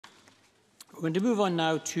We're going to move on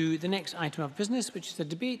now to the next item of business, which is a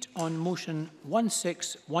debate on motion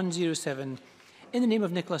 16107 in the name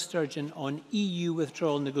of Nicola Sturgeon on EU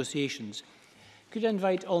withdrawal negotiations. Could I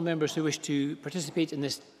invite all members who wish to participate in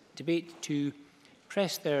this debate to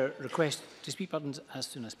press their request to speak buttons as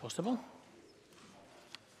soon as possible.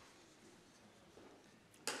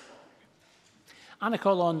 And I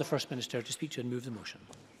call on the First Minister to speak to and move the motion.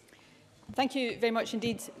 Thank you very much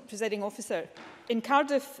indeed, Presiding Officer. In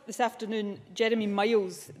Cardiff this afternoon, Jeremy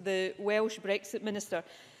Miles, the Welsh Brexit Minister,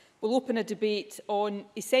 will open a debate on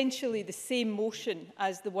essentially the same motion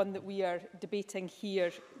as the one that we are debating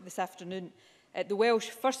here this afternoon. The Welsh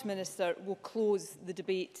First Minister will close the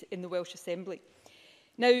debate in the Welsh Assembly.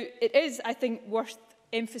 Now, it is, I think, worth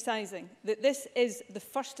emphasising that this is the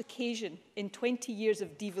first occasion in 20 years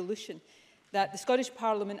of devolution that the Scottish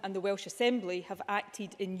Parliament and the Welsh Assembly have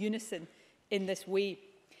acted in unison in this way.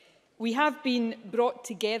 We have been brought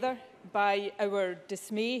together by our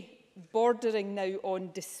dismay, bordering now on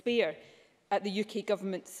despair, at the UK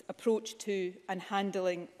Government's approach to and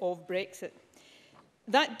handling of Brexit.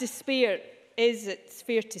 That despair is, it's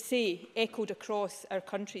fair to say, echoed across our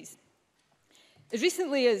countries. As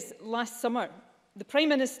recently as last summer, the Prime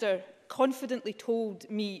Minister confidently told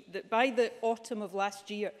me that by the autumn of last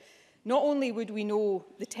year, not only would we know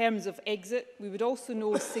the terms of exit, we would also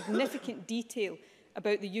know significant detail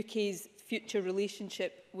about the UK's future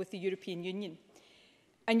relationship with the European Union.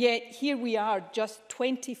 And yet, here we are, just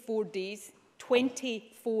 24 days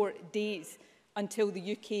until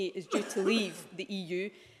the UK is due to leave the EU,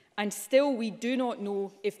 and still we do not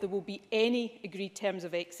know if there will be any agreed terms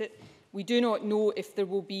of exit. We do not know if there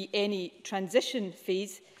will be any transition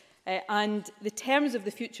phase, and the terms of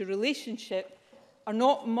the future relationship are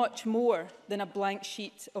not much more than a blank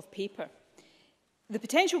sheet of paper. The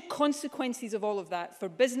potential consequences of all of that for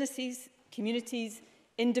businesses, communities,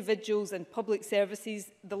 individuals and public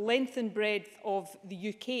services, the length and breadth of the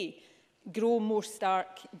UK, grow more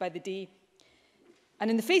stark by the day.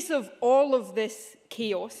 And in the face of all of this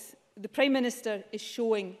chaos, the Prime Minister is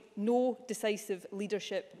showing no decisive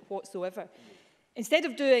leadership whatsoever. Instead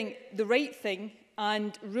of doing the right thing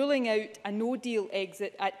and ruling out a no-deal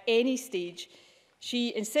exit at any stage,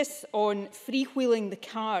 she insists on freewheeling the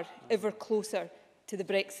car ever closer to the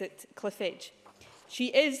Brexit cliff edge. She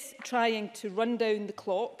is trying to run down the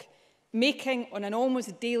clock, making on an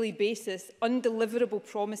almost daily basis undeliverable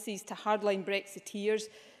promises to hardline Brexiteers,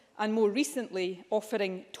 and more recently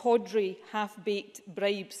offering tawdry, half-baked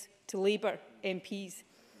bribes to Labour MPs.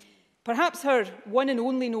 Perhaps her one and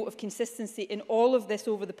only note of consistency in all of this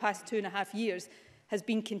over the past 2.5 years has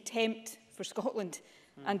been contempt for Scotland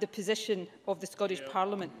and the position of the Scottish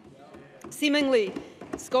Parliament. Seemingly,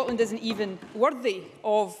 Scotland isn't even worthy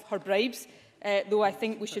of her bribes, though I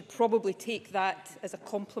think we should probably take that as a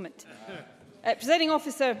compliment. Presiding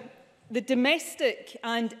Officer, the domestic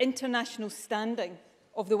and international standing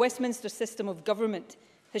of the Westminster system of government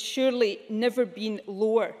has surely never been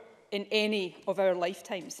lower in any of our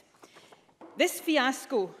lifetimes. This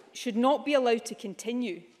fiasco should not be allowed to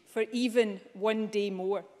continue for even one day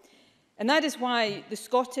more. And that is why the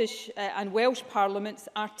Scottish and Welsh Parliaments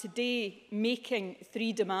are today making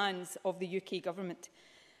 3 demands of the UK Government.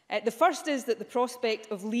 The first is that the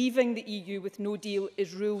prospect of leaving the EU with no deal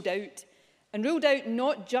is ruled out, and ruled out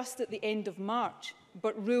not just at the end of March,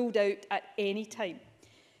 but ruled out at any time.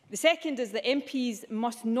 The second is that MPs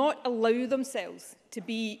must not allow themselves to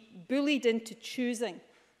be bullied into choosing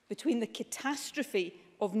between the catastrophe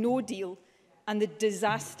of no deal and the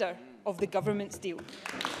disaster of the government's deal.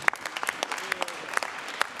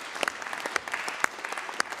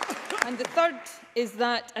 And the third is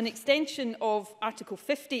that an extension of Article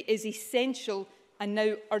 50 is essential and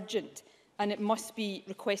now urgent, and it must be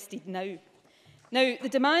requested now. Now, the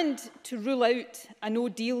demand to rule out a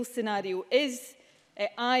no-deal scenario is,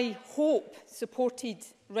 I hope, supported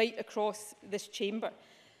right across this chamber.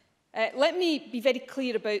 Let me be very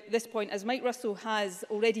clear about this point, as Mike Russell has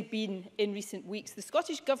already been in recent weeks. The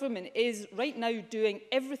Scottish Government is right now doing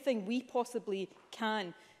everything we possibly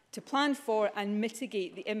can to plan for and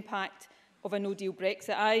mitigate the impact of a no-deal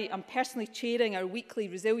Brexit. I am personally chairing our weekly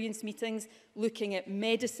resilience meetings, looking at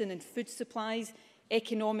medicine and food supplies,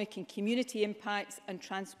 economic and community impacts and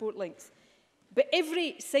transport links. But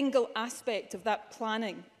every single aspect of that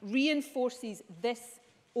planning reinforces this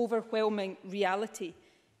overwhelming reality.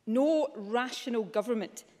 No rational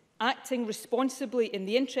government acting responsibly in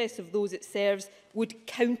the interests of those it serves would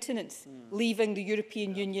countenance leaving the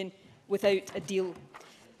European Union without a deal.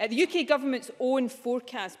 The UK Government's own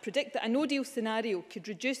forecasts predict that a no-deal scenario could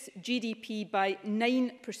reduce GDP by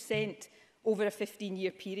 9% over a 15-year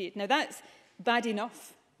period. Now, that's bad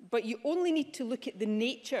enough, but you only need to look at the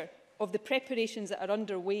nature of the preparations that are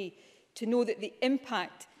underway to know that the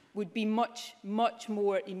impact would be much, much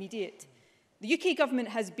more immediate. The UK government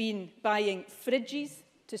has been buying fridges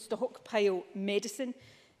to stockpile medicine.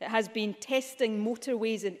 It has been testing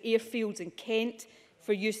motorways and airfields in Kent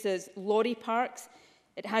for use as lorry parks.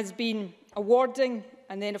 It has been awarding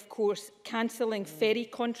and then, of course, cancelling ferry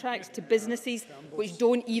contracts to businesses which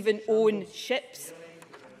don't even own ships.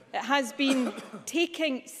 It has been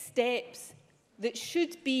taking steps that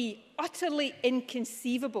should be utterly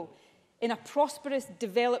inconceivable in a prosperous,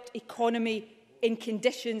 developed economy in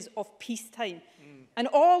conditions of peacetime. And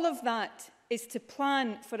all of that is to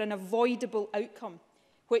plan for an avoidable outcome,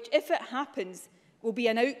 which, if it happens, will be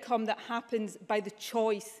an outcome that happens by the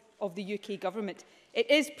choice of the UK government. It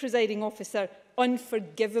is, Presiding Officer,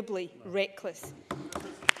 unforgivably reckless.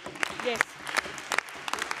 Yes.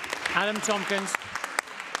 Adam Tompkins.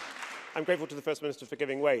 I'm grateful to the First Minister for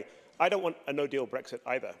giving way. I don't want a no-deal Brexit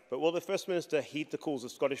either, but will the First Minister heed the calls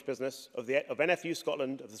of Scottish business, of NFU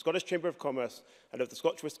Scotland, of the Scottish Chamber of Commerce and of the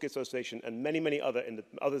Scotch Whisky Association and many, many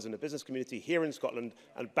others in the business community here in Scotland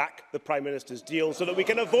and back the Prime Minister's deal so that we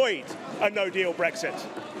can avoid a no-deal Brexit?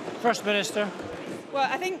 First Minister. Well,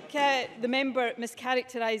 I think the member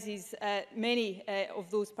mischaracterises many of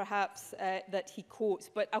those, perhaps, that he quotes.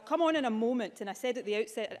 But I'll come on in a moment, and I said at the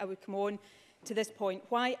outset I would come on to this point,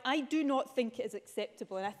 why I do not think it is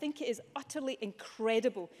acceptable, and I think it is utterly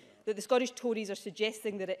incredible that the Scottish Tories are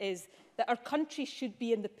suggesting that it is, that our country should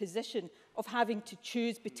be in the position of having to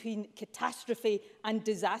choose between catastrophe and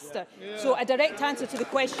disaster. So a direct answer to the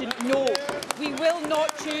question, no, we will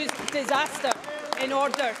not choose disaster in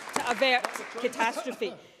order to avert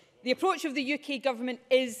catastrophe. The approach of the UK government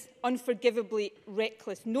is unforgivably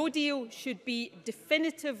reckless. No deal should be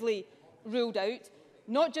definitively ruled out,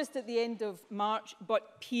 not just at the end of March,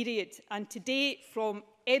 but period. And today, from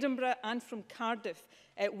Edinburgh and from Cardiff,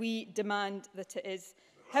 we demand that it is.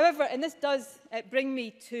 However, and this does bring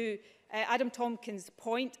me to Adam Tompkins'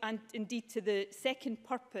 point, and indeed to the second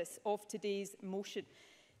purpose of today's motion.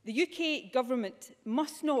 The UK government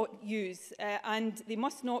must not use, and they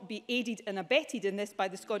must not be aided and abetted in this by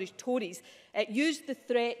the Scottish Tories, use the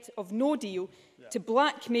threat of no deal to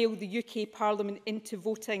blackmail the UK Parliament into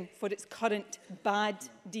voting for its current bad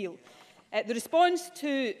deal. The response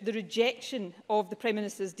to the rejection of the Prime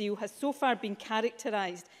Minister's deal has so far been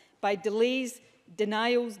characterised by delays,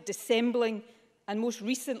 denials, dissembling and most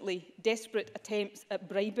recently desperate attempts at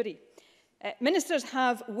bribery. Ministers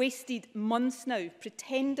have wasted months now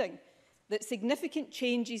pretending that significant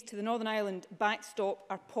changes to the Northern Ireland backstop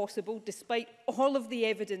are possible, despite all of the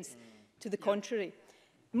evidence to the contrary.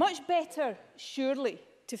 Much better, surely,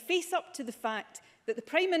 to face up to the fact that the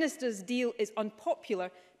Prime Minister's deal is unpopular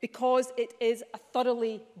because it is a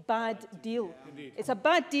thoroughly bad deal. Indeed. It's a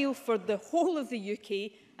bad deal for the whole of the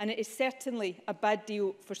UK, and it is certainly a bad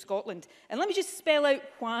deal for Scotland. And let me just spell out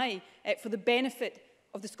why, for the benefit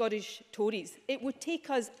of the Scottish Tories. It would take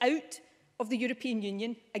us out of the European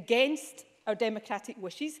Union against our democratic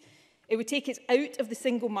wishes. It would take us out of the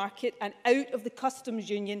single market and out of the customs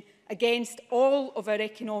union against all of our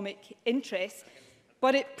economic interests.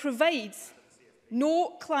 But it provides no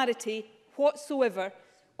clarity whatsoever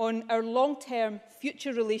on our long-term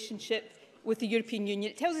future relationship with the European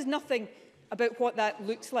Union. It tells us nothing about what that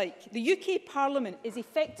looks like. The UK Parliament is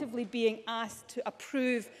effectively being asked to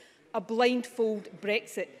approve a blindfold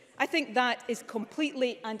Brexit. I think that is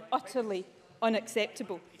completely and utterly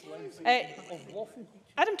unacceptable.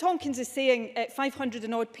 Adam Tompkins is saying 500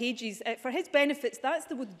 and odd pages. For his benefits, that's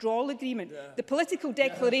the withdrawal agreement. The political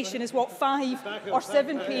declaration is, what, 5 or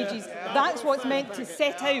 7 pages. That's what's meant to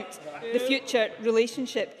set out the future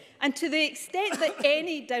relationship. And to the extent that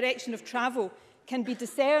any direction of travel can be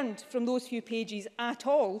discerned from those few pages at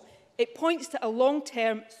all, it points to a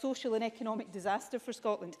long-term social and economic disaster for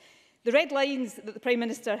Scotland. The red lines that the Prime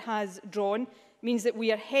Minister has drawn means that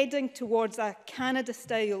we are heading towards a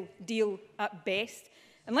Canada-style deal at best.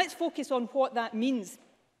 And let's focus on what that means.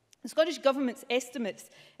 The Scottish Government's estimates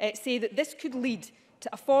say that this could lead to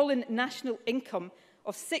a fall in national income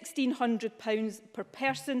of £1,600 per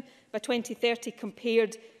person by 2030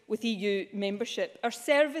 compared with EU membership. Our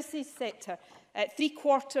services sector,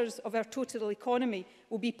 3/4 of our total economy,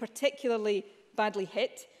 will be particularly badly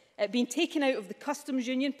hit. Being taken out of the customs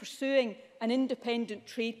union, pursuing an independent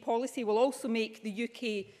trade policy will also make the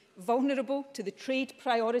UK vulnerable to the trade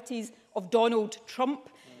priorities of Donald Trump.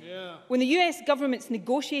 When the US government's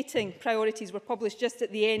negotiating priorities were published just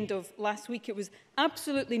at the end of last week, it was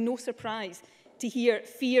absolutely no surprise to hear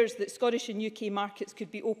fears that Scottish and UK markets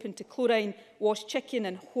could be open to chlorine-washed chicken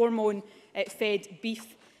and hormone-fed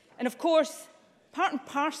beef. And of course, part and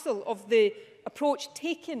parcel of the approach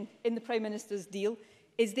taken in the Prime Minister's deal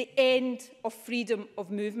is the end of freedom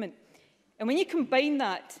of movement. And when you combine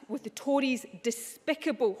that with the Tories'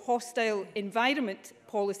 despicable hostile environment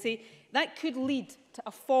policy, that could lead to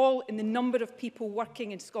a fall in the number of people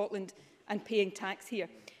working in Scotland and paying tax here.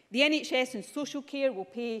 The NHS and social care will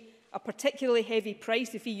pay a particularly heavy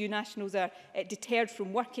price if EU nationals are deterred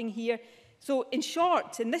from working here. So, in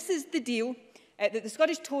short, and this is the deal that the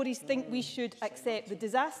Scottish Tories think we should accept, the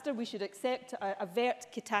disaster we should accept to avert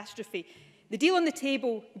catastrophe. The deal on the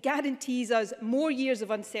table guarantees us more years of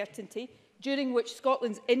uncertainty, during which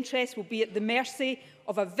Scotland's interests will be at the mercy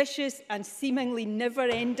of a vicious and seemingly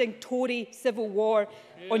never-ending Tory civil war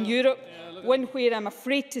on Europe, one where I'm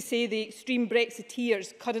afraid to say the extreme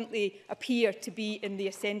Brexiteers currently appear to be in the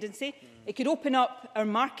ascendancy. It could open up our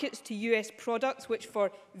markets to US products, which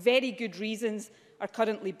for very good reasons are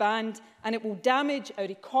currently banned, and it will damage our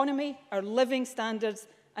economy, our living standards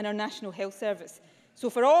and our National Health Service. So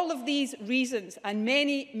for all of these reasons, and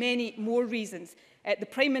many, many more reasons, the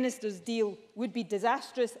Prime Minister's deal would be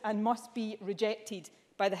disastrous and must be rejected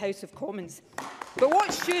by the House of Commons. But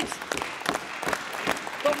what should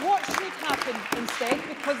happen instead,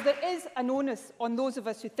 because there is an onus on those of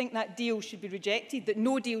us who think that deal should be rejected, that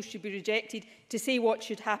no deal should be rejected, to say what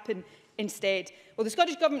should happen instead. Well, the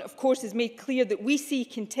Scottish Government, of course, has made clear that we see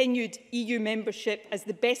continued EU membership as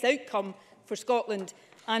the best outcome for Scotland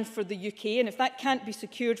and for the UK. And if that can't be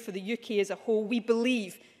secured for the UK as a whole, we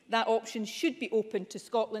believe that option should be open to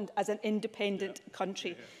Scotland as an independent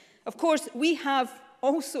country. Of course, we have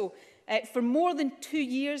also, for more than 2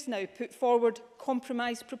 years now, put forward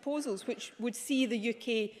compromise proposals which would see the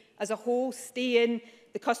UK as a whole stay in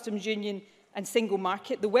the customs union and single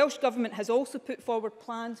market. The Welsh Government has also put forward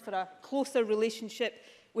plans for a closer relationship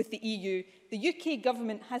with the EU. The UK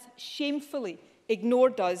Government has shamefully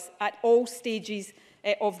ignored us at all stages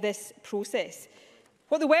of this process.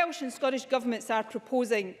 What the Welsh and Scottish Governments are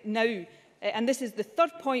proposing now, and this is the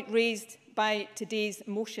third point raised by today's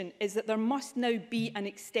motion, is that there must now be an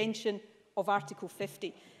extension of Article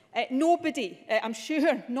 50. Nobody, I'm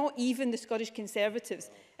sure not even the Scottish Conservatives,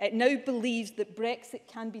 now believes that Brexit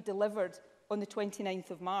can be delivered on the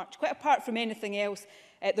 29th of March. Quite apart from anything else,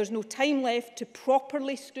 there's no time left to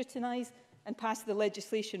properly scrutinise and pass the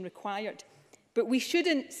legislation required. But we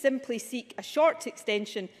shouldn't simply seek a short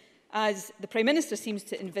extension, as the Prime Minister seems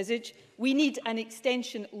to envisage. We need an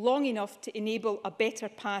extension long enough to enable a better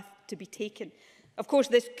path to be taken. Of course,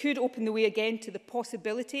 this could open the way again to the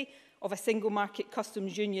possibility of a single market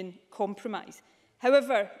customs union compromise.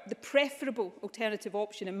 However, the preferable alternative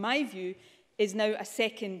option, in my view, is now a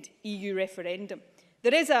second EU referendum.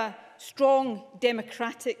 There is a strong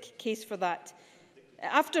democratic case for that.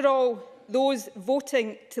 After all, those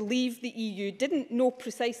voting to leave the EU didn't know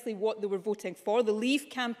precisely what they were voting for. The Leave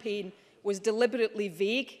campaign was deliberately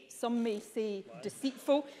vague, some may say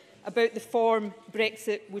deceitful, about the form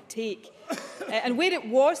Brexit would take. And where it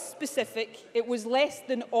was specific, it was less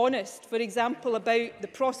than honest, for example, about the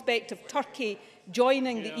prospect of Turkey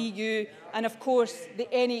joining the EU and, of course, the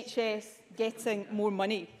NHS getting more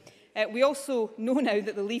money. We also know now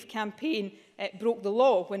that the Leave campaign broke the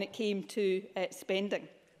law when it came to spending.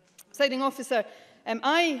 Presiding Officer,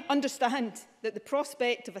 I understand that the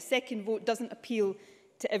prospect of a second vote doesn't appeal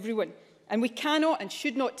to everyone, and we cannot and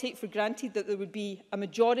should not take for granted that there would be a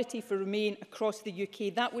majority for Remain across the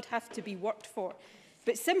UK. That would have to be worked for.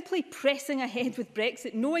 But simply pressing ahead with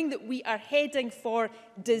Brexit, knowing that we are heading for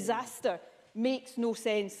disaster, makes no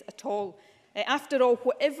sense at all. After all,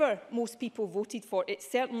 whatever most people voted for, it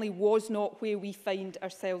certainly was not where we find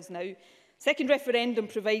ourselves now. Second referendum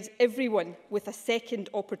provides everyone with a second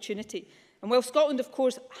opportunity. And while Scotland, of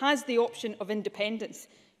course, has the option of independence,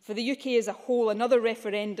 for the UK as a whole, another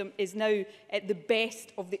referendum is now the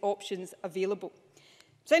best of the options available.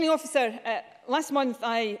 Presiding Officer, last month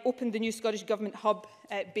I opened the new Scottish Government hub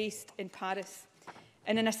based in Paris.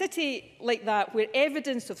 And in a city like that, where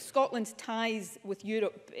evidence of Scotland's ties with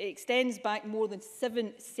Europe extends back more than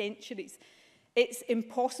 7 centuries, it's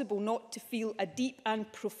impossible not to feel a deep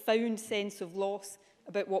and profound sense of loss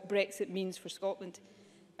about what Brexit means for Scotland.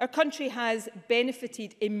 Our country has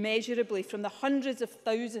benefited immeasurably from the hundreds of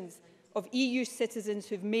thousands of EU citizens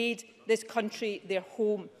who've made this country their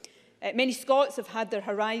home. Many Scots have had their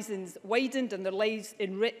horizons widened and their lives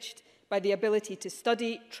enriched by the ability to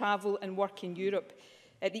study, travel and work in Europe.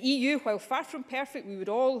 The EU, while far from perfect, we would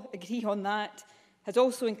all agree on that, has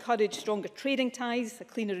also encouraged stronger trading ties, a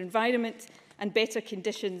cleaner environment and better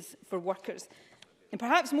conditions for workers. And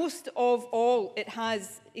perhaps most of all, it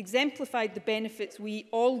has exemplified the benefits we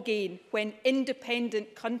all gain when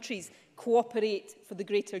independent countries cooperate for the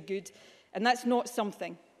greater good. and that's not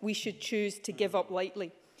something we should choose to give up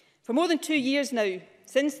lightly. For more than 2 years now,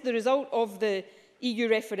 since the result of the EU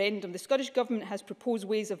referendum, the Scottish Government has proposed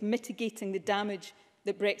ways of mitigating the damage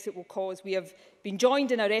that Brexit will cause. We have been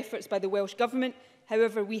joined in our efforts by the Welsh Government.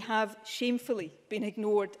 However, we have shamefully been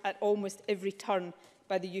ignored at almost every turn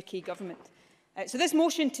by the UK Government. So this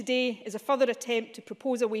motion today is a further attempt to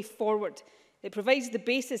propose a way forward. It provides the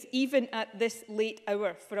basis, even at this late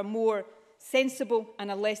hour, for a more sensible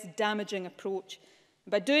and a less damaging approach.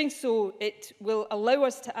 By doing so, it will allow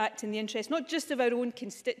us to act in the interest not just of our own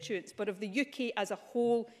constituents, but of the UK as a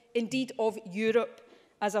whole, indeed of Europe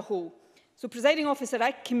as a whole. So, Presiding Officer,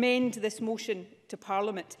 I commend this motion to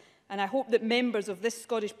Parliament, and I hope that members of this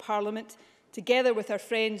Scottish Parliament, together with our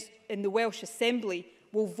friends in the Welsh Assembly,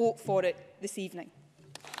 will vote for it this evening.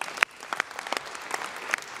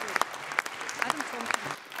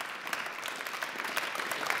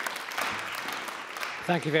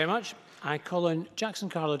 Thank you very much. I call on Jackson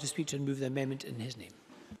Carlo to speak to and move the amendment in his name.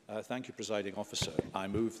 Thank you, Presiding Officer. I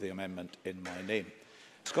move the amendment in my name.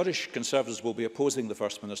 Scottish Conservatives will be opposing the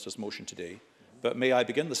First Minister's motion today, but may I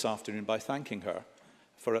begin this afternoon by thanking her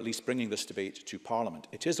for at least bringing this debate to Parliament.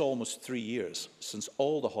 It is almost 3 years since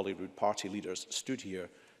all the Holyrood party leaders stood here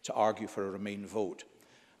to argue for a Remain vote,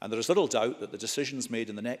 and there is little doubt that the decisions made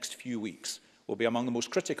in the next few weeks will be among the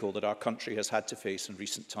most critical that our country has had to face in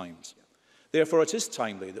recent times. Therefore, it is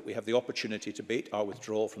timely that we have the opportunity to debate our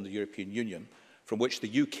withdrawal from the European Union, from which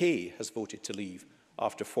the UK has voted to leave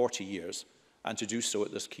after 40 years, and to do so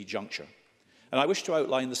at this key juncture. And I wish to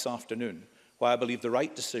outline this afternoon why I believe the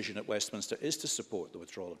right decision at Westminster is to support the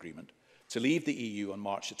withdrawal agreement, to leave the EU on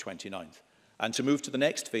March the 29th, and to move to the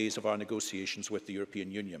next phase of our negotiations with the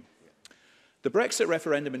European Union. The Brexit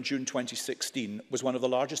referendum in June 2016 was one of the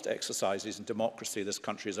largest exercises in democracy this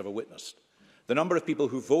country has ever witnessed. The number of people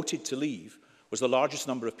who voted to leave was the largest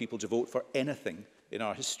number of people to vote for anything in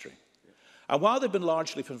our history. And while they've been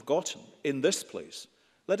largely forgotten in this place,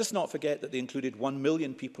 let us not forget that they included 1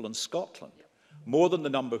 million people in Scotland, more than the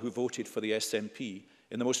number who voted for the SNP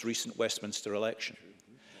in the most recent Westminster election.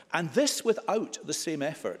 And this without the same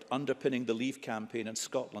effort underpinning the Leave campaign in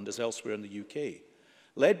Scotland as elsewhere in the UK,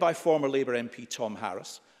 led by former Labour MP Tom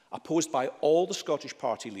Harris, opposed by all the Scottish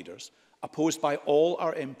party leaders, opposed by all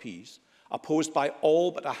our MPs, opposed by all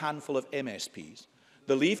but a handful of MSPs,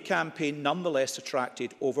 the Leave campaign nonetheless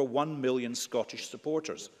attracted over 1 million Scottish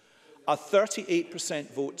supporters, a 38%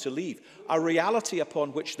 vote to leave, a reality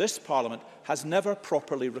upon which this Parliament has never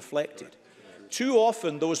properly reflected. Too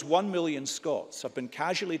often, those 1 million Scots have been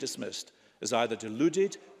casually dismissed as either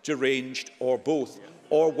deluded, deranged, or both,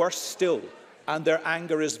 or worse still, and their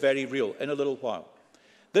anger is very real in a little while.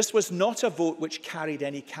 This was not a vote which carried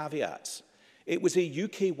any caveats. It was a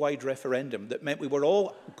UK-wide referendum that meant we were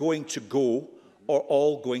all going to go or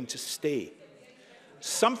all going to stay.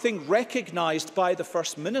 Something recognised by the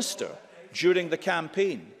First Minister during the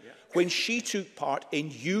campaign when she took part in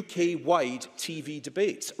UK-wide TV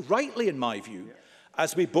debates, rightly in my view,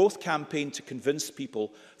 as we both campaigned to convince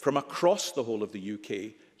people from across the whole of the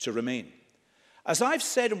UK to remain. As I've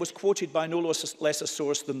said and was quoted by no less a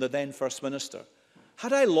source than the then First Minister,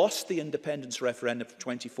 had I lost the independence referendum of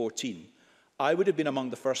 2014, I would have been among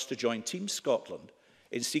the first to join Team Scotland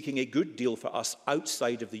in seeking a good deal for us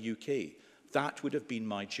outside of the UK. That would have been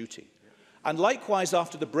my duty. And likewise,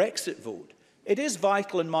 after the Brexit vote, it is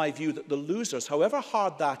vital in my view that the losers, however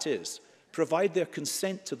hard that is, provide their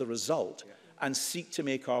consent to the result and seek to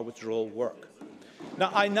make our withdrawal work.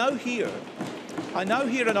 Now, I now hear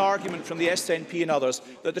an argument from the SNP and others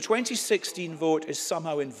that the 2016 vote is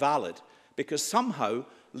somehow invalid because somehow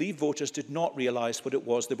Leave voters did not realise what it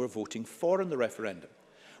was they were voting for in the referendum.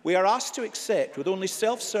 We are asked to accept, with only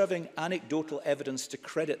self-serving anecdotal evidence to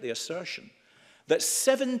credit the assertion, that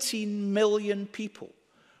 17 million people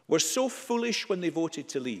were so foolish when they voted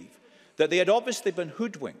to leave that they had obviously been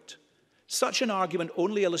hoodwinked. Such an argument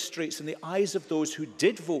only illustrates in the eyes of those who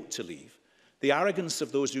did vote to leave the arrogance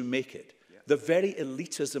of those who make it, the very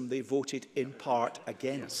elitism they voted in part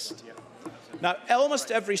against. Now,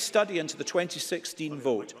 almost every study into the 2016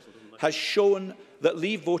 vote has shown that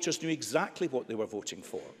Leave voters knew exactly what they were voting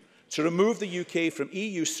for: to remove the UK from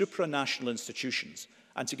EU supranational institutions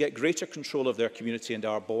and to get greater control of their community and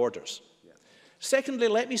our borders. Secondly,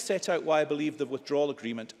 let me set out why I believe the withdrawal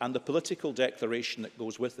agreement and the political declaration that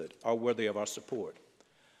goes with it are worthy of our support.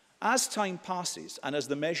 As time passes and as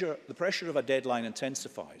the pressure of a deadline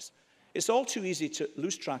intensifies, it's all too easy to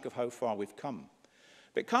lose track of how far we've come.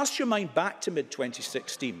 But cast your mind back to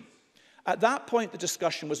mid-2016. At that point, the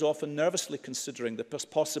discussion was often nervously considering the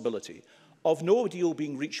possibility of no deal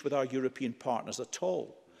being reached with our European partners at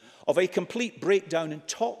all, of a complete breakdown in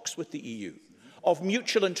talks with the EU, of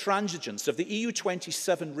mutual intransigence, of the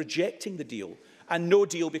EU27 rejecting the deal and no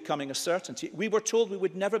deal becoming a certainty. We were told we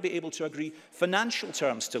would never be able to agree financial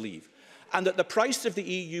terms to leave, and that the price of the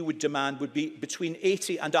EU would demand would be between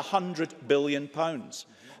 80 and 100 billion pounds.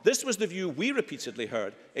 This was the view we repeatedly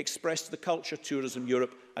heard expressed to the Culture, Tourism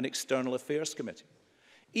Europe and External Affairs Committee.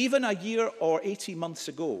 Even a year or 18 months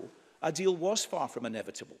ago, a deal was far from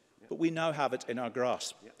inevitable, but we now have it in our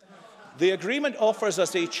grasp. The agreement offers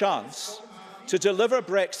us a chance to deliver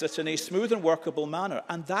Brexit in a smooth and workable manner,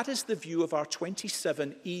 and that is the view of our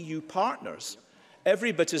 27 EU partners,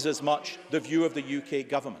 every bit as much the view of the UK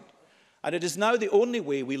government. And it is now the only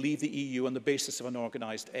way we leave the EU on the basis of an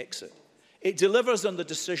organised exit. It delivers on the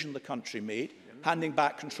decision the country made, handing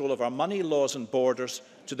back control of our money, laws and borders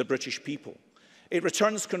to the British people. It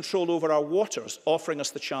returns control over our waters, offering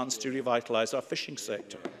us the chance to revitalise our fishing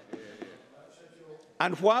sector.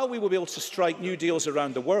 And while we will be able to strike new deals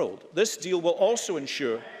around the world, this deal will also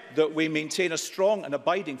ensure that we maintain a strong and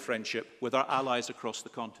abiding friendship with our allies across the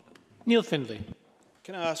continent. Neil Findlay.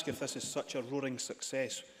 Can I ask, if this is such a roaring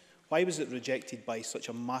success, why was it rejected by such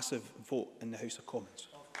a massive vote in the House of Commons?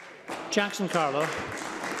 Jackson Carlo.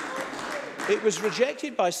 It was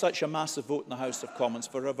rejected by such a massive vote in the House of Commons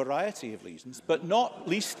for a variety of reasons, but not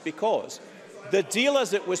least because the deal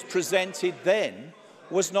as it was presented then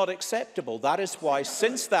was not acceptable. That is why,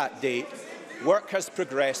 since that date, work has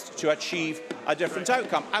progressed to achieve a different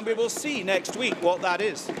outcome. And we will see next week what that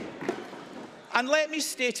is. And let me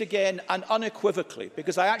state again and unequivocally,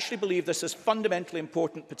 because I actually believe this is fundamentally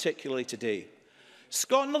important, particularly today.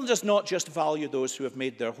 Scotland does not just value those who have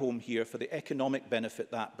made their home here for the economic benefit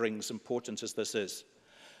that brings, important as this is.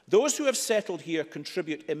 Those who have settled here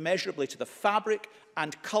contribute immeasurably to the fabric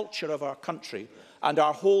and culture of our country and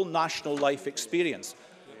our whole national life experience.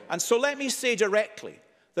 And so let me say directly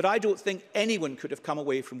that I don't think anyone could have come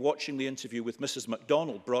away from watching the interview with Mrs.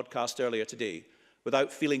 MacDonald broadcast earlier today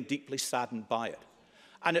without feeling deeply saddened by it.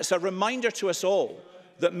 And it's a reminder to us all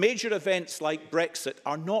that major events like Brexit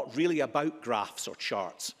are not really about graphs or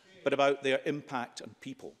charts, but about their impact on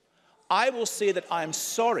people. I will say that I am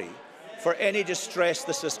sorry for any distress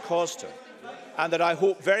this has caused her, and that I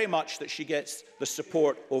hope very much that she gets the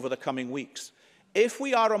support over the coming weeks. If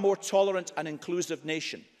we are a more tolerant and inclusive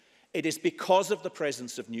nation, it is because of the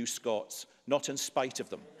presence of new Scots, not in spite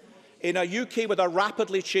of them. In a UK with a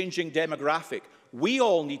rapidly changing demographic, we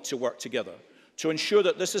all need to work together to ensure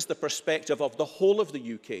that this is the perspective of the whole of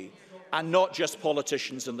the UK and not just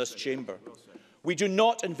politicians in this chamber. We do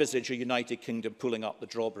not envisage a United Kingdom pulling up the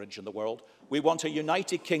drawbridge in the world. We want a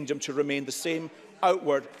United Kingdom to remain the same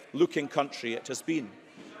outward-looking country it has been.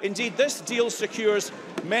 Indeed, this deal secures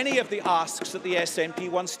many of the asks that the SNP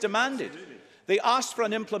once demanded. They asked for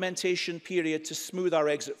an implementation period to smooth our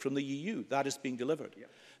exit from the EU. That is being delivered.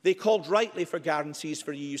 They called rightly for guarantees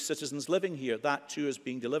for EU citizens living here. That too is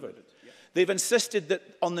being delivered. They've insisted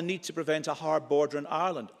on the need to prevent a hard border in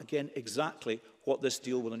Ireland. Again, exactly what this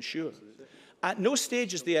deal will ensure. At no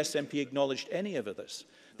stage has the SNP acknowledged any of this.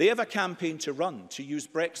 They have a campaign to run to use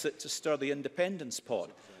Brexit to stir the independence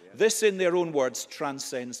pot. This, in their own words,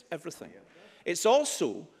 transcends everything. It's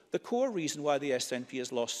also the core reason why the SNP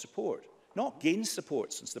has lost support, not gained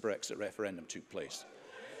support since the Brexit referendum took place,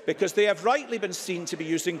 because they have rightly been seen to be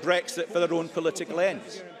using Brexit for their own political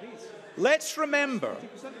ends. Let's remember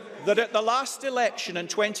that at the last election in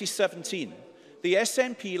 2017, the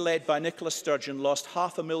SNP, led by Nicola Sturgeon, lost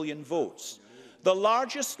 500,000 votes, the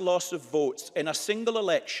largest loss of votes in a single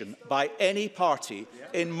election by any party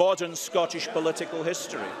in modern Scottish political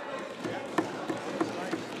history.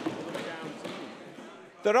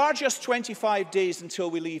 There are just 25 days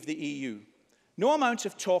until we leave the EU. No amount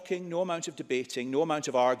of talking, no amount of debating, no amount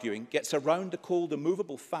of arguing gets around the cold,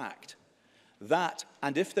 immovable fact that,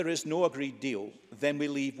 and if there is no agreed deal, then we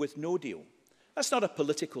leave with no deal. That's not a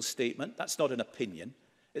political statement, that's not an opinion,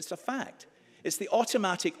 it's a fact. It's the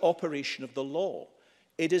automatic operation of the law.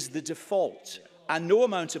 It is the default, and no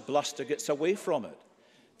amount of bluster gets away from it.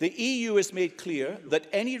 The EU has made clear that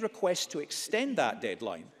any request to extend that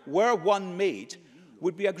deadline, were one made,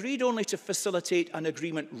 would be agreed only to facilitate an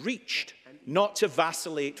agreement reached, not to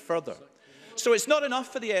vacillate further. So it's not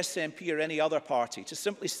enough for the SNP or any other party to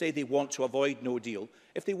simply say they want to avoid no deal.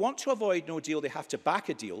 If they want to avoid no deal, they have to back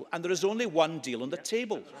a deal, and there is only one deal on the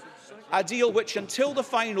table. A deal which, until the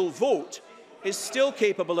final vote, is still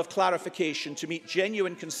capable of clarification to meet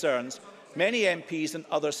genuine concerns many MPs and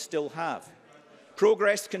others still have.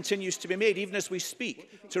 Progress continues to be made, even as we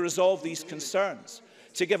speak, to resolve these concerns,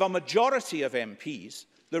 to give a majority of MPs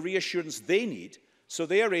the reassurance they need so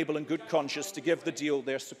they are able in good conscience to give the deal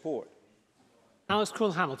their support. Alice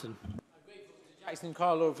Cole-Hamilton. Jackson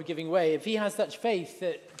Carlo for giving way. If he has such faith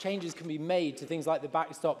that changes can be made to things like the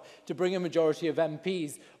backstop to bring a majority of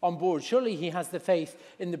MPs on board, surely he has the faith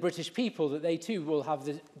in the British people that they too will have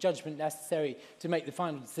the judgment necessary to make the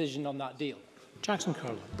final decision on that deal. Jackson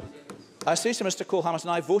Carlo. I say to Mr Cole-Hamilton,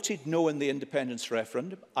 I voted no in the independence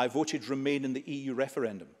referendum. I voted remain in the EU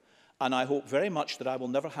referendum. And I hope very much that I will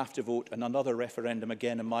never have to vote in another referendum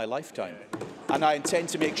again in my lifetime. And I intend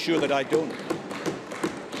to make sure that I don't.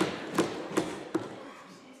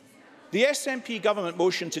 The SNP government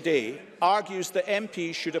motion today argues that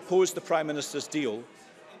MPs should oppose the Prime Minister's deal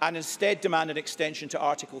and instead demand an extension to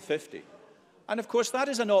Article 50. And of course that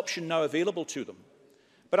is an option now available to them.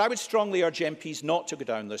 But I would strongly urge MPs not to go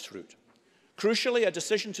down this route. Crucially, a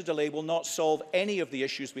decision to delay will not solve any of the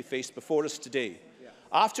issues we face before us today.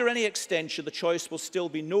 After any extension, the choice will still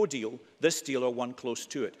be no deal, this deal or one close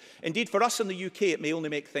to it. Indeed, for us in the UK, it may only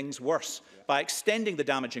make things worse by extending the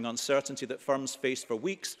damaging uncertainty that firms face for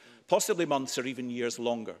weeks, possibly months or even years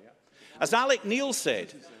longer. As Alec Neil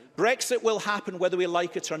said, Brexit will happen whether we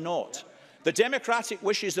like it or not. The democratic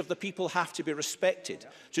wishes of the people have to be respected.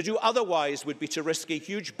 To do otherwise would be to risk a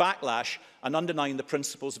huge backlash and undermine the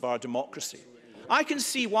principles of our democracy. I can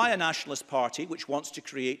see why a nationalist party, which wants to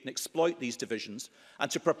create and exploit these divisions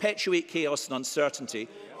and to perpetuate chaos and uncertainty,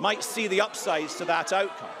 might see the upsides to that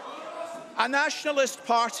outcome. A nationalist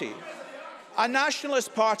party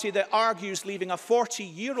that argues leaving a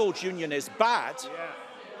 40-year-old union is bad,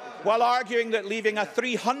 while arguing that leaving a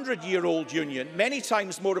 300-year-old union, many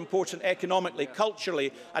times more important economically,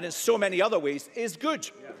 culturally, and in so many other ways, is good.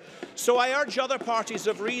 So I urge other parties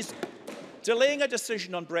of reason. Delaying a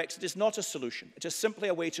decision on Brexit is not a solution. It is simply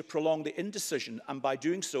a way to prolong the indecision and, by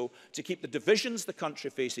doing so, to keep the divisions the country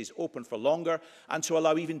faces open for longer and to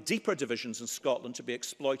allow even deeper divisions in Scotland to be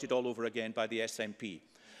exploited all over again by the SNP.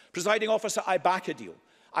 Presiding Officer, I back a deal.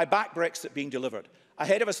 I back Brexit being delivered.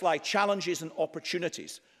 Ahead of us lie challenges and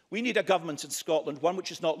opportunities. We need a government in Scotland, one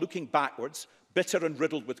which is not looking backwards, bitter and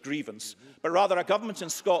riddled with grievance, but rather a government in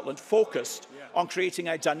Scotland focused on creating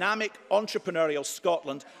a dynamic, entrepreneurial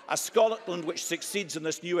Scotland, a Scotland which succeeds in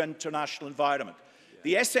this new international environment.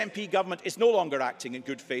 The SNP government is no longer acting in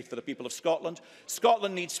good faith for the people of Scotland.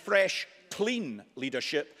 Scotland needs fresh, clean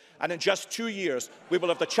leadership, and in just 2 years we will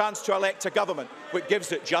have the chance to elect a government which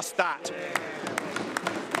gives it just that.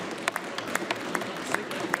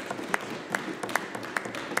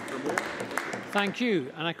 Thank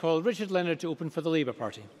you. And I call Richard Leonard to open for the Labour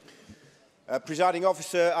Party. Presiding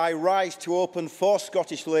Officer, I rise to open for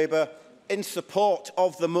Scottish Labour in support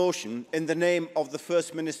of the motion in the name of the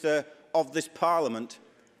First Minister of this Parliament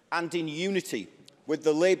and in unity with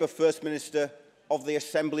the Labour First Minister of the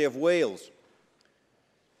Assembly of Wales.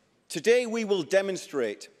 Today we will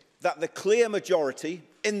demonstrate that the clear majority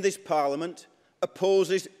in this Parliament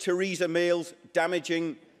opposes Theresa May's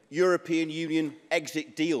damaging European Union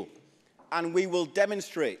exit deal. And we will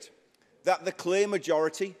demonstrate that the clear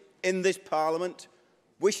majority in this Parliament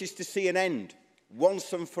wishes to see an end,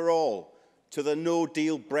 once and for all, to the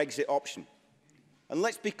no-deal Brexit option. And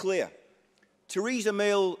let's be clear, Theresa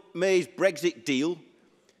May's Brexit deal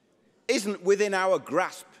isn't within our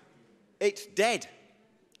grasp. It's dead.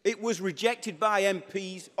 It was rejected by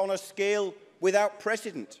MPs on a scale without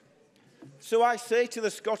precedent. So I say to the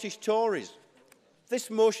Scottish Tories, this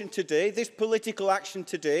motion today, this political action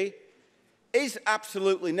today, is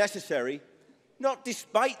absolutely necessary, not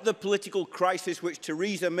despite the political crisis which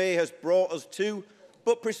Theresa May has brought us to,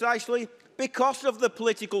 but precisely because of the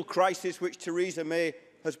political crisis which Theresa May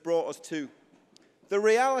has brought us to. The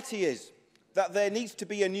reality is that there needs to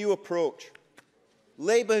be a new approach.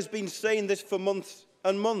 Labour has been saying this for months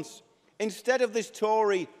and months. Instead of this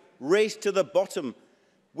Tory race to the bottom,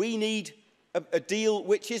 we need a deal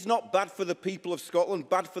which is not bad for the people of Scotland,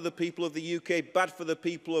 bad for the people of the UK, bad for the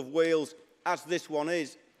people of Wales, as this one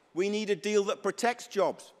is. We need a deal that protects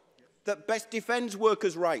jobs, that best defends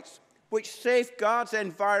workers' rights, which safeguards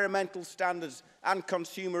environmental standards and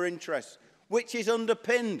consumer interests, which is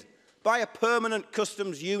underpinned by a permanent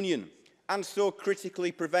customs union and so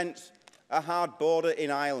critically prevents a hard border in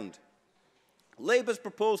Ireland. Labour's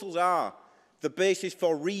proposals are the basis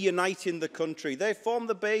for reuniting the country. They form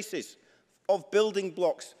the basis of building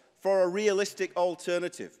blocks for a realistic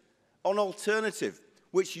alternative, an alternative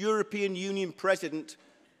which European Union President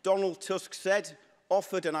Donald Tusk said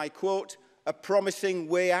offered, and I quote, a promising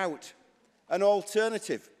way out. An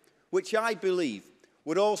alternative which I believe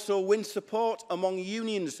would also win support among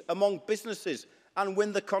unions, among businesses, and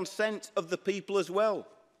win the consent of the people as well.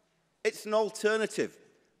 It's an alternative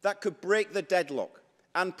that could break the deadlock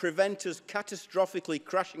and prevent us catastrophically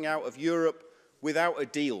crashing out of Europe without a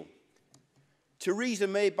deal. Theresa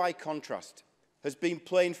May, by contrast, has been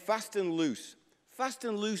playing fast and loose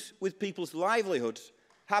with people's livelihoods,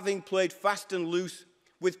 having played fast and loose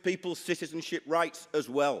with people's citizenship rights as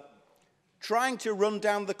well, trying to run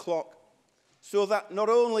down the clock so that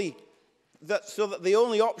the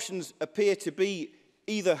only options appear to be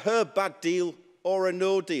either her bad deal or a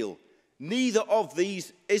no deal. Neither of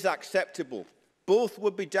these is acceptable. Both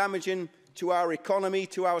would be damaging to our economy,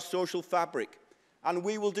 to our social fabric, and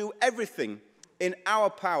we will do everything in our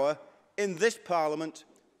power in this Parliament,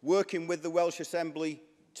 working with the Welsh Assembly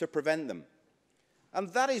to prevent them. And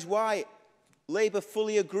that is why Labour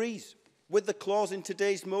fully agrees with the clause in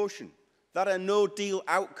today's motion that a no-deal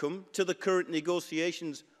outcome to the current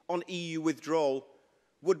negotiations on EU withdrawal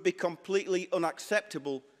would be completely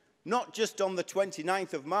unacceptable, not just on the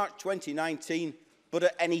 29th of March 2019, but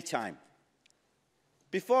at any time.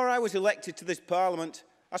 Before I was elected to this Parliament,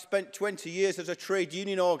 I spent 20 years as a trade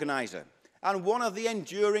union organiser, and one of the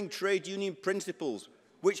enduring trade union principles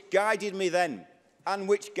which guided me then and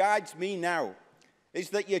which guides me now is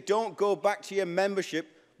that you don't go back to your membership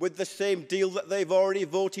with the same deal that they've already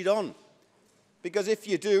voted on. Because if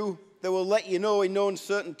you do, they will let you know in no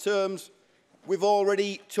uncertain terms, we've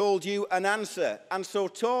already told you an answer. And so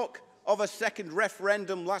talk of a second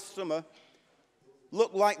referendum last summer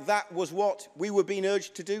looked like that was what we were being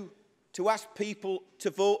urged to do, to ask people to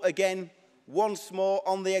vote again once more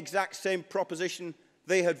on the exact same proposition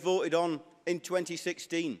they had voted on in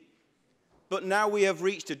 2016. But now we have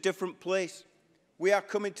reached a different place. We are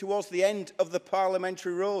coming towards the end of the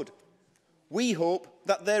parliamentary road. We hope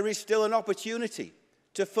that there is still an opportunity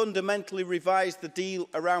to fundamentally revise the deal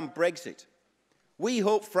around Brexit. We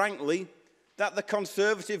hope, frankly, that the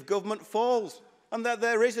Conservative government falls and that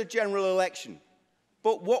there is a general election.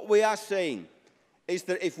 But what we are saying is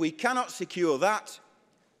that if we cannot secure that,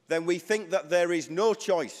 then we think that there is no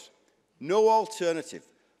choice, no alternative,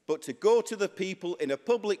 but to go to the people in a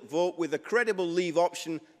public vote with a credible leave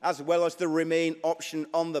option as well as the remain option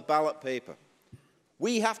on the ballot paper.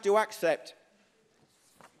 We have to accept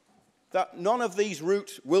that none of these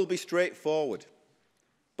routes will be straightforward,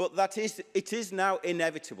 but it is now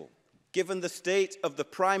inevitable, given the state of the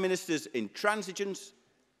Prime Minister's intransigence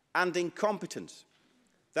and incompetence,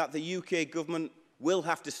 that the UK government will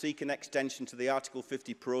have to seek an extension to the Article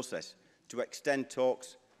 50 process to extend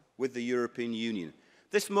talks with the European Union.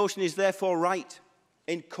 This motion is therefore right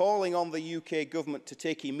in calling on the UK government to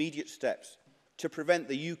take immediate steps to prevent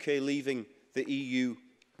the UK leaving the EU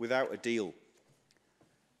without a deal.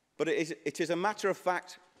 But it is a matter of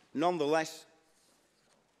fact, nonetheless,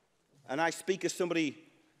 and I speak as somebody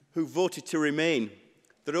who voted to remain,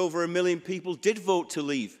 that over 1 million people did vote to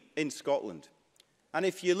leave in Scotland. And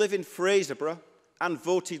if you live in Fraserburgh and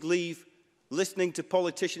voted leave, listening to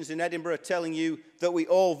politicians in Edinburgh telling you that we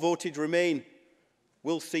all voted remain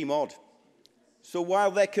will seem odd. So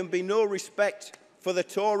while there can be no respect for the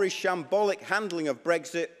Tories' shambolic handling of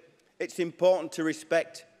Brexit, it's important to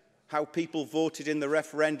respect how people voted in the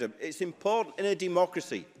referendum. It's important in a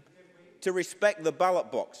democracy to respect the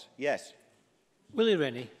ballot box. Yes. Willie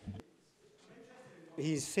Rennie.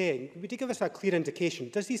 He's saying, would you give us a clear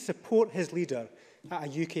indication, does he support his leader at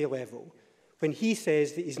a UK level when he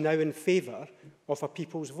says that he's now in favour of a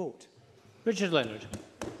people's vote? Richard Leonard.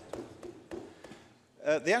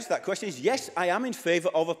 The answer to that question is yes, I am in favour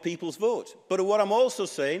of a people's vote. But what I'm also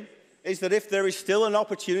saying is that if there is still an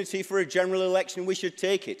opportunity for a general election, we should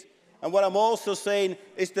take it. And what I'm also saying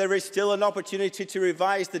is there is still an opportunity to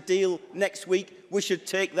revise the deal next week. We should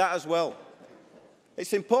take that as well.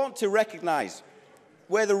 It's important to recognise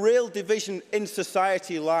where the real division in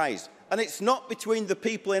society lies. And it's not between the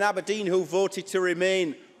people in Aberdeen who voted to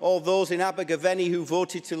remain or those in Abergavenny who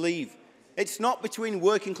voted to leave. It's not between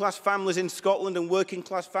working-class families in Scotland and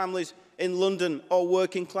working-class families in London or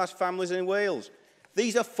working-class families in Wales.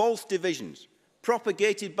 These are false divisions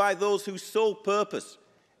propagated by those whose sole purpose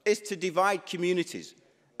is to divide communities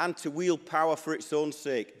and to wield power for its own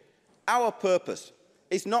sake. Our purpose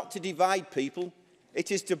is not to divide people,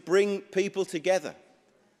 it is to bring people together.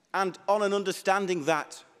 And on an understanding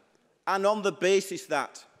that, and on the basis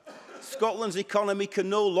that Scotland's economy can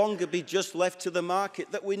no longer be just left to the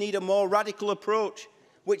market, that we need a more radical approach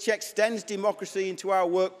which extends democracy into our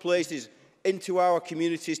workplaces, into our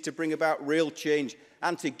communities to bring about real change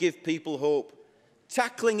and to give people hope.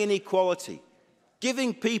 Tackling inequality,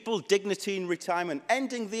 giving people dignity in retirement,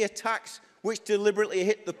 ending the attacks which deliberately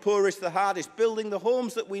hit the poorest the hardest, building the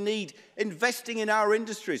homes that we need, investing in our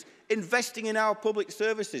industries, investing in our public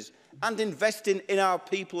services, and investing in our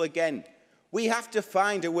people again. We have to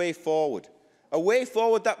find a way forward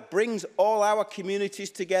that brings all our communities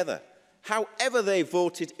together, however they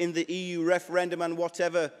voted in the EU referendum and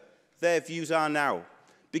whatever their views are now.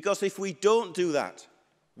 Because if we don't do that,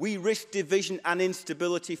 we risk division and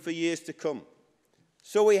instability for years to come.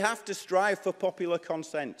 So we have to strive for popular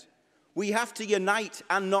consent. We have to unite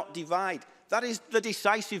and not divide. That is the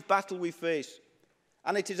decisive battle we face.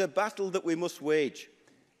 And it is a battle that we must wage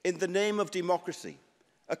in the name of democracy,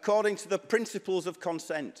 according to the principles of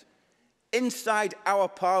consent, inside our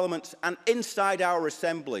parliaments and inside our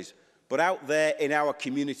assemblies, but out there in our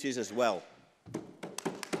communities as well.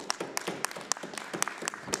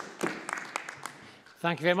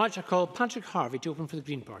 Thank you very much. I call Patrick Harvey to open for the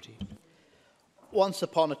Green Party. Once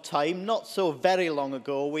upon a time, not so very long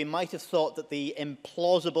ago, we might have thought that the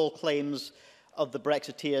implausible claims of the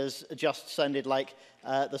Brexiteers just sounded like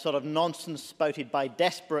the sort of nonsense spouted by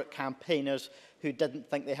desperate campaigners who didn't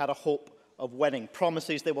think they had a hope of winning,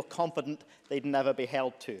 promises they were confident they'd never be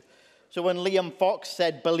held to. So when Liam Fox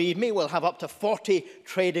said, "Believe me, we'll have up to 40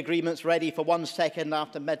 trade agreements ready for 1 second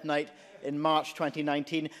after midnight in March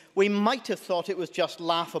 2019, we might have thought it was just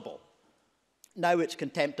laughable. Now it's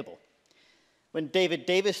contemptible. When David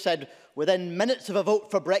Davis said, "Within minutes of a vote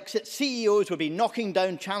for Brexit, CEOs would be knocking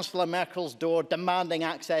down Chancellor Merkel's door demanding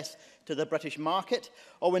access to the British market,"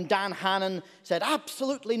 or when Dan Hannan said,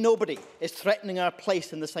 "Absolutely nobody is threatening our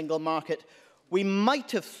place in the single market," we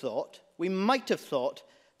might have thought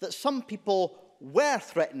that some people were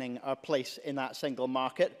threatening our place in that single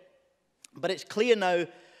market. But it's clear now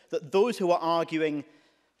that those who are arguing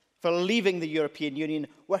for leaving the European Union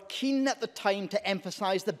were keen at the time to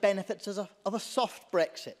emphasise the benefits of a soft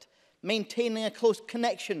Brexit, maintaining a close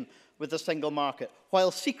connection with the single market,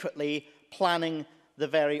 while secretly planning the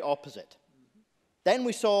very opposite. Then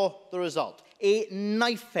we saw the result, a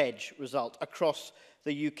knife-edge result across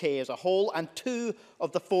the UK as a whole, and 2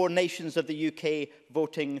 of the 4 nations of the UK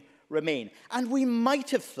voting remain. And we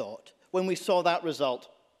might have thought, when we saw that result,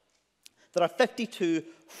 that a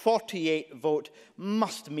 52-48 vote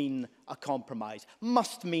must mean a compromise,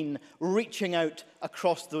 must mean reaching out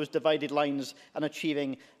across those divided lines and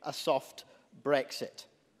achieving a soft Brexit.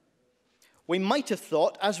 We might have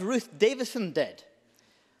thought, as Ruth Davison did,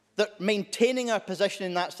 that maintaining our position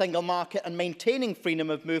in that single market and maintaining freedom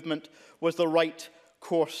of movement was the right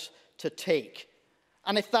course to take.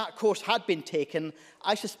 And if that course had been taken,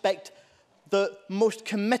 I suspect the most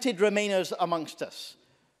committed Remainers amongst us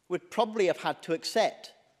would probably have had to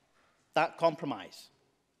accept that compromise.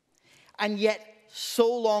 And yet,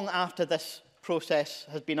 so long after this process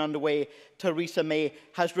has been underway, Theresa May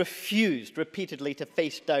has refused repeatedly to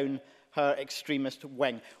face down her extremist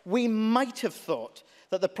wing. We might have thought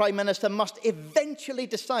that the Prime Minister must eventually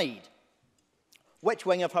decide which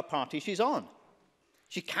wing of her party she's on.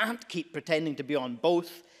 She can't keep pretending to be on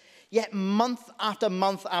both. Yet month after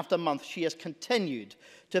month after month, she has continued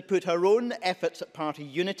to put her own efforts at party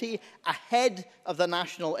unity ahead of the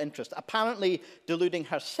national interest, apparently deluding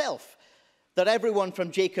herself that everyone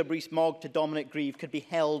from Jacob Rees-Mogg to Dominic Grieve could be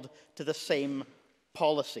held to the same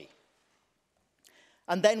policy.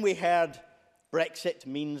 And then we heard, Brexit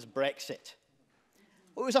means Brexit.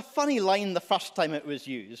 It was a funny line the first time it was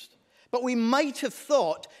used, but we might have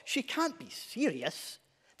thought, she can't be serious.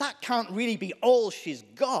 That can't really be all she's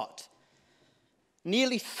got.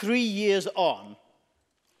 Nearly 3 years on,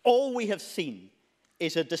 all we have seen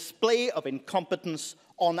is a display of incompetence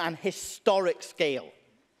on an historic scale.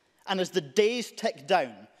 And as the days tick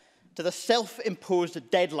down to the self-imposed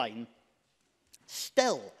deadline,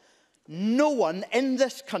 still, no one in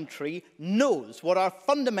this country knows what our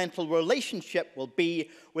fundamental relationship will be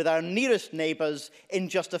with our nearest neighbours in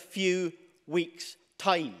just a few weeks'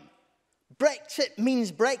 time. Brexit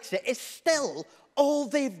means Brexit. It's still all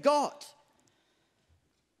they've got.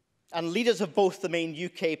 And leaders of both the main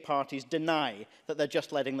UK parties deny that they're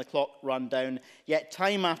just letting the clock run down. Yet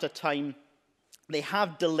time after time, they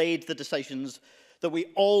have delayed the decisions that we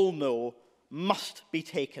all know must be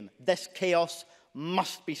taken. This chaos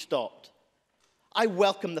must be stopped. I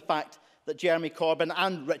welcome the fact that Jeremy Corbyn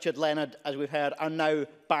and Richard Leonard, as we've heard, are now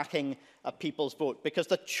backing a people's vote, because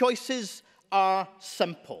the choices are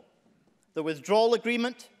simple. The withdrawal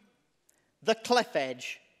agreement, the cliff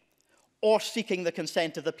edge, or seeking the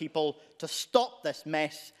consent of the people to stop this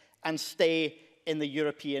mess and stay in the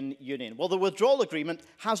European Union. Well, the withdrawal agreement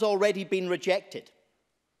has already been rejected.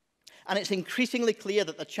 And it's increasingly clear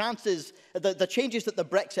that the changes that the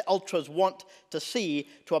Brexit ultras want to see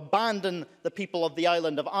to abandon the people of the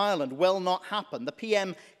island of Ireland will not happen. The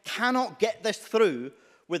PM cannot get this through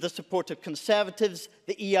with the support of Conservatives,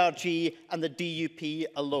 the ERG and the DUP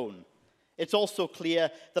alone. It's also clear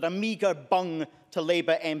that a meagre bung to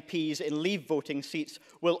Labour MPs in Leave voting seats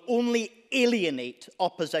will only alienate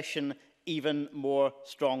opposition even more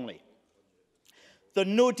strongly. The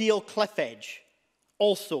no-deal cliff edge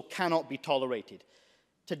also cannot be tolerated.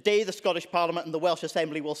 Today, the Scottish Parliament and the Welsh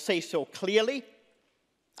Assembly will say so clearly,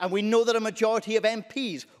 and we know that a majority of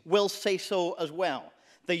MPs will say so as well.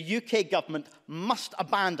 The UK government must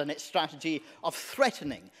abandon its strategy of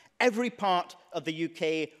threatening every part of the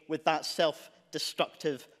UK with that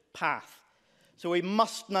self-destructive path. So we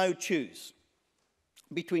must now choose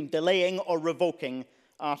between delaying or revoking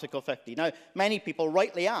Article 50. Now, many people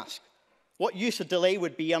rightly ask what use a delay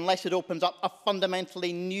would be unless it opens up a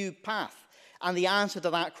fundamentally new path. And the answer to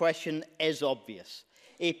that question is obvious.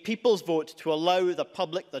 A people's vote to allow the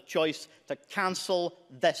public the choice to cancel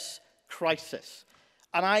this crisis.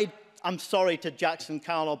 And I'm sorry to Jackson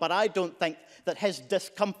Carlo, but I don't think that his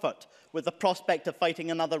discomfort with the prospect of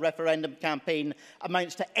fighting another referendum campaign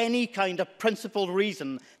amounts to any kind of principled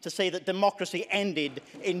reason to say that democracy ended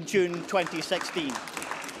in June 2016.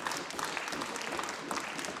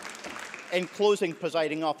 In closing,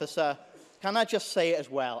 Presiding Officer, can I just say as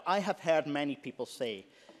well, I have heard many people say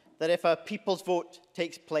that if a people's vote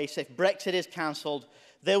takes place, if Brexit is cancelled,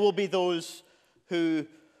 there will be those who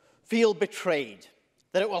feel betrayed,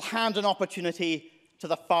 that it will hand an opportunity to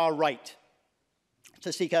the far right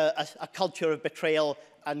to seek a culture of betrayal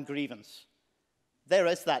and grievance. There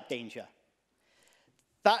is that danger.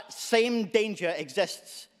 That same danger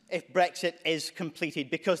exists if Brexit is completed,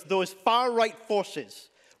 because those far right forces,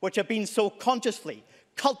 which have been so consciously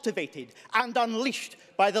cultivated and unleashed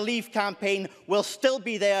by the Leave campaign, will still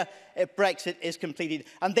be there if Brexit is completed.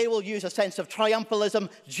 And they will use a sense of triumphalism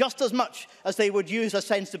just as much as they would use a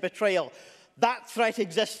sense of betrayal. That threat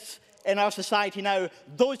exists in our society now.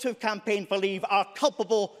 Those who have campaigned for Leave are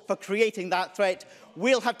culpable for creating that threat.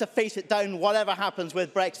 We'll have to face it down, whatever happens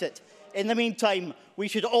with Brexit. In the meantime, we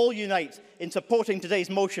should all unite in supporting today's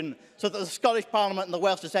motion so that the Scottish Parliament and the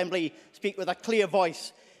Welsh Assembly speak with a clear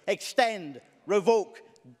voice. Extend, revoke,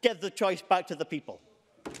 give the choice back to the people.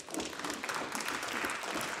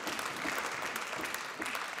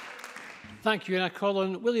 Thank you. And I call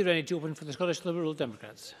on Willie Rennie to open for the Scottish Liberal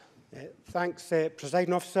Democrats. Thanks,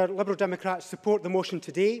 Presiding Officer. Liberal Democrats support the motion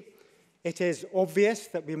today. It is obvious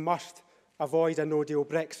that we must avoid a no-deal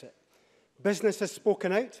Brexit. Business has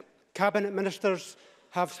spoken out. Cabinet ministers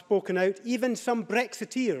have spoken out. Even some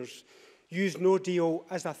Brexiteers use no deal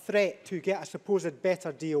as a threat to get a supposed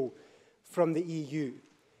better deal from the EU.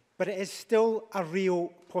 But it is still a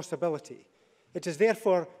real possibility. It is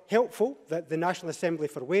therefore helpful that the National Assembly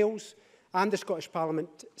for Wales and the Scottish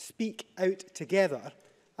Parliament speak out together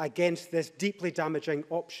against this deeply damaging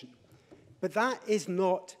option. But that is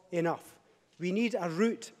not enough. We need a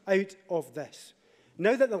route out of this.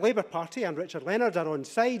 Now that the Labour Party and Richard Leonard are on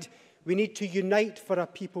side, we need to unite for a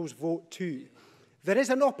people's vote too. There is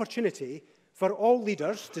an opportunity for all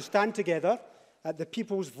leaders to stand together at the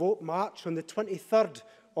People's Vote March on the 23rd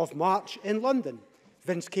of March in London.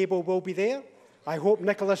 Vince Cable will be there. I hope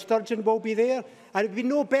Nicola Sturgeon will be there. And it would be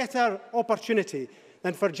no better opportunity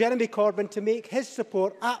than for Jeremy Corbyn to make his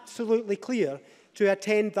support absolutely clear to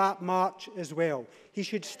attend that march as well. He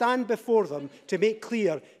should stand before them to make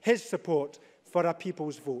clear his support for a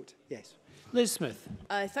people's vote. Yes. Liz Smith.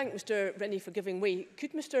 I thank Mr Rennie for giving way.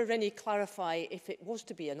 Could Mr Rennie clarify, if it was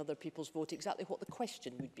to be another people's vote, exactly what the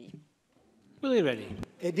question would be? Willie Rennie.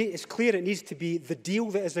 It's clear it needs to be the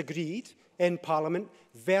deal that is agreed in Parliament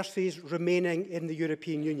versus remaining in the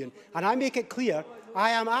European Union. And I make it clear, I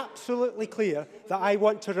am absolutely clear that I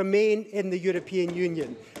want to remain in the European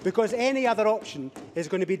Union, because any other option is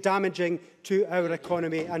going to be damaging to our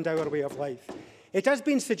economy and our way of life. It has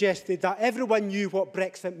been suggested that everyone knew what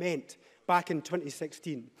Brexit meant back in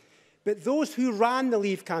 2016. But those who ran the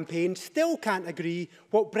Leave campaign still can't agree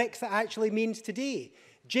what Brexit actually means today.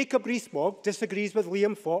 Jacob Rees-Mogg disagrees with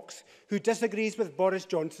Liam Fox, who disagrees with Boris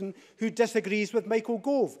Johnson, who disagrees with Michael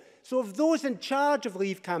Gove. So if those in charge of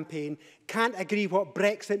Leave campaign can't agree what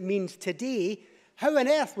Brexit means today, how on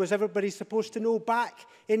earth was everybody supposed to know back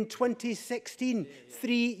in 2016,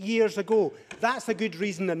 3 years ago? That's a good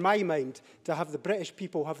reason in my mind to have the British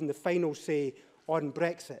people having the final say on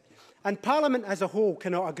Brexit. And Parliament as a whole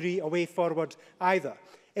cannot agree a way forward either.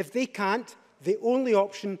 If they can't, the only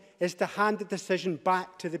option is to hand the decision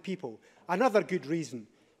back to the people. Another good reason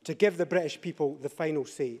to give the British people the final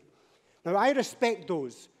say. Now, I respect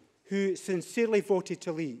those who sincerely voted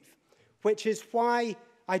to leave, which is why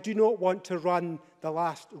I do not want to rerun the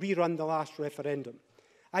last referendum.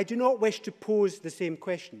 I do not wish to pose the same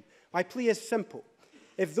question. My plea is simple.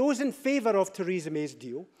 If those in favour of Theresa May's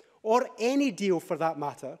deal, or any deal for that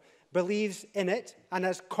matter, believes in it and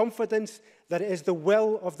has confidence that it is the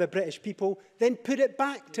will of the British people, then put it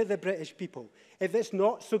back to the British people. If it's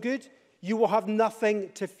not so good, You will have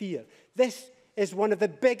nothing to fear. This is one of the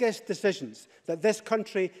biggest decisions that this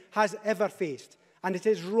country has ever faced, and it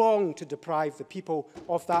is wrong to deprive the people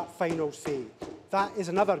of that final say. That is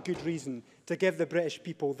another good reason to give the British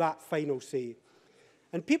people that final say.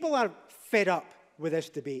 And people are fed up with this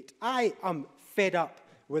debate. I am fed up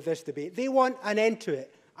with this debate. They want an end to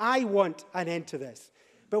it. I want an end to this.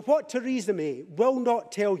 But what Theresa May will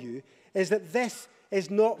not tell you is that this is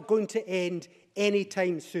not going to end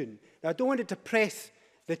anytime soon. Now, I don't want to depress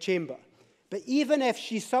the Chamber, but even if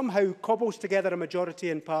she somehow cobbles together a majority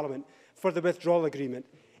in Parliament for the withdrawal agreement,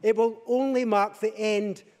 it will only mark the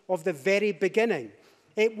end of the very beginning.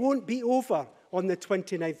 It won't be over on the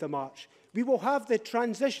 29th of March. We will have the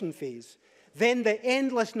transition phase, then the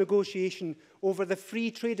endless negotiation over the free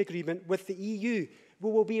trade agreement with the EU.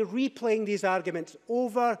 We will be replaying these arguments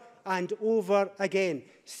over and over again.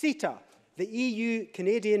 CETA, the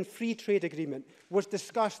EU-Canadian free trade agreement, was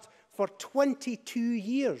discussed for 22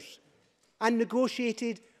 years and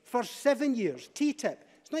negotiated for 7 years. TTIP,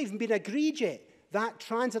 it's not even been agreed yet. That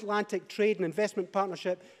transatlantic trade and investment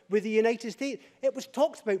partnership with the United States, it was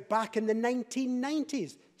talked about back in the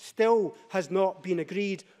 1990s, still has not been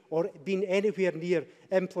agreed or been anywhere near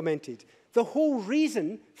implemented. The whole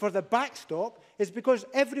reason for the backstop is because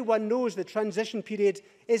everyone knows the transition period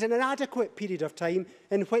is an inadequate period of time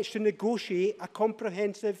in which to negotiate a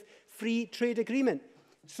comprehensive free trade agreement.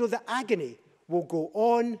 So the agony will go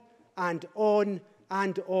on and on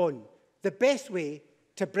and on. The best way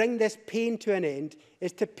to bring this pain to an end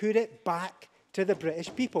is to put it back to the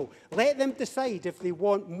British people. Let them decide if they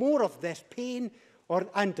want more of this pain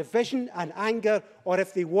and division and anger, or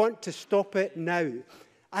if they want to stop it now.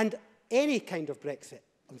 And any kind of Brexit,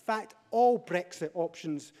 in fact, all Brexit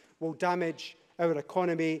options will damage our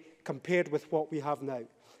economy compared with what we have now.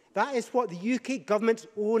 That is what the UK government's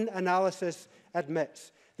own analysis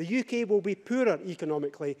admits. The UK will be poorer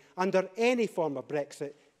economically under any form of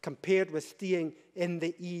Brexit compared with staying in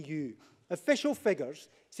the EU. Official figures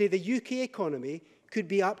say the UK economy could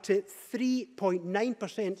be up to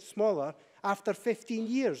 3.9% smaller after 15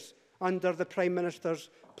 years under the Prime Minister's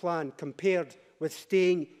plan compared with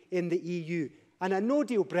staying in the EU. And a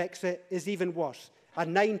no-deal Brexit is even worse, a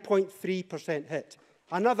 9.3% hit.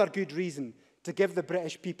 Another good reason to give the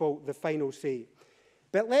British people the final say.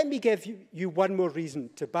 But let me give you one more reason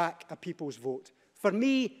to back a people's vote. For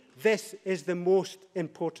me, this is the most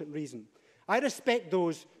important reason. I respect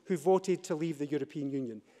those who voted to leave the European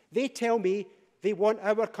Union. They tell me they want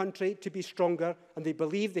our country to be stronger, and they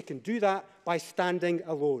believe they can do that by standing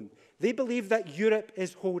alone. They believe that Europe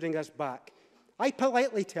is holding us back. I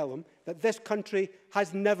politely tell them that this country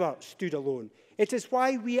has never stood alone. It is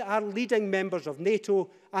why we are leading members of NATO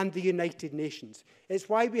and the United Nations. It's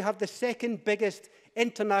why we have the second biggest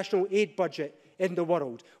international aid budget in the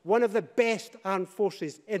world, one of the best armed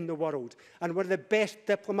forces in the world, and one of the best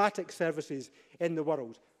diplomatic services in the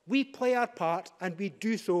world. We play our part, and we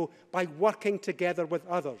do so by working together with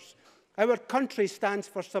others. Our country stands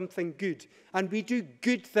for something good, and we do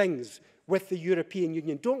good things with the European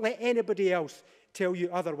Union. Don't let anybody else tell you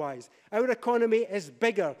otherwise. Our economy is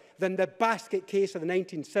bigger than the basket case of the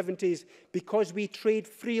 1970s because we trade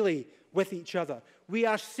freely with each other. We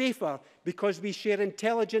are safer because we share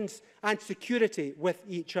intelligence and security with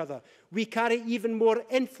each other. We carry even more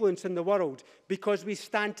influence in the world because we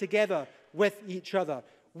stand together with each other.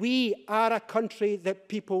 We are a country that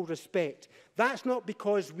people respect. That's not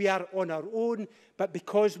because we are on our own, but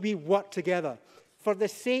because we work together. For the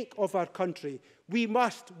sake of our country, we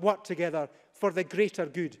must work together for the greater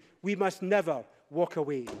good. We must never walk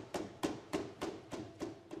away.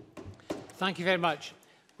 Thank you very much.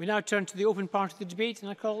 We now turn to the open part of the debate,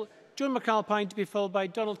 and I call Joan McAlpine to be followed by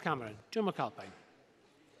Donald Cameron. Joan McAlpine.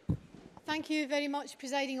 Thank you very much,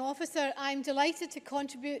 Presiding Officer. I'm delighted to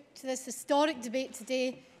contribute to this historic debate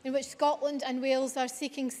today, in which Scotland and Wales are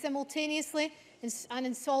seeking simultaneously and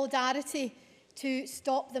in solidarity to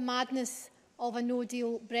stop the madness of a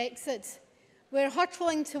no-deal Brexit. We're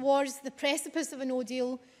hurtling towards the precipice of a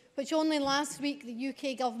no-deal, which only last week the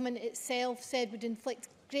UK government itself said would inflict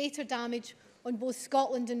greater damage on both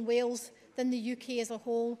Scotland and Wales than the UK as a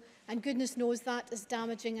whole, and goodness knows that is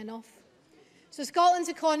damaging enough. So Scotland's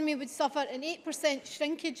economy would suffer an 8%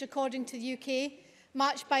 shrinkage according to the UK,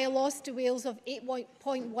 matched by a loss to Wales of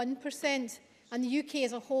 8.1%, and the UK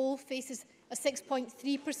as a whole faces a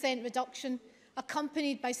 6.3% reduction,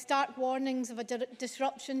 accompanied by stark warnings of a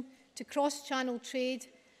disruption to cross-channel trade,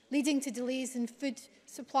 leading to delays in food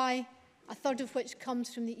supply, a third of which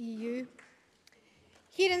comes from the EU.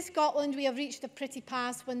 Here in Scotland, we have reached a pretty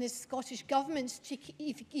pass when the Scottish Government's Chief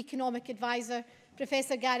Economic Advisor,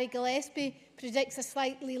 Professor Gary Gillespie, predicts a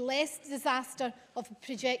slightly less disaster of a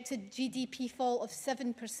projected GDP fall of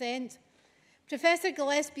 7%. Professor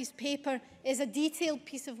Gillespie's paper is a detailed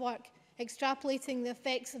piece of work, extrapolating the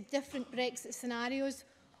effects of different Brexit scenarios,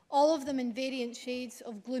 all of them in variant shades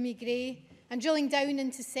of gloomy grey, and drilling down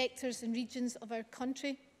into sectors and regions of our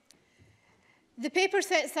country. The paper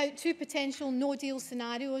sets out two potential no-deal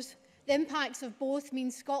scenarios. The impacts of both mean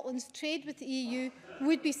Scotland's trade with the EU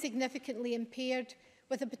would be significantly impaired,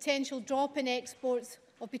 with a potential drop in exports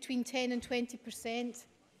of between 10 and 20%.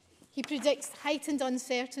 He predicts heightened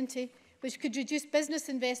uncertainty, which could reduce business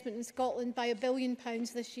investment in Scotland by £1 billion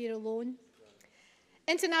this year alone.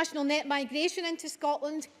 International net migration into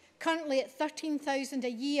Scotland, currently at 13,000 a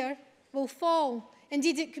year, will fall.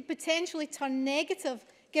 Indeed, it could potentially turn negative,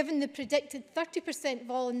 given the predicted 30%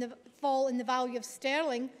 fall in the value of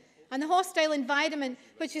sterling and the hostile environment,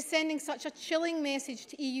 which is sending such a chilling message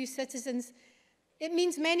to EU citizens. It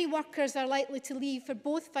means many workers are likely to leave for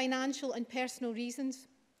both financial and personal reasons.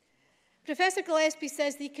 Professor Gillespie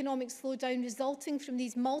says the economic slowdown resulting from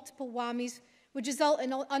these multiple whammies would result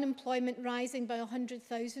in unemployment rising by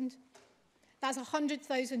 100,000. That's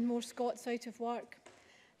 100,000 more Scots out of work.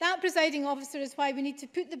 That, presiding officer, is why we need to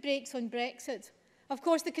put the brakes on Brexit. Of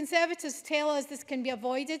course, the Conservatives tell us this can be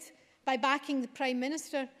avoided by backing the Prime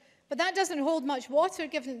Minister, but that doesn't hold much water,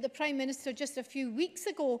 given that the Prime Minister just a few weeks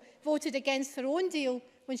ago voted against her own deal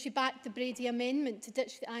when she backed the Brady Amendment to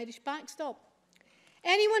ditch the Irish backstop.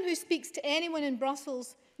 Anyone who speaks to anyone in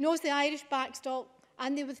Brussels knows the Irish backstop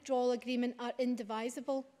and the withdrawal agreement are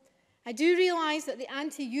indivisible. I do realise that the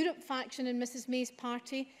anti-Europe faction in Mrs May's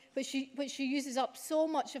party, which she uses up so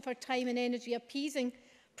much of her time and energy appeasing,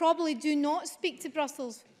 probably do not speak to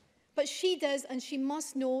Brussels, but she does, and she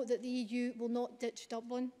must know that the EU will not ditch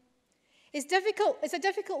Dublin. It's a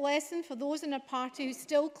difficult lesson for those in her party who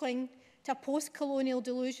still cling to a post-colonial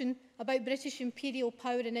delusion about British imperial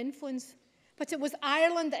power and influence. But it was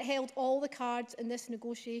Ireland that held all the cards in this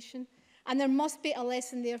negotiation, and there must be a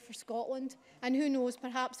lesson there for Scotland, and who knows,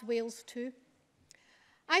 perhaps Wales too.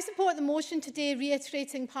 I support the motion today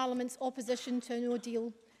reiterating Parliament's opposition to a no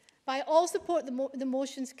deal, but I also support the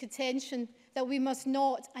motion's contention that we must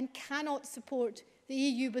not and cannot support the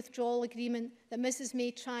EU withdrawal agreement that Mrs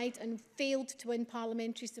May tried and failed to win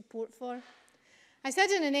parliamentary support for. I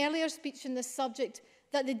said in an earlier speech on this subject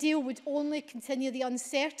that the deal would only continue the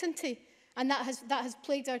uncertainty and that has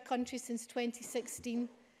plagued our country since 2016.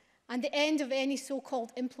 And the end of any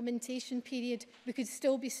so-called implementation period, we could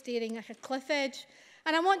still be staring at a cliff edge.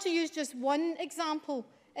 And I want to use just one example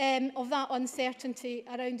of that uncertainty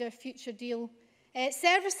around our future deal.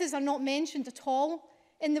 Services are not mentioned at all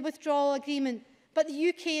in the withdrawal agreement, but the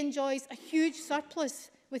UK enjoys a huge surplus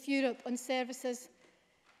with Europe on services.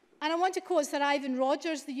 And I want to quote Sir Ivan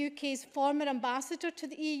Rogers, the UK's former ambassador to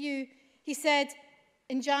the EU. He said,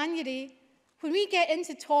 in January, when we get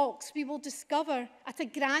into talks, we will discover at a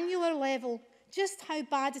granular level just how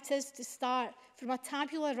bad it is to start from a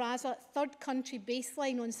tabula rasa third country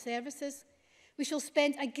baseline on services. We shall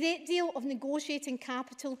spend a great deal of negotiating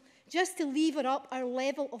capital just to lever up our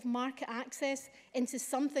level of market access into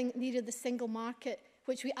something nearer the single market,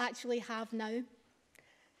 which we actually have now.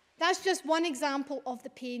 That's just one example of the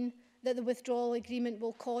pain that the withdrawal agreement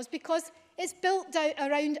will cause, because it's built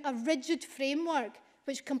around a rigid framework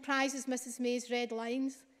which comprises Mrs May's red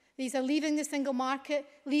lines. These are leaving the single market,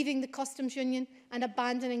 leaving the customs union and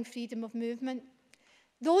abandoning freedom of movement.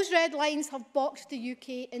 Those red lines have boxed the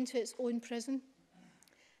UK into its own prison.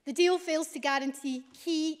 The deal fails to guarantee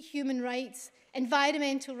key human rights,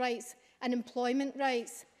 environmental rights and employment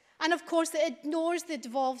rights. And of course it ignores the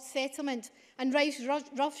devolved settlement and rides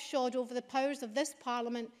roughshod over the powers of this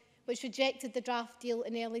Parliament, which rejected the draft deal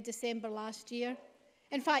in early December last year.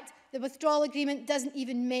 In fact, the withdrawal agreement doesn't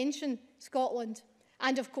even mention Scotland.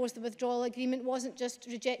 And of course, the withdrawal agreement wasn't just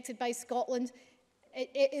rejected by Scotland,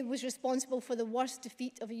 it was responsible for the worst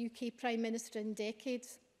defeat of a UK Prime Minister in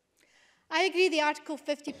decades. I agree the Article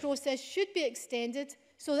 50 process should be extended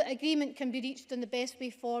so that agreement can be reached on the best way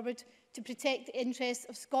forward to protect the interests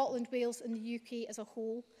of Scotland, Wales and the UK as a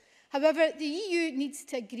whole. However, the EU needs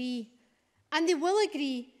to agree, and they will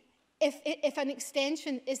agree if an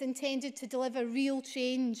extension is intended to deliver real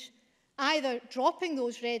change, either dropping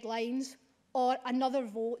those red lines or another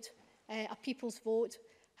vote, a people's vote.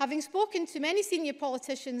 Having spoken to many senior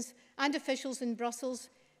politicians and officials in Brussels,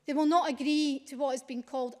 they will not agree to what has been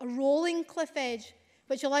called a rolling cliff edge,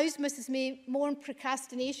 which allows Mrs May more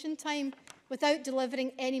procrastination time without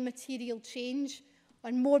delivering any material change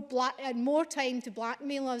and more time to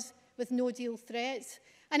blackmail us with no-deal threats.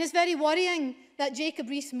 And it's very worrying that Jacob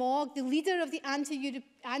Rees-Mogg, the leader of the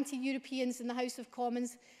anti-Europeans in the House of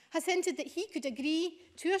Commons, has hinted that he could agree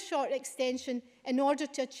to a short extension in order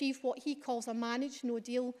to achieve what he calls a managed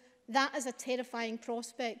no-deal. That is a terrifying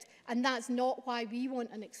prospect, and that's not why we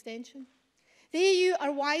want an extension. The EU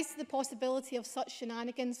are wise to the possibility of such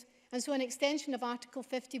shenanigans, and so an extension of Article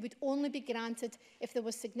 50 would only be granted if there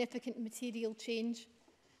was significant material change.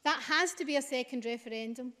 That has to be a second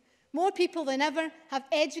referendum. More people than ever have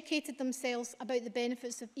educated themselves about the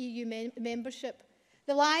benefits of EU membership.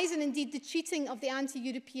 The lies and indeed the cheating of the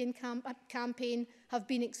anti-European campaign have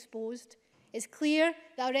been exposed. It's clear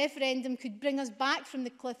that a referendum could bring us back from the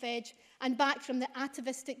cliff edge and back from the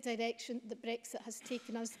atavistic direction that Brexit has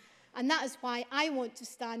taken us. And that is why I want to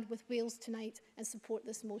stand with Wales tonight and support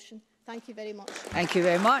this motion. Thank you very much. Thank you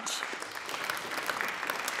very much.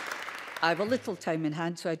 I have a little time in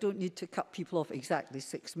hand, so I don't need to cut people off exactly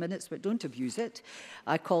 6 minutes, but don't abuse it.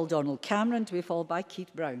 I call Donald Cameron to be followed by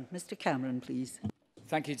Keith Brown. Mr Cameron, please.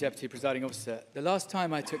 Thank you, Deputy Presiding Officer. The last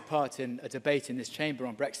time I took part in a debate in this chamber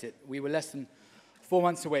on Brexit, we were less than 4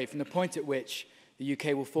 months away from the point at which the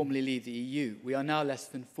UK will formally leave the EU. We are now less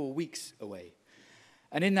than 4 weeks away.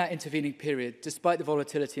 And in that intervening period, despite the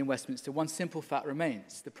volatility in Westminster, one simple fact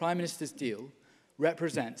remains. The Prime Minister's deal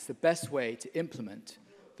represents the best way to implement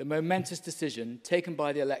the momentous decision taken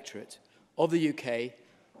by the electorate of the UK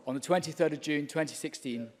on the 23rd of June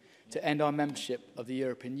 2016 to end our membership of the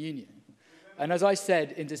European Union. And as I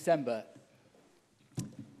said in December...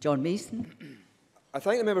 John Mason. I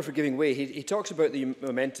thank the member for giving way. He talks about the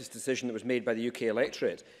momentous decision that was made by the UK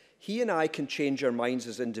electorate. He and I can change our minds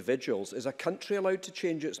as individuals. Is a country allowed to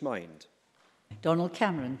change its mind? Donald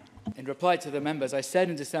Cameron. In reply to the members, I said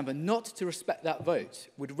in December not to respect that vote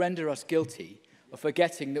would render us guilty of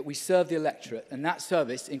forgetting that we serve the electorate, and that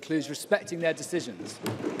service includes respecting their decisions.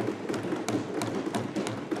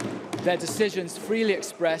 Their decisions freely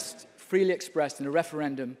expressed in a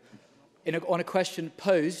referendum on a question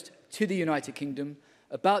posed to the United Kingdom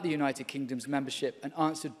about the United Kingdom's membership and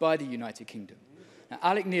answered by the United Kingdom. Now,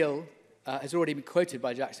 Alec Neil has already been quoted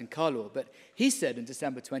by Jackson Carlaw, but he said in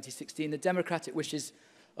December 2016 the democratic wishes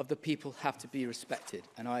of the people have to be respected,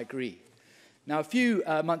 and I agree. Now, a few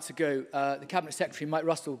months ago, the Cabinet Secretary, Mike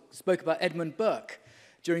Russell, spoke about Edmund Burke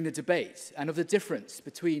during the debate and of the difference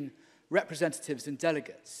between representatives and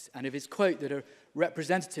delegates, and of his quote that a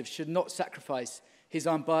representative should not sacrifice his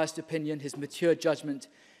unbiased opinion, his mature judgment,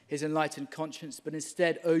 his enlightened conscience, but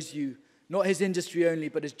instead owes you not his industry only,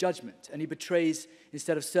 but his judgment, and he betrays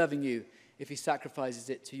instead of serving you if he sacrifices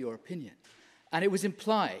it to your opinion. And it was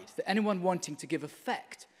implied that anyone wanting to give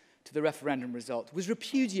effect to the referendum result was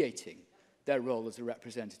repudiating their role as a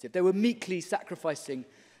representative. They were meekly sacrificing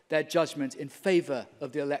their judgment in favour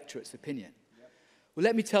of the electorate's opinion. Well,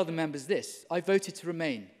 let me tell the members this. I voted to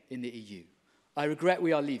remain in the EU. I regret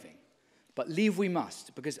we are leaving, but leave we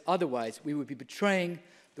must, because otherwise we would be betraying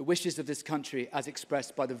the wishes of this country as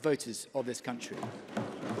expressed by the voters of this country.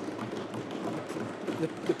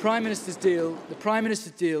 The Prime Minister's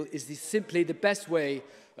deal is simply the best way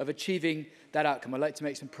of achieving that outcome. I'd like to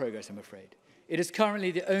make some progress, I'm afraid. It is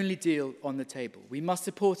currently the only deal on the table. We must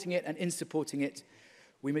supporting it, and in supporting it,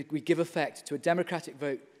 we give effect to a democratic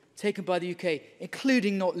vote taken by the UK,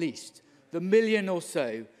 including, not least, the million or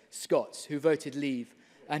so Scots who voted leave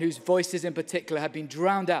and whose voices in particular have been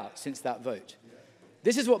drowned out since that vote.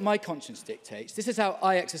 This is what my conscience dictates. This is how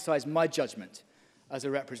I exercise my judgment as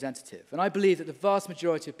a representative. And I believe that the vast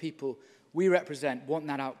majority of people we represent want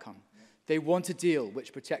that outcome. They want a deal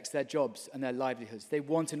which protects their jobs and their livelihoods. They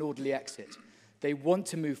want an orderly exit. They want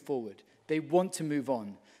to move forward. They want to move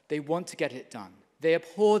on. They want to get it done. They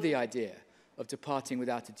abhor the idea of departing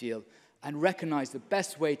without a deal and recognise the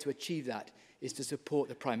best way to achieve that is to support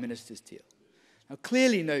the Prime Minister's deal. Now,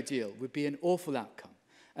 clearly no deal would be an awful outcome,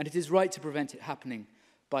 and it is right to prevent it happening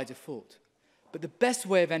by default. But the best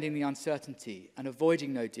way of ending the uncertainty and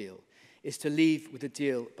avoiding no deal is to leave with a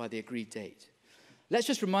deal by the agreed date. Let's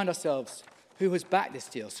just remind ourselves who has backed this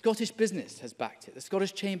deal. Scottish business has backed it. The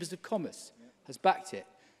Scottish Chambers of Commerce has backed it.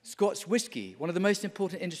 Scotch whisky, one of the most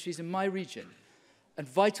important industries in my region and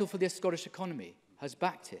vital for the Scottish economy, has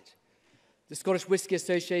backed it. The Scottish Whisky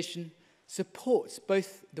Association supports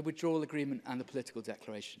both the withdrawal agreement and the political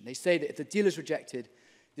declaration. They say that if the deal is rejected,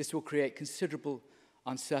 this will create considerable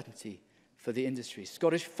uncertainty for the industry.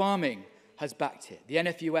 Scottish farming has backed it. The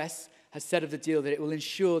NFUS has said of the deal that it will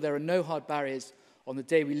ensure there are no hard barriers on the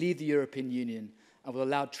day we leave the European Union and will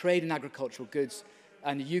allow trade in agricultural goods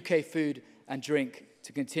and the UK food and drink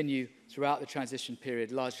to continue throughout the transition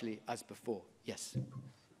period largely as before. Yes.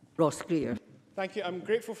 Ross Greer. Thank you. I'm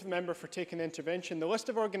grateful for the member for taking the intervention. The list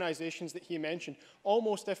of organisations that he mentioned,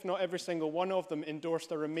 almost if not every single one of them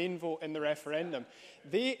endorsed a Remain vote in the referendum.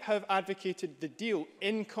 They have advocated the deal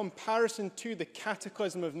in comparison to the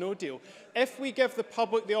cataclysm of no deal. If we give the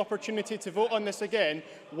public the opportunity to vote on this again,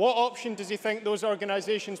 what option does he think those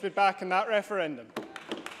organisations would back in that referendum?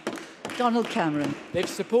 Donald Cameron. They've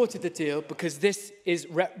supported the deal because this is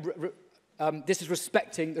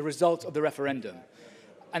respecting the result of the referendum.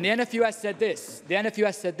 And the NFUS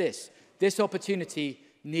said this, this opportunity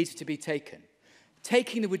needs to be taken.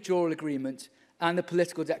 Taking the withdrawal agreement and the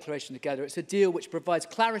political declaration together, it's a deal which provides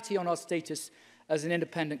clarity on our status as an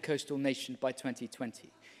independent coastal nation by 2020.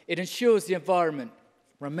 It ensures the environment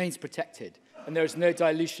remains protected and there is no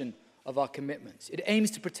dilution of our commitments. It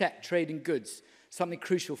aims to protect trade in goods, something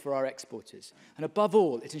crucial for our exporters. And above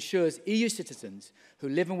all, it ensures EU citizens who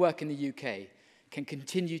live and work in the UK can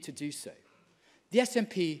continue to do so. The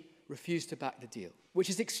SNP refused to back the deal, which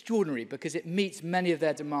is extraordinary because it meets many of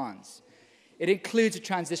their demands. It includes a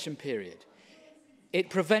transition period. It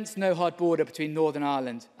prevents no hard border between Northern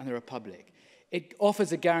Ireland and the Republic. It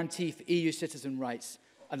offers a guarantee for EU citizen rights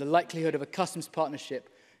and the likelihood of a customs partnership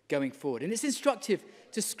going forward. And it's instructive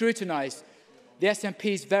to scrutinise the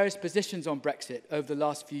SNP's various positions on Brexit over the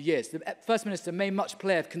last few years. The First Minister made much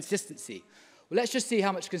play of consistency. Well, let's just see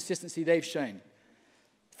how much consistency they've shown.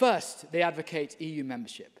 First, they advocate EU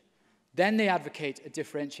membership. Then they advocate a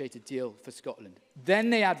differentiated deal for Scotland. Then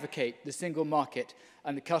they advocate the single market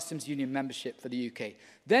and the customs union membership for the UK.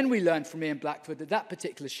 Then we learned from Ian Blackford that that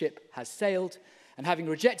particular ship has sailed, and having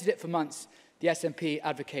rejected it for months, the SNP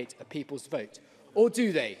advocate a people's vote. Or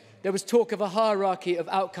do they? There was talk of a hierarchy of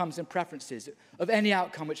outcomes and preferences, of any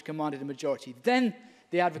outcome which commanded a majority. Then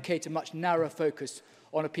they advocate a much narrower focus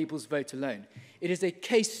on a people's vote alone. It is a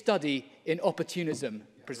case study in opportunism,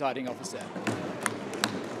 Presiding Officer.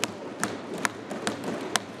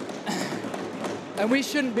 And we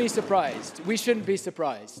shouldn't be surprised. We shouldn't be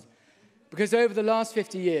surprised. Because over the last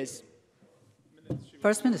 50 years...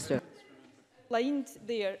 First Minister. Lined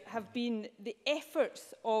there have been the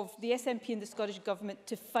efforts of the SNP and the Scottish Government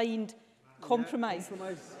to find compromise.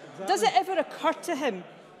 Does it ever occur to him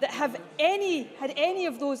that had any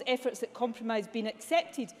of those efforts at compromise been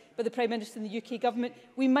accepted by the Prime Minister and the UK Government,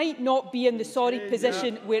 we might not be in the sorry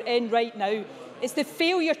position we're in right now. It's the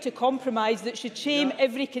failure to compromise that should shame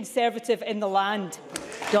every Conservative in the land.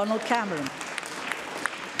 Donald Cameron.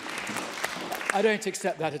 I don't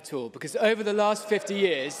accept that at all, because over the last 50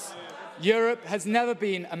 years, Europe has never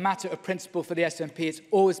been a matter of principle for the SNP. It's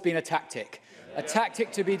always been a tactic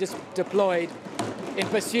to be deployed in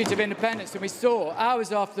pursuit of independence. And we saw,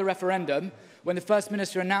 hours after the referendum, when the First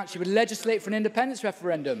Minister announced she would legislate for an independence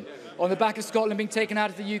referendum on the back of Scotland being taken out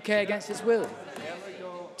of the UK against its will.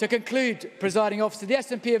 To conclude, Presiding Officer, the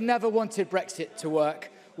SNP have never wanted Brexit to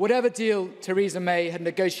work. Whatever deal Theresa May had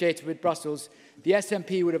negotiated with Brussels, the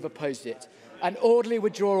SNP would have opposed it. An orderly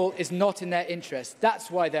withdrawal is not in their interest.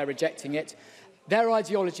 That's why they're rejecting it. Their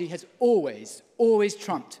ideology has always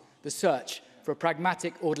trumped the search for a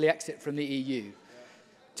pragmatic, orderly exit from the EU.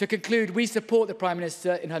 To conclude, we support the Prime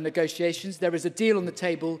Minister in her negotiations. There is a deal on the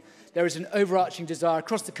table. There is an overarching desire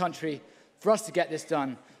across the country for us to get this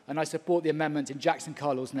done, and I support the amendment in Jackson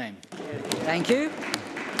Carlo's name. Thank you.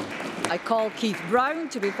 I call Keith Brown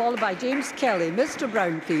to be followed by James Kelly. Mr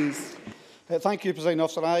Brown, please. Thank you, President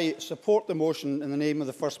Officer. I support the motion in the name of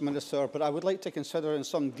the First Minister, but I would like to consider in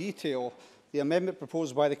some detail the amendment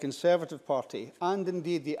proposed by the Conservative Party and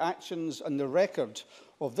indeed the actions and the record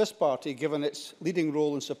of this party, given its leading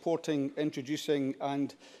role in supporting, introducing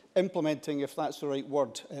and implementing, if that's the right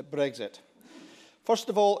word, Brexit. First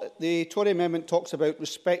of all, the Tory amendment talks about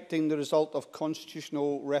respecting the result of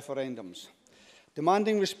constitutional referendums.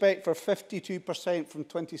 Demanding respect for 52% from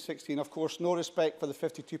 2016, of course, no respect for the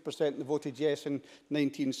 52% that voted yes in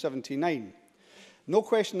 1979. No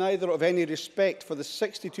question either of any respect for the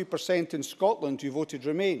 62% in Scotland who voted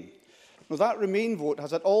Remain. Now, that Remain vote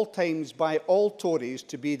has at all times by all Tories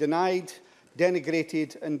to be denied,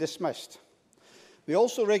 denigrated and dismissed. We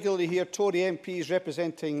also regularly hear Tory MPs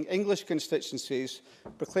representing English constituencies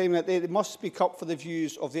proclaiming that they must speak up for the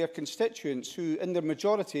views of their constituents who, in their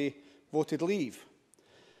majority, voted Leave.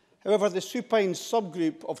 However, the supine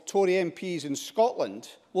subgroup of Tory MPs in Scotland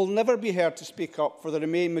will never be heard to speak up for the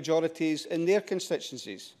Remain majorities in their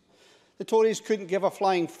constituencies. The Tories couldn't give a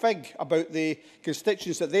flying fig about the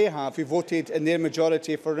constituents that they have who voted in their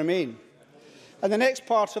majority for Remain. And the next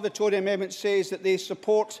part of the Tory amendment says that they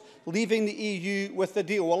support leaving the EU with the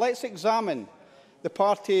deal. Well, let's examine the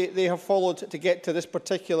party they have followed to get to this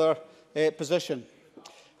particular position.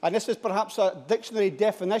 And this is perhaps a dictionary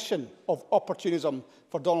definition of opportunism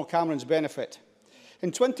for Donald Cameron's benefit.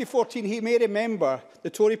 In 2014, he may remember the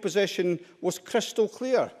Tory position was crystal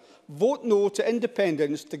clear. Vote no to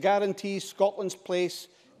independence to guarantee Scotland's place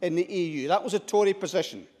in the EU. That was a Tory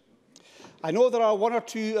position. I know there are one or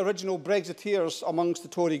two original Brexiteers amongst the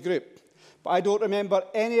Tory group, but I don't remember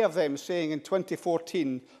any of them saying in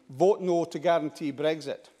 2014, vote no to guarantee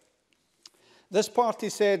Brexit. Their party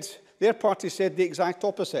said the exact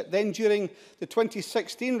opposite. Then during the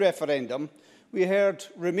 2016 referendum, we heard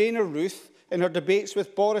Remainer Ruth in her debates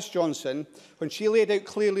with Boris Johnson when she laid out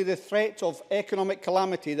clearly the threat of economic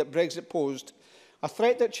calamity that Brexit posed, a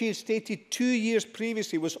threat that she had stated 2 years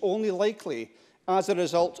previously was only likely as a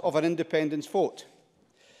result of an independence vote.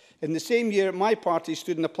 In the same year, my party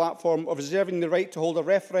stood on the platform of reserving the right to hold a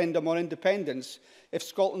referendum on independence if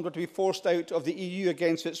Scotland were to be forced out of the EU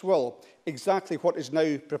against its will, exactly what is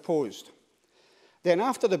now proposed. Then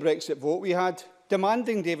after the Brexit vote, we had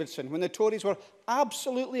demanding Davidson, when the Tories were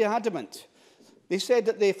absolutely adamant. They said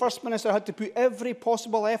that the First Minister had to put every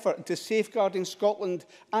possible effort into safeguarding Scotland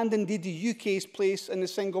and indeed the UK's place in the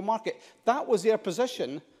single market. That was their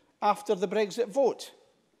position after the Brexit vote.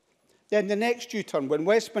 Then the next U-turn, when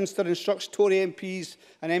Westminster instructs Tory MPs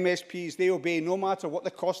and MSPs, they obey no matter what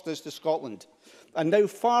the cost is to Scotland. And now,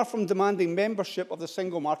 far from demanding membership of the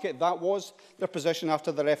single market, that was their position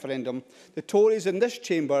after the referendum, the Tories in this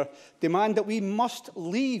chamber demand that we must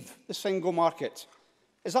leave the single market.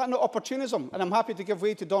 Is that not opportunism? And I'm happy to give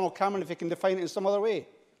way to Donald Cameron if he can define it in some other way.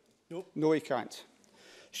 No, he can't.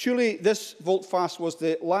 Surely this vote-fast was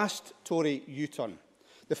the last Tory U-turn,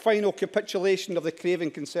 the final capitulation of the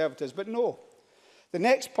craving Conservatives. But no. The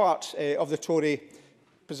next part of the Tory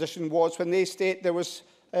position was when they state there was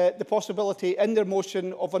the possibility in their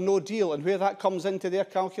motion of a no deal and where that comes into their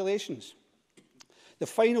calculations. The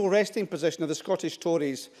final resting position of the Scottish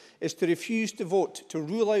Tories is to refuse to vote to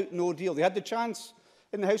rule out no deal. They had the chance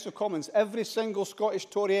in the House of Commons. Every single Scottish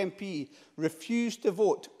Tory MP refused to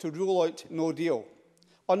vote to rule out no deal.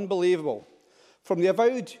 Unbelievable. From the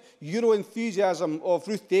avowed Euro enthusiasm of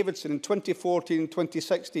Ruth Davidson in 2014 and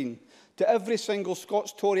 2016 to every single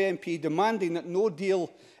Scots Tory MP demanding that no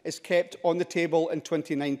deal is kept on the table in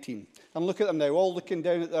 2019. And look at them now, all looking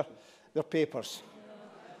down at their papers.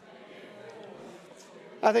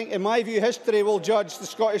 I think, in my view, history will judge the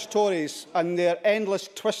Scottish Tories and their endless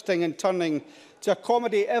twisting and turning to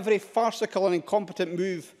accommodate every farcical and incompetent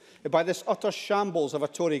move by this utter shambles of a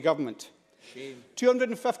Tory government. Shame.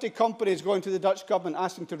 250 companies going to the Dutch government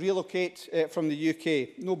asking to relocate from the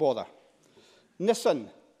UK. No bother. Nissan,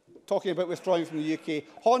 talking about withdrawing from the UK.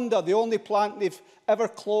 Honda, the only plant they've ever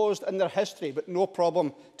closed in their history, but no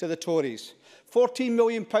problem to the Tories. £14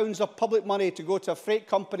 million of public money to go to a freight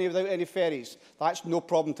company without any ferries. That's no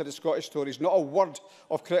problem to the Scottish Tories. Not a word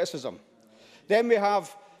of criticism. Then we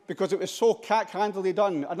have, because it was so cack-handedly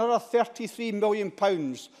done, another £33 million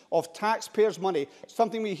of taxpayers' money,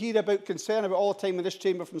 something we hear about, concern about all the time in this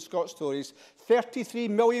chamber from Scots Tories. £33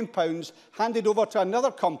 million handed over to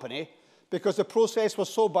another company because the process was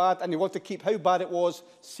so bad and they want to keep how bad it was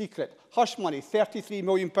secret. Hush money, £33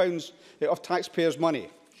 million of taxpayers' money.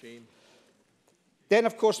 Shame. Then,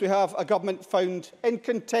 of course, we have a government found in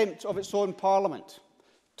contempt of its own Parliament.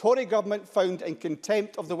 Tory government found in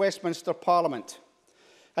contempt of the Westminster Parliament.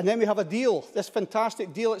 And then we have a deal, this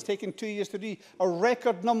fantastic deal that's taken 2 years to do, a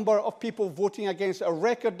record number of people voting against it, a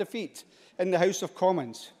record defeat in the House of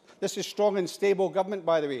Commons. This is strong and stable government,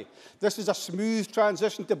 by the way. This is a smooth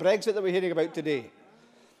transition to Brexit that we're hearing about today.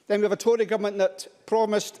 Then we have a Tory government that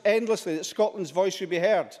promised endlessly that Scotland's voice should be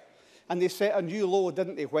heard. And they set a new low,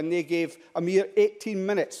 didn't they, when they gave a mere 18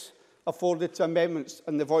 minutes afforded to amendments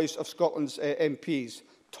in the voice of Scotland's MPs,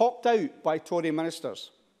 topped out by Tory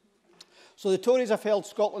ministers. So the Tories have held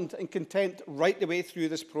Scotland in contempt right the way through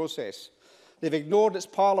this process. They've ignored its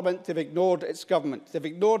Parliament, they've ignored its government, they've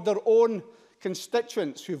ignored their own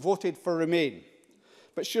constituents who voted for Remain.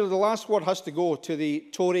 But surely the last word has to go to the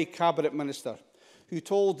Tory Cabinet Minister, who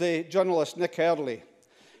told the journalist Nick Earley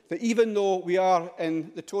that even though we are,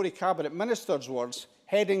 in the Tory Cabinet Minister's words,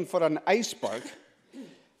 heading for an iceberg,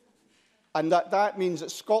 and that means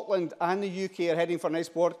that Scotland and the UK are heading for an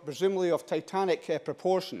iceberg, presumably of titanic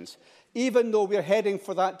proportions, even though we're heading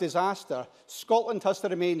for that disaster, Scotland has to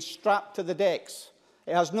remain strapped to the decks.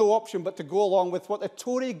 It has no option but to go along with what the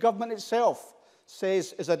Tory government itself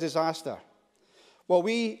says is a disaster. Well,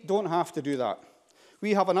 we don't have to do that.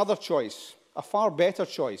 We have another choice, a far better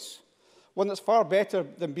choice, one that's far better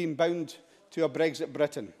than being bound to a Brexit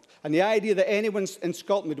Britain. And the idea that anyone in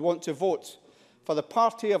Scotland would want to vote for the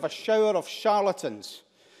party of a shower of charlatans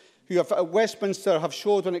who have, at Westminster have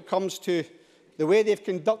showed when it comes to the way they've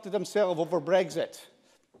conducted themselves over Brexit,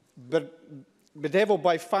 bedevilled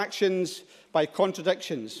by factions, by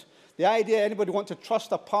contradictions. The idea anybody want to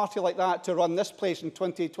trust a party like that to run this place in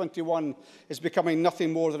 2021 is becoming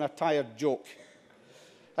nothing more than a tired joke.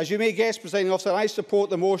 As you may guess, Presiding Officer, I support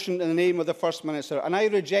the motion in the name of the First Minister, and I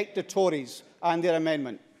reject the Tories and their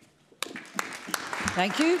amendment.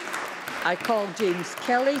 Thank you. I call James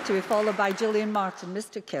Kelly to be followed by Gillian Martin.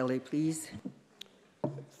 Mr Kelly, please.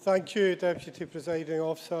 Thank you, Deputy Presiding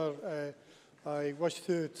Officer. I wish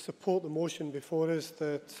to support the motion before us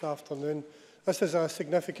this afternoon. This is a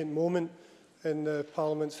significant moment in the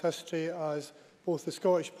Parliament's history as both the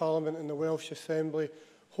Scottish Parliament and the Welsh Assembly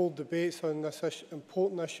hold debates on this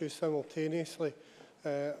important issue simultaneously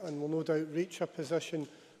and will no doubt reach a position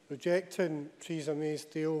rejecting Theresa May's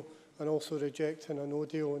deal and also rejecting a no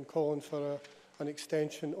deal and calling for an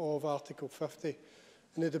extension of Article 50.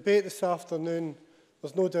 In the debate this afternoon,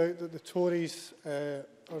 there's no doubt that the Tories are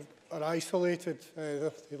isolated.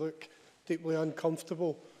 They look deeply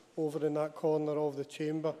uncomfortable over in that corner of the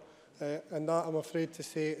chamber. And that, I'm afraid to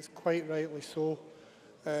say, is quite rightly so.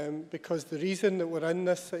 Because the reason that we're in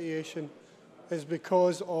this situation is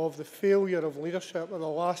because of the failure of leadership of the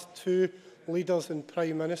last two leaders and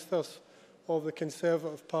Prime Ministers of the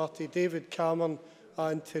Conservative Party, David Cameron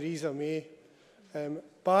and Theresa May.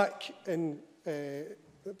 Back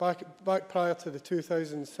prior to the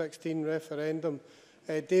 2016 referendum,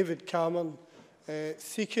 David Cameron,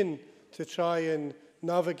 seeking to try and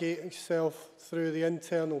navigate himself through the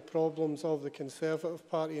internal problems of the Conservative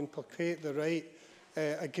Party and placate the right,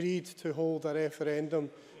 agreed to hold a referendum.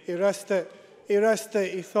 He risked it. He risked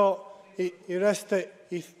it. He thought he risked it.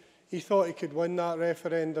 He thought he could win that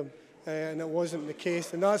referendum, and it wasn't the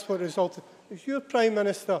case. And that's what resulted. It's your Prime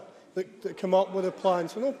Minister that came up with a plan.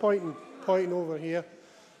 So no point in pointing over here.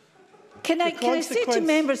 Can I say to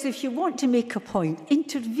members, if you want to make a point,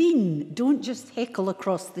 intervene. Don't just heckle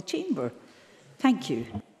across the chamber. Thank you.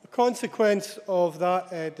 The consequence of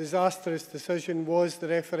that disastrous decision was the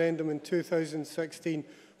referendum in 2016,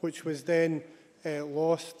 which was then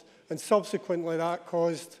lost. And subsequently, that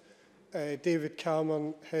caused David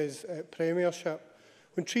Cameron his premiership.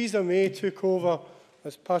 When Theresa May took over,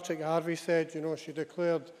 as Patrick Harvey said, she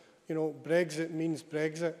declared, Brexit means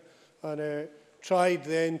Brexit, and tried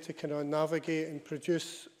then to kind of navigate and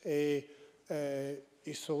produce a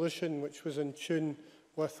solution which was in tune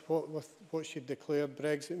with what she declared,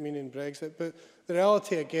 Brexit meaning Brexit. But the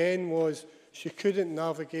reality again was she couldn't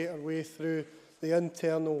navigate her way through the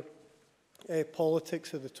internal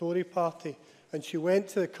politics of the Tory party. And she went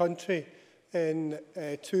to the country in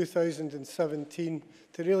 2017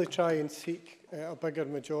 to really try and seek a bigger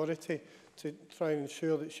majority to try and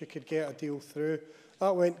ensure that she could get a deal through.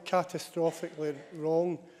 That went catastrophically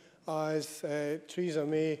wrong as Theresa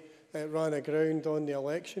May ran aground on the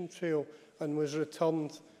election trail and was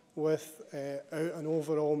returned without an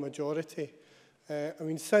overall majority.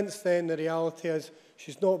 Since then, the reality is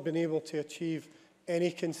she's not been able to achieve any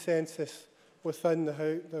consensus within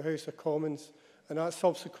the House of Commons, and that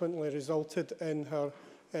subsequently resulted in her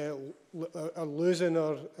losing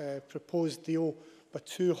her proposed deal by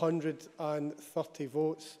 230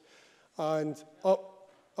 votes. And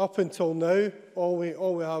up until now, all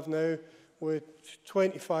we have now, with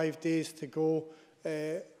 25 days to go,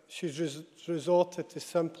 she's resorted to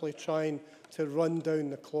simply trying to run down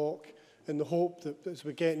the clock in the hope that as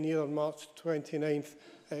we get nearer March 29th,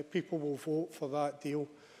 people will vote for that deal.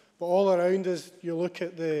 But all around us, you look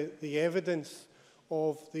at the evidence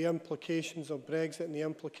of the implications of Brexit and the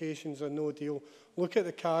implications of no deal. Look at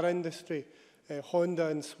the car industry, Honda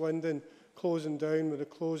and Swindon closing down with the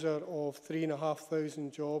closure of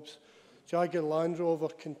 3,500 jobs. Jaguar Land Rover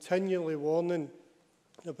continually warning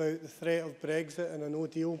about the threat of Brexit and a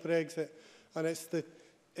no-deal Brexit. And it's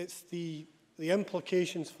the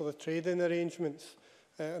implications for the trading arrangements.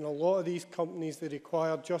 And a lot of these companies, they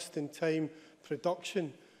require just-in-time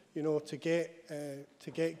production, to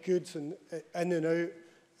get goods in and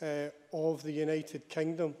out of the United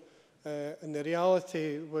Kingdom. And the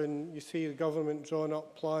reality, when you see the government drawing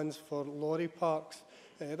up plans for lorry parks,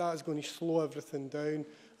 that is going to slow everything down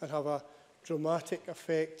and have a dramatic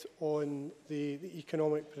effect on the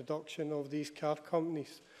economic production of these car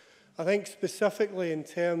companies. I think specifically in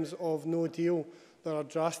terms of no deal, there are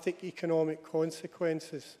drastic economic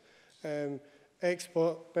consequences.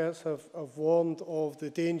 Experts have warned of the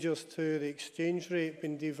dangers to the exchange rate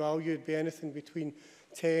being devalued by anything between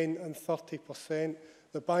 10 and 30%.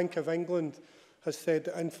 The Bank of England has said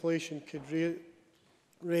that inflation could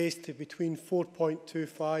raise to between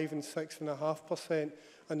 4.25 and 6.5%,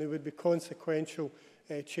 and there would be consequential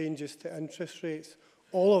changes to interest rates.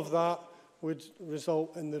 All of that would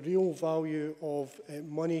result in the real value of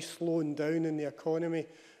money slowing down in the economy,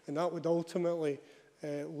 and that would ultimately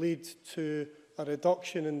lead to a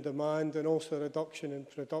reduction in demand and also a reduction in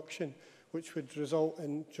production, which would result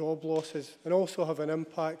in job losses and also have an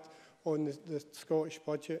impact on the Scottish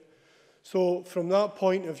budget. So from that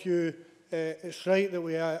point of view, it's right that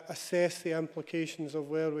we assess the implications of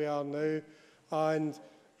where we are now and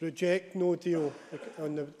reject no deal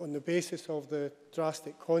on the basis of the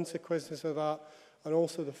drastic consequences of that, and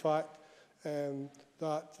also the fact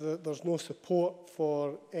that there's no support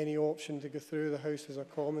for any option to go through the Houses of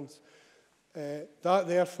Commons. That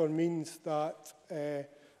therefore means that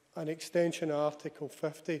an extension of Article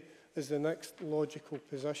 50 is the next logical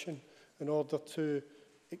position in order to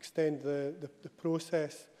extend the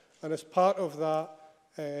process. And as part of that,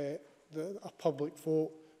 a public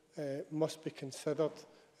vote must be considered.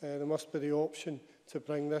 There must be the option to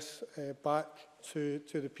bring this back to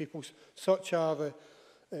the people. Such are the,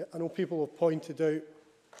 I know people have pointed out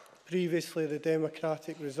previously the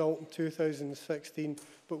democratic result in 2016,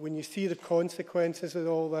 but when you see the consequences of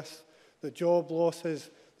all this, the job losses,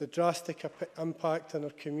 the drastic impact on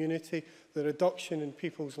our community, the reduction in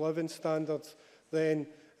people's living standards, then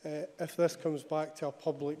if this comes back to a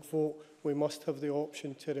public vote, we must have the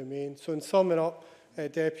option to remain. So in summing up,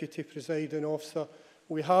 Deputy Presiding Officer,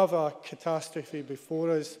 we have a catastrophe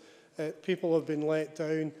before us. People have been let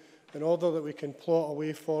down. In order that we can plot a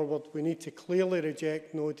way forward, we need to clearly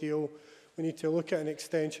reject no deal. We need to look at an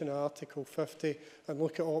extension of Article 50 and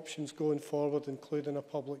look at options going forward, including a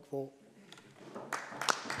public vote.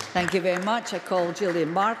 Thank you very much. I call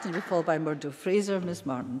Gillian Martin, followed by Murdo Fraser. Ms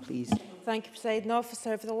Martin, please. Thank you, Presiding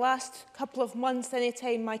Officer. For the last couple of months, any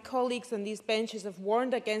time my colleagues on these benches have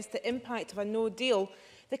warned against the impact of a no deal,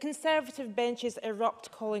 the Conservative benches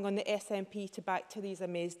erupt calling on the SNP to back Theresa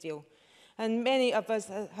May's deal. And many of us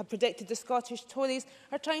have predicted the Scottish Tories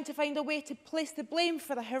are trying to find a way to place the blame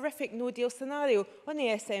for the horrific no-deal scenario on the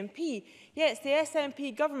SNP. Yet it's the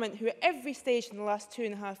SNP government who at every stage in the last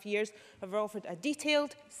 2.5 years have offered a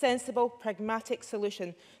detailed, sensible, pragmatic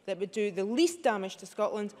solution that would do the least damage to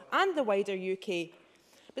Scotland and the wider UK.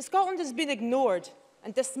 But Scotland has been ignored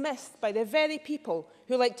and dismissed by the very people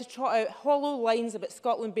who like to trot out hollow lines about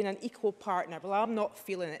Scotland being an equal partner. Well, I'm not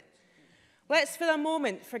feeling it. Let's for a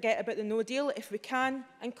moment forget about the no deal if we can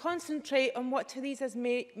and concentrate on what Theresa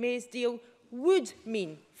May's deal would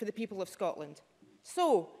mean for the people of Scotland.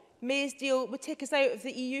 So, May's deal would take us out of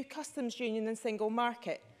the EU customs union and single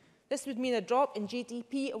market. This would mean a drop in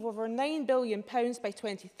GDP of over £9 billion by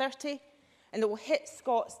 2030, and it will hit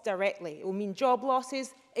Scots directly. It will mean job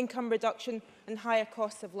losses, income reduction and higher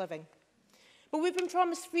costs of living. But we've been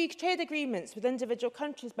promised free trade agreements with individual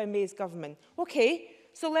countries by May's government. OK,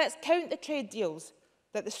 so let's count the trade deals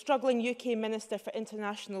that the struggling UK Minister for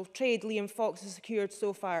International Trade, Liam Fox, has secured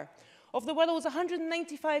so far. Of the world's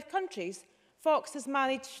 195 countries, Fox has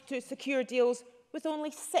managed to secure deals with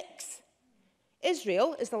only 6.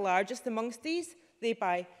 Israel is the largest amongst these. They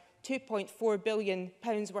buy £2.4 billion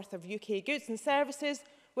worth of UK goods and services,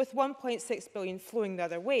 with £1.6 billion flowing the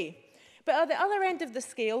other way. But at the other end of the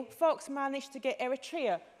scale, Fox managed to get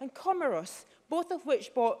Eritrea and Comoros, both of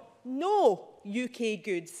which bought no UK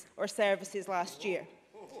goods or services last year.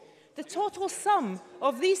 The total sum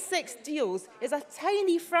of these 6 deals is a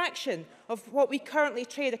tiny fraction of what we currently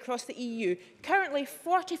trade across the EU. Currently,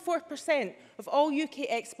 44% of all UK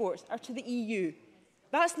exports are to the EU.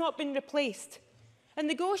 That's not been replaced. And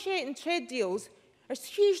negotiating trade deals are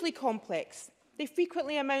hugely complex. They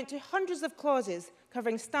frequently amount to hundreds of clauses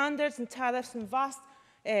covering standards and tariffs and vast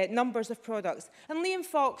numbers of products. And Liam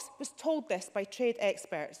Fox was told this by trade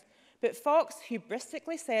experts. But Fox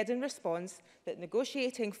hubristically said in response that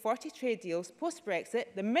negotiating 40 trade deals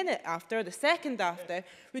post-Brexit, the minute after, the second after,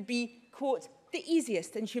 would be, quote, the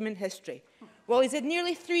easiest in human history. Well, he's had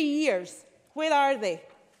nearly 3 years. Where are they?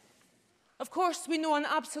 Of course, we know an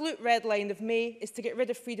absolute red line of May is to get rid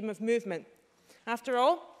of freedom of movement. After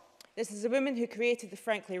all, this is a woman who created the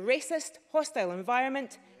frankly racist, hostile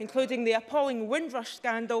environment, including the appalling Windrush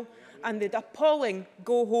scandal and the appalling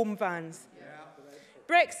go-home bans.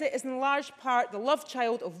 Brexit is in large part the love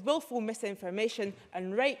child of willful misinformation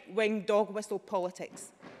and right-wing dog-whistle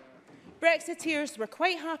politics. Brexiteers were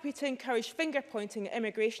quite happy to encourage finger-pointing at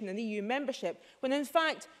immigration and EU membership, when in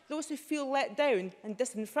fact those who feel let down and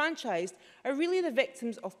disenfranchised are really the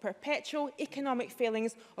victims of perpetual economic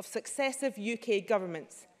failings of successive UK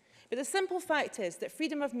governments. But the simple fact is that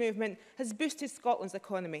freedom of movement has boosted Scotland's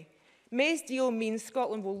economy. May's deal means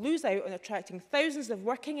Scotland will lose out on attracting thousands of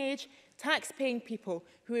working-age, tax-paying people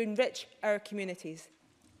who enrich our communities.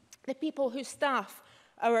 The people who staff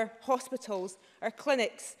our hospitals, our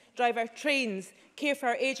clinics, drive our trains, care for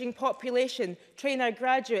our ageing population, train our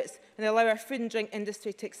graduates and allow our food and drink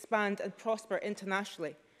industry to expand and prosper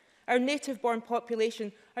internationally. Our native-born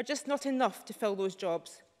population are just not enough to fill those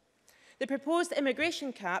jobs. The proposed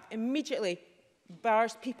immigration cap immediately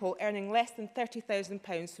bars people earning less than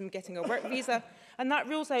 £30,000 from getting a work visa, and that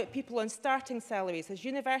rules out people on starting salaries as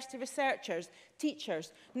university researchers,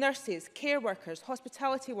 teachers, nurses, care workers,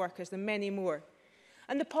 hospitality workers and many more.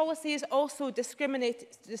 And the policy is also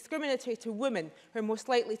discriminatory to women who are most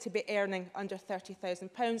likely to be earning under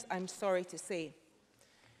 £30,000, I'm sorry to say.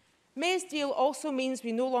 May's deal also means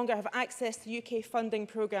we no longer have access to UK funding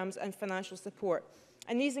programmes and financial support.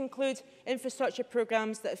 And these include infrastructure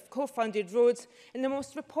programmes that have co-funded roads in the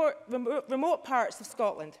most remote parts of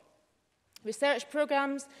Scotland. Research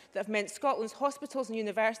programmes that have meant Scotland's hospitals and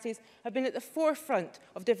universities have been at the forefront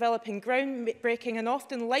of developing groundbreaking and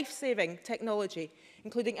often life-saving technology,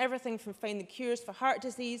 including everything from finding cures for heart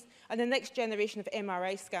disease and the next generation of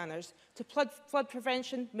MRI scanners to flood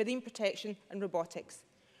prevention, marine protection and robotics.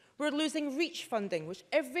 We're losing REACH funding, which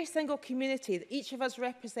every single community that each of us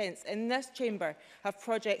represents in this chamber have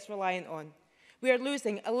projects reliant on. We are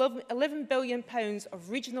losing £11 billion of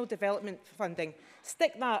regional development funding.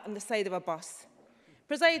 Stick that on the side of a bus.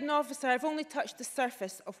 Presiding officer, I've only touched the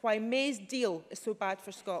surface of why May's deal is so bad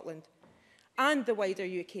for Scotland and the wider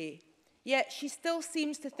UK. Yet she still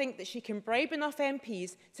seems to think that she can bribe enough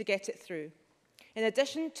MPs to get it through. In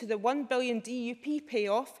addition to the £1 billion DUP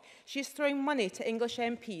payoff, she is throwing money to English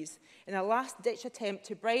MPs in a last-ditch attempt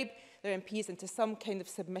to bribe their MPs into some kind of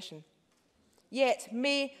submission. Yet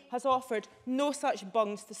May has offered no such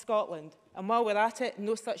bungs to Scotland, and while we're at it,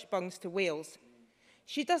 no such bungs to Wales.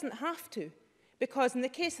 She doesn't have to, because in the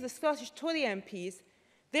case of the Scottish Tory MPs,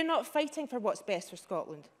 they're not fighting for what's best for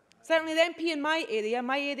Scotland. Certainly the MP in my area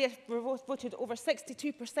voted over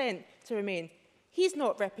 62% to remain. He's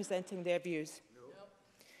not representing their views.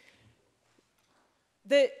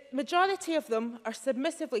 The majority of them are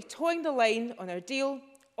submissively toeing the line on our deal,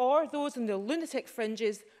 or those on the lunatic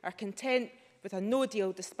fringes are content with a no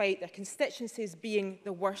deal despite their constituencies being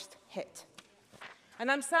the worst hit.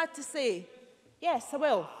 And I'm sad to say, yes, I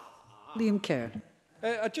will. Liam Kerr.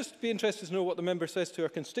 I'd just be interested to know what the member says to our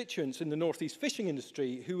constituents in the North East fishing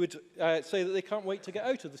industry who would say that they can't wait to get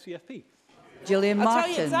out of the CFP. Gillian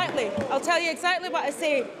Martin. I'll tell you exactly what I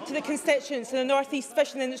say to the constituents in the North East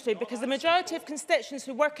fishing industry, because the majority of constituents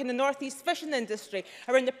who work in the North East fishing industry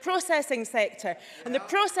are in the processing sector. And the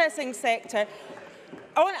processing sector,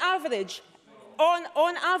 on average,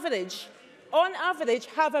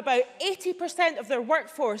 have about 80% of their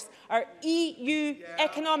workforce are EU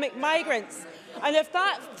economic migrants. And if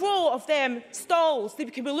that flow of them stalls, then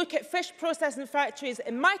we can look at fish processing factories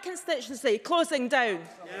in my constituency closing down.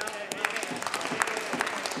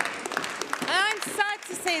 And I'm sad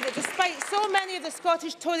to say that despite so many of the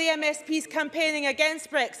Scottish Tory MSPs campaigning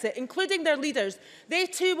against Brexit, including their leaders, they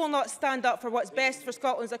too will not stand up for what's best for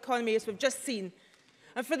Scotland's economy, as we've just seen.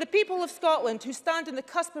 And for the people of Scotland who stand on the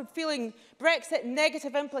cusp of feeling Brexit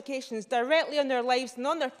negative implications directly on their lives and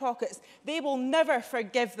on their pockets, they will never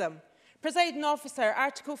forgive them. Presiding officer,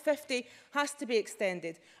 Article 50 has to be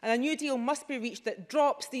extended, and a new deal must be reached that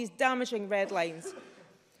drops these damaging red lines.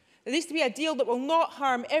 There needs to be a deal that will not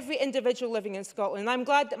harm every individual living in Scotland, and I'm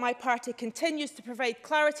glad that my party continues to provide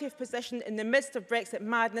clarity of position in the midst of Brexit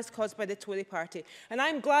madness caused by the Tory party. And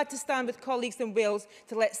I'm glad to stand with colleagues in Wales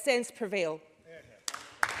to let sense prevail.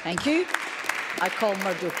 Thank you. I call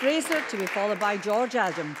Murdo Fraser to be followed by George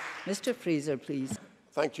Adam. Mr Fraser, please.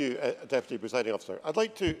 Thank you, Deputy Presiding Officer. I'd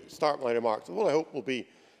like to start my remarks with what I hope will be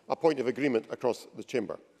a point of agreement across the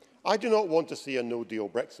Chamber. I do not want to see a no-deal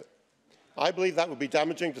Brexit. I believe that would be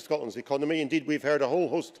damaging to Scotland's economy. Indeed, we've heard a whole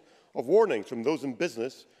host of warnings from those in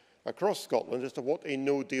business across Scotland as to what a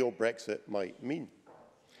no-deal Brexit might mean.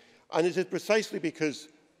 And it is precisely because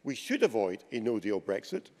we should avoid a no-deal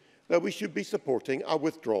Brexit that we should be supporting a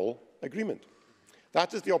withdrawal agreement.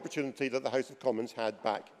 That is the opportunity that the House of Commons had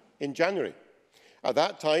back in January. At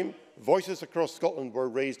that time, voices across Scotland were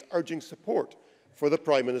raised urging support for the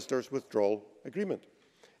Prime Minister's withdrawal agreement.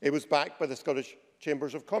 It was backed by the Scottish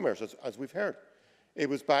Chambers of Commerce, as we've heard. It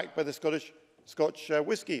was backed by the Scotch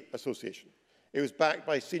Whisky Association. It was backed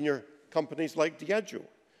by senior companies like Diageo.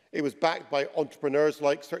 It was backed by entrepreneurs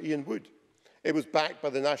like Sir Ian Wood. It was backed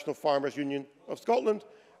by the National Farmers Union of Scotland,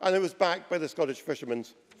 and it was backed by the Scottish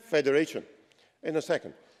Fishermen's Federation. In a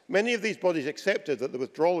second, many of these bodies accepted that the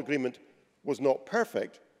withdrawal agreement was not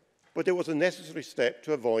perfect, but it was a necessary step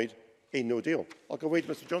to avoid a no deal. I'll go away to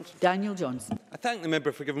Mr Johnson. Daniel Johnson. I thank the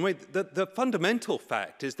member for giving way. The fundamental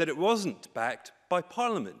fact is that it wasn't backed by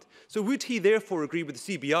Parliament. So would he therefore agree with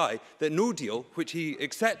the CBI that no deal, which he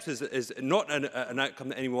accepts as not an outcome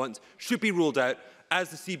that anyone wants, should be ruled out, as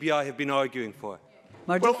the CBI have been arguing for?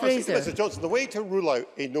 Well, Mr Johnson, the way to rule out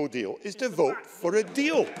a no deal is to vote for a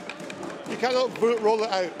deal. You cannot roll it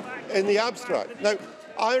out in the abstract. Now,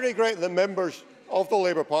 I regret that members of the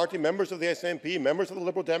Labour Party, members of the SNP, members of the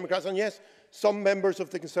Liberal Democrats, and yes, some members of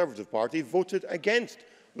the Conservative Party voted against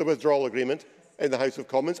the withdrawal agreement in the House of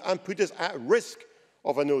Commons and put us at risk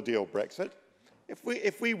of a no-deal Brexit.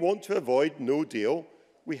 If we want to avoid no deal,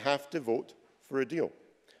 we have to vote for a deal.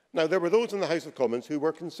 Now, there were those in the House of Commons who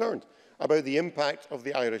were concerned about the impact of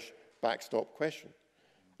the Irish backstop question.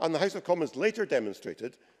 And the House of Commons later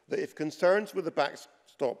demonstrated that if concerns with the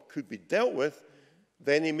backstop could be dealt with,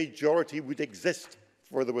 then a majority would exist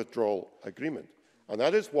for the withdrawal agreement. And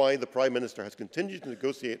that is why the Prime Minister has continued to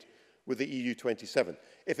negotiate with the EU 27.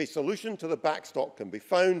 If a solution to the backstop can be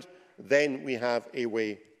found, then we have a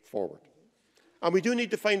way forward. And we do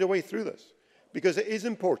need to find a way through this, because it is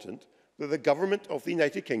important that the Government of the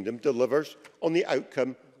United Kingdom delivers on the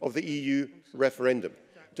outcome of the EU referendum.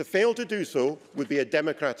 To fail to do so would be a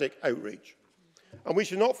democratic outrage. And we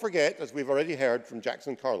should not forget, as we've already heard from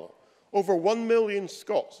Jackson Carlo, over 1 million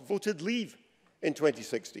Scots voted leave in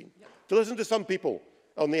 2016. To listen to some people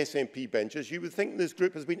on the SNP benches, you would think this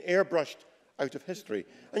group has been airbrushed out of history.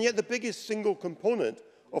 And yet the biggest single component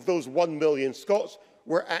of those 1 million Scots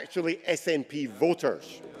were actually SNP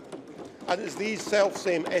voters. And it's these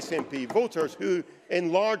self-same SNP voters who,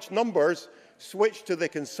 in large numbers, switched to the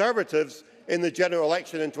Conservatives in the general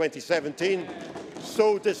election in 2017.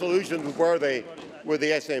 So disillusioned were they with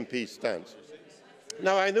the SNP stance.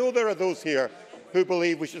 Now, I know there are those here who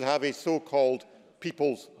believe we should have a so-called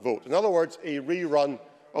people's vote. In other words, a rerun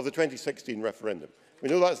of the 2016 referendum. We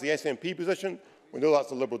know that's the SNP position. We know that's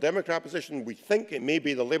the Liberal Democrat position. We think it may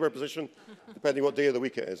be the Labour position, depending what day of the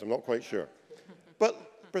week it is. I'm not quite sure.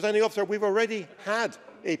 But, Presiding Officer, we've already had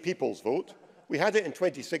a people's vote. We had it in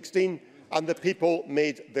 2016, and the people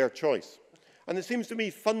made their choice. And it seems to me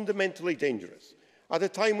fundamentally dangerous, at a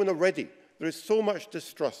time when already there is so much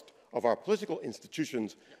distrust of our political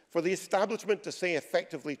institutions, for the establishment to say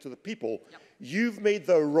effectively to the people, you've made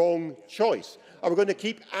the wrong choice, and we're going to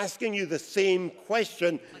keep asking you the same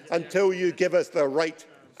question until you give us the right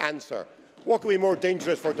answer. What could be more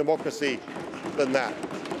dangerous for democracy than that?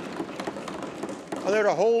 And there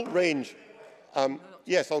are a whole range.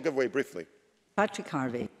 Yes, I'll give way briefly. Patrick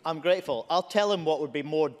Harvey. I'm grateful. I'll tell him what would be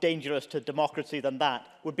more dangerous to democracy than that,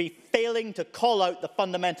 would be failing to call out the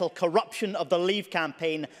fundamental corruption of the Leave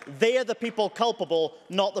campaign. They are the people culpable,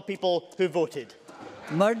 not the people who voted.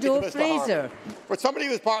 Murdo Fraser. For somebody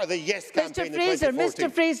who was part of the Yes campaign in 2014.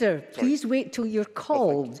 Mr Fraser, please wait till you're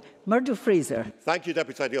called. Murdo Fraser. Thank you,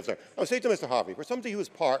 Deputy Presiding Officer. I would say to Mr Harvey, for somebody who was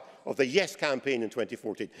part of the Yes campaign in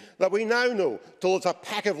 2014, that we now know, told us a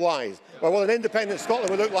pack of lies, about what an independent Scotland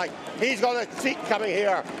would look like. He's got a seat coming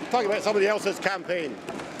here, talking about somebody else's campaign.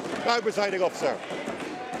 Now, Presiding Officer,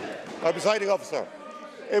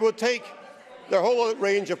 it would take the whole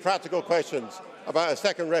range of practical questions about a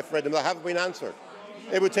second referendum that haven't been answered.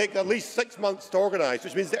 It would take at least 6 months to organise,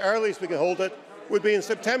 which means the earliest we can hold it would be in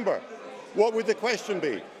September. What would the question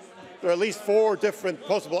be? There are at least 4 different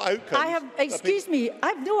possible outcomes. Excuse me, I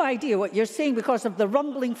have no idea what you're saying because of the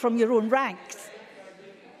rumbling from your own ranks.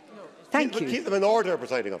 Thank you. Keep them in order,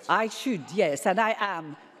 Presiding Officer. I should, yes, and I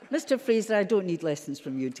am. Mr Fraser, I don't need lessons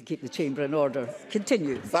from you to keep the chamber in order.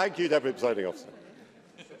 Continue. Thank you, Deputy Presiding Officer.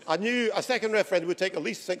 A second referendum would take at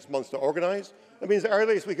least 6 months to organise. That means the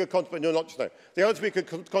earliest we could contemplate, no, not just now, the earliest we could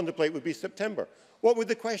contemplate would be September. What would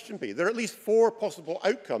the question be? There are at least 4 possible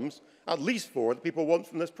outcomes, at least 4, that people want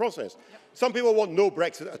from this process. Some people want no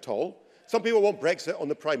Brexit at all. Some people want Brexit on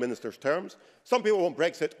the Prime Minister's terms. Some people want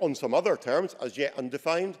Brexit on some other terms, as yet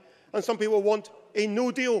undefined. And some people want a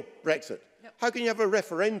no-deal Brexit. How can you have a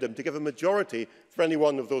referendum to give a majority for any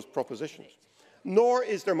one of those propositions? Nor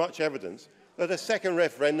is there much evidence that a second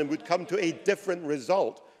referendum would come to a different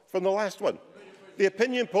result from the last one. The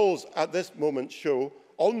opinion polls at this moment show,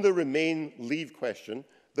 on the Remain Leave question,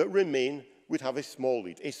 that Remain would have a small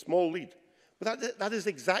lead. But that is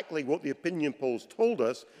exactly what the opinion polls told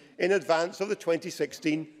us in advance of the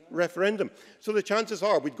 2016 referendum. So the chances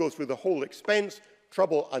are we'd go through the whole expense,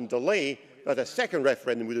 trouble and delay that a second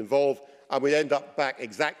referendum would involve, and we'd end up back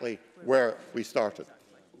exactly where we started.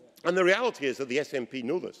 And the reality is that the SNP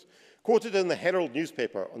know this. Quoted in the Herald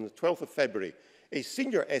newspaper on the 12th of February, a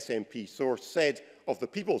senior SNP source said of the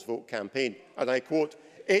People's Vote campaign, and I quote,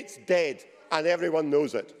 "It's dead and everyone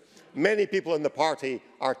knows it." Many people in the party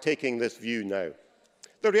are taking this view now.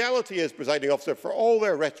 The reality is, presiding officer, for all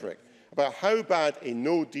their rhetoric about how bad a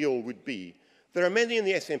no deal would be, there are many in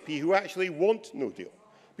the SNP who actually want no deal,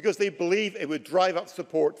 because they believe it would drive up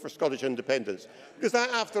support for Scottish independence, because that,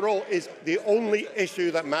 after all, is the only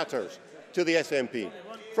issue that matters to the SNP.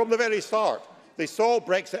 From the very start, they saw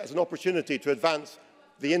Brexit as an opportunity to advance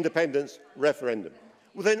the independence referendum.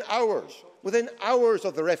 Within hours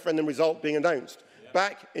of the referendum result being announced,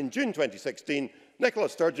 back in June 2016, Nicola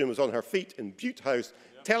Sturgeon was on her feet in Butte House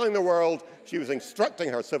telling the world she was instructing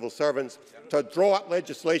her civil servants to draw up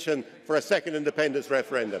legislation for a second independence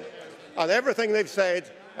referendum. And everything they've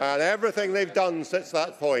said and everything they've done since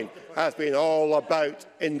that point has been all about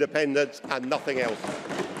independence and nothing else.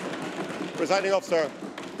 Presiding officer,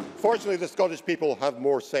 fortunately the Scottish people have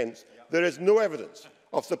more sense. There is no evidence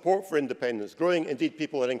of support for independence growing. Indeed,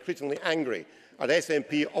 people are increasingly angry at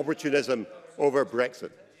SNP opportunism over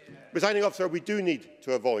Brexit. Presiding officer, we do need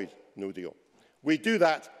to avoid no deal. We do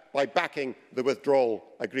that by backing the withdrawal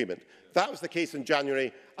agreement. That was the case in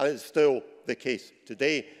January, and it is still the case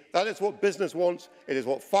today. That is what business wants, it is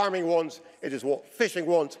what farming wants, it is what fishing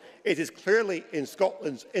wants. It is clearly in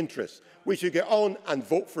Scotland's interests. We should get on and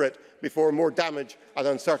vote for it before more damage and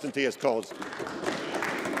uncertainty is caused.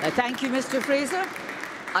 Thank you, Mr Fraser.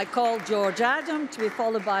 I call George Adam to be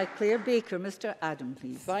followed by Clare Baker. Mr Adam,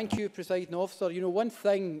 please. Thank you, Presiding Officer. You know, one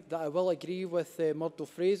thing that I will agree with Murdo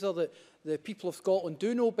Fraser, that the people of Scotland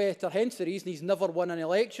do know better, hence the reason he's never won an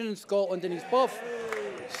election in Scotland in his puff.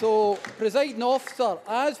 So, Presiding Officer,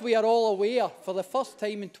 as we are all aware, for the first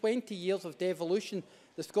time in 20 years of devolution,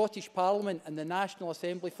 the Scottish Parliament and the National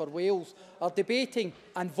Assembly for Wales are debating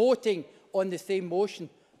and voting on the same motion.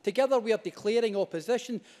 Together we are declaring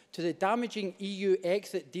opposition to the damaging EU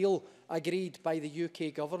exit deal agreed by the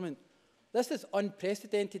UK Government. This is an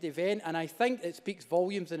unprecedented event, and I think it speaks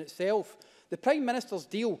volumes in itself. The Prime Minister's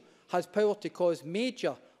deal has power to cause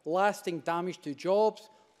major, lasting damage to jobs,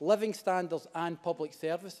 living standards and public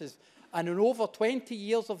services. And in over 20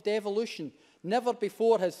 years of devolution, never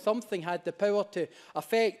before has something had the power to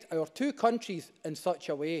affect our two countries in such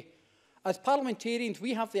a way. As parliamentarians,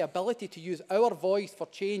 we have the ability to use our voice for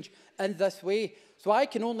change in this way. So I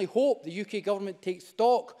can only hope the UK Government takes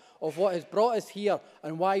stock of what has brought us here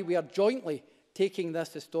and why we are jointly taking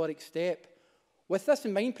this historic step. With this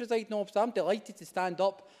in mind, Presiding Officer, I'm delighted to stand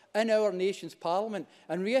up in our nation's Parliament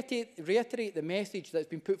and reiterate the message that has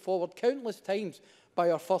been put forward countless times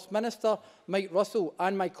by our First Minister, Mike Russell,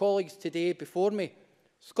 and my colleagues today before me.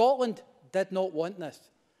 Scotland did not want this.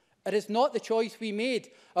 It is not the choice we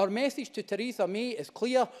made. Our message to Theresa May is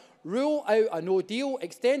clear: rule out a no deal,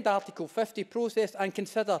 extend Article 50 process and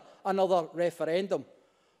consider another referendum.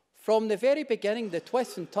 From the very beginning, the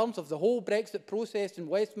twists and turns of the whole Brexit process in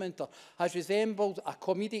Westminster has resembled a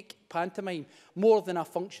comedic pantomime more than a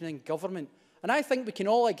functioning government. And I think we can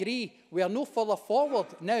all agree we are no further forward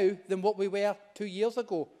now than what we were 2 years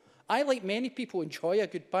ago. I, like many people, enjoy a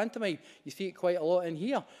good pantomime. You see it quite a lot in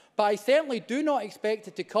here. But I certainly do not expect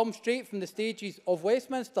it to come straight from the stages of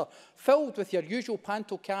Westminster, filled with your usual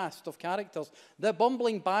panto cast of characters, the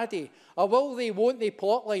bumbling baddie, a will they, won't they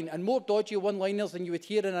plotline, and more dodgy one-liners than you would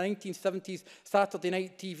hear in a 1970s Saturday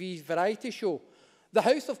night TV variety show. The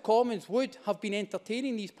House of Commons would have been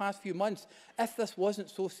entertaining these past few months if this wasn't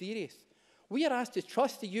so serious. We are asked to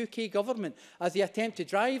trust the UK Government as they attempt to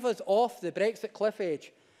drive us off the Brexit cliff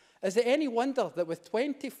edge. Is it any wonder that with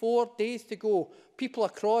 24 days to go, people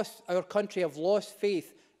across our country have lost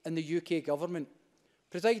faith in the UK Government?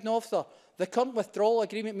 Presiding Officer, the current withdrawal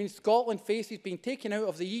agreement means Scotland faces being taken out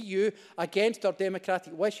of the EU against our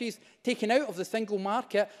democratic wishes, taken out of the single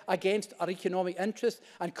market against our economic interests,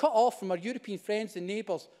 and cut off from our European friends and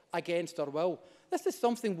neighbours against our will. This is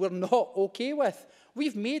something we're not okay with.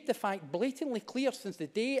 We've made the fact blatantly clear since the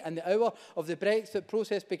day and the hour of the Brexit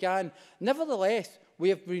process began. Nevertheless, we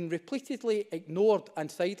have been repeatedly ignored and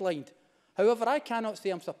sidelined. However, I cannot say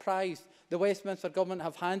I'm surprised the Westminster Government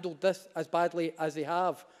have handled this as badly as they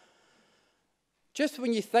have. Just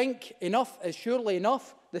when you think enough is surely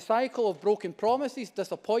enough, the cycle of broken promises,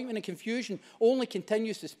 disappointment and confusion only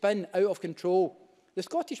continues to spin out of control. The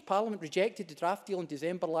Scottish Parliament rejected the draft deal in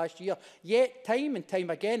December last year, yet time and time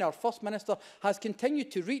again our First Minister has continued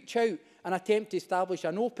to reach out and attempt to establish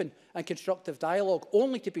an open and constructive dialogue,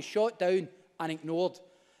 only to be shot down and ignored.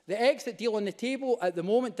 The exit deal on the table at the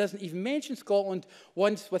moment doesn't even mention Scotland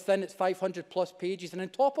once within its 500+ pages, and on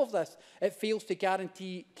top of this, it fails to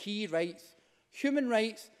guarantee key rights, human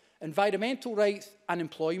rights, environmental rights and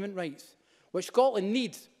employment rights, which Scotland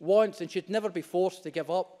needs, wants and should never be forced to give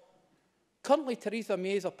up. Currently, Theresa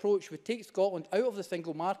May's approach would take Scotland out of the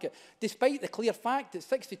single market, despite the clear fact that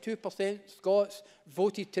 62% Scots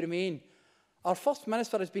voted to remain. Our First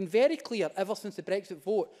Minister has been very clear ever since the Brexit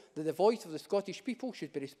vote that the voice of the Scottish people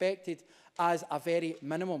should be respected as a very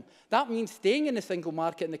minimum. That means staying in the single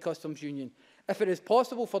market and the customs union. If it is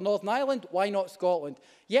possible for Northern Ireland, why not Scotland?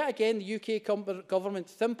 Yet again, the UK government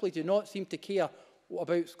simply do not seem to care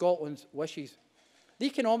about Scotland's wishes. The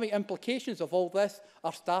economic implications of all this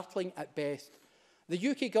are startling at best. The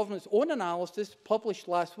UK government's own analysis, published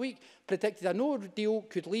last week, predicted a no-deal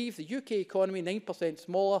could leave the UK economy 9%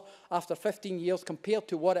 smaller after 15 years compared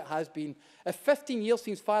to what it has been. If 15 years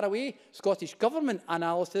seems far away, Scottish Government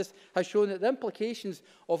analysis has shown that the implications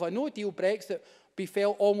of a no-deal Brexit be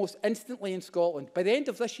felt almost instantly in Scotland. By the end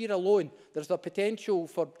of this year alone, there's a potential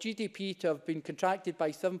for GDP to have been contracted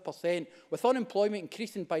by 7%, with unemployment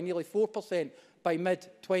increasing by nearly 4% by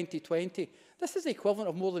mid-2020. This is the equivalent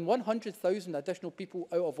of more than 100,000 additional people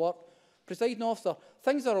out of work. Presiding Officer,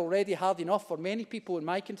 things are already hard enough for many people in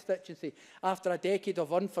my constituency after a decade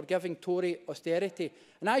of unforgiving Tory austerity.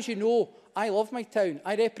 And as you know, I love my town.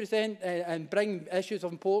 I represent and bring issues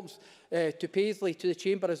of importance to Paisley, to the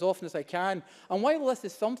Chamber as often as I can. And while this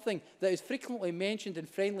is something that is frequently mentioned in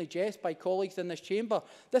friendly jest by colleagues in this Chamber,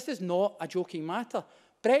 this is not a joking matter.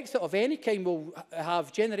 Brexit of any kind will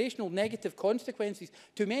have generational negative consequences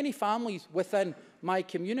to many families within my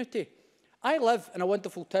community. I live in a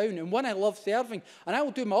wonderful town and one I love serving, and I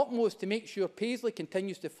will do my utmost to make sure Paisley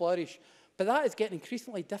continues to flourish. But that is getting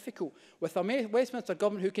increasingly difficult with a Westminster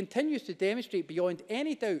government who continues to demonstrate beyond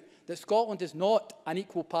any doubt that Scotland is not an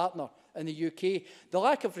equal partner in the UK. The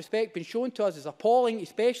lack of respect being shown to us is appalling,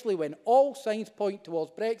 especially when all signs point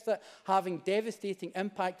towards Brexit having devastating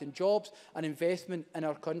impact on jobs and investment in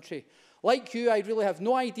our country. Like you, I really have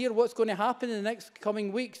no idea what's going to happen in the next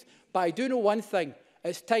coming weeks, but I do know one thing.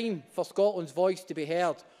 It's time for Scotland's voice to be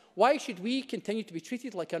heard. Why should we continue to be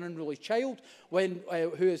treated like an unruly child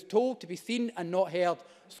who is told to be seen and not heard?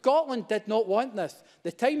 Scotland did not want this.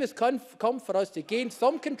 The time has come for us to gain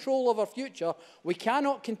some control of our future. We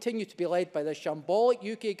cannot continue to be led by this shambolic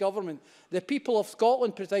UK government. The people of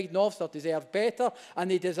Scotland, Presiding Officer, deserve better, and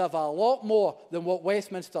they deserve a lot more than what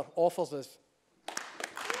Westminster offers us.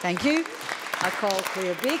 Thank you. I call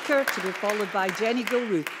Clare Baker to be followed by Jenny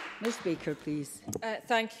Gilruth. Ms Baker, please.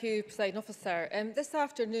 Thank you, Presiding Officer. This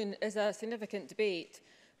afternoon is a significant debate.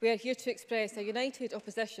 We are here to express a united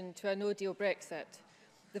opposition to a no-deal Brexit.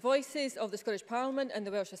 The voices of the Scottish Parliament and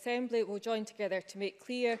the Welsh Assembly will join together to make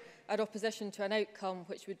clear our opposition to an outcome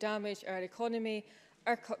which would damage our economy,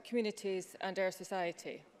 our communities and our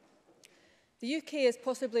society. The UK is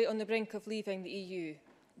possibly on the brink of leaving the EU.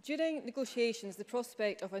 During negotiations, the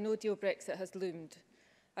prospect of a no-deal Brexit has loomed.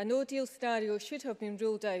 A no-deal scenario should have been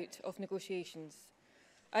ruled out of negotiations.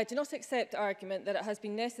 I do not accept the argument that it has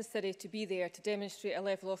been necessary to be there to demonstrate a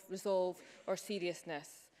level of resolve or seriousness.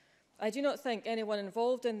 I do not think anyone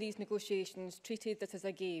involved in these negotiations treated this as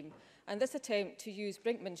a game, and this attempt to use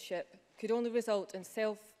brinkmanship could only result in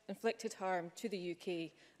self-inflicted harm to the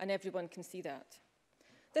UK, and everyone can see that.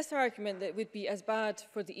 This argument that would be as bad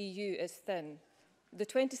for the EU is thin. The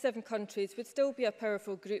 27 countries would still be a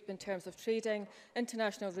powerful group in terms of trading,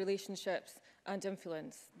 international relationships and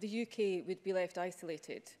influence. The UK would be left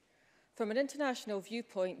isolated. From an international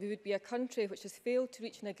viewpoint, we would be a country which has failed to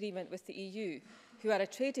reach an agreement with the EU, who are a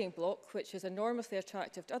trading bloc which is enormously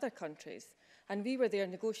attractive to other countries, and we were there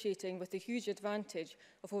negotiating with the huge advantage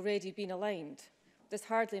of already being aligned. This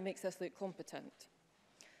hardly makes us look competent.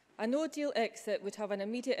 A no-deal exit would have an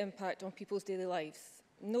immediate impact on people's daily lives.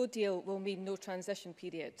 No deal will mean no transition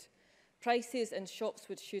period. Prices in shops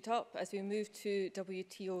would shoot up as we move to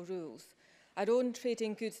WTO rules. Our own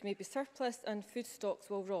trading goods may be surplus and food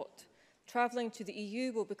stocks will rot. Travelling to the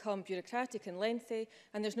EU will become bureaucratic and lengthy,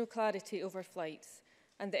 and there's no clarity over flights.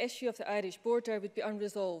 And the issue of the Irish border would be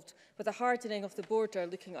unresolved, with a hardening of the border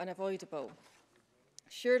looking unavoidable.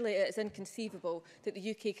 Surely it is inconceivable that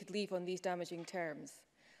the UK could leave on these damaging terms.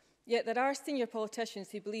 Yet there are senior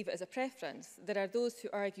politicians who believe it is a preference. There are those who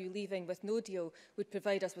argue leaving with no deal would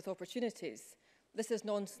provide us with opportunities. This is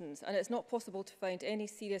nonsense, and it's not possible to find any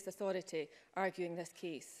serious authority arguing this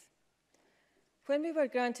case. When we were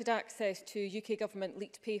granted access to UK government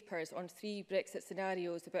leaked papers on 3 Brexit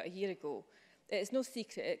scenarios about a year ago, it is no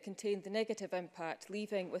secret it contained the negative impact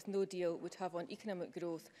leaving with no deal would have on economic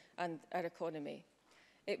growth and our economy.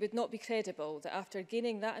 It would not be credible that after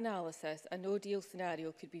gaining that analysis, a no-deal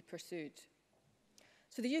scenario could be pursued.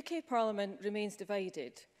 So the UK Parliament remains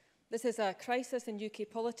divided. This is a crisis in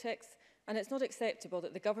UK politics, And it's not acceptable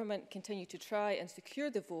that the government continue to try and secure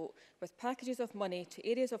the vote with packages of money to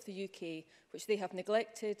areas of the UK which they have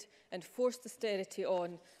neglected and forced austerity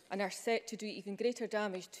on and are set to do even greater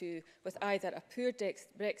damage to with either a poor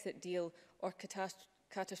Brexit deal or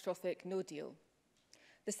catastrophic no deal.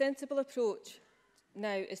 The sensible approach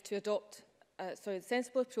now is to adopt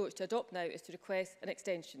to request an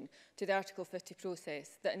extension to the Article 50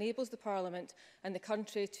 process that enables the Parliament and the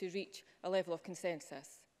country to reach a level of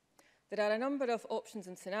consensus. There are a number of options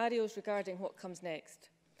and scenarios regarding what comes next.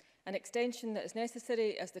 An extension that is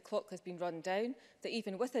necessary as the clock has been run down, that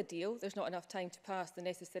even with a deal, there's not enough time to pass the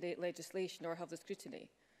necessary legislation or have the scrutiny.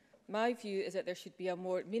 My view is that there should be a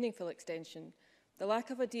more meaningful extension. The lack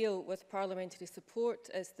of a deal with parliamentary support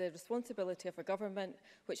is the responsibility of a government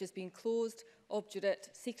which has been closed, obdurate,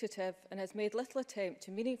 secretive and has made little attempt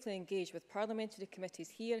to meaningfully engage with parliamentary committees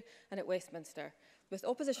here and at Westminster. With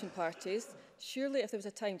opposition parties, surely if there was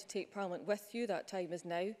a time to take Parliament with you, that time is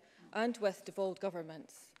now, and with devolved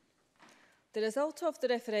governments. The result of the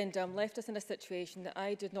referendum left us in a situation that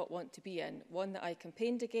I did not want to be in, one that I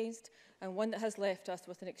campaigned against and one that has left us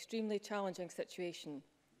with an extremely challenging situation.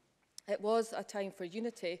 It was a time for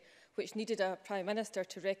unity, which needed a Prime Minister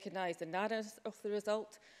to recognise the narrowness of the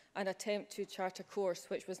result and attempt to chart a course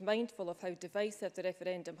which was mindful of how divisive the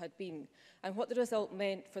referendum had been and what the result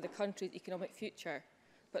meant for the country's economic future,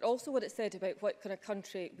 but also what it said about what kind of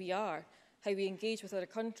country we are, how we engage with other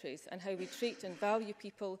countries and how we treat and value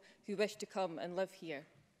people who wish to come and live here.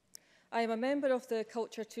 I am a member of the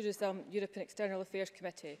Culture, Tourism, Europe and External Affairs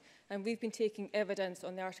Committee, and we've been taking evidence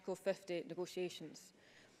on the Article 50 negotiations.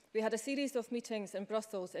 We had a series of meetings in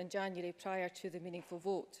Brussels in January prior to the meaningful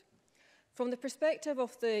vote. From the perspective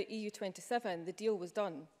of the EU27, the deal was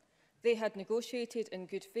done. They had negotiated in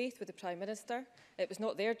good faith with the Prime Minister. It was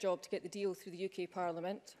not their job to get the deal through the UK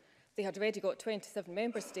Parliament. They had already got 27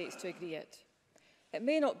 member states to agree it. It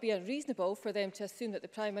may not be unreasonable for them to assume that the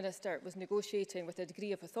Prime Minister was negotiating with a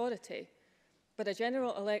degree of authority, but a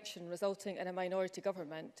general election resulting in a minority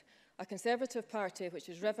government, a Conservative party which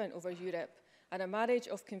is riven over Europe, and a marriage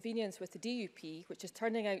of convenience with the DUP, which is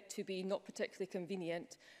turning out to be not particularly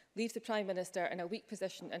convenient, leaves the Prime Minister in a weak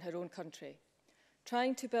position in her own country.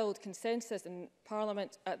 Trying to build consensus in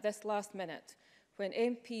Parliament at this last minute, when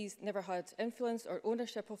MPs never had influence or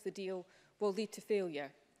ownership of the deal, will lead to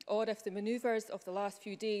failure. Or if the manoeuvres of the last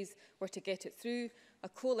few days were to get it through, a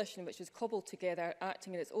coalition which is cobbled together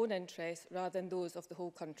acting in its own interests rather than those of the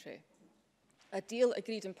whole country. A deal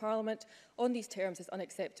agreed in Parliament on these terms is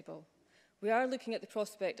unacceptable. We are looking at the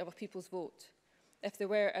prospect of a people's vote. If there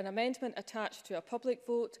were an amendment attached to a public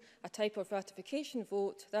vote, a type of ratification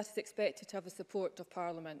vote, that is expected to have the support of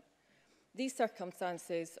Parliament. These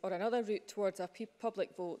circumstances, or another route towards a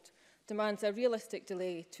public vote, demands a realistic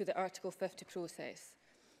delay to the Article 50 process.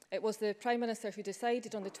 It was the Prime Minister who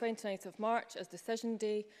decided on the 29th of March as decision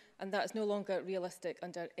day, and that is no longer realistic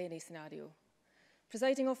under any scenario.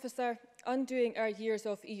 Presiding Officer, undoing our years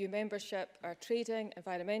of EU membership, our trading,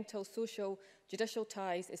 environmental, social, judicial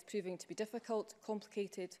ties is proving to be difficult,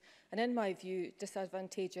 complicated and, in my view,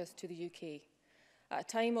 disadvantageous to the UK. At a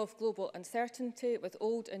time of global uncertainty with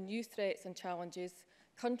old and new threats and challenges,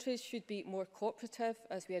 countries should be more cooperative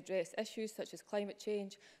as we address issues such as climate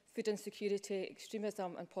change, food insecurity,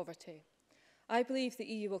 extremism and poverty. I believe the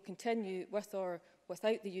EU will continue, with or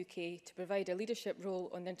without the UK, to provide a leadership role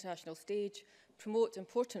on the international stage, promote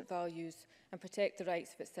important values and protect the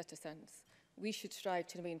rights of its citizens. We should strive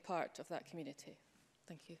to remain part of that community.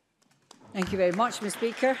 Thank you. Thank you very much, Ms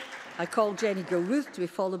Speaker. I call Jenny Gilruth to be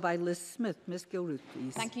followed by Liz Smith. Ms Gilruth,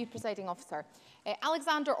 please. Thank you, Presiding Officer.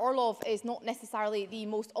 Alexander Orlov is not necessarily the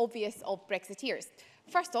most obvious of Brexiteers.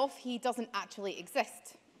 First off, he doesn't actually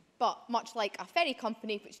exist. But much like a ferry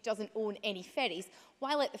company which doesn't own any ferries,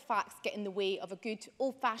 why let the facts get in the way of a good,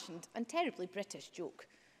 old-fashioned and terribly British joke?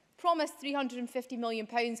 Promise £350 million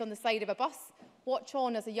on the side of a bus, watch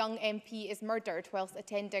on as a young MP is murdered whilst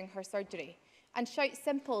attending her surgery, and shout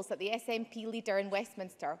simples at the SNP leader in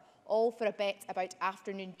Westminster, all for a bet about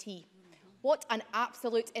afternoon tea. What an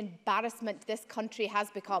absolute embarrassment this country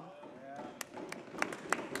has become.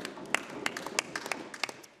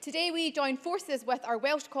 Today we join forces with our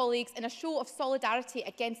Welsh colleagues in a show of solidarity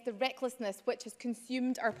against the recklessness which has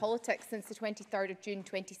consumed our politics since the 23rd of June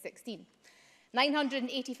 2016.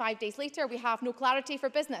 985 days later, we have no clarity for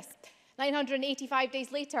business. 985 days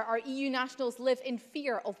later, our EU nationals live in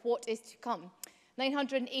fear of what is to come.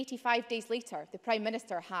 985 days later, the Prime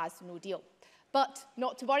Minister has no deal. But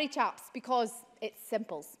not to worry, chaps, because it's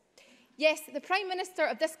simples. Yes, the Prime Minister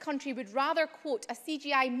of this country would rather quote a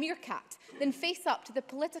CGI meerkat than face up to the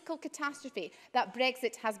political catastrophe that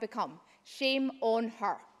Brexit has become. Shame on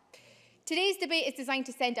her. Today's debate is designed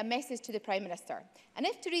to send a message to the Prime Minister. And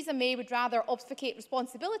if Theresa May would rather obfuscate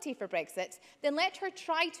responsibility for Brexit, then let her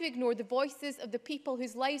try to ignore the voices of the people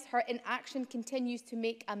whose lives her inaction continues to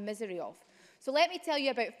make a misery of. So let me tell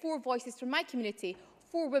you about 4 voices from my community,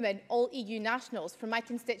 4 women, all EU nationals, from my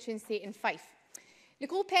constituency in Fife.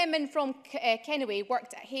 Nicole Penman from Kennaway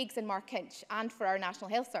worked at Higgs and Markinch and for our National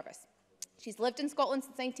Health Service. She's lived in Scotland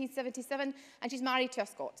since 1977 and she's married to a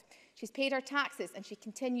Scot. She's paid her taxes and she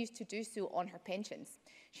continues to do so on her pensions.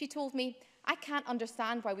 She told me, "I can't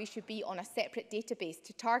understand why we should be on a separate database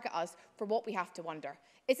to target us for what we have to wonder.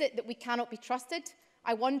 Is it that we cannot be trusted?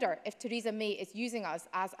 I wonder if Theresa May is using us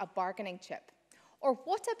as a bargaining chip." Or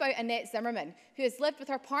what about Annette Zimmerman, who has lived with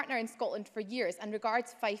her partner in Scotland for years and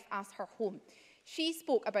regards Fife as her home? She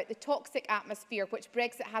spoke about the toxic atmosphere which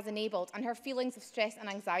Brexit has enabled and her feelings of stress and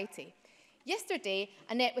anxiety. Yesterday,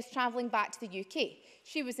 Annette was travelling back to the UK.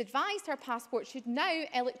 She was advised her passport should now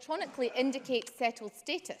electronically indicate settled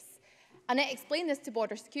status. Annette explained this to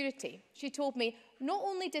border security. She told me, "Not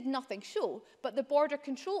only did nothing show, but the border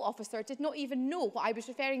control officer did not even know what I was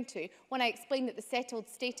referring to when I explained that the settled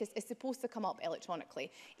status is supposed to come up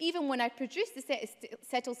electronically. Even when I produced the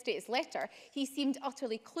settled status letter, he seemed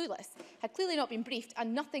utterly clueless, had clearly not been briefed,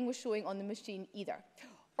 and nothing was showing on the machine either."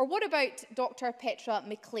 Or what about Dr. Petra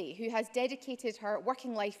McClay, who has dedicated her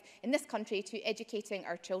working life in this country to educating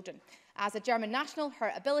our children? As a German national,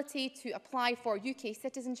 her ability to apply for UK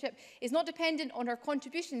citizenship is not dependent on her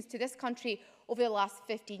contributions to this country over the last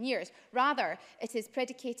 15 years. Rather, it is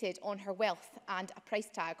predicated on her wealth and a price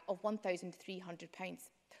tag of £1,300.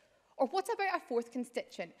 Or what about our 4th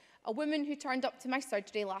constituent, a woman who turned up to my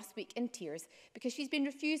surgery last week in tears because she's been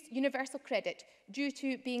refused universal credit due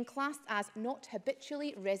to being classed as not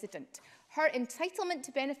habitually resident. Her entitlement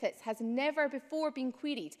to benefits has never before been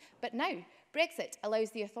queried, but now Brexit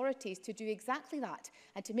allows the authorities to do exactly that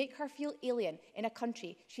and to make her feel alien in a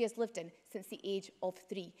country she has lived in since the age of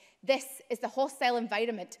 3. This is the hostile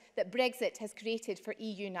environment that Brexit has created for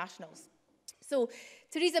EU nationals. So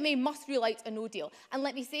Theresa May must rule out a no deal. And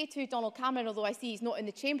let me say to Donald Cameron, although I see he's not in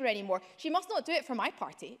the chamber anymore, she must not do it for my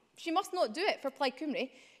party. She must not do it for Plaid Cymru.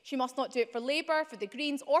 She must not do it for Labour, for the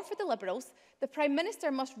Greens or for the Liberals. The Prime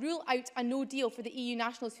Minister must rule out a no deal for the EU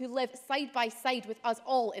nationals who live side by side with us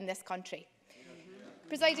all in this country.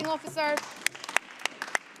 Presiding Officer,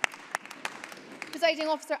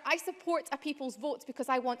 I support a people's vote because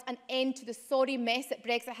I want an end to the sorry mess that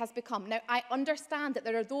Brexit has become. Now, I understand that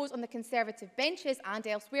there are those on the Conservative benches and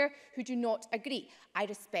elsewhere who do not agree. I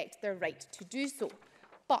respect their right to do so.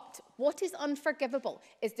 But what is unforgivable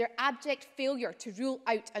is their abject failure to rule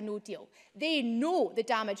out a no deal. They know the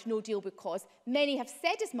damage no deal would cause. Many have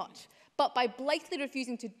said as much. But by blithely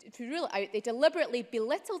refusing to rule it out, they deliberately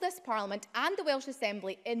belittle this Parliament and the Welsh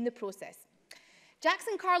Assembly in the process.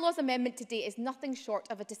 Jackson Carlaw's amendment today is nothing short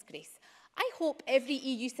of a disgrace. I hope every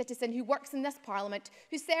EU citizen who works in this Parliament,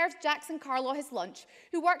 who serves Jackson Carlaw his lunch,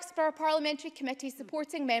 who works for our parliamentary committee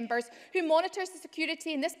supporting members, who monitors the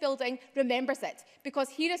security in this building, remembers it. Because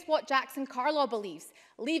here is what Jackson Carlaw believes.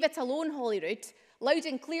 Leave it alone, Holyrood. Loud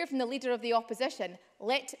and clear from the Leader of the Opposition.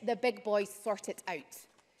 Let the big boys sort it out.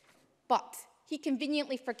 But he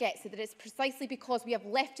conveniently forgets that it's precisely because we have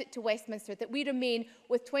left it to Westminster that we remain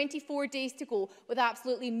with 24 days to go with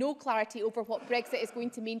absolutely no clarity over what Brexit is going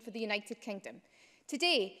to mean for the United Kingdom.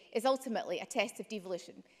 Today is ultimately a test of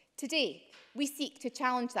devolution. Today, we seek to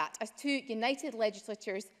challenge that as 2 united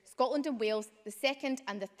legislatures, Scotland and Wales, the 2nd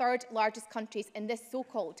and the 3rd largest countries in this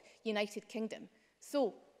so-called United Kingdom.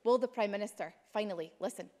 So, will the Prime Minister finally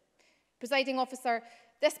listen? Presiding Officer,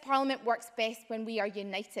 this Parliament works best when we are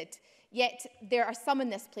united. Yet there are some in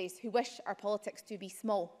this place who wish our politics to be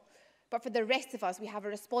small. But for the rest of us, we have a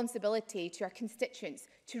responsibility to our constituents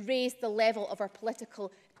to raise the level of our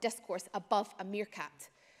political discourse above a meerkat.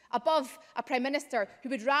 Above a Prime Minister who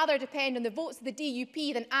would rather depend on the votes of the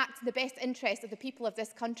DUP than act in the best interest of the people of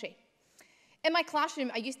this country. In my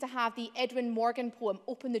classroom, I used to have the Edwin Morgan poem,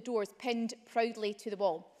 Open the Doors, pinned proudly to the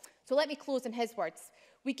wall. So let me close in his words.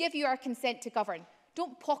 We give you our consent to govern.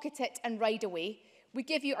 Don't pocket it and ride away. We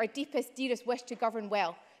give you our deepest, dearest wish to govern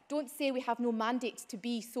well. Don't say we have no mandate to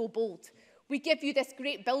be so bold. We give you this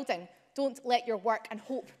great building. Don't let your work and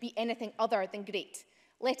hope be anything other than great.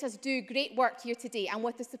 Let us do great work here today, and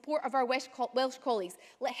with the support of our Welsh colleagues,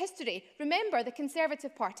 let history remember the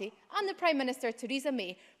Conservative Party and the Prime Minister Theresa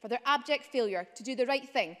May for their abject failure to do the right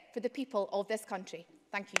thing for the people of this country.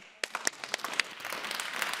 Thank you.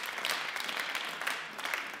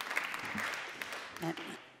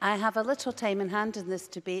 I have a little time in hand in this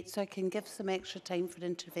debate, so I can give some extra time for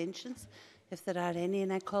interventions, if there are any,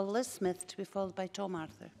 and I call Liz Smith to be followed by Tom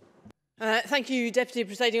Arthur. Thank you, Deputy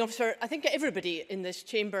Presiding Officer. I think everybody in this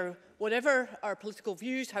chamber, whatever our political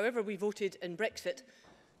views, however we voted in Brexit,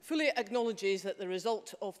 fully acknowledges that the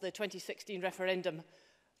result of the 2016 referendum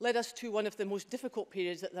led us to one of the most difficult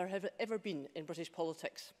periods that there have ever been in British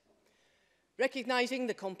politics. Recognising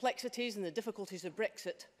the complexities and the difficulties of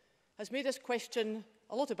Brexit has made us question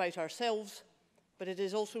a lot about ourselves, but it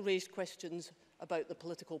has also raised questions about the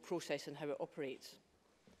political process and how it operates.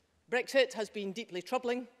 Brexit has been deeply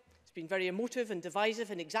troubling. It's been very emotive and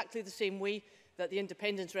divisive in exactly the same way that the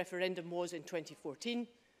independence referendum was in 2014.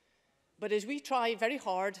 But as we try very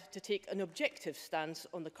hard to take an objective stance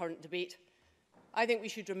on the current debate, I think we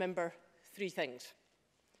should remember three things.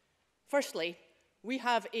 Firstly, we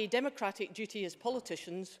have a democratic duty as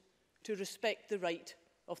politicians to respect the right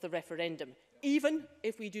of the referendum, even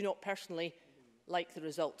if we do not personally like the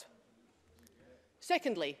result.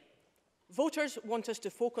 Secondly, voters want us to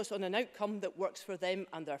focus on an outcome that works for them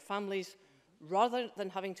and their families, rather than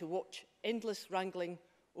having to watch endless wrangling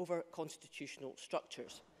over constitutional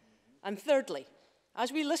structures. And thirdly,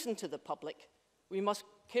 as we listen to the public, we must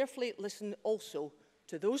carefully listen also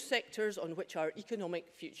to those sectors on which our economic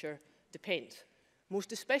future depends,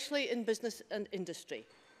 most especially in business and industry,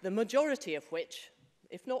 the majority of which,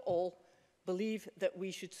 if not all, believe that we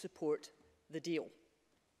should support the deal.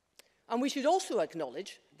 And we should also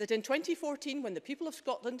acknowledge that in 2014, when the people of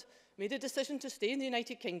Scotland made a decision to stay in the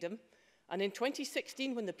United Kingdom, and in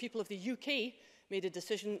 2016, when the people of the UK made a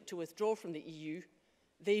decision to withdraw from the EU,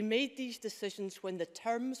 they made these decisions when the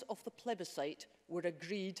terms of the plebiscite were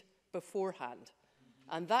agreed beforehand.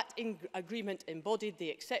 And that agreement embodied the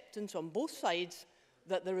acceptance on both sides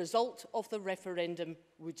that the result of the referendum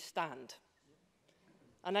would stand.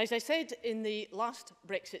 And as I said in the last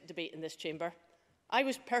Brexit debate in this chamber, I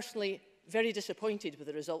was personally very disappointed with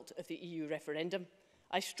the result of the EU referendum.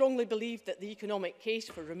 I strongly believe that the economic case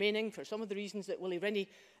for remaining, for some of the reasons that Willie Rennie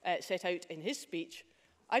set out in his speech,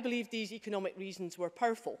 I believe these economic reasons were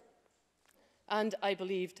powerful. And I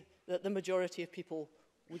believed that the majority of people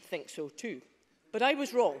would think so too. But I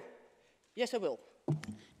was wrong. Yes, I will.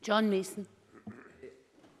 John Mason.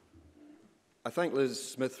 I thank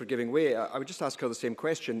Liz Smith for giving way. I would just ask her the same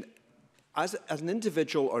question. As an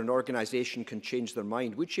individual or an organisation can change their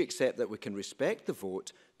mind, would she accept that we can respect the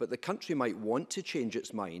vote, but the country might want to change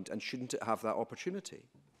its mind, and shouldn't it have that opportunity?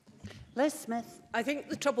 Liz Smith. I think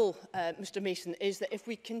the trouble, Mr Mason, is that if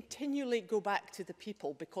we continually go back to the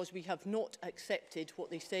people because we have not accepted what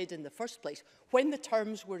they said in the first place, when the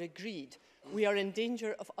terms were agreed, we are in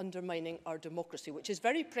danger of undermining our democracy, which is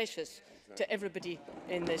very precious to everybody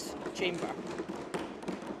in this chamber.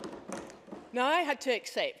 Now, I had to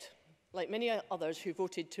accept, like many others who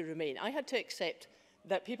voted to remain, I had to accept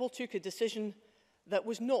that people took a decision that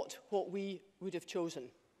was not what we would have chosen.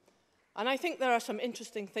 And I think there are some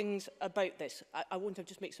interesting things about this. I want to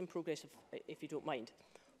just make some progress, if you don't mind.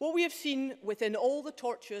 What we have seen within all the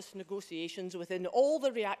tortuous negotiations, within all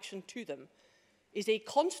the reaction to them, is a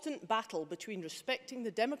constant battle between respecting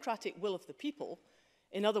the democratic will of the people,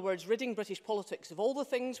 in other words, ridding British politics of all the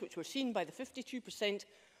things which were seen by the 52%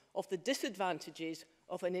 of the disadvantages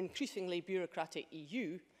of an increasingly bureaucratic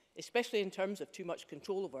EU, especially in terms of too much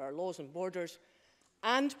control over our laws and borders,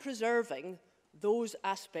 and preserving those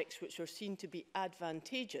aspects which are seen to be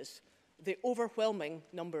advantageous, the overwhelming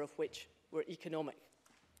number of which were economic.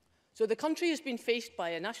 So the country has been faced by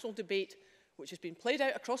a national debate which has been played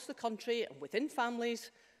out across the country and within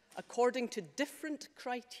families according to different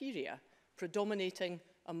criteria predominating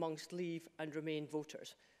amongst Leave and Remain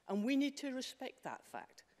voters. And we need to respect that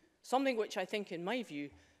fact, something which I think, in my view,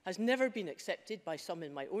 has never been accepted by some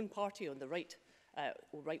in my own party on the right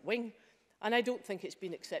wing, and I don't think it's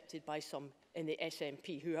been accepted by some in the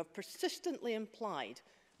SNP, who have persistently implied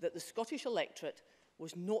that the Scottish electorate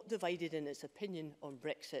was not divided in its opinion on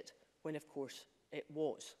Brexit, when of course it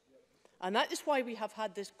was. And that is why we have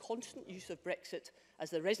had this constant use of Brexit as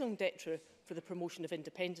the raison d'etre for the promotion of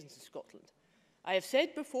independence in Scotland. I have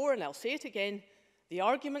said before, and I'll say it again, the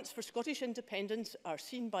arguments for Scottish independence are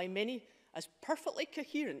seen by many as perfectly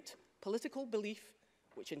coherent political belief,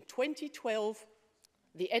 which in 2012,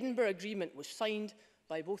 the Edinburgh Agreement was signed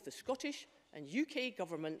by both the Scottish and UK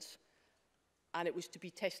governments, and it was to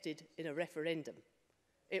be tested in a referendum.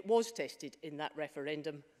 It was tested in that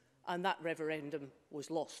referendum, and that referendum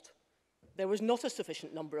was lost. There was not a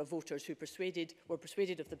sufficient number of voters who were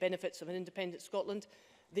persuaded of the benefits of an independent Scotland.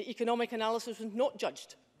 The economic analysis was not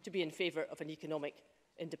judged to be in favour of an economic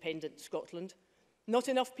independent Scotland. Not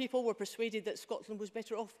enough people were persuaded that Scotland was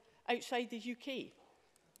better off outside the UK.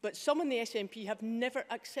 But some in the SNP have never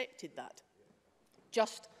accepted that,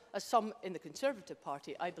 just as some in the Conservative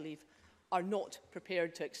Party, I believe, are not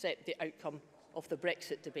prepared to accept the outcome of the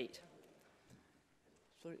Brexit debate.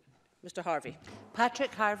 Sorry. Mr Harvey.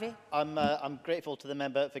 Patrick Harvey. I'm grateful to the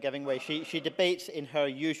member for giving way. She debates in her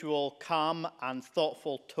usual calm and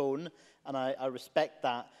thoughtful tone, and I respect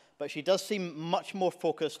that. But she does seem much more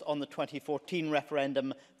focused on the 2014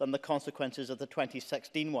 referendum than the consequences of the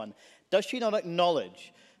 2016 one. Does she not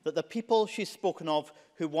acknowledge that the people she's spoken of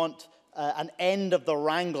who want an end of the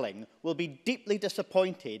wrangling will be deeply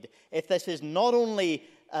disappointed if this is not only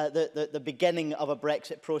the beginning of a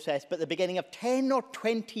Brexit process, but the beginning of 10 or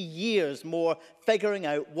 20 years more figuring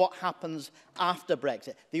out what happens after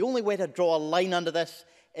Brexit? The only way to draw a line under this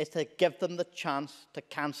is to give them the chance to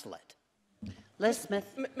cancel it. Liz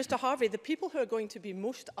Smith. Mr Harvey, the people who are going to be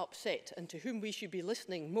most upset and to whom we should be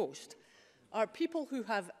listening most are people who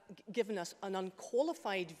have given us an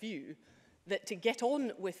unqualified view that to get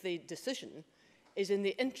on with the decision is in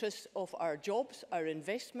the interests of our jobs, our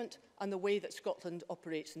investment and the way that Scotland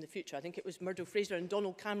operates in the future. I think it was Murdo Fraser and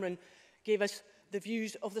Donald Cameron gave us the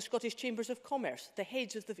views of the Scottish Chambers of Commerce, the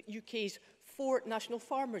heads of the UK's 4 National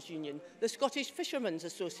Farmers Union, the Scottish Fishermen's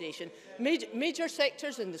Association, major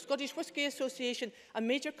sectors in the Scottish Whisky Association and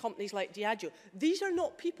major companies like Diageo. These are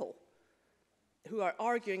not people who are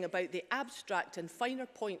arguing about the abstract and finer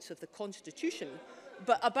points of the Constitution,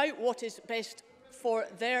 but about what is best for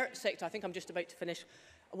their sector. I think I'm just about to finish.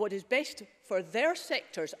 What is best for their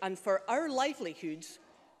sectors and for our livelihoods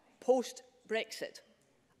post-Brexit.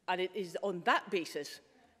 And it is on that basis,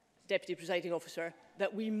 Deputy Presiding Officer,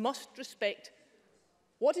 that we must respect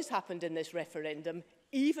what has happened in this referendum,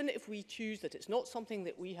 even if we choose that it's not something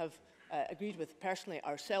that we have agreed with personally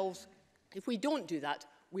ourselves. If we don't do that,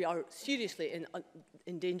 we are seriously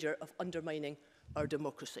in danger of undermining our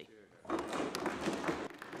democracy.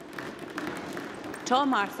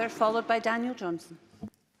 Tom Arthur, followed by Daniel Johnson.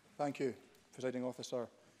 Thank you, Presiding Officer.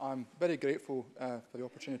 I'm very grateful for the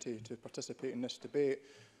opportunity to participate in this debate.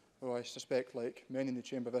 Though I suspect, like many in the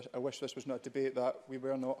Chamber, I wish this was not a debate that we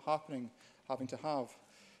were not having to have.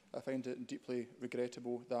 I find it deeply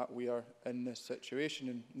regrettable that we are in this situation,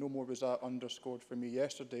 and no more was that underscored for me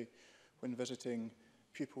yesterday when visiting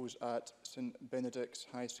pupils at St Benedict's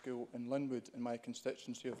High School in Linwood in my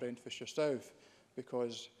constituency of Renfrewshire South,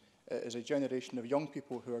 because it is a generation of young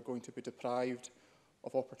people who are going to be deprived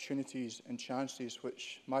of opportunities and chances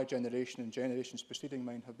which my generation and generations preceding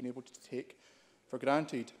mine have been able to take for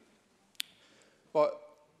granted. But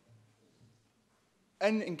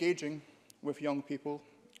in engaging with young people,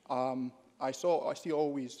 I seek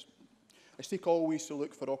always to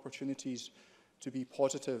look for opportunities to be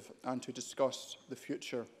positive and to discuss the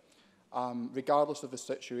future, regardless of the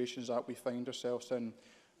situations that we find ourselves in.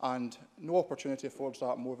 And no opportunity affords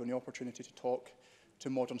that more than the opportunity to talk to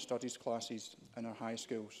modern studies classes in our high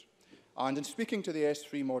schools. And in speaking to the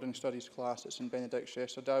S3 Modern Studies class at St Benedict's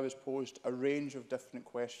yesterday, I was posed a range of different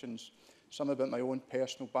questions, some about my own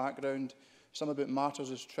personal background, some about matters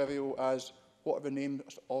as trivial as what are the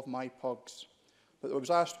names of my pugs. But I was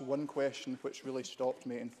asked one question which really stopped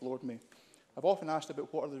me and floored me. I've often asked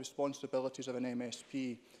about what are the responsibilities of an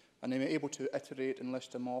MSP, and I'm able to iterate and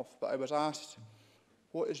list them off, but I was asked,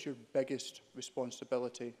 what is your biggest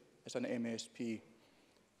responsibility as an MSP?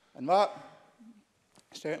 And that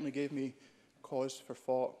certainly gave me cause for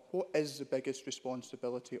thought. What is the biggest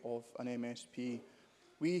responsibility of an MSP?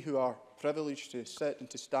 We who are privileged to sit and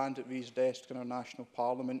to stand at these desks in our national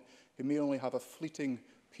parliament, who may only have a fleeting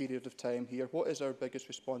period of time here, what is our biggest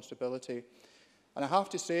responsibility? And I have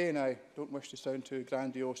to say, and I don't wish to sound too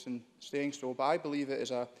grandiose in saying so, but I believe it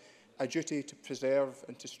is a duty to preserve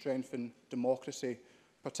and to strengthen democracy,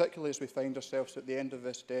 particularly as we find ourselves at the end of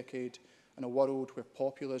this decade in a world where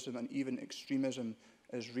populism and even extremism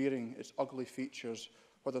is rearing its ugly features,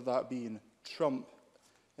 whether that be in Trump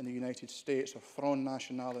in the United States, or Front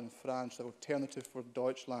National in France, the Alternative for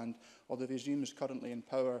Deutschland, or the regimes currently in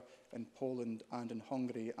power in Poland and in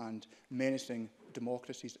Hungary, and menacing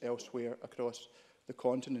democracies elsewhere across the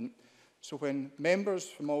continent. So when members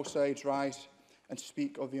from all sides rise and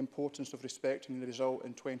speak of the importance of respecting the result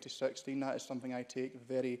in 2016, that is something I take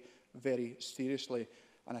very, very seriously.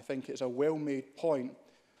 And I think it's a well-made point,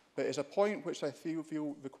 but it's a point which I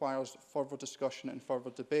feel requires further discussion and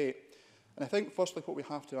further debate. And I think, firstly, what we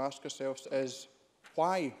have to ask ourselves is,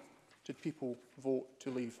 why did people vote to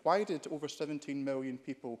leave? Why did over 17 million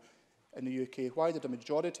people in the UK, why did a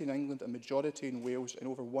majority in England, a majority in Wales, and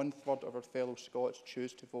over 1/3 of our fellow Scots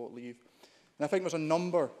choose to vote leave? And I think there's a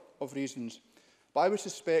number of reasons, but I would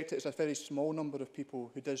suspect it's a very small number of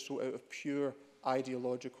people who did so out of pure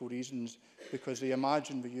ideological reasons, because they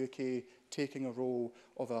imagine the UK taking a role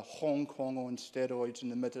of a Hong Kong on steroids in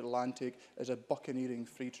the mid-Atlantic as a buccaneering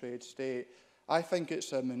free trade state. I think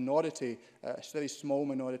it's a minority, a very small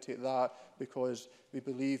minority at that, because we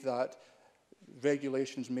believe that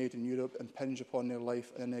regulations made in Europe impinge upon their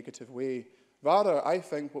life in a negative way. Rather, I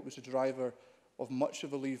think what was the driver of much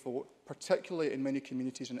of the Leave vote, particularly in many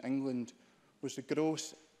communities in England, was the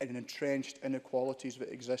gross and entrenched inequalities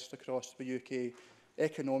that exist across the UK.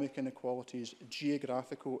 Economic inequalities,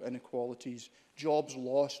 geographical inequalities, jobs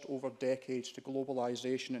lost over decades to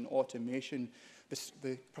globalisation and automation,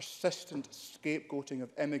 the persistent scapegoating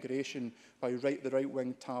of immigration by the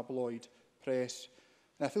right-wing tabloid press.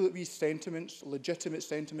 And I feel that these sentiments, legitimate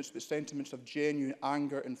sentiments, but sentiments of genuine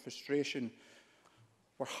anger and frustration,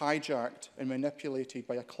 were hijacked and manipulated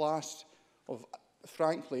by a class of,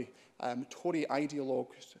 frankly, Tory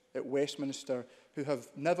ideologues at Westminster who have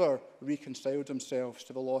never reconciled themselves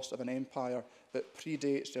to the loss of an empire that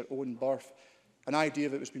predates their own birth, an idea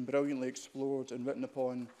that has been brilliantly explored and written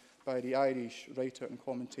upon by the Irish writer and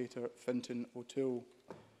commentator Fintan O'Toole.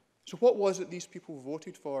 So what was it these people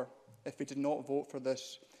voted for if they did not vote for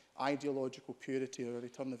this ideological purity or a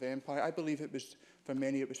return of empire? I believe it was, for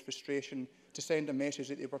many, it was frustration to send a message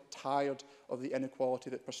that they were tired of the inequality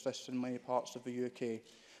that persists in many parts of the UK,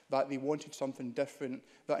 that they wanted something different,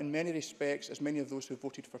 that in many respects, as many of those who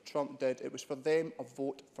voted for Trump did, it was for them a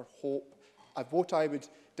vote for hope, a vote I would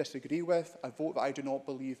disagree with, a vote that I do not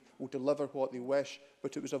believe will deliver what they wish,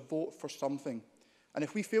 but it was a vote for something. And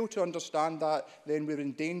if we fail to understand that, then we're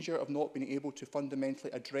in danger of not being able to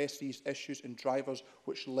fundamentally address these issues and drivers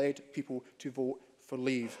which led people to vote for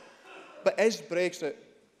Leave. But is Brexit?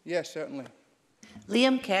 Yes, certainly.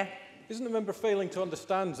 Liam Kerr. Isn't the member failing to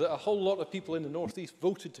understand that a whole lot of people in the North East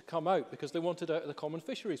voted to come out because they wanted out of the common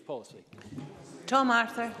fisheries policy? Tom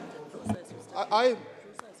Arthur. I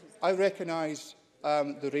recognise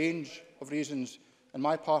the range of reasons, and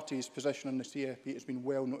my party's position on the CFP has been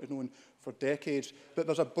well known for decades. But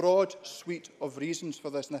there's a broad suite of reasons for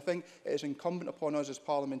this, and I think it is incumbent upon us as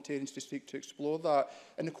parliamentarians to seek to explore that.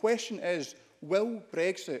 And the question is, will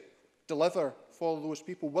Brexit deliver for those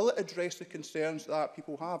people? Will it address the concerns that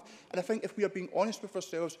people have? And I think if we are being honest with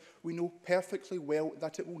ourselves, we know perfectly well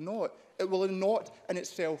that it will not. It will not in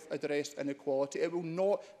itself address inequality. It will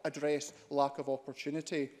not address lack of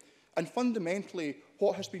opportunity. And fundamentally,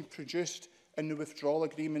 what has been produced in the withdrawal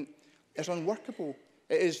agreement is unworkable.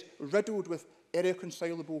 It is riddled with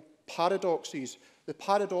irreconcilable paradoxes. The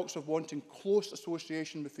paradox of wanting close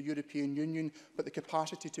association with the European Union, but the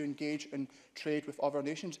capacity to engage in trade with other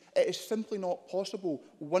nations. It is simply not possible.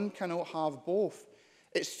 One cannot have both.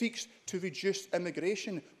 It seeks to reduce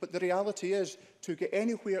immigration, but the reality is, to get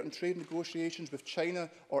anywhere in trade negotiations with China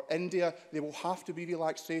or India, there will have to be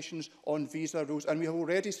relaxations on visa rules. And we have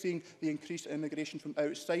already seen the increased immigration from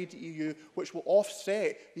outside the EU, which will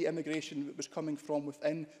offset the immigration that was coming from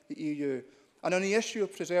within the EU. And on the issue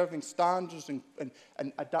of preserving standards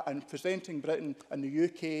and presenting Britain and the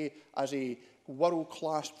UK as a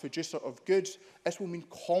world-class producer of goods, this will mean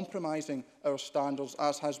compromising our standards,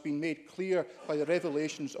 as has been made clear by the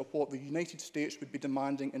revelations of what the United States would be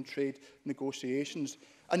demanding in trade negotiations.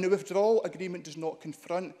 And the withdrawal agreement does not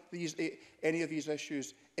confront any of these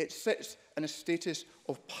issues. It sits in a status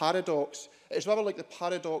of paradox. It is rather like the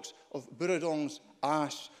paradox of Buridan's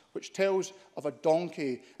ass, which tells of a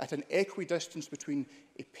donkey at an equidistance between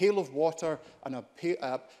a pail of water and a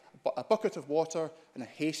bucket of water and a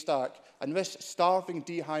haystack. And this starving,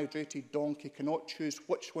 dehydrated donkey cannot choose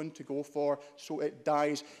which one to go for, so it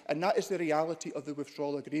dies. And that is the reality of the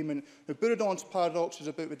withdrawal agreement. Now, Buridan's paradox is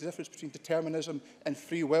about the difference between determinism and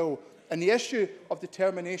free will. And the issue of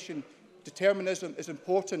determinism is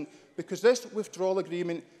important because this withdrawal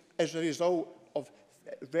agreement is a result of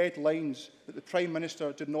red lines that the Prime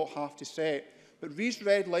Minister did not have to set. But these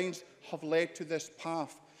red lines have led to this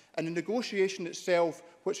path. And the negotiation itself,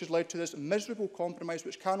 which has led to this miserable compromise,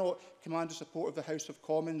 which cannot command the support of the House of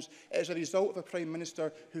Commons, is a result of a Prime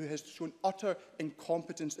Minister who has shown utter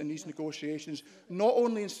incompetence in these negotiations, not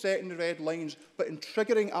only in setting the red lines, but in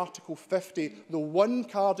triggering Article 50, the one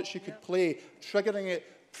card that she could play, triggering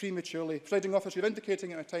it prematurely. Presiding Officer, you're indicating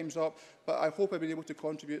that my time's up, but I hope I've been able to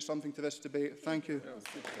contribute something to this debate. Thank you.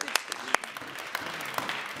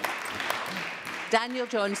 Daniel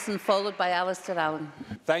Johnson, followed by Alasdair Allan.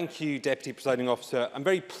 Thank you, Deputy Presiding Officer. I'm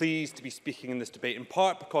very pleased to be speaking in this debate, in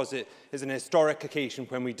part because it is an historic occasion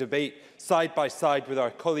when we debate side by side with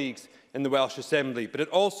our colleagues in the Welsh Assembly, but it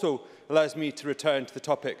also allows me to return to the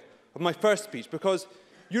topic of my first speech, because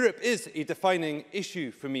Europe is a defining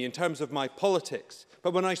issue for me in terms of my politics.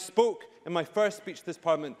 But when I spoke in my first speech to this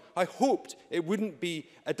Parliament, I hoped it wouldn't be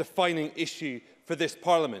a defining issue for this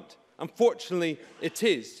Parliament. Unfortunately, it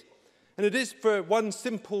is. And it is for one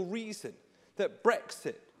simple reason, that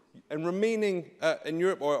Brexit and remaining in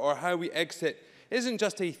Europe, or how we exit, isn't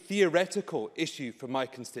just a theoretical issue for my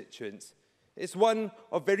constituents. It's one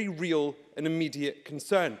of very real and immediate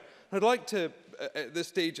concern. I'd like to, at this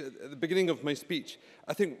stage, at the beginning of my speech,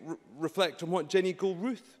 I think reflect on what Jenny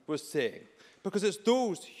Gould-Ruth was saying, because it's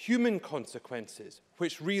those human consequences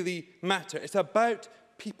which really matter. It's about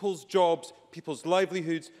people's jobs, people's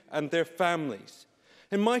livelihoods and their families.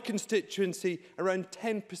 In my constituency, around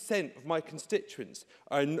 10% of my constituents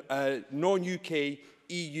are non-UK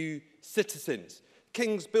EU citizens.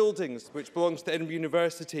 King's Buildings, which belongs to Edinburgh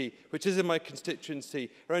University, which is in my constituency,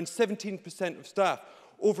 around 17% of staff.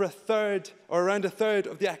 Over a third, or around a third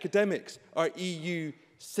of the academics are EU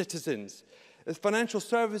citizens. The financial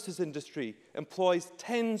services industry employs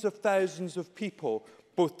tens of thousands of people,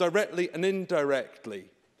 both directly and indirectly.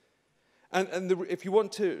 If you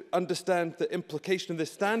want to understand the implication of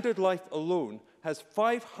this, Standard Life alone has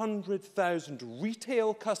 500,000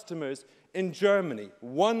 retail customers in Germany,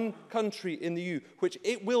 one country in the EU, which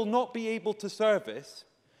it will not be able to service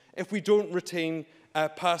if we don't retain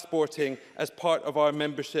passporting as part of our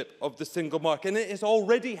membership of the single market. And it has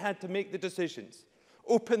already had to make the decisions,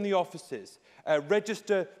 open the offices,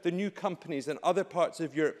 register the new companies in other parts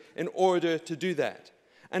of Europe in order to do that.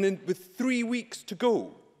 And with 3 weeks to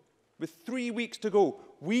go,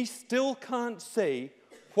 we still can't say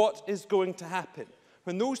what is going to happen.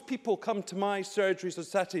 When those people come to my surgeries on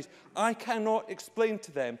Saturdays, I cannot explain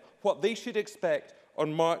to them what they should expect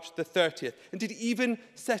on March the 30th. Indeed, even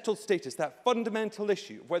settled status, that fundamental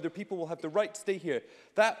issue of whether people will have the right to stay here,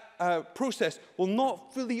 that process will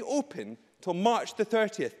not fully open till March the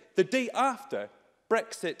 30th, the day after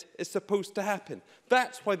Brexit is supposed to happen.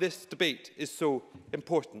 That's why this debate is so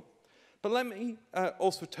important. But let me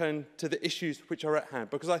also turn to the issues which are at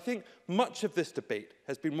hand, because I think much of this debate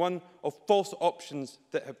has been one of false options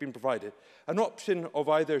that have been provided. An option of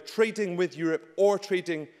either trading with Europe or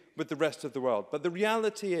trading with the rest of the world. But the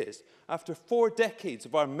reality is, after 4 decades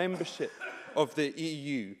of our membership of the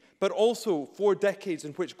EU, but also 4 decades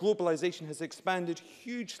in which globalization has expanded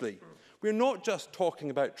hugely, we're not just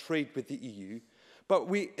talking about trade with the EU, but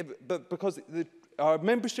because our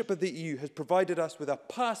membership of the EU has provided us with a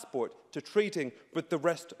passport to trading with the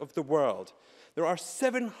rest of the world. There are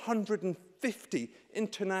 750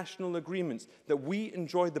 international agreements that we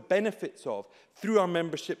enjoy the benefits of through our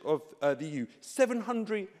membership of the EU.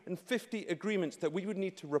 750 agreements that we would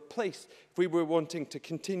need to replace if we were wanting to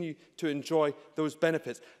continue to enjoy those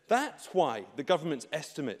benefits. That's why the government's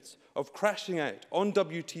estimates of crashing out on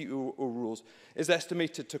WTO rules is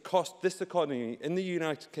estimated to cost this economy in the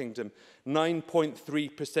United Kingdom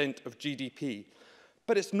 9.3% of GDP.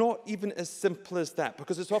 But it's not even as simple as that,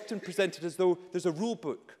 because it's often presented as though there's a rule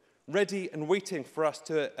book ready and waiting for us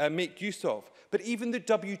to make use of. But even the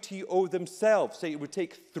WTO themselves say it would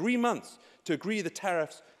take 3 months to agree the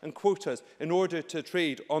tariffs and quotas in order to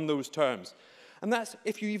trade on those terms. And that's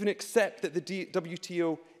if you even accept that the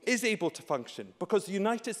WTO is able to function, because the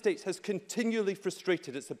United States has continually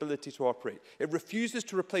frustrated its ability to operate. It refuses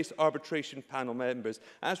to replace arbitration panel members,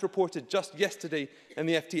 as reported just yesterday in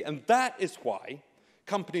the FT, and that is why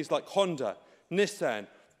companies like Honda, Nissan,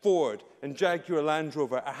 Ford and Jaguar Land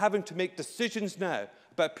Rover are having to make decisions now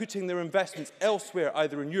about putting their investments elsewhere,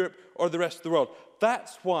 either in Europe or the rest of the world.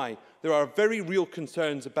 That's why there are very real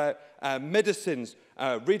concerns about medicines,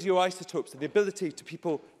 radioisotopes, and the ability to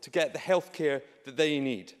people to get the health care that they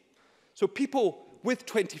need. So people with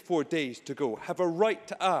 24 days to go have a right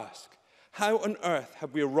to ask, how on earth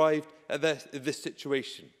have we arrived at this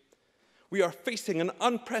situation? We are facing an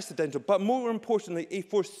unprecedented, but more importantly, a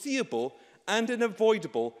foreseeable and an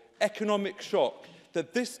avoidable economic shock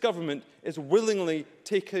that this government is willingly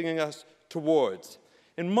taking us towards.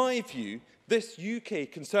 In my view, this UK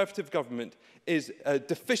Conservative government is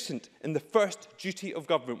deficient in the first duty of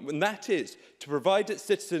government, and that is to provide its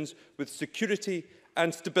citizens with security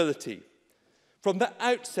and stability. From the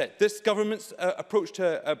outset, this government's approach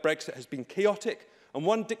to Brexit has been chaotic and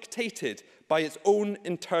one dictated by its own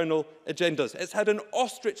internal agendas. It's had an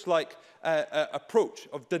ostrich-like approach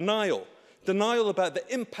of denial about the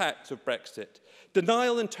impacts of Brexit,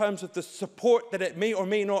 denial in terms of the support that it may or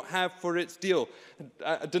may not have for its deal,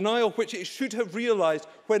 a denial which it should have realised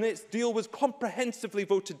when its deal was comprehensively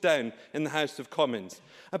voted down in the House of Commons,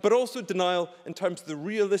 but also denial in terms of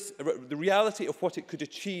the reality of what it could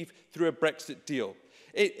achieve through a Brexit deal.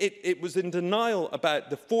 It was in denial about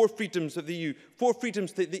the 4 freedoms of the EU, 4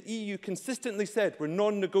 freedoms that the EU consistently said were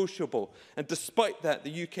non-negotiable, and despite that,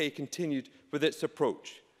 the UK continued with its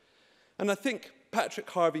approach. And I think Patrick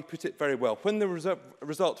Harvey put it very well. When the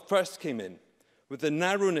result first came in, with the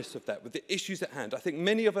narrowness of that, with the issues at hand, I think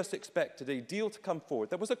many of us expected a deal to come forward.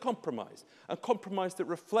 There was a compromise that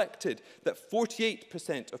reflected that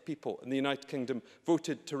 48% of people in the United Kingdom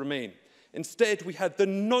voted to remain. Instead, we had the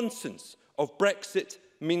nonsense of Brexit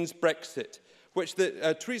means Brexit, which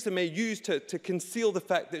Theresa May used to conceal the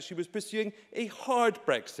fact that she was pursuing a hard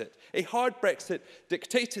Brexit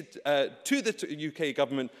dictated to the UK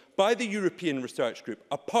government by the European Research Group,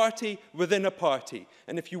 a party within a party.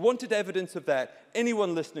 And if you wanted evidence of that,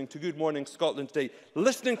 anyone listening to Good Morning Scotland today,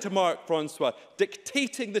 listening to Mark Francois,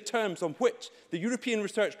 dictating the terms on which the European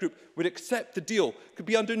Research Group would accept the deal, could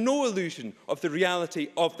be under no illusion of the reality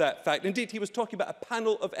of that fact. Indeed, he was talking about a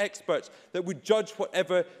panel of experts that would judge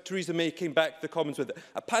whatever Theresa May came back to the Commons with.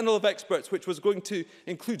 A panel of experts which was going to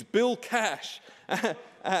include Bill Cash,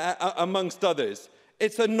 amongst others.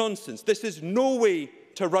 It's a nonsense. This is no way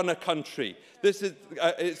to run a country.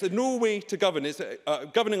 It's no way to govern. It's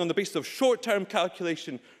governing on the basis of short-term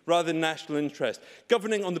calculation rather than national interest,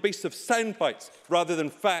 governing on the basis of sound bites rather than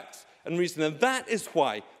facts and reason. And that is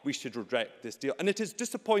why we should reject this deal. And it is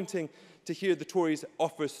disappointing to hear the Tories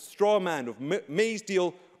offer a straw man of May's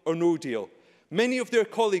deal or no deal. Many of their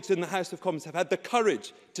colleagues in the House of Commons have had the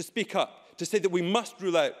courage to speak up, to say that we must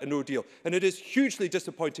rule out a no deal. And it is hugely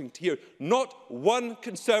disappointing to hear not one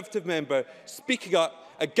Conservative member speaking up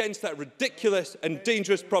against that ridiculous and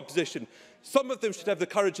dangerous proposition. Some of them should have the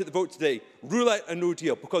courage at the vote today, rule out a no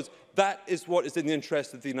deal, because that is what is in the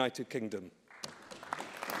interest of the United Kingdom.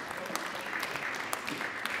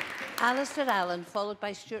 Alasdair Allan, followed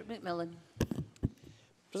by Stuart McMillan.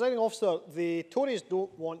 Presiding Officer, the Tories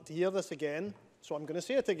don't want to hear this again, so I'm going to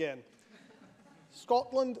say it again.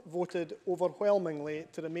 Scotland voted overwhelmingly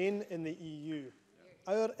to remain in the EU.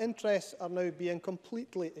 Our interests are now being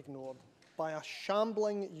completely ignored by a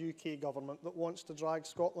shambling UK government that wants to drag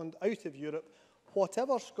Scotland out of Europe,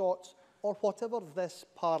 whatever Scots or whatever this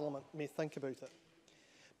Parliament may think about it.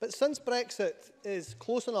 But since Brexit is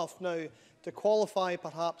close enough now to qualify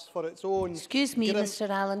perhaps for its own... Excuse me, Mr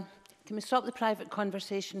Allan. Can we stop the private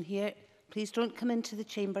conversation here? Please don't come into the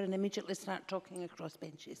chamber and immediately start talking across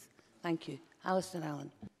benches. Thank you. Alasdair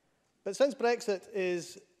Allan. But since Brexit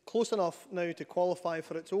is close enough now to qualify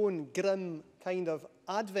for its own grim kind of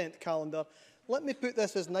advent calendar, let me put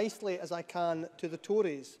this as nicely as I can to the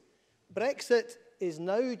Tories. Brexit is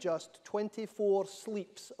now just 24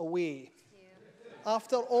 sleeps away.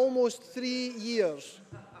 After almost 3 years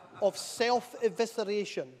of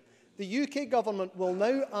self-evisceration, the UK government will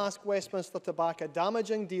now ask Westminster to back a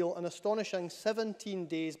damaging deal an astonishing 17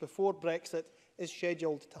 days before Brexit is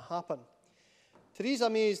scheduled to happen. Theresa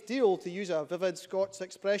May's deal, to use a vivid Scots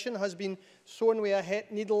expression, has been sewn with a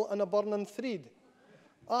het needle and a burning thread.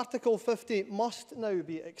 Article 50 must now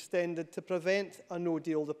be extended to prevent a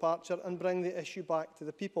no-deal departure and bring the issue back to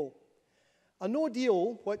the people. A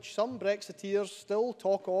no-deal, which some Brexiteers still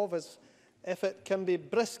talk of as if it can be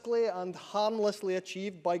briskly and harmlessly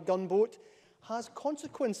achieved by gunboat, has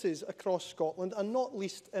consequences across Scotland and not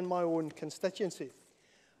least in my own constituency.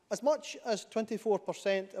 As much as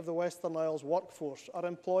 24% of the Western Isles workforce are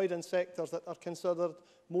employed in sectors that are considered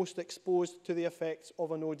most exposed to the effects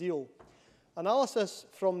of a no-deal. Analysis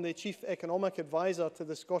from the Chief Economic Advisor to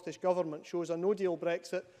the Scottish Government shows a no-deal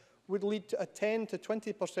Brexit would lead to a 10 to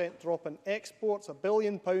 20% drop in exports, £1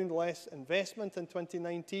 billion less investment in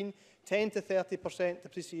 2019, 10 to 30%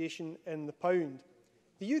 depreciation in the pound.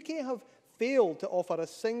 The UK have failed to offer a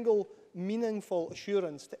single meaningful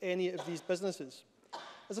assurance to any of these businesses.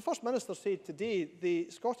 As the First Minister said today, the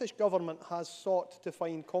Scottish Government has sought to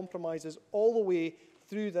find compromises all the way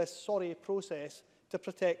through this sorry process to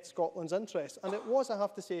protect Scotland's interests. And it was, I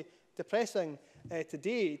have to say, depressing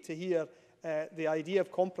today to hear the idea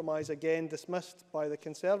of compromise again dismissed by the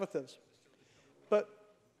Conservatives. But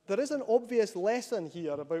there is an obvious lesson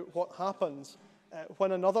here about what happens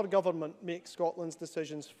when another government makes Scotland's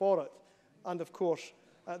decisions for it. And of course,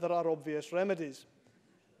 there are obvious remedies.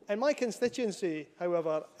 In my constituency,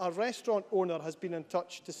 however, a restaurant owner has been in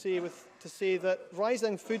touch to say that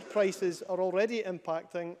rising food prices are already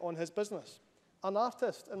impacting on his business. An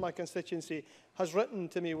artist in my constituency has written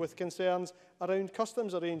to me with concerns around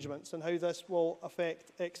customs arrangements and how this will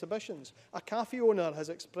affect exhibitions. A cafe owner has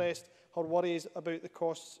expressed her worries about the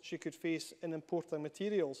costs she could face in importing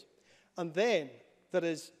materials. And then there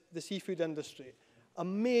is the seafood industry, a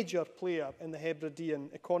major player in the Hebridean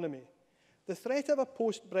economy. The threat of a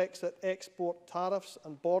post-Brexit export tariffs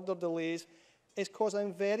and border delays is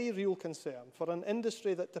causing very real concern for an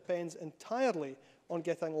industry that depends entirely on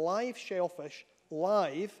getting live shellfish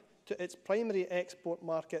live to its primary export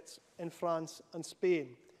markets in France and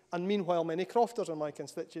Spain. And meanwhile, many crofters in my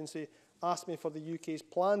constituency asked me for the UK's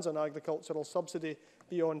plans on agricultural subsidy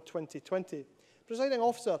beyond 2020. Presiding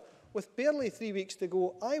Officer, with barely 3 weeks to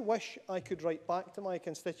go, I wish I could write back to my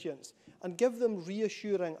constituents and give them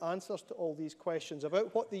reassuring answers to all these questions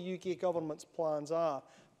about what the UK Government's plans are,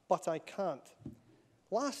 but I can't.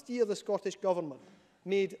 Last year, the Scottish Government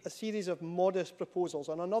made a series of modest proposals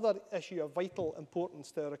on another issue of vital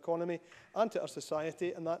importance to our economy and to our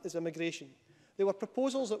society, and that is immigration. They were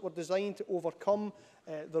proposals that were designed to overcome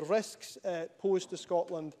the risks posed to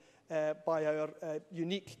Scotland by our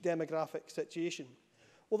unique demographic situation.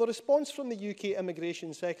 Well, the response from the UK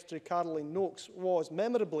Immigration Secretary, Caroline Noakes, was,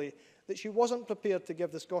 memorably, that she wasn't prepared to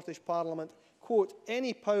give the Scottish Parliament, quote,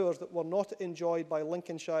 any powers that were not enjoyed by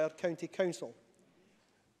Lincolnshire County Council.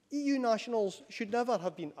 EU nationals should never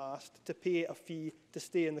have been asked to pay a fee to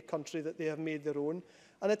stay in the country that they have made their own,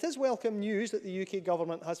 and it is welcome news that the UK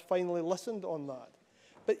Government has finally listened on that.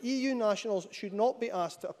 But EU nationals should not be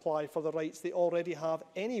asked to apply for the rights they already have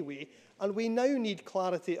anyway, and we now need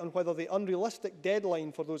clarity on whether the unrealistic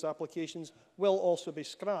deadline for those applications will also be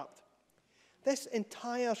scrapped. This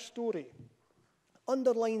entire story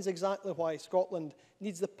underlines exactly why Scotland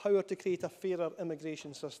needs the power to create a fairer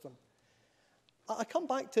immigration system. I come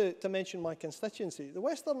back to mention my constituency. The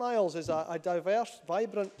Western Isles is a diverse,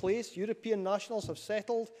 vibrant place. European nationals have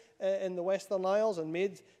settled in the Western Isles and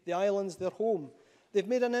made the islands their home. They've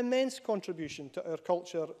made an immense contribution to our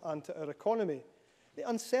culture and to our economy. The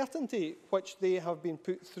uncertainty which they have been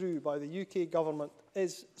put through by the UK Government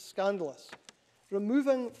is scandalous.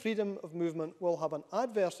 Removing freedom of movement will have an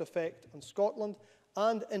adverse effect on Scotland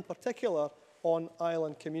and, in particular, on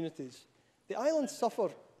island communities. The islands suffer,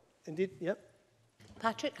 indeed, yep.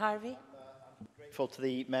 Patrick Harvey. I'm grateful to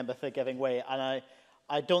the member for giving way, and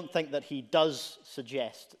I don't think that he does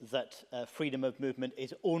suggest that freedom of movement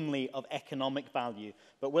is only of economic value,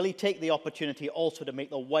 but will he take the opportunity also to make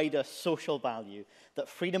the wider social value that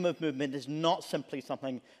freedom of movement is not simply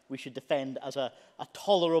something we should defend as a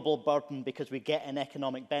tolerable burden because we get an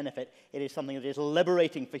economic benefit. It is something that is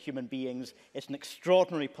liberating for human beings. It's an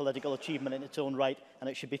extraordinary political achievement in its own right, and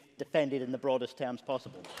it should be defended in the broadest terms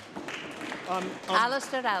possible.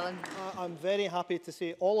 Alasdair Allan. I'm very happy to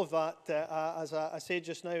say all of that. As I said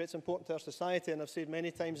just now, it's important to our society, and I've said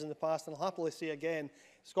many times in the past, and I'll happily say again,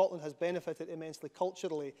 Scotland has benefited immensely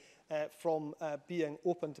culturally from being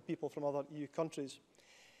open to people from other EU countries.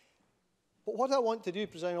 But what I want to do,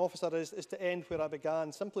 Presiding Officer, is to end where I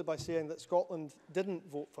began, simply by saying that Scotland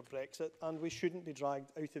didn't vote for Brexit, and we shouldn't be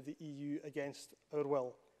dragged out of the EU against our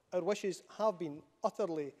will. Our wishes have been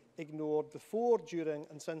utterly ignored before, during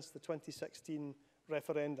and since the 2016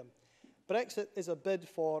 referendum. Brexit is a bid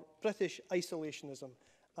for British isolationism,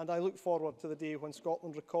 and I look forward to the day when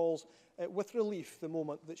Scotland recalls with relief the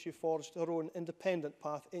moment that she forged her own independent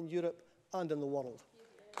path in Europe and in the world.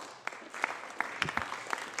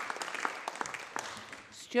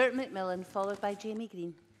 Stuart McMillan, followed by Jamie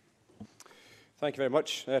Green. Thank you very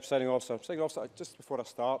much, Presiding Officer. Presiding Officer, just before I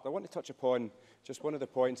start, I want to touch upon just one of the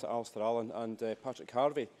points that Alasdair Allan and Patrick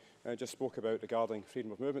Harvey just spoke about regarding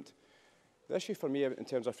freedom of movement. The issue for me in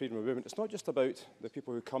terms of freedom of movement, it's not just about the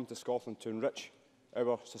people who come to Scotland to enrich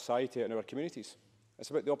our society and our communities. It's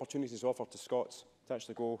about the opportunities offered to Scots to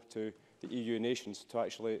actually go to the EU nations, to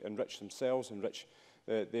actually enrich themselves, enrich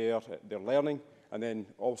their learning, and then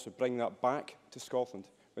also bring that back to Scotland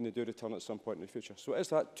when they do return at some point in the future. So it is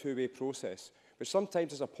that two-way process, which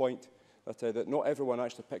sometimes is a point that not everyone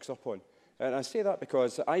actually picks up on. And I say that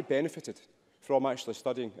because I benefited from actually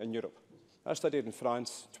studying in Europe. I studied in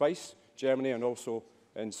France twice, Germany, and also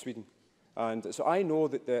in Sweden. And so I know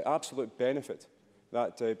that the absolute benefit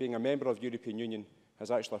that being a member of the European Union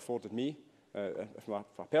has actually afforded me, from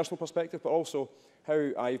a personal perspective, but also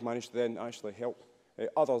how I've managed to then actually help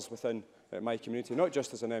others within my community, not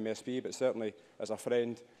just as an MSP, but certainly as a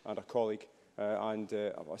friend and a colleague and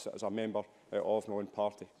as a member of my own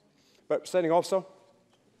party. But, Presiding Officer,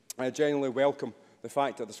 I genuinely welcome the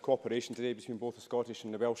fact that there's cooperation today between both the Scottish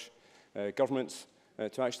and the Welsh governments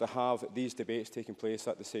to actually have these debates taking place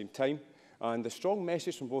at the same time. And the strong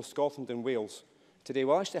message from both Scotland and Wales today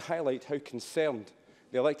will actually highlight how concerned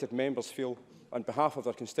the elected members feel on behalf of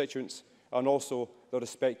their constituents and also their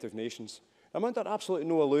respective nations. I'm under absolutely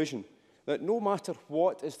no illusion that no matter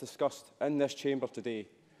what is discussed in this chamber today,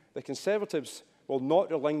 the Conservatives will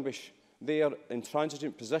not relinquish their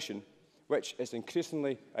intransigent position, which is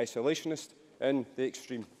increasingly isolationist in the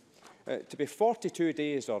extreme. To be 42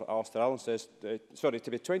 days, or Alasdair Allan says,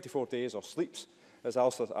 to be 24 days or sleeps, as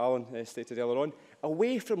Alasdair Allan stated earlier on,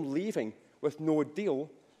 away from leaving with no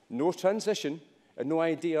deal, no transition, and no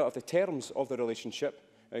idea of the terms of the relationship,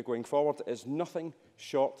 going forward is nothing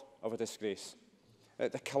short of a disgrace.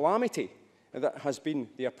 The calamity that has been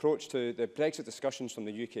the approach to the Brexit discussions from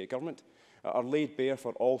the UK government are laid bare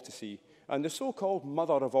for all to see. And the so-called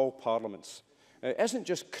mother of all parliaments isn't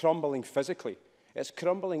just crumbling physically, it's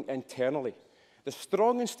crumbling internally. The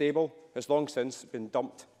strong and stable has long since been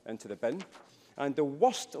dumped into the bin, and the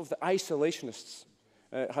worst of the isolationists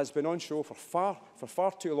has been on show for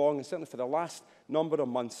far too long, and certainly for the last number of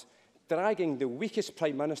months, dragging the weakest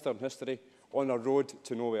Prime Minister in history on a road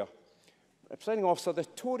to nowhere. Presiding Officer, the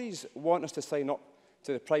Tories want us to sign up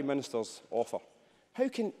to the Prime Minister's offer. How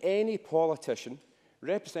can any politician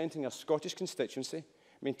representing a Scottish constituency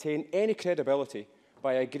maintain any credibility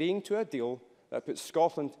by agreeing to a deal that puts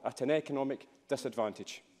Scotland at an economic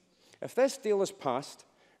disadvantage? If this deal is passed,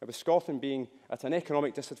 with Scotland being at an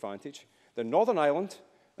economic disadvantage, then Northern Ireland,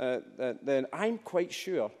 then I'm quite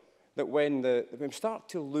sure that when we start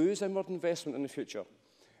to lose inward investment in the future,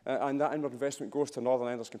 and that inward investment goes to Northern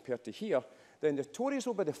Irelanders compared to here, then the Tories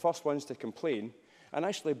will be the first ones to complain and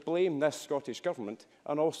actually blame this Scottish Government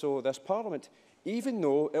and also this Parliament, even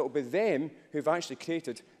though it will be them who've actually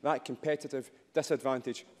created that competitive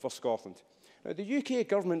disadvantage for Scotland. Now, the UK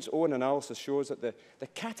Government's own analysis shows that the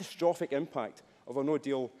catastrophic impact of a no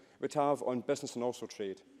deal would have on business and also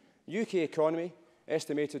trade. The UK economy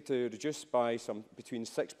estimated to reduce by between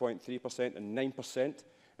 6.3% and 9%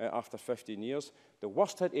 after 15 years. The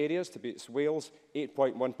worst hit areas to be Wales,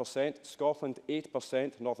 8.1%, Scotland,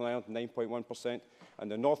 8%, Northern Ireland, 9.1%,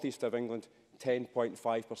 and the northeast of England,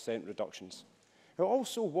 10.5% reductions. It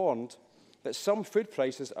also warned that some food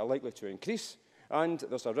prices are likely to increase, and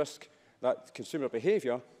there's a risk that consumer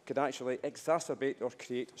behaviour could actually exacerbate or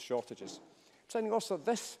create shortages. Presiding Officer,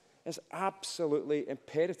 this is absolutely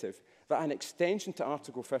imperative that an extension to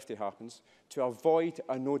Article 50 happens to avoid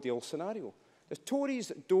a no-deal scenario. The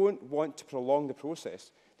Tories don't want to prolong the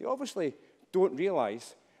process. They obviously don't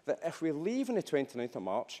realise that if we leave on the 29th of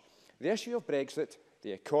March, the issue of Brexit,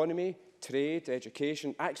 the economy, trade,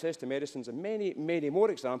 education, access to medicines, and many, many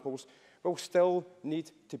more examples will still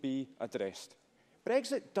need to be addressed.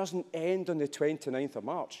 Brexit doesn't end on the 29th of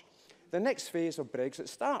March. The next phase of Brexit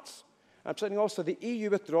starts. And presiding officer, the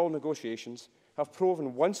EU withdrawal negotiations have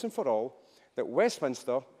proven once and for all that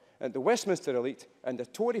Westminster, and the Westminster elite and the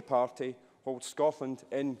Tory party hold Scotland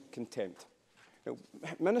in contempt. Now,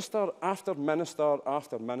 minister after minister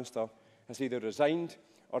after minister has either resigned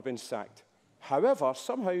or been sacked. However,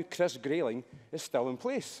 somehow Chris Grayling is still in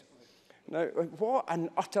place. Now, what an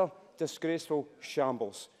utter disgraceful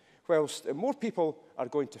shambles. Whilst more people are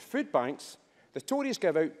going to food banks, the Tories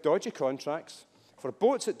give out dodgy contracts for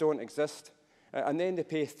boats that don't exist, and then they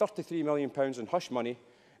pay £33 million in hush money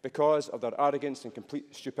because of their arrogance and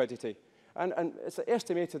complete stupidity. And it's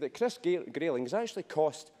estimated that Chris Grayling has actually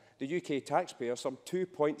cost the UK taxpayer some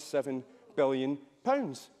 £2.7 billion.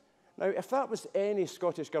 Now, if that was any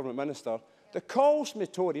Scottish Government minister, the calls from the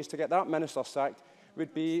Tories to get that minister sacked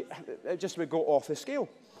would would go off the scale.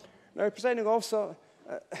 Now, presiding officer,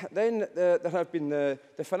 then there have been the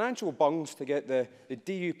financial bungs to get the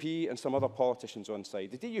DUP and some other politicians on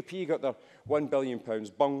side. The DUP got their £1 billion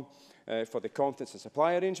bung for the confidence and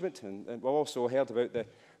supply arrangement, and we've also heard about the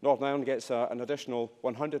Northern Ireland gets an additional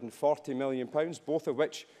 £140 million, both of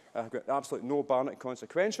which have got absolutely no Barnett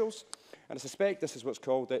consequentials. And I suspect this is what's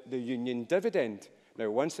called the union dividend. Now,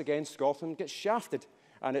 once again, Scotland gets shafted,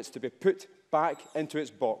 and it's to be put back into its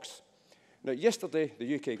box. Now, yesterday,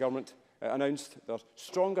 the UK government announced their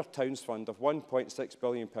Stronger Towns Fund of £1.6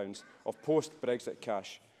 billion of post-Brexit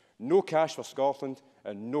cash. No cash for Scotland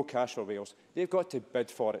and no cash for Wales. They've got to bid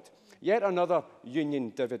for it. Yet another union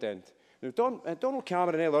dividend. Now, Donald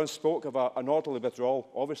Cameron earlier on spoke of an orderly withdrawal.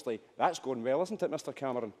 Obviously, that's going well, isn't it, Mr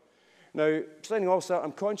Cameron? Now, presiding officer,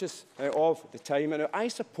 I'm conscious of the time, and I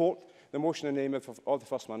support the motion in the name of the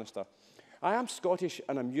First Minister. I am Scottish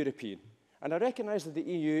and I'm European, and I recognise that the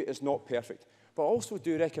EU is not perfect, but I also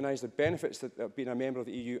do recognise the benefits that being a member of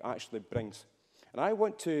the EU actually brings. And I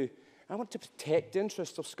want to protect the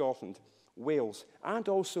interests of Scotland, Wales, and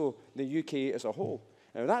also the UK as a whole.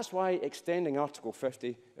 Now, that's why extending Article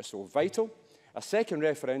 50 is so vital. A second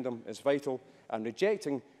referendum is vital, and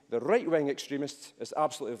rejecting the right-wing extremists is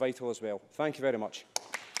absolutely vital as well. Thank you very much.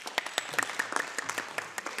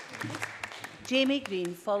 Jamie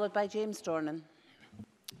Green, followed by James Dornan.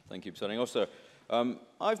 Thank you, Presiding Officer.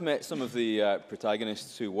 I've met some of the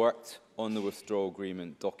protagonists who worked on the withdrawal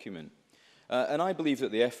agreement document, and I believe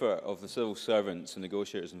that the effort of the civil servants and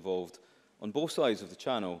negotiators involved on both sides of the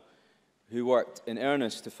Channel who worked in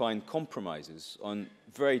earnest to find compromises on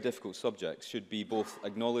very difficult subjects should be both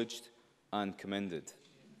acknowledged and commended,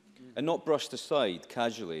 and not brushed aside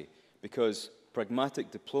casually because,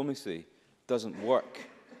 pragmatic diplomacy doesn't work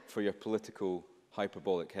for your political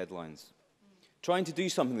hyperbolic headlines. Trying to do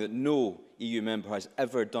something that no EU member has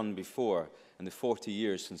ever done before in the 40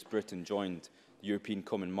 years since Britain joined the European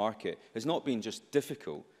Common Market has not been just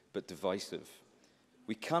difficult, but divisive.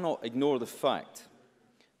 We cannot ignore the fact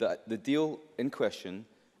that the deal in question,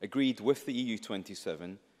 agreed with the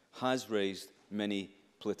EU27, has raised many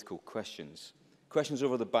political questions. Questions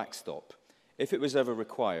over the backstop, if it was ever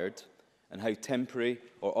required, and how temporary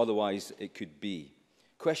or otherwise it could be.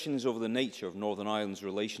 Questions over the nature of Northern Ireland's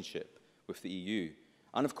relationship with the EU.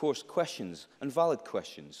 And of course, questions, and valid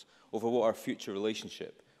questions, over what our future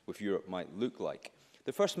relationship with Europe might look like.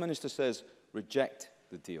 The First Minister says, reject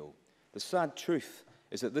the deal. The sad truth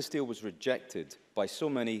is that this deal was rejected by so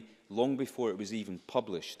many long before it was even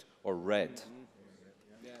published or read.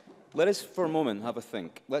 Let us for a moment have a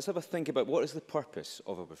think. Let's have a think about what is the purpose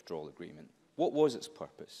of a withdrawal agreement. What was its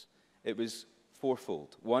purpose? It was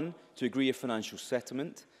fourfold. One, to agree a financial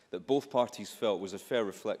settlement that both parties felt was a fair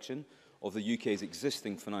reflection of the UK's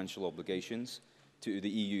existing financial obligations to the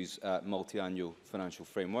EU's multi-annual financial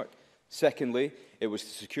framework. Secondly, it was to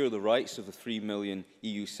secure the rights of the 3 million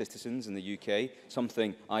EU citizens in the UK,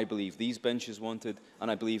 something I believe these benches wanted,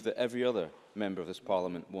 and I believe that every other member of this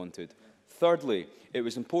Parliament wanted. Thirdly, it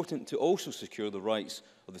was important to also secure the rights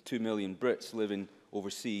of the 2 million Brits living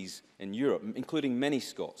overseas in Europe, including many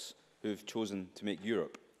Scots who have chosen to make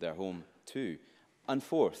Europe their home too. And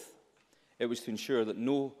fourth, it was to ensure that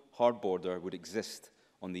no hard border would exist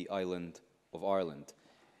on the island of Ireland.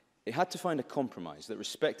 It had to find a compromise that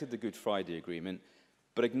respected the Good Friday Agreement,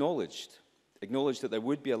 but acknowledged that there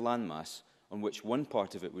would be a landmass on which one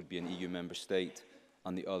part of it would be an EU member state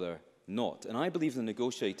and the other not. And I believe the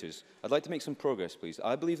negotiators, I'd like to make some progress, please.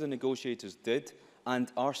 I believe the negotiators did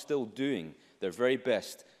and are still doing their very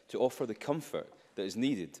best to offer the comfort that is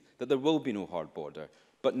needed, that there will be no hard border,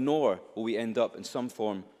 but nor will we end up in some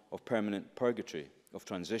form of permanent purgatory of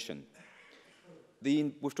transition.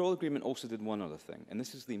 The withdrawal agreement also did one other thing, and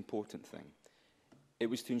this is the important thing.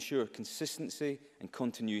 It was to ensure consistency and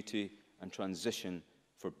continuity and transition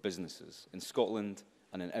for businesses in Scotland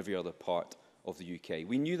and in every other part of the UK.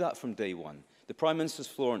 We knew that from day one. The Prime Minister's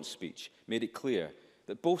Florence speech made it clear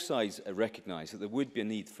that both sides recognised that there would be a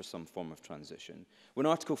need for some form of transition. When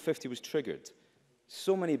Article 50 was triggered,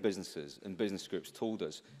 so many businesses and business groups told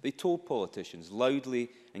us, they told politicians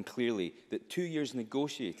loudly and clearly that 2 years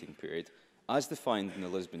negotiating period, as defined in the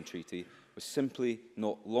Lisbon Treaty, was simply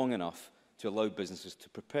not long enough to allow businesses to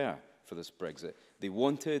prepare for this Brexit. They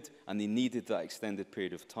wanted and they needed that extended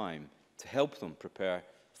period of time to help them prepare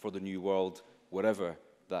for the new world, whatever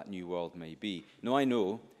that new world may be. Now, I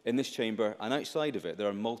know in this chamber and outside of it, there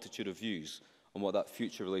are a multitude of views on what that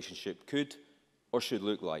future relationship could or should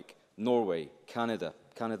look like. Norway, Canada,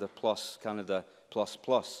 Canada plus, Canada plus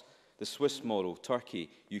plus, the Swiss model, Turkey,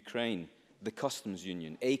 Ukraine, the customs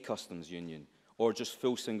union, a customs union, or just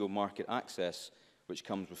full single market access, which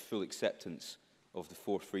comes with full acceptance of the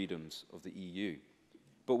 4 freedoms of the EU.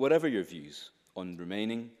 But whatever your views on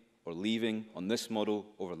remaining or leaving, on this model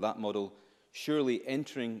over that model, surely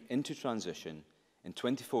entering into transition in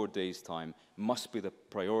 24 days' time must be the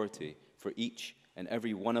priority for each and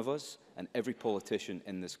every one of us and every politician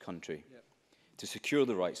in this country. To secure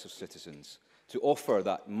the rights of citizens, to offer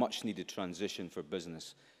that much-needed transition for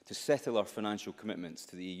business, to settle our financial commitments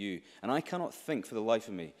to the EU. And I cannot think for the life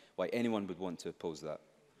of me why anyone would want to oppose that.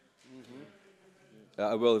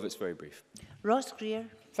 I will if it's very brief. Ross Greer.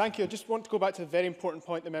 Thank you. I just want to go back to the very important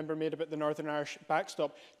point the member made about the Northern Irish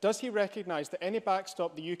backstop. Does he recognise that any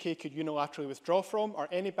backstop the UK could unilaterally withdraw from, or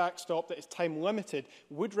any backstop that is time-limited,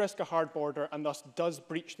 would risk a hard border and thus does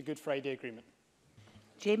breach the Good Friday Agreement?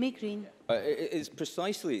 Jamie Green. It is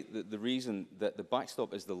precisely the reason that the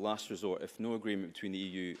backstop is the last resort if no agreement between the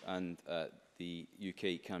EU and the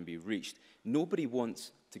UK can be reached. Nobody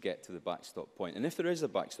wants to get to the backstop point. And if there is a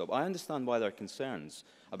backstop, I understand why there are concerns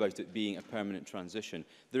about it being a permanent transition.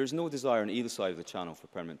 There is no desire on either side of the channel for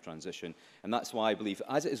permanent transition. And that's why I believe,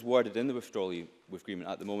 as it is worded in the withdrawal agreement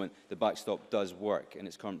at the moment, the backstop does work in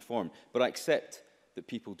its current form. But I accept that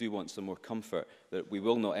people do want some more comfort that we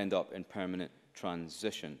will not end up in permanent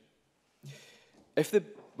transition. If the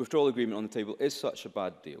withdrawal agreement on the table is such a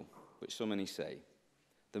bad deal, which so many say,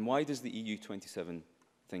 then why does the EU27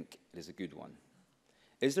 think it is a good one?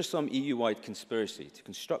 Is there some EU-wide conspiracy to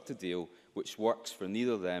construct a deal which works for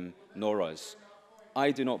neither them nor us?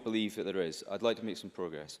 I do not believe that there is. I'd like to make some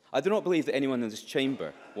progress. I do not believe that anyone in this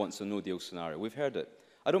chamber wants a no-deal scenario. We've heard it.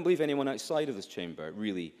 I don't believe anyone outside of this chamber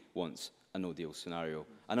really wants a no-deal scenario.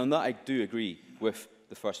 And on that, I do agree with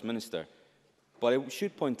the First Minister. But I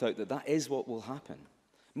should point out that that is what will happen.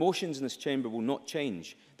 Motions in this chamber will not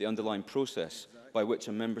change the underlying process by which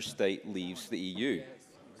a member state leaves the EU.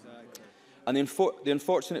 And the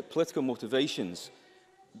unfortunate political motivations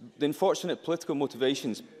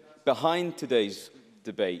behind today's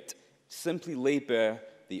debate simply lay bare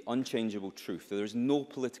the unchangeable truth that there is no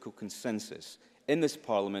political consensus in this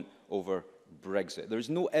Parliament over Brexit. There is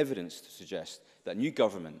no evidence to suggest that a new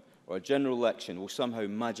government or a general election will somehow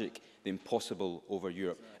magic the impossible over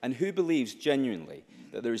Europe. And who believes genuinely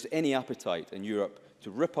that there is any appetite in Europe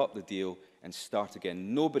to rip up the deal and start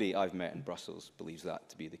again? Nobody I've met in Brussels believes that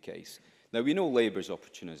to be the case. Now, we know Labour's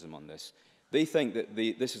opportunism on this. They think that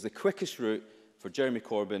this is the quickest route for Jeremy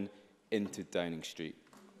Corbyn into Downing Street.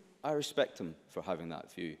 I respect him for having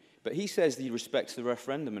that view. But he says that he respects the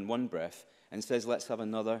referendum in one breath and says, let's have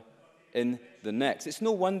another in the next. It's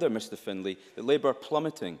no wonder, Mr Findlay, that Labour are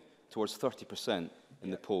plummeting towards 30%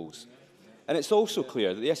 in the polls. And it's also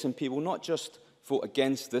clear that the SNP will not just vote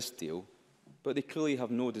against this deal, but they clearly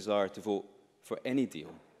have no desire to vote for any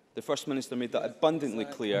deal. The First Minister made that abundantly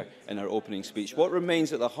clear in her opening speech. What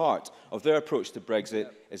remains at the heart of their approach to Brexit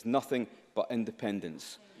is nothing but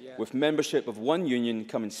independence, with membership of one union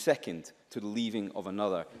coming second to the leaving of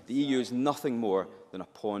another. The EU is nothing more than a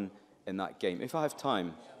pawn in that game. If I have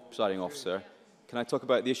time, Presiding Officer, can I talk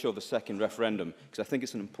about the issue of the second referendum? Because I think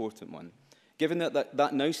it's an important one. Given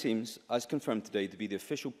that now seems, as confirmed today, to be the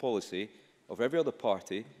official policy of every other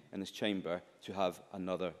party in this chamber to have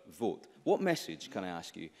another vote. What message, can I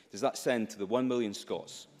ask you, does that send to the 1 million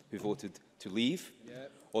Scots who voted to leave,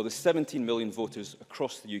 or the 17 million voters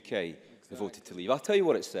across the UK who voted to leave? I'll tell you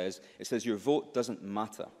what it says. It says your vote doesn't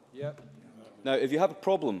matter. Now, if you have a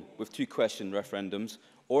problem with two-question referendums,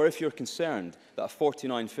 or if you're concerned that a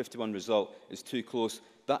 49-51 result is too close,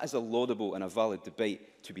 that is a laudable and a valid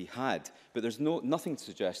debate to be had. But there's nothing to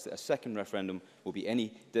suggest that a second referendum will be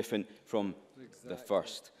any different from the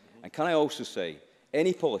first. And can I also say,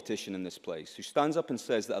 any politician in this place who stands up and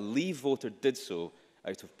says that a Leave voter did so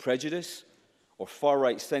out of prejudice or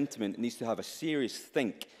far-right sentiment needs to have a serious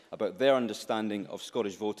think about their understanding of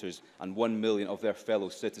Scottish voters and 1 million of their fellow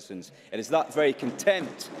citizens. It is that very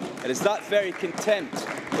contempt, for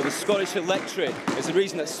the Scottish electorate is the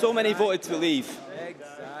reason that so many voted to leave.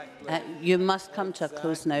 You must come to a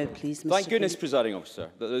close now, please, Mr. Thank goodness, Presiding Officer,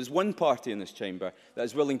 that there is one party in this chamber that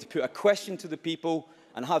is willing to put a question to the people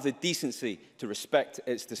and have the decency to respect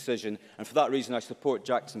its decision. And for that reason, I support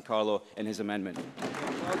Jackson Carlaw in his amendment.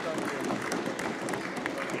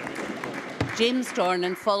 James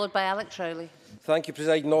Dornan, followed by Alex Rowley. Thank you,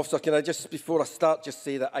 Presiding Officer. Can I just, before I start, just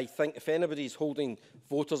say that I think if anybody is holding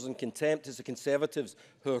voters in contempt, it's the Conservatives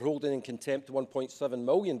who are holding in contempt 1.7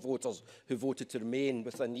 million voters who voted to remain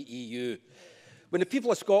within the EU. When the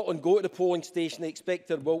people of Scotland go to the polling station, they expect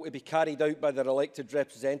their will to be carried out by their elected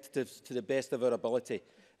representatives to the best of our ability.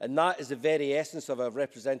 And that is the very essence of our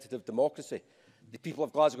representative democracy. The people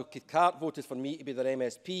of Glasgow Cathcart voted for me to be their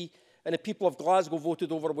MSP, and the people of Glasgow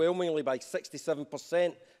voted overwhelmingly by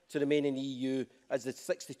 67% to remain in the EU, as did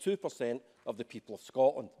 62% of the people of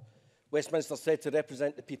Scotland. Westminster said to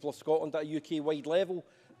represent the people of Scotland at a UK-wide level,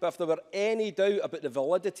 but if there were any doubt about the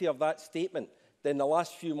validity of that statement, then the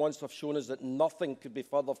last few months have shown us that nothing could be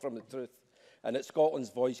further from the truth, and that Scotland's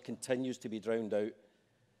voice continues to be drowned out.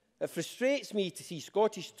 It frustrates me to see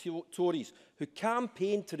Scottish Tories who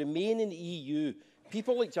campaign to remain in the EU,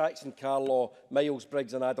 people like Jackson Carlaw, Miles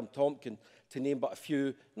Briggs and Adam Tompkin, to name but a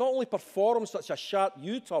few, not only perform such a sharp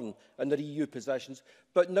U-turn in their EU positions,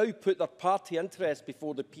 but now put their party interests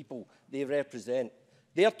before the people they represent.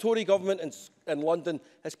 Their Tory government in London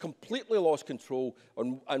has completely lost control,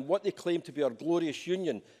 and what they claim to be our glorious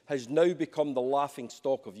union has now become the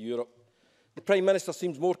laughingstock of Europe. The Prime Minister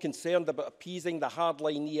seems more concerned about appeasing the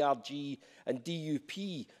hardline ERG and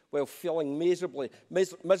DUP while failing miserably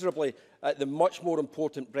at the much more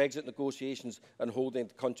important Brexit negotiations and holding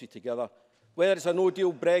the country together. Whether it's a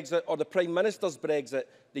no-deal Brexit or the Prime Minister's Brexit,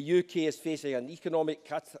 the UK is facing an economic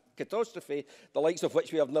catastrophe, the likes of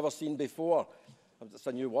which we have never seen before. That's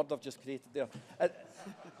a new word I've just created there.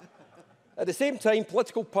 At the same time,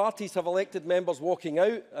 political parties have elected members walking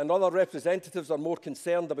out, and other representatives are more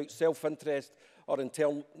concerned about self-interest or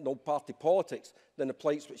internal party politics than the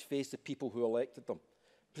plights which face the people who elected them.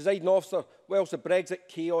 Presiding Officer, whilst the Brexit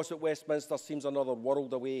chaos at Westminster seems another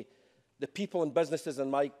world away, the people and businesses in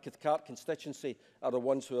my Cathcart constituency are the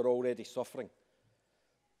ones who are already suffering.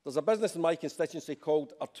 There's a business in my constituency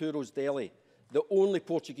called Arturo's Deli, the only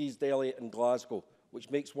Portuguese deli in Glasgow, which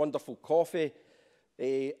makes wonderful coffee,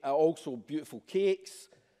 also beautiful cakes,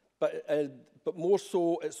 but more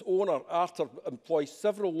so its owner, Arthur, employs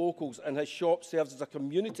several locals, and his shop serves as a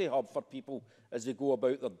community hub for people as they go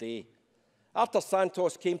about their day. Arthur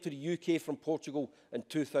Santos came to the UK from Portugal in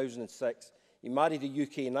 2006. He married a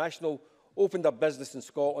UK national, opened a business in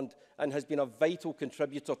Scotland, and has been a vital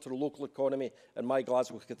contributor to the local economy in my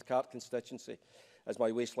Glasgow-Cathcart constituency, as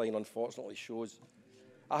my waistline unfortunately shows.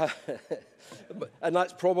 And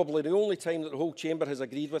that's probably the only time that the whole chamber has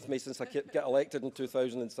agreed with me since I got elected in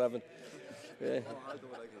 2007.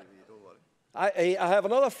 I have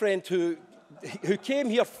another friend who came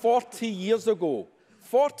here 40 years ago.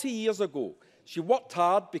 40 years ago. She worked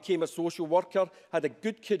hard, became a social worker, had a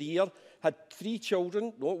good career, had 3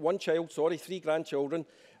 children, no, 1 child, sorry, 3 grandchildren.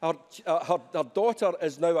 Her daughter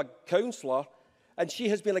is now a councillor, and she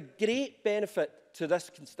has been a great benefit to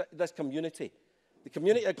this community. The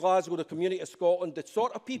community of Glasgow, the community of Scotland, the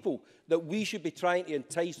sort of people that we should be trying to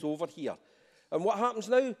entice over here. And what happens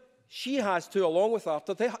now? She has to, along with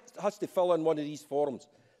Arthur, they has to fill in one of these forms.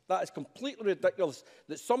 That is completely ridiculous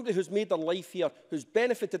that somebody who's made their life here, who's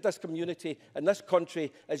benefited this community and this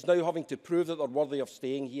country, is now having to prove that they're worthy of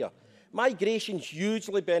staying here. Migration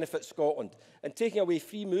hugely benefits Scotland, and taking away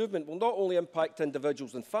free movement will not only impact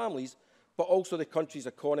individuals and families, but also the country's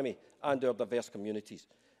economy and our diverse communities.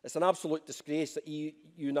 It's an absolute disgrace that EU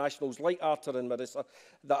nationals like Arthur and Marissa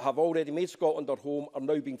that have already made Scotland their home are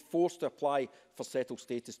now being forced to apply for settled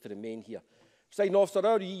status to remain here. Presiding Officer,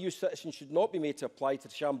 our EU citizens should not be made to apply to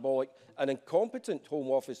the shambolic and incompetent Home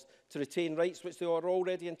Office to retain rights which they are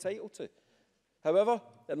already entitled to. However,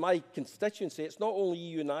 in my constituency, it's not only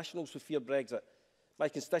EU nationals who fear Brexit. My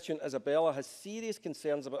constituent Isabella has serious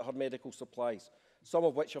concerns about her medical supplies, some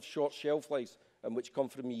of which have short shelf lives and which come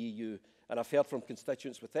from the EU. And I've heard from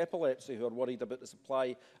constituents with epilepsy who are worried about the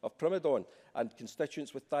supply of Primadon, and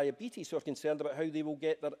constituents with diabetes who are concerned about how they will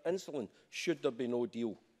get their insulin should there be no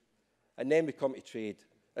deal. And then we come to trade.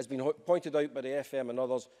 As been pointed out by the FM and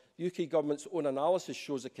others, the UK Government's own analysis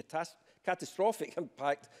shows a catastrophic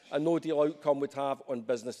impact a no-deal outcome would have on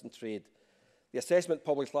business and trade. The assessment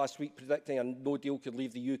published last week predicting a no-deal could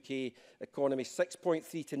leave the UK economy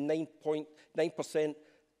 6.3 to 9%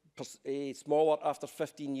 smaller after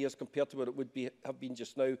 15 years compared to what it would have been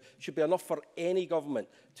just now should be enough for any government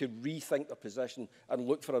to rethink their position and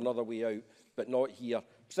look for another way out, but not here.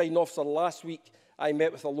 Presiding Officer, last week I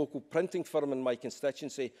met with a local printing firm in my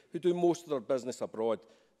constituency who do most of their business abroad.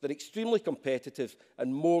 They're extremely competitive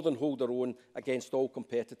and more than hold their own against all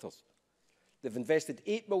competitors. They've invested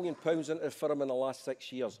 £8 million into the firm in the last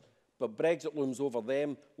 6 years, but Brexit looms over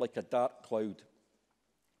them like a dark cloud.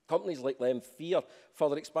 Companies like them fear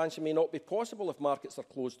further expansion may not be possible if markets are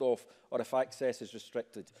closed off or if access is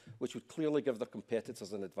restricted, which would clearly give their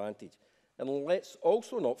competitors an advantage. And let's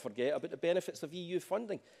also not forget about the benefits of EU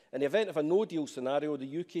funding. In the event of a no-deal scenario,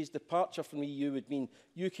 the UK's departure from the EU would mean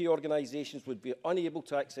UK organisations would be unable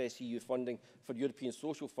to access EU funding for European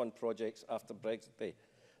Social Fund projects after Brexit Day.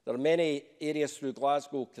 There are many areas through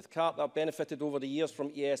Glasgow-Cathcart that have benefited over the years from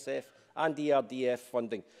ESF and ERDF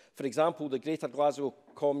funding. For example, the Greater Glasgow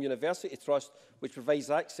Com University Trust, which provides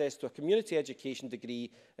access to a community education degree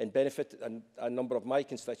and benefited a number of my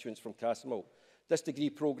constituents from Castlemilk. This degree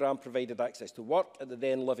programme provided access to work at the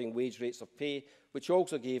then living wage rates of pay, which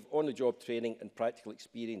also gave on-the-job training and practical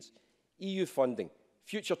experience. EU funding,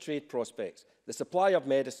 future trade prospects, the supply of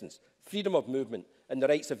medicines, freedom of movement and the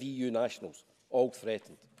rights of EU nationals, all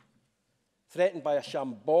threatened. Threatened by a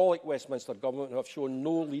shambolic Westminster government who have shown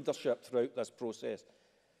no leadership throughout this process.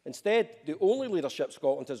 Instead, the only leadership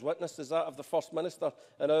Scotland has witnessed is that of the First Minister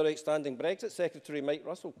and our outstanding Brexit Secretary, Mike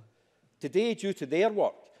Russell. Today, due to their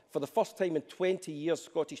work, for the first time in 20 years,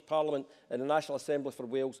 Scottish Parliament and the National Assembly for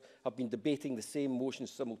Wales have been debating the same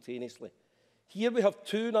motions simultaneously. Here we have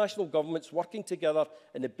 2 national governments working together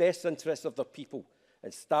in the best interests of their people,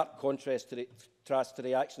 in stark contrast to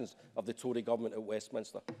the actions of the Tory government at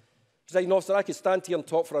Westminster. Presiding Officer, I could stand here and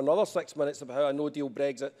talk for another 6 minutes about how a no-deal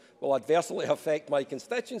Brexit will adversely affect my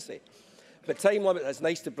constituency. But time limit, it's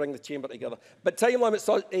nice to bring the chamber together. But time limits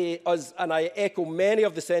us, and I echo many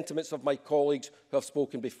of the sentiments of my colleagues who have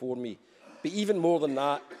spoken before me. But even more than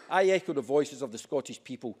that, I echo the voices of the Scottish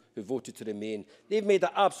people who voted to remain. They've made it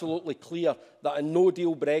absolutely clear that a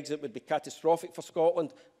no-deal Brexit would be catastrophic for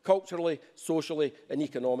Scotland, culturally, socially and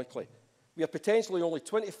economically. We are potentially only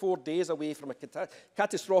 24 days away from a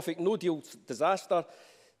catastrophic no-deal disaster.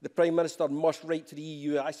 The Prime Minister must write to the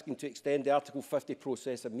EU asking to extend the Article 50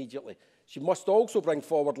 process immediately. She must also bring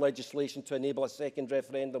forward legislation to enable a second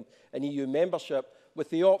referendum in EU membership with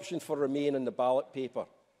the option for Remain in the ballot paper.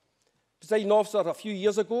 Presiding Officer, a few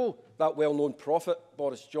years ago, that well-known prophet,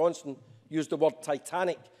 Boris Johnson, used the word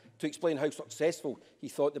Titanic to explain how successful he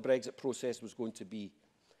thought the Brexit process was going to be.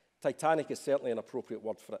 Titanic is certainly an appropriate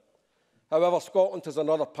word for it. However, Scotland has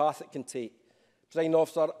another path it can take. Presiding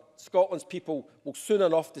Officer, Scotland's people will soon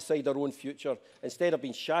enough decide their own future instead of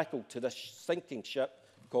being shackled to this sinking ship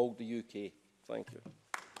called the UK. Thank you.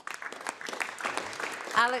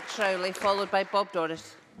 Alex Rowley, followed by Bob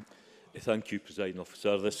Doris. Thank you, Presiding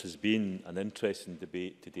Officer. This has been an interesting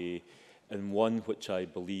debate today, and one which I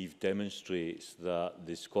believe demonstrates that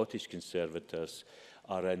the Scottish Conservatives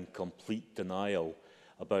are in complete denial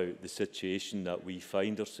about the situation that we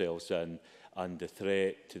find ourselves in and the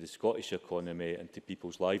threat to the Scottish economy and to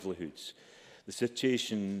people's livelihoods. The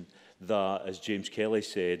situation that, as James Kelly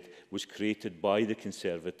said, was created by the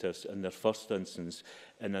Conservatives in their first instance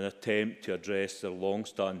in an attempt to address their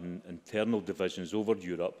long-standing internal divisions over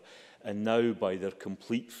Europe, and now by their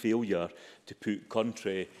complete failure to put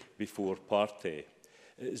country before party.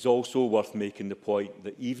 It is also worth making the point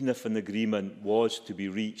that even if an agreement was to be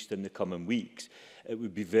reached in the coming weeks, it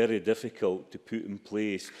would be very difficult to put in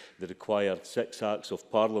place the required 6 Acts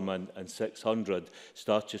of Parliament and 600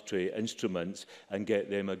 statutory instruments and get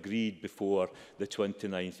them agreed before the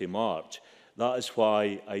 29th of March. That is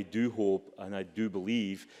why I do hope and I do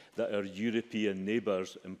believe that our European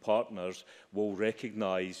neighbours and partners will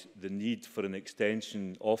recognise the need for an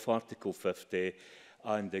extension of Article 50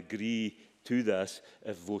 and agree to this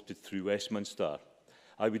if voted through Westminster.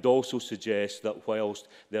 I would also suggest that whilst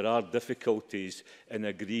there are difficulties in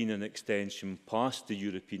agreeing an extension past the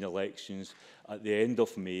European elections at the end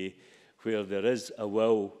of May, where there is a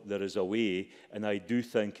will, there is a way, and I do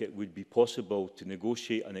think it would be possible to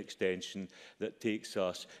negotiate an extension that takes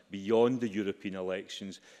us beyond the European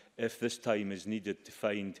elections if this time is needed to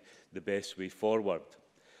find the best way forward.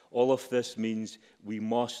 All of this means we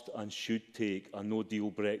must and should take a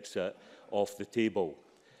no-deal Brexit off the table.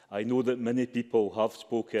 I know that many people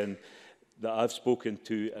that I've spoken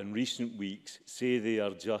to in recent weeks say they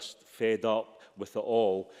are just fed up with it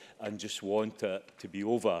all and just want it to be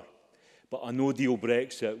over. But a no-deal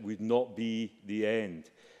Brexit would not be the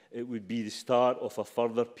end. It would be the start of a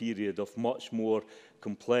further period of much more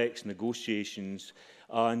complex negotiations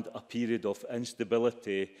and a period of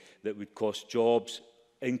instability that would cost jobs,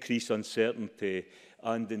 increase uncertainty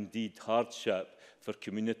and indeed hardship for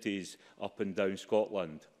communities up and down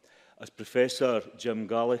Scotland. As Professor Jim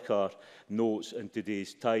Gallagher notes in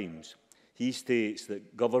today's Times, he states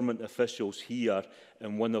that government officials here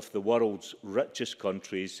in one of the world's richest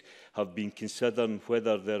countries have been considering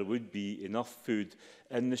whether there would be enough food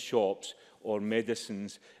in the shops or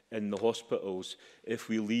medicines in the hospitals if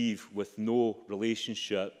we leave with no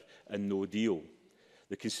relationship and no deal.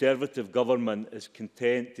 The Conservative government is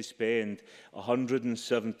content to spend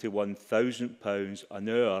 £171,000 an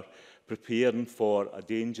hour preparing for a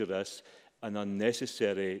dangerous and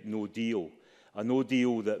unnecessary no deal. A no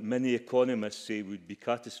deal that many economists say would be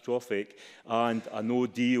catastrophic, and a no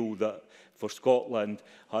deal that for Scotland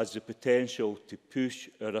has the potential to push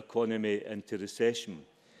our economy into recession.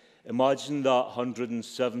 Imagine that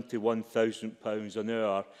 £171,000 an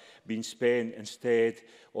hour being spent instead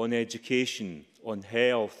on education, on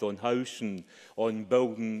health, on housing, on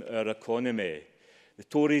building our economy. The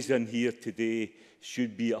Tories in here today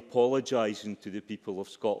should be apologising to the people of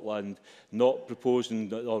Scotland, not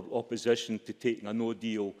proposing or opposition to taking a no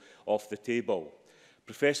deal off the table.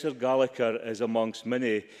 Professor Gallagher is amongst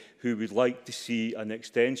many who would like to see an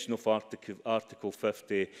extension of Article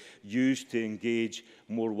 50 used to engage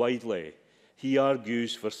more widely. He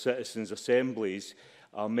argues for citizens' assemblies,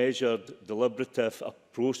 a measured, deliberative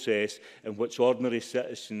process in which ordinary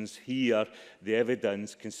citizens hear the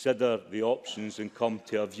evidence, consider the options and come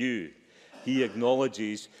to a view. He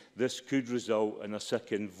acknowledges this could result in a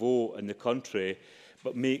second vote in the country,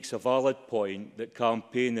 but makes a valid point that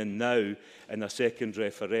campaigning now in a second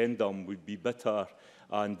referendum would be bitter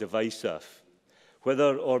and divisive.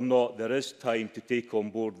 Whether or not there is time to take on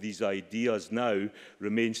board these ideas now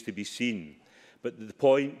remains to be seen. But the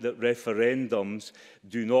point that referendums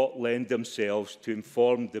do not lend themselves to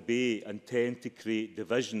informed debate and tend to create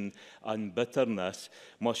division and bitterness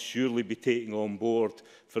must surely be taken on board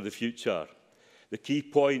for the future. The key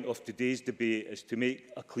point of today's debate is to make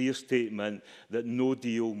a clear statement that no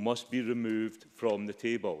deal must be removed from the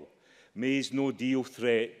table. May's no deal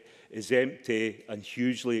threat is empty and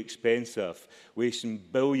hugely expensive, wasting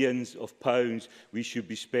billions of pounds we should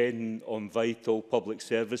be spending on vital public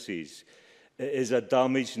services. It is a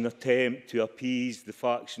damaging attempt to appease the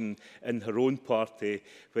faction in her own party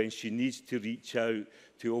when she needs to reach out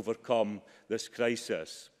to overcome this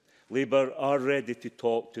crisis. Labour are ready to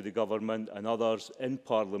talk to the government and others in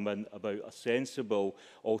Parliament about a sensible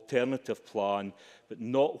alternative plan, but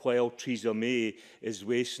not while Theresa May is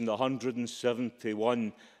wasting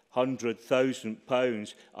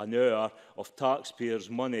 £171,000 an hour of taxpayers'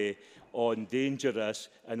 money on dangerous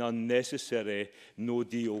and unnecessary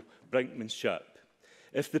no-deal brinkmanship.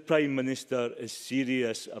 If the Prime Minister is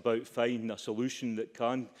serious about finding a solution that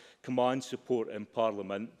can command support in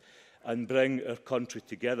Parliament and bring our country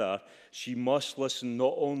together, she must listen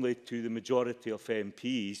not only to the majority of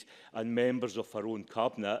MPs and members of her own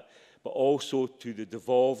Cabinet, but also to the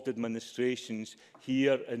devolved administrations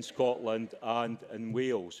here in Scotland and in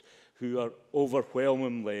Wales, who are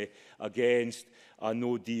overwhelmingly against a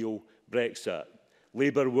no-deal Brexit.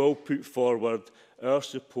 Labour will put forward our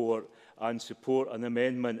support and support an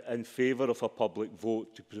amendment in favour of a public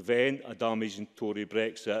vote to prevent a damaging Tory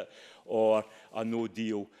Brexit or a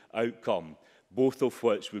no-deal outcome, both of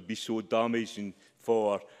which would be so damaging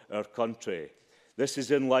for our country. This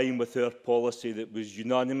is in line with our policy that was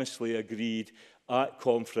unanimously agreed at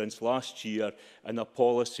conference last year and a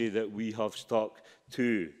policy that we have stuck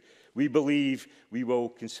to. We believe we will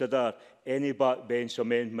consider any backbench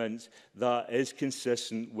amendments that is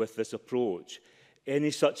consistent with this approach.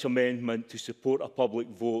 Any such amendment to support a public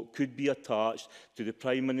vote could be attached to the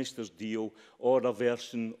Prime Minister's deal or a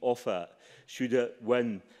version of it, should it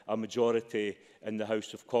win a majority in the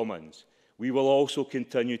House of Commons. We will also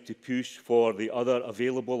continue to push for the other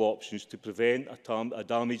available options to prevent a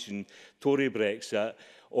damaging Tory Brexit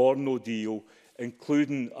or no deal,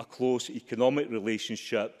 including a close economic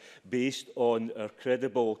relationship based on our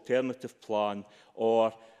credible alternative plan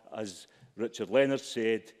or, as Richard Leonard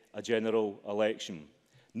said, a general election.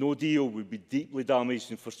 No deal would be deeply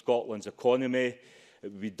damaging for Scotland's economy.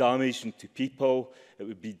 It would be damaging to people, it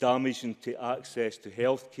would be damaging to access to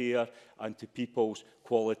healthcare and to people's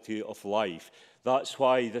quality of life. That's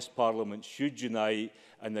why this Parliament should unite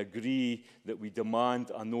and agree that we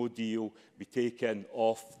demand a no deal be taken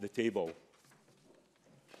off the table.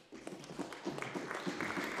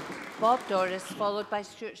 Bob Doris, followed by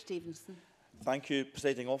Stuart Stevenson. Thank you,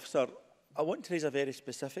 Presiding Officer. I want to raise a very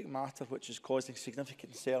specific matter which is causing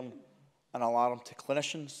significant concern and alarm to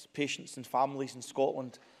clinicians, patients and families in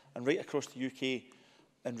Scotland and right across the UK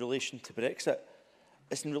in relation to Brexit.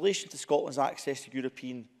 It's in relation to Scotland's access to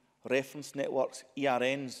European reference networks,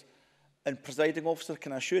 ERNs. And, Presiding Officer,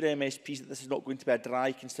 can I assure MSPs that this is not going to be a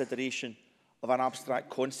dry consideration of an abstract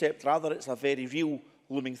concept? Rather, it's a very real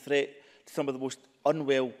looming threat to some of the most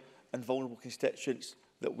unwell and vulnerable constituents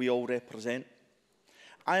that we all represent.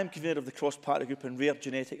 I am convener of the cross-party group on rare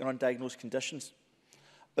genetic and undiagnosed conditions.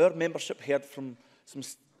 Our membership heard from some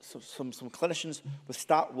clinicians with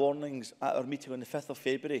stark warnings at our meeting on the 5th of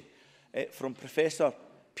February from Professor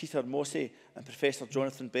Peter Mossey and Professor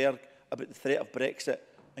Jonathan Berg about the threat of Brexit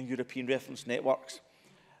and European reference networks.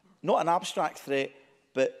 Not an abstract threat,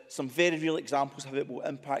 but some very real examples of how it will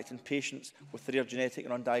impact on patients with rare genetic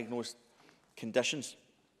and undiagnosed conditions.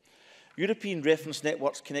 European reference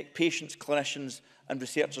networks connect patients, clinicians and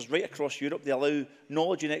researchers right across Europe. They allow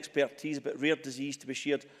knowledge and expertise about rare disease to be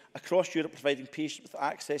shared across Europe, providing patients with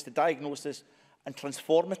access to diagnosis and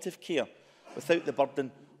transformative care without the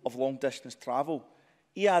burden of long-distance travel.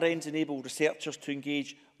 ERNs enable researchers to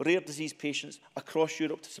engage rare disease patients across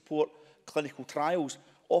Europe to support clinical trials,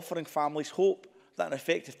 offering families hope that an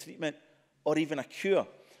effective treatment or even a cure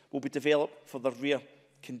will be developed for their rare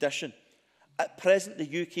condition. At present,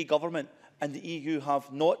 the UK Government and the EU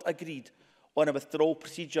have not agreed on a withdrawal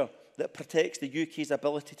procedure that protects the UK's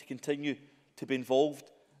ability to continue to be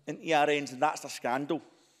involved in ERNs, and that's a scandal.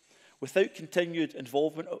 Without continued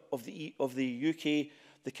involvement of the UK,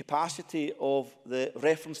 the capacity of the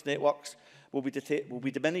reference networks will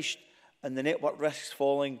be diminished and the network risks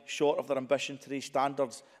falling short of their ambition to raise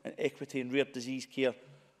standards and equity in rare disease care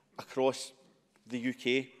across the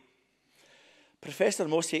UK. Professor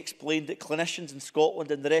Mossey explained that clinicians in Scotland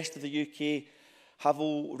and the rest of the UK have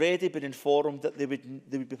already been informed that they would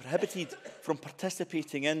be prohibited from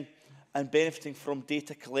participating in and benefiting from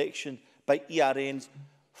data collection by ERNs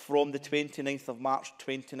from the 29th of March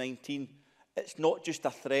 2019. It's not just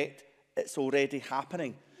a threat, it's already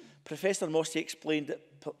happening. Professor Mossey explained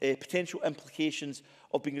that potential implications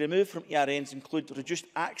of being removed from ERNs include reduced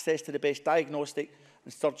access to the best diagnostic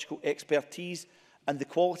and surgical expertise, and the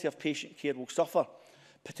quality of patient care will suffer,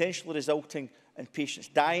 potentially resulting in patients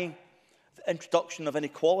dying, the introduction of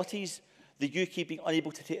inequalities, the UK being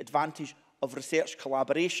unable to take advantage of research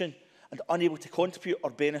collaboration and unable to contribute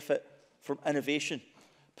or benefit from innovation.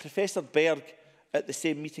 Professor Berg at the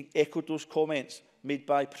same meeting echoed those comments made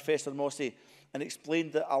by Professor Mossey and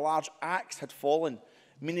explained that a large axe had fallen,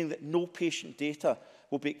 meaning that no patient data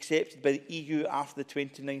will be accepted by the EU after the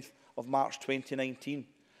 29th of March 2019,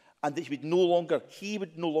 and that he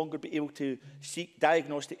would no longer be able to seek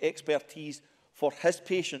diagnostic expertise for his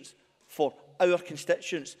patients, for our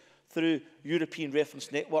constituents, through European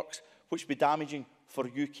reference networks, which would be damaging for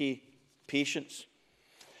UK patients.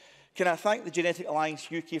 Can I thank the Genetic Alliance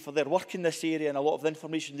UK for their work in this area and a lot of the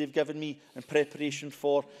information they've given me in preparation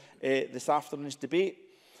for this afternoon's debate.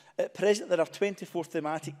 At present, there are 24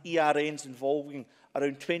 thematic ERNs involving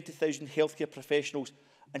around 20,000 healthcare professionals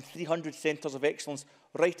and 300 centres of excellence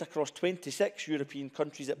right across 26 European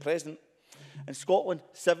countries at present. In Scotland,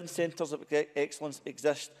 7 centres of excellence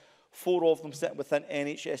exist, 4 of them sitting within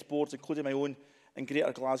NHS boards, including my own in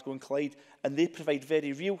Greater Glasgow and Clyde, and they provide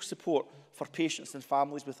very real support for patients and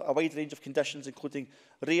families with a wide range of conditions, including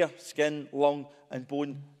rare skin, lung and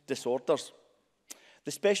bone disorders.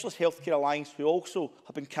 The Specialist Healthcare Alliance, who also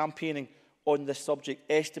have been campaigning on this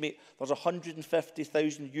subject, estimate there's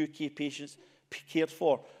 150,000 UK patients cared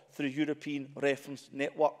for through European reference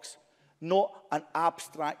networks. Not an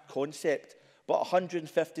abstract concept, but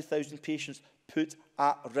 150,000 patients put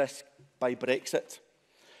at risk by Brexit.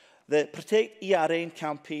 The Protect ERN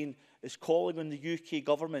campaign is calling on the UK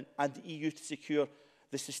government and the EU to secure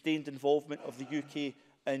the sustained involvement of the UK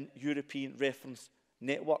in European reference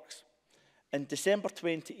networks. In December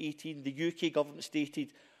 2018, the UK government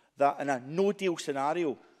stated that in a no-deal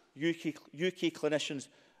scenario, UK clinicians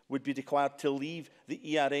would be required to leave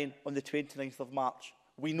the ERN on the 29th of March.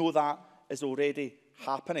 We know that is already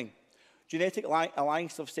happening. Genetic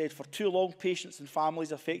Alliance have said for too long, patients and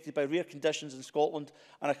families affected by rare conditions in Scotland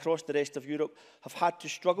and across the rest of Europe have had to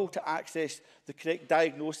struggle to access the correct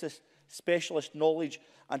diagnosis, specialist knowledge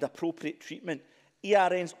and appropriate treatment.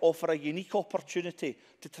 ERNs offer a unique opportunity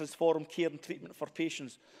to transform care and treatment for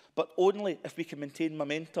patients, but only if we can maintain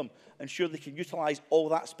momentum, ensure they can utilise all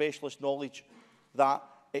that specialist knowledge that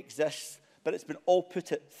exists. But it's been all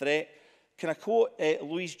put at threat. Can I quote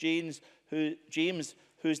Louise James,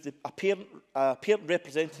 who's the parent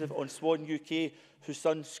representative on Swan UK, whose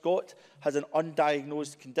son Scott has an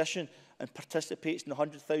undiagnosed condition and participates in the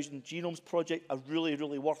 100,000 Genomes Project, a really,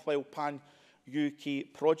 really worthwhile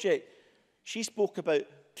pan-UK project. She spoke about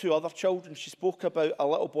 2 other children. She spoke about a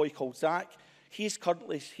little boy called Zach. He's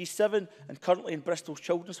 7 and currently in Bristol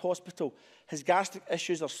Children's Hospital. His gastric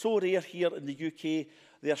issues are so rare here in the UK,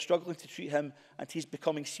 they are struggling to treat him and he's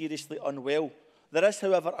becoming seriously unwell. There is,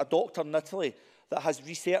 however, a doctor in Italy that has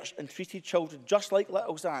researched and treated children just like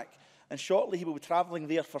little Zach, and shortly he will be travelling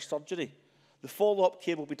there for surgery. The follow-up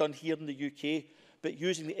care will be done here in the UK, but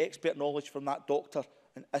using the expert knowledge from that doctor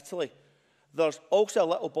in Italy. There's also a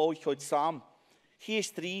little boy called Sam. He is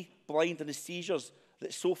 3, blind and has seizures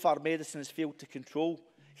that so far medicine has failed to control.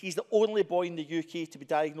 He's the only boy in the UK to be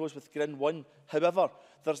diagnosed with Grin 1. However,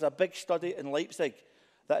 there's a big study in Leipzig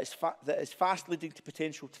that is fast leading to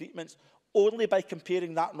potential treatments. Only by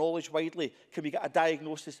comparing that knowledge widely can we get a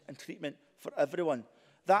diagnosis and treatment for everyone.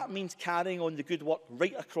 That means carrying on the good work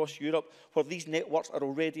right across Europe, where these networks are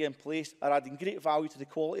already in place, are adding great value to the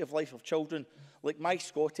quality of life of children like my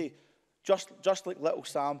Scotty, just like little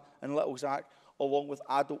Sam and little Zach, along with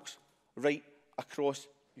adults right across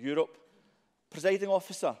Europe. Presiding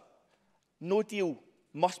Officer, no deal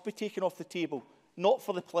must be taken off the table, not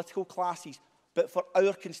for the political classes, but for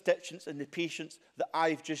our constituents and the patients that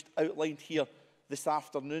I've just outlined here this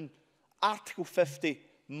afternoon. Article 50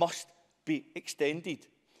 must be extended.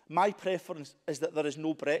 My preference is that there is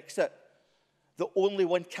no Brexit. The only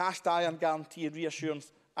one cast iron guarantee and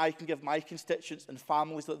reassurance I can give my constituents and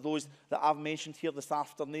families like those that I've mentioned here this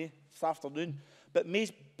afternoon. But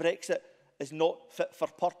May's Brexit is not fit for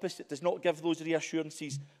purpose. It does not give those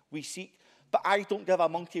reassurances we seek. But I don't give a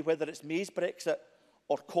monkey whether it's May's Brexit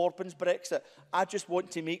or Corbyn's Brexit. I just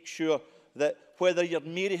want to make sure that whether you're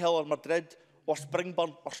Maryhill or Madrid or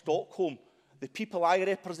Springburn or Stockholm, the people I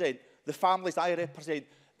represent, the families I represent,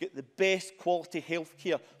 get the best quality health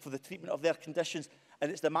care for the treatment of their conditions,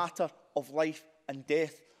 and it's the matter of life and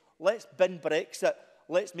death. Let's bin Brexit,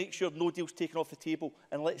 let's make sure no deal's taken off the table,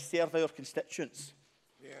 and let's serve our constituents.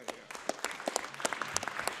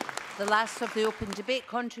 The last of the open debate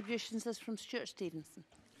contributions is from Stuart Stevenson.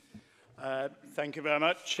 Thank you very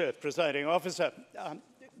much, Presiding Officer.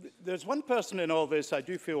 There's one person in all this I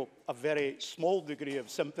do feel a very small degree of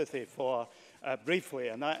sympathy for briefly,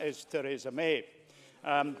 and that is Theresa May.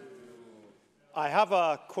 I have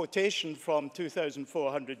a quotation from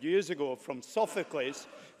 2,400 years ago from Sophocles,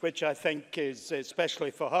 which I think is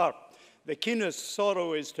especially for her. The keenest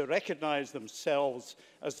sorrow is to recognise themselves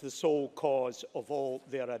as the sole cause of all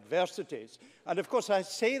their adversities. And of course I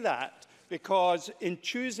say that because in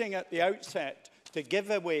choosing at the outset to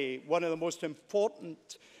give away one of the most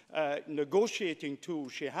important negotiating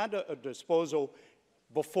tools she had at her disposal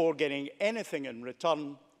before getting anything in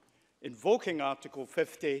return, invoking Article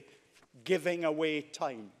 50, giving away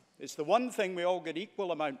time. It's the one thing we all get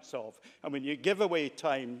equal amounts of. And when you give away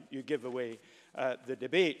time, you give away the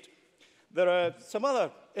debate. There are some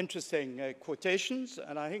other interesting quotations,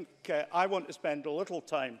 and I think I want to spend a little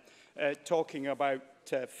time talking about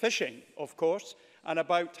fishing, of course, and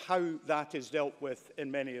about how that is dealt with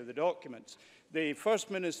in many of the documents. The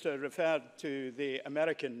First Minister referred to the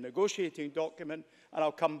American negotiating document, and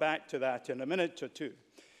I'll come back to that in a minute or two.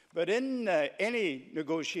 But in any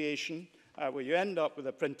negotiation where you end up with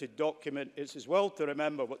a printed document, it's as well to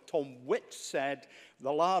remember what Tom Witt said,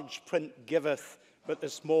 "The large print giveth, but the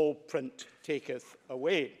small print taketh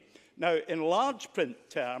away." Now, in large print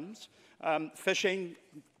terms, fishing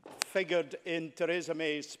figured in Theresa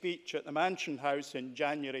May's speech at the Mansion House in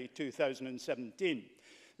January 2017.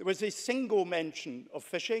 There was a single mention of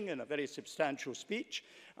fishing in a very substantial speech,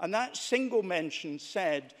 and that single mention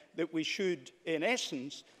said that we should, in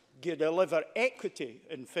essence, deliver equity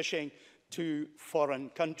in fishing to foreign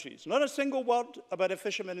countries. Not a single word about a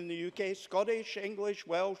fisherman in the UK, Scottish, English,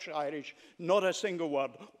 Welsh, Irish, not a single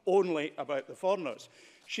word, only about the foreigners.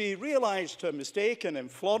 She realised her mistake, and in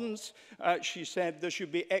Florence, she said there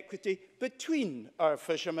should be equity between our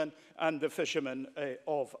fishermen and the fishermen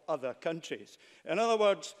of other countries. In other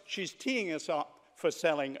words, she's teeing us up for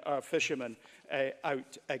selling our fishermen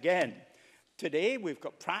out again. Today, we've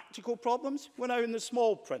got practical problems. We're now in the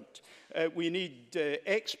small print. We need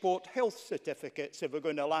export health certificates if we're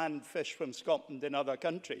going to land fish from Scotland in other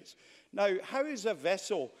countries. Now, how is a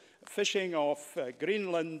vessel fishing off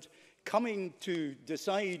Greenland coming to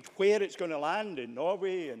decide where it's going to land in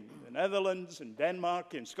Norway and the Netherlands and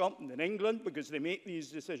Denmark and Scotland and England, because they make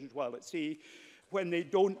these decisions while at sea, when they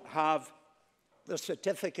don't have the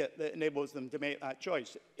certificate that enables them to make that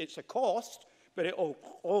choice? It's a cost, but it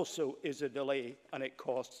also is a delay, and it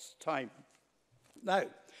costs time. Now,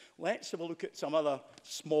 let's have a look at some other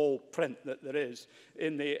small print that there is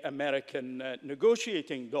in the American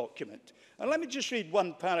negotiating document. And let me just read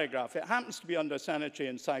one paragraph. It happens to be under sanitary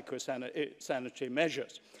and psychosanitary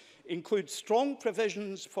measures. Includes strong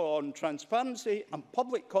provisions for transparency and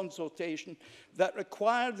public consultation that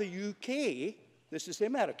require the UK, this is the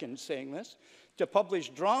Americans saying this, to publish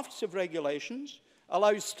drafts of regulations,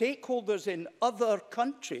 allow stakeholders in other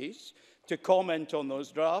countries to comment on those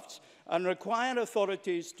drafts, and require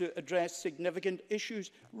authorities to address significant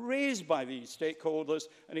issues raised by these stakeholders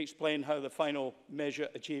and explain how the final measure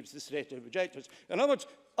achieves the stated objectives. In other words,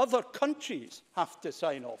 other countries have to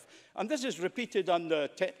sign off. And this is repeated under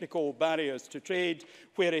technical barriers to trade,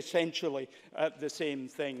 where essentially the same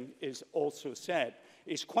thing is also said.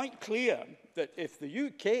 It's quite clear that if the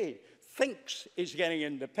UK thinks it's getting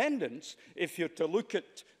independence, if you're to look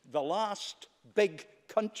at the last big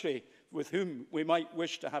country with whom we might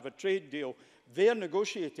wish to have a trade deal, their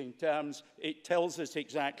negotiating terms, it tells us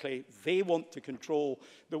exactly they want to control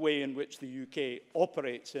the way in which the UK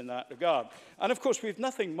operates in that regard. And of course, we've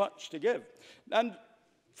nothing much to give. And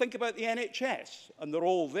think about the NHS and the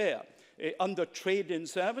role there. Under trade in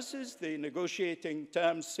services, the negotiating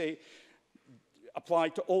terms say apply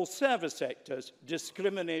to all service sectors.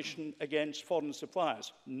 Discrimination against foreign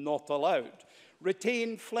suppliers, not allowed.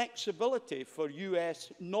 Retain flexibility for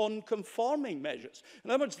US non-conforming measures. In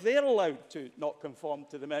other words, they're allowed to not conform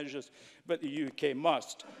to the measures, but the UK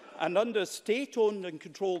must. And under state-owned and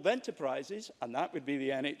controlled enterprises, and that would be the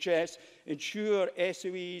NHS, ensure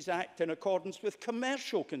SOEs act in accordance with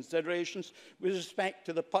commercial considerations with respect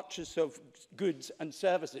to the purchase of goods and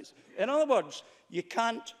services. In other words, you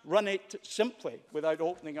can't run it simply without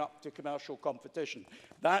opening up to commercial competition.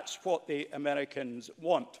 That's what the Americans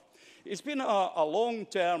want. It's been a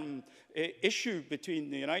long-term issue between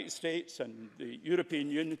the United States and the European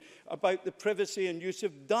Union about the privacy and use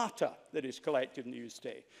of data that is collected in the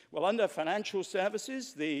UK. Well, under financial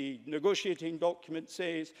services, the negotiating document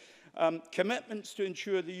says commitments to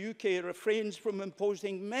ensure the UK refrains from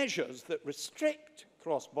imposing measures that restrict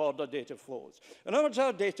cross-border data flows. In other words,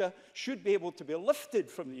 our data should be able to be lifted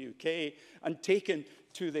from the UK and taken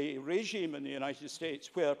to the regime in the United States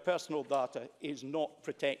where personal data is not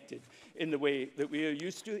protected in the way that we are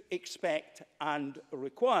used to, expect and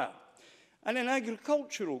require. And in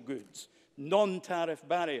agricultural goods, non-tariff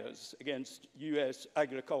barriers against US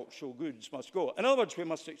agricultural goods must go. In other words, we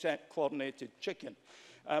must accept chlorinated chicken.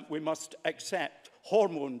 We must accept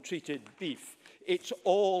hormone-treated beef. It's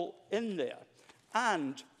all in there.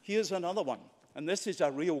 And here's another one, and this is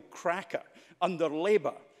a real cracker. Under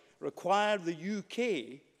Labour, require the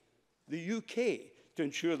UK to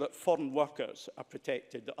ensure that foreign workers are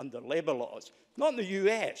protected under labour laws. Not in the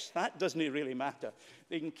US, that doesn't really matter.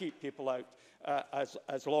 They can keep people out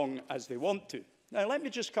as long as they want to. Now, let me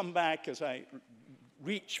just come back as I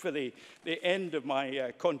reach for the end of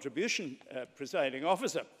my contribution, presiding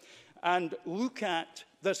officer, and look at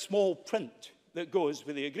the small print that goes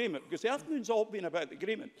with the agreement, because the afternoon's all been about the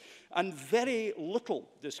agreement, and very little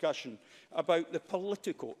discussion about the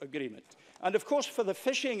political agreement. And of course, for the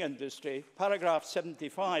fishing industry, paragraph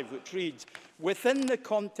 75, which reads, within the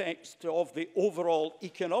context of the overall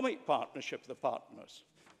economic partnership of the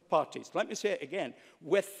parties. Let me say it again.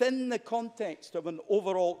 Within the context of an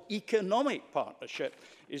overall economic partnership,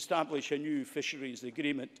 establish a new fisheries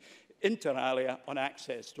agreement inter alia on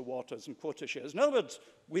access to waters and quota shares. In other words,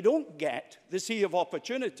 we don't get the sea of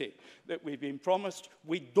opportunity that we've been promised.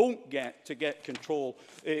 We don't get to get control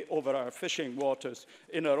over our fishing waters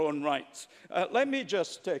in our own rights. Let me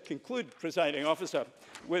just conclude, presiding officer,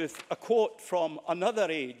 with a quote from another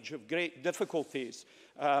age of great difficulties,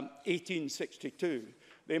 1862,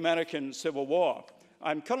 the American Civil War.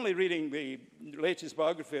 I'm currently reading the latest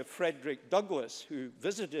biography of Frederick Douglass, who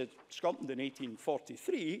visited Scotland in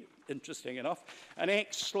 1843, interesting enough, an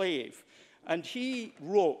ex-slave. And he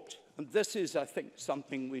wrote, and this is, I think,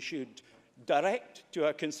 something we should direct to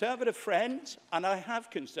our Conservative friends, and I have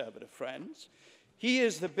Conservative friends. He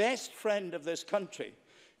is the best friend of this country,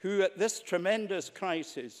 who at this tremendous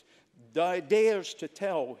crisis dares to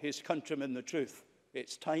tell his countrymen the truth.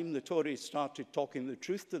 It's time the Tories started talking the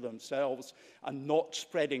truth to themselves and not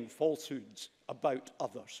spreading falsehoods about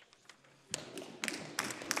others.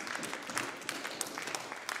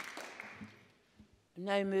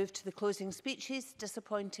 Now move to the closing speeches.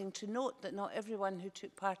 Disappointing to note that not everyone who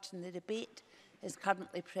took part in the debate is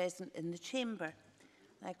currently present in the chamber.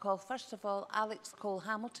 I call first of all Alex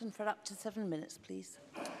Cole-Hamilton for up to 7 minutes, please.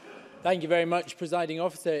 Thank you very much, Presiding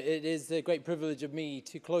Officer. It is a great privilege of me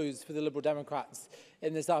to close for the Liberal Democrats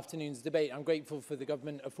in this afternoon's debate. I'm grateful for the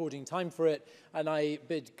government affording time for it, and I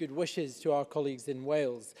bid good wishes to our colleagues in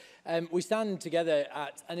Wales. We stand together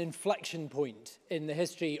at an inflection point in the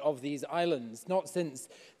history of these islands. Not since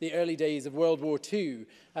the early days of World War II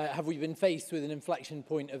have we been faced with an inflection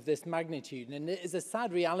point of this magnitude, and it is a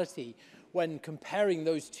sad reality when comparing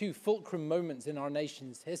those two fulcrum moments in our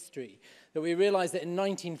nation's history, that we realise that in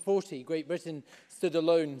 1940, Great Britain stood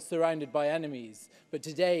alone, surrounded by enemies. But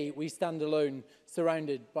today, we stand alone,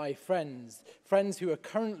 surrounded by friends. Friends who are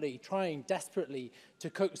currently trying desperately to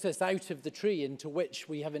coax us out of the tree into which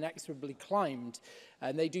we have inexorably climbed.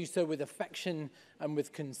 And they do so with affection and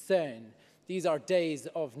with concern. These are days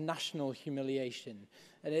of national humiliation.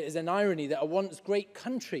 And it is an irony that a once great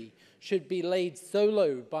country should be laid so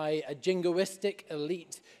low by a jingoistic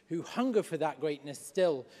elite who hunger for that greatness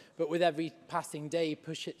still, but with every passing day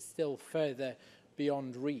push it still further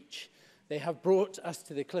beyond reach. They have brought us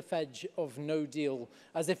to the cliff edge of no deal,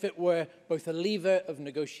 as if it were both a lever of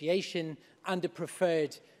negotiation and a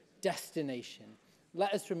preferred destination.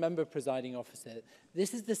 Let us remember, Presiding Officer,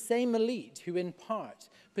 this is the same elite who in part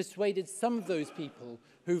persuaded some of those people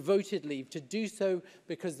who voted leave to do so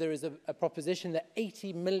because there is a proposition that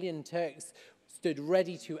 80 million Turks stood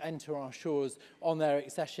ready to enter our shores on their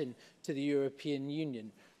accession to the European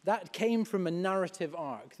Union. That came from a narrative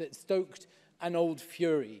arc that stoked an old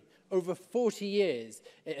fury. Over 40 years,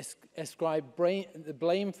 it ascribed the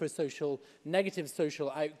blame for negative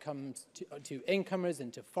social outcomes to incomers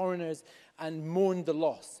and to foreigners, and mourned the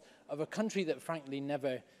loss of a country that frankly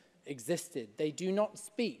never existed. They do not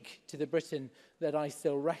speak to the Britain that I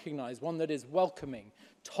still recognise, one that is welcoming,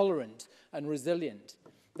 tolerant and resilient.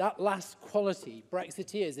 That last quality,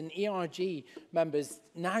 Brexiteers and ERG members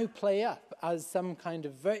now play up as some kind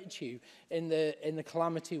of virtue in the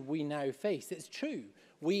calamity we now face. It's true.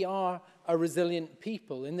 We are a resilient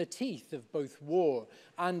people in the teeth of both war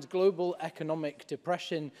and global economic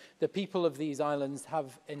depression. The people of these islands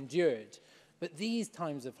have endured. But these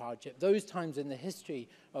times of hardship, those times in the history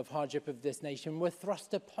of hardship of this nation, were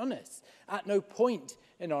thrust upon us. At no point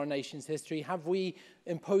in our nation's history have we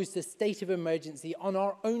imposed a state of emergency on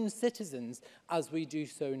our own citizens as we do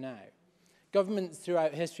so now. Governments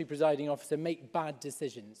throughout history, Presiding Officer, make bad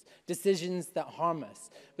decisions, decisions that harm us.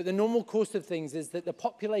 But the normal course of things is that the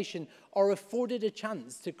population are afforded a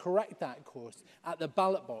chance to correct that course at the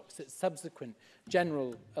ballot box at subsequent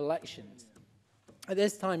general elections. At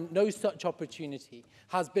this time, no such opportunity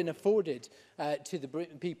has been afforded to the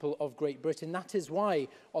people of Great Britain. That is why,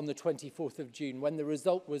 on the 24th of June, when the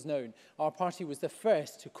result was known, our party was the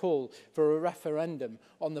first to call for a referendum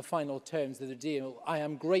on the final terms of the deal. I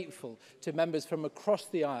am grateful to members from across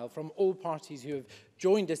the aisle, from all parties who have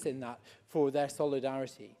joined us in that, for their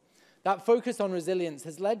solidarity. That focus on resilience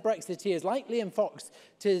has led Brexiteers like Liam Fox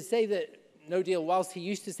to say that no deal, whilst he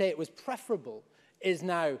used to say it was preferable, is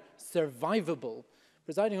now survivable.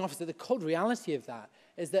 Presiding officer, the cold reality of that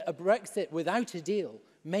is that a Brexit without a deal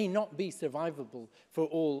may not be survivable for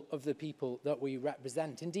all of the people that we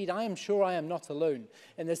represent. Indeed, I am sure I am not alone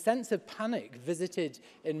in the sense of panic visited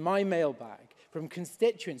in my mailbag from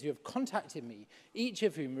constituents who have contacted me, each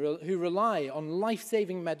of whom who rely on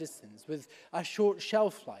life-saving medicines with a short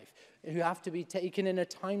shelf life, who have to be taken in a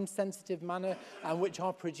time-sensitive manner and which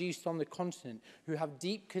are produced on the continent, who have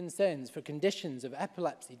deep concerns for conditions of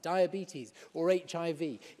epilepsy, diabetes or HIV,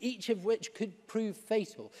 each of which could prove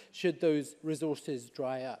fatal should those resources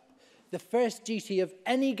dry up. The first duty of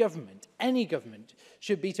any government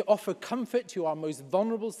should be to offer comfort to our most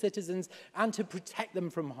vulnerable citizens and to protect them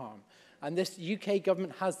from harm. And this UK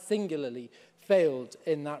government has singularly failed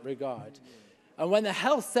in that regard. And when the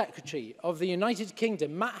Health Secretary of the United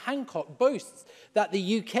Kingdom, Matt Hancock, boasts that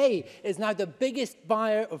the UK is now the biggest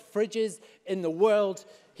buyer of fridges in the world,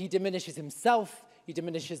 he diminishes himself, he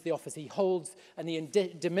diminishes the office he holds, and he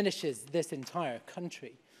diminishes this entire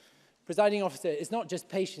country. Presiding officer, it's not just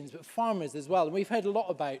patients, but farmers as well. And we've heard a lot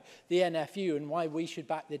about the NFU and why we should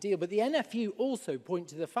back the deal. But the NFU also point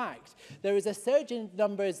to the fact there is a surge in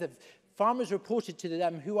numbers of farmers reported to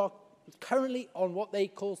them who are currently on what they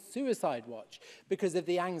call suicide watch because of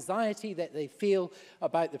the anxiety that they feel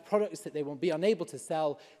about the products that they will be unable to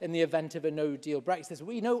sell in the event of a no-deal Brexit.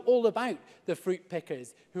 We know all about the fruit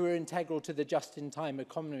pickers who are integral to the just-in-time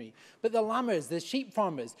economy, but the lambers, the sheep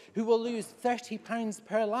farmers, who will lose £30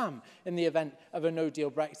 per lamb in the event of a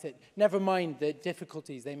no-deal Brexit, never mind the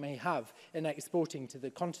difficulties they may have in exporting to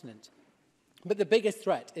the continent. But the biggest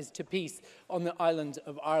threat is to peace on the island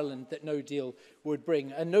of Ireland that no deal would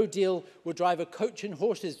bring. A no deal would drive a coach and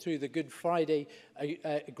horses through the Good Friday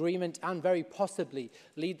agreement and very possibly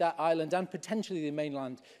lead that island and potentially the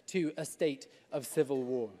mainland to a state of civil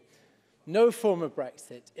war. No form of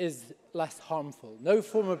Brexit is less harmful. No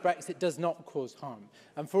form of Brexit does not cause harm.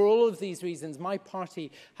 And for all of these reasons, my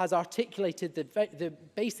party has articulated the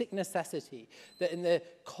basic necessity that in the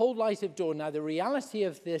cold light of dawn, now the reality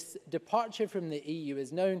of this departure from the EU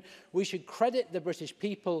is known, we should credit the British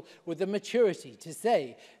people with the maturity to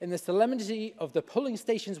say, in the solemnity of the polling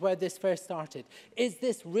stations where this first started, is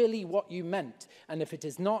this really what you meant? And if it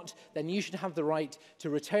is not, then you should have the right to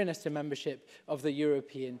return us to membership of the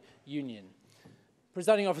European Union.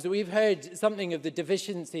 Presiding officer, we've heard something of the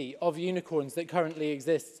deficiency of unicorns that currently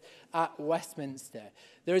exists at Westminster.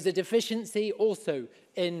 There is a deficiency also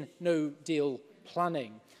in no-deal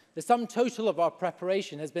planning. The sum total of our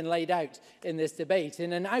preparation has been laid out in this debate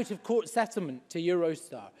in an out-of-court settlement to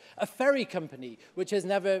Eurostar, a ferry company which has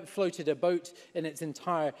never floated a boat in its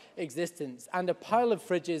entire existence, and a pile of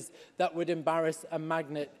fridges that would embarrass a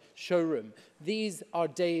magnet showroom. These are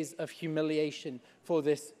days of humiliation for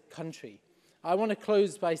this country. I want to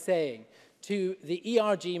close by saying to the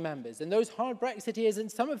ERG members and those hard Brexiteers,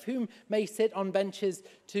 and some of whom may sit on benches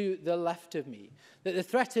to the left of me, that the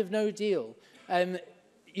threat of no deal,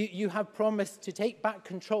 you have promised to take back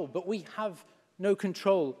control, but we have no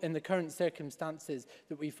control in the current circumstances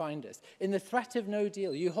that we find us. In the threat of no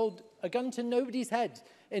deal, you hold a gun to nobody's head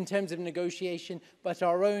in terms of negotiation, but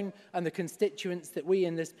our own and the constituents that we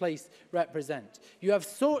in this place represent. You have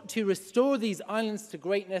sought to restore these islands to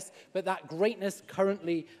greatness, but that greatness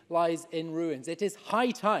currently lies in ruins. It is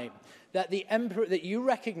high time that you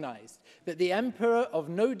recognized that the emperor of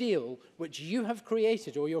no deal, which you have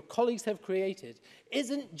created or your colleagues have created,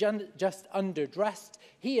 isn't just underdressed,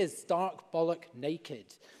 he is stark bollock naked.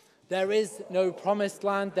 There is no promised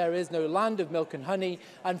land, there is no land of milk and honey,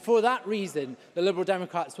 and for that reason, the Liberal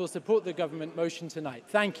Democrats will support the government motion tonight.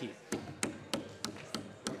 Thank you.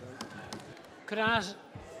 Could I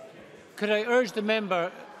urge the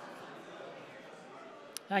member...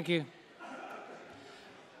 Thank you.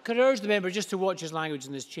 Could I urge the member just to watch his language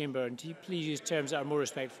in this chamber and to please use terms that are more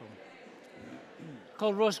respectful.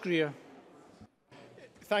 Call Ross Greer.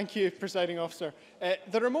 Thank you, Presiding Officer.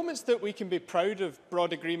 There are moments that we can be proud of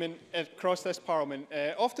broad agreement across this Parliament.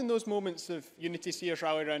 Often those moments of unity see us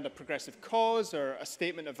rally around a progressive cause or a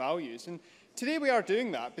statement of values. And today we are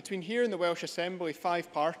doing that. Between here and the Welsh Assembly,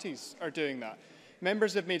 5 parties are doing that.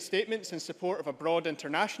 Members have made statements in support of a broad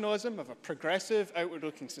internationalism, of a progressive,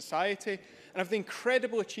 outward-looking society, and of the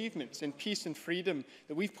incredible achievements in peace and freedom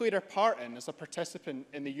that we've played our part in as a participant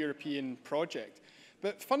in the European project.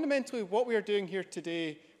 But fundamentally, what we are doing here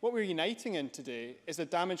today, what we're uniting in today, is a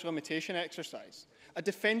damage limitation exercise, a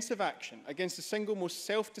defensive action against the single most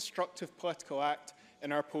self-destructive political act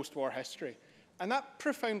in our post-war history. And that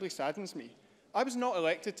profoundly saddens me. I was not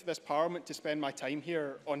elected to this Parliament to spend my time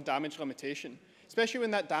here on damage limitation, especially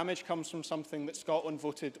when that damage comes from something that Scotland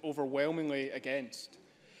voted overwhelmingly against.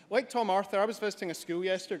 Like Tom Arthur, I was visiting a school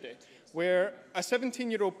yesterday where a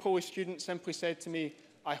 17-year-old Polish student simply said to me,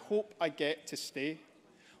 "I hope I get to stay."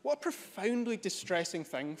 What a profoundly distressing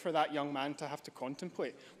thing for that young man to have to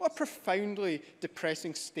contemplate. What a profoundly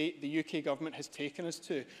depressing state the UK government has taken us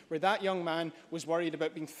to, where that young man was worried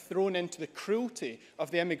about being thrown into the cruelty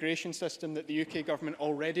of the immigration system that the UK government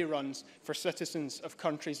already runs for citizens of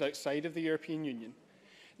countries outside of the European Union.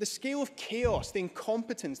 The scale of chaos, the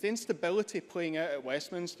incompetence, the instability playing out at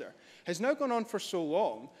Westminster has now gone on for so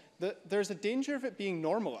long that there's a danger of it being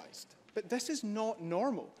normalised. But this is not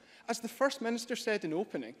normal. As the First Minister said in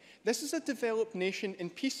opening, this is a developed nation in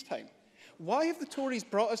peacetime. Why have the Tories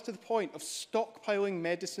brought us to the point of stockpiling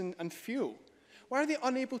medicine and fuel? Why are they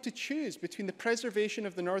unable to choose between the preservation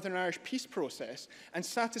of the Northern Irish peace process and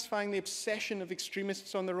satisfying the obsession of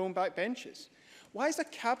extremists on their own backbenches? Why is a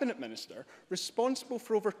Cabinet Minister responsible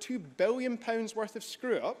for over £2 billion worth of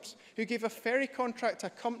screw-ups who gave a ferry contract to a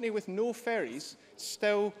company with no ferries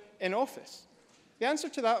still in office? The answer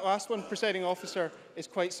to that last one, Presiding Officer, is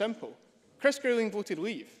quite simple. Chris Grayling voted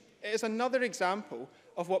leave. It is another example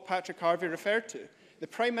of what Patrick Harvie referred to, the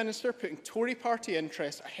Prime Minister putting Tory party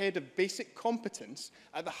interests ahead of basic competence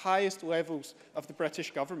at the highest levels of the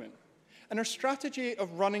British government. And her strategy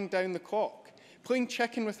of running down the clock, playing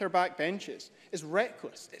chicken with her backbenches, is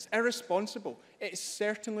reckless, it's irresponsible, it is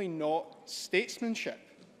certainly not statesmanship.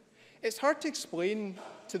 It's hard to explain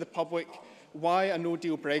to the public why a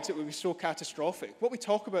no-deal Brexit would be so catastrophic. What we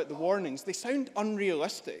talk about, the warnings, they sound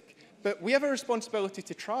unrealistic, but we have a responsibility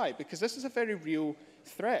to try because this is a very real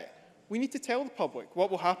threat. We need to tell the public what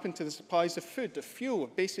will happen to the supplies of food, of fuel,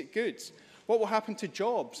 of basic goods, what will happen to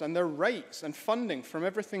jobs and their rights and funding from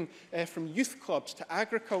everything from youth clubs to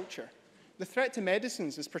agriculture. The threat to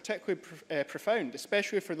medicines is particularly profound,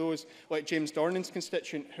 especially for those like James Dornan's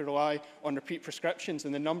constituent who rely on repeat prescriptions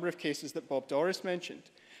in the number of cases that Bob Doris mentioned.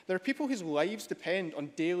 There are people whose lives depend on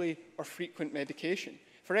daily or frequent medication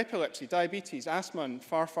for epilepsy, diabetes, asthma and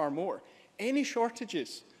far, far more. Any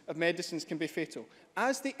shortages of medicines can be fatal,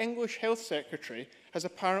 as the English Health Secretary has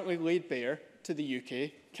apparently laid bare to the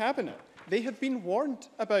UK Cabinet. They have been warned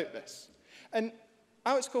about this. And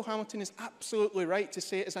Alex Cole-Hamilton is absolutely right to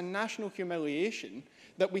say it is a national humiliation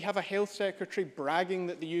that we have a health secretary bragging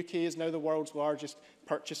that the UK is now the world's largest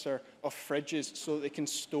purchaser of fridges so that they can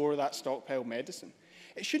store that stockpiled medicine.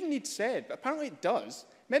 It shouldn't need said, but apparently it does.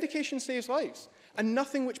 Medication saves lives, and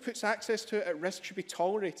nothing which puts access to it at risk should be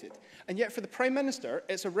tolerated. And yet for the Prime Minister,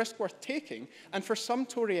 it's a risk worth taking, and for some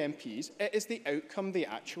Tory MPs, it is the outcome they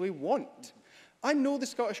actually want. I know the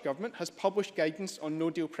Scottish Government has published guidance on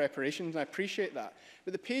no-deal preparations, and I appreciate that,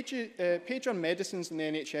 but the page on medicines in the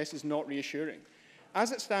NHS is not reassuring.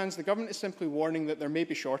 As it stands, the Government is simply warning that there may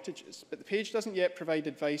be shortages, but the page doesn't yet provide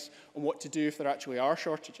advice on what to do if there actually are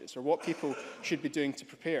shortages, or what people should be doing to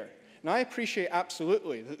prepare. Now, I appreciate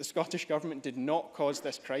absolutely that the Scottish Government did not cause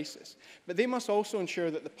this crisis, but they must also ensure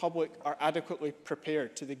that the public are adequately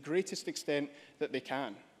prepared to the greatest extent that they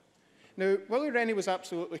can. Now, Willie Rennie was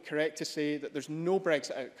absolutely correct to say that there's no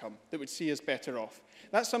Brexit outcome that would see us better off.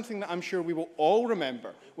 That's something that I'm sure we will all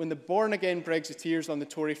remember when the born-again Brexiteers on the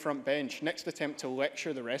Tory front bench next attempt to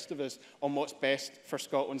lecture the rest of us on what's best for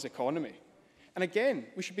Scotland's economy. And again,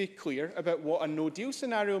 we should be clear about what a no-deal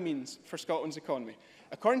scenario means for Scotland's economy.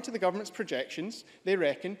 According to the government's projections, they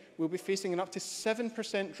reckon we'll be facing an up to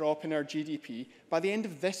 7% drop in our GDP by the end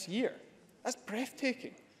of this year. That's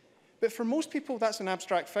breathtaking. But for most people, that's an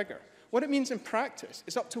abstract figure. What it means in practice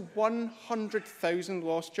is up to 100,000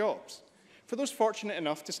 lost jobs. For those fortunate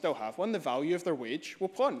enough to still have one, the value of their wage will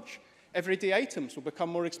plunge. Everyday items will become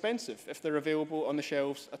more expensive if they're available on the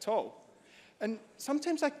shelves at all. And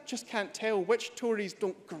sometimes I just can't tell which Tories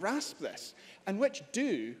don't grasp this and which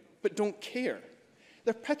do but don't care.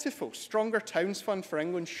 Their pitiful Stronger Towns Fund for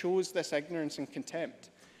England shows this ignorance and contempt.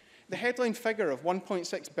 The headline figure of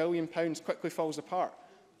 £1.6 billion quickly falls apart.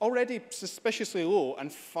 Already suspiciously low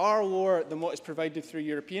and far lower than what is provided through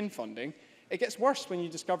European funding, it gets worse when you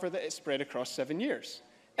discover that it's spread across 7 years.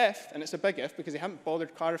 If, and it's a big if because they haven't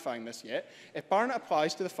bothered clarifying this yet, if Barnett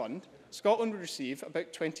applies to the fund, Scotland would receive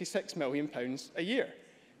about £26 million a year.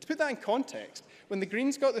 To put that in context, when the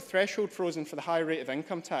Greens got the threshold frozen for the high rate of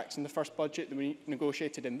income tax in the first budget that we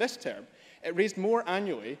negotiated in this term, it raised more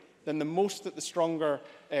annually than the most that the Stronger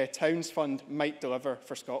Towns Fund might deliver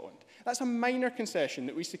for Scotland. That's a minor concession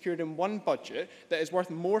that we secured in one budget that is worth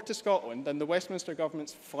more to Scotland than the Westminster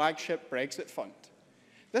Government's flagship Brexit fund.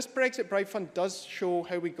 This Brexit bribe fund does show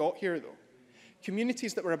how we got here, though.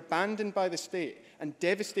 Communities that were abandoned by the state and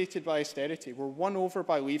devastated by austerity were won over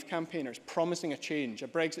by Leave campaigners promising a change, a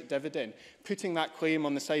Brexit dividend, putting that claim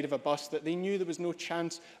on the side of a bus that they knew there was no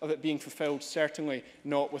chance of it being fulfilled, certainly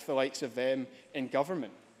not with the likes of them in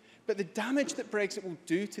government. But the damage that Brexit will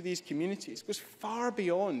do to these communities goes far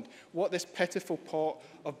beyond what this pitiful pot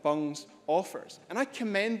of bungs offers. And I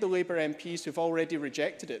commend the Labour MPs who've already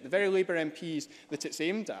rejected it, the very Labour MPs that it's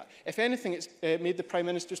aimed at. If anything, it's made the Prime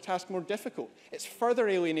Minister's task more difficult. It's further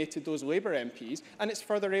alienated those Labour MPs, and it's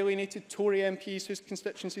further alienated Tory MPs whose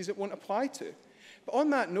constituencies it won't apply to. But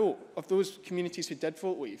on that note of those communities who did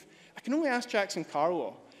vote Leave, I can only ask Jackson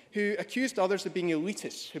Carlaw, who accused others of being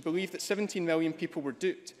elitists, who believed that 17 million people were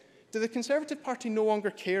duped. Do the Conservative Party no longer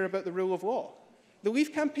care about the rule of law? The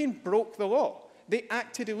Leave campaign broke the law. They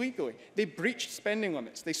acted illegally. They breached spending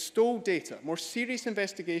limits. They stole data. More serious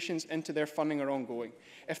investigations into their funding are ongoing.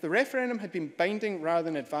 If the referendum had been binding rather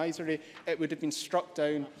than advisory, it would have been struck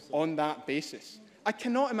down on that basis. I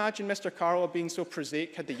cannot imagine Mr Carlaw being so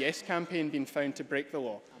prosaic had the Yes campaign been found to break the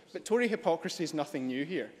law. But Tory hypocrisy is nothing new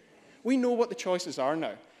here. We know what the choices are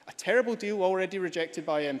now. A terrible deal already rejected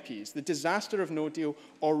by MPs, the disaster of no deal,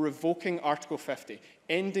 or revoking Article 50,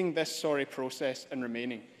 ending this sorry process and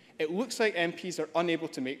remaining. It looks like MPs are unable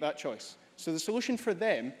to make that choice. So the solution for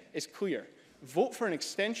them is clear. Vote for an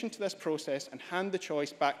extension to this process and hand the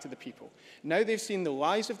choice back to the people. Now they've seen the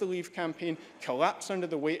lies of the Leave campaign collapse under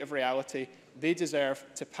the weight of reality. They deserve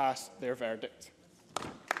to pass their verdict.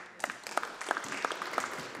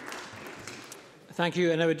 Thank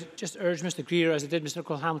you. And I would just urge Mr Greer, as I did Mr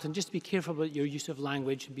Cole-Hamilton, just to be careful about your use of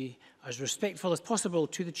language and be as respectful as possible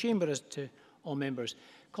to the Chamber as to all members.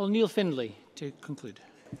 Call Neil Findlay to conclude.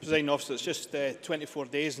 Presiding Officer, it's just 24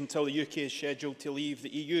 days until the UK is scheduled to leave the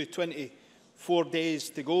EU. 24 days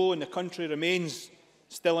to go and the country remains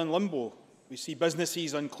still in limbo. We see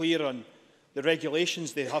businesses unclear on the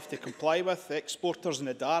regulations they have to comply with, exporters in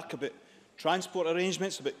the dark about transport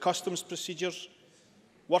arrangements, about customs procedures,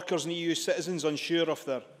 workers and EU citizens unsure of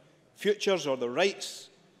their futures or their rights,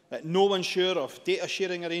 no one sure of data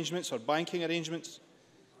sharing arrangements or banking arrangements.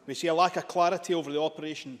 We see a lack of clarity over the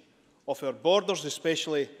operation of our borders,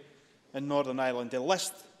 especially in Northern Ireland. The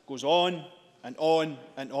list goes on and on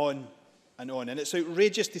and on and on. And it's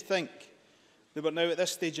outrageous to think that we're now at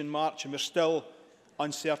this stage in March and we're still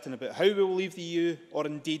uncertain about how we will leave the EU, or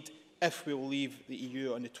indeed if we will leave the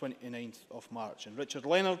EU on the 29th of March. And Richard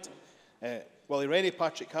Leonard, Willie Rennie,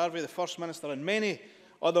 Patrick Harvey, the First Minister, and many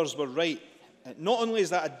others were right. Not only is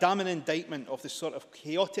that a damning indictment of the sort of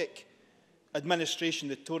chaotic administration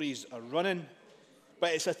the Tories are running,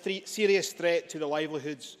 but it's a serious threat to the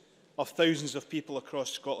livelihoods of thousands of people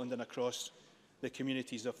across Scotland and across the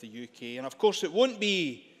communities of the UK. And of course it won't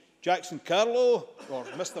be Jackson Carlaw or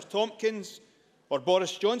Mr Tompkins or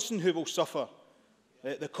Boris Johnson who will suffer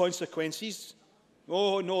the consequences.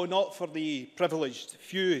 Oh no, not for the privileged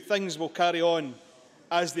few. Things will carry on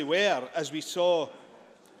as they were, as we saw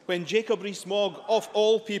when Jacob Rees-Mogg, of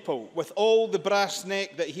all people, with all the brass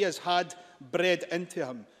neck that he has had bred into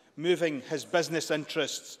him, moving his business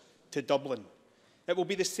interests to Dublin. It will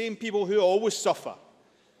be the same people who always suffer.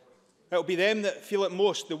 It will be them that feel it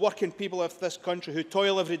most, the working people of this country who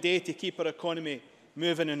toil every day to keep our economy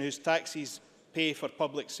moving and whose taxes pay for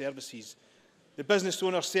public services. The business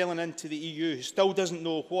owner selling into the EU who still doesn't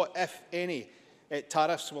know what, if any,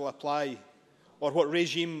 tariffs will apply or what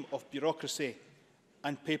regime of bureaucracy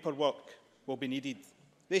and paperwork will be needed.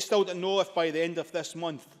 They still don't know if by the end of this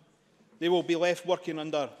month they will be left working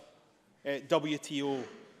under WTO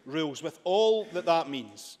rules, with all that that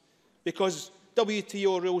means. Because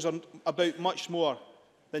WTO rules are about much more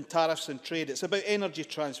than tariffs and trade. It's about energy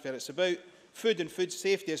transfer, it's about food and food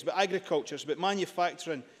safety, it's about agriculture, it's about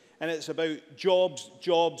manufacturing, and it's about jobs,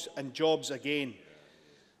 jobs and jobs again.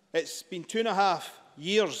 It's been 2.5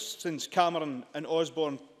 years since Cameron and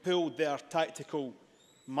Osborne pulled their tactical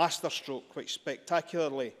masterstroke, which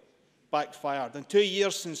spectacularly backfired, and 2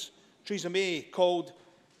 years since Theresa May called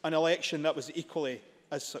an election that was equally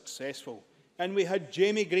as successful. And we had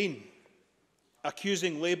Jamie Green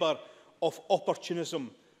accusing Labour of opportunism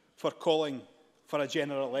for calling for a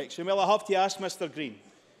general election. Well, I have to ask Mr Green,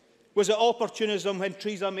 was it opportunism when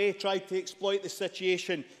Theresa May tried to exploit the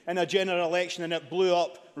situation in a general election and it blew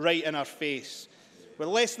up right in her face? With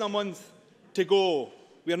less than a month to go,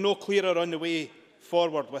 we are no clearer on the way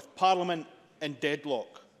forward, with Parliament in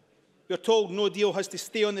deadlock. We are told no deal has to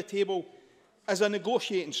stay on the table as a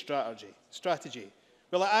negotiating strategy.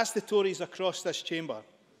 Well, I ask the Tories across this chamber,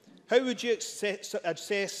 how would you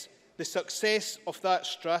assess the success of that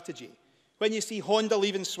strategy when you see Honda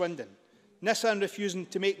leaving Swindon, Nissan refusing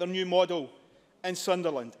to make their new model in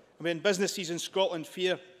Sunderland, when businesses in Scotland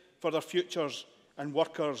fear for their futures and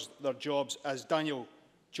workers their jobs, as Daniel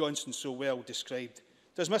Johnson so well described.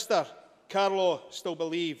 Does Mr Carlow still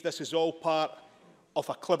believe this is all part of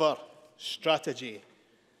a clever strategy?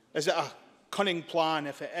 Is it a cunning plan?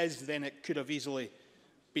 If it is, then it could have easily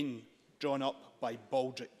been drawn up by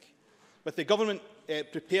Baldrick. With the government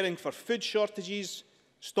preparing for food shortages,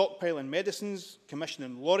 stockpiling medicines,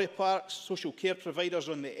 commissioning lorry parks, social care providers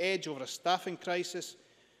on the edge over a staffing crisis,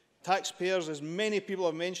 taxpayers, as many people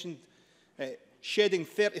have mentioned, shedding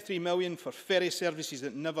 £33 million for ferry services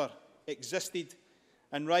that never existed,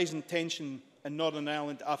 and rising tension in Northern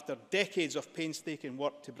Ireland after decades of painstaking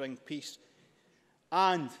work to bring peace,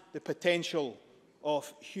 and the potential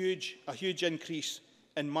of a huge increase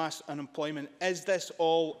in mass unemployment. Is this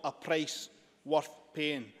all a price worth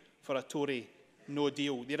paying for a Tory no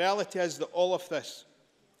deal? The reality is that all of this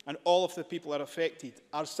and all of the people that are affected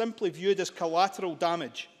are simply viewed as collateral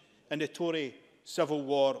damage in the Tory civil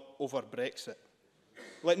war over Brexit.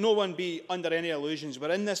 Let no one be under any illusions.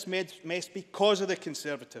 We're in this mess because of the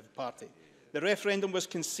Conservative Party. The referendum was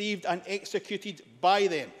conceived and executed by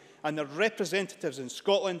them, and their representatives in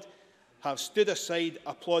Scotland have stood aside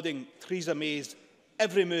applauding Theresa May's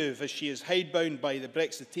every move as she is hidebound by the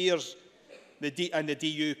Brexiteers and the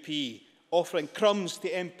DUP, offering crumbs to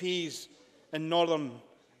MPs in Northern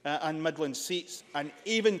and Midland seats, and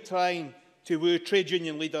even trying to woo trade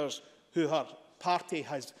union leaders who her party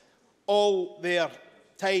has all their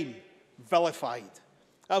time vilified.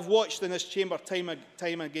 I've watched in this chamber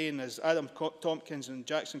time again as Adam Tompkins and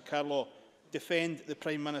Jackson Carlow defend the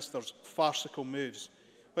Prime Minister's farcical moves,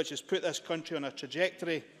 which has put this country on a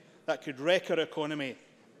trajectory that could wreck our economy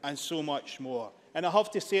and so much more. And I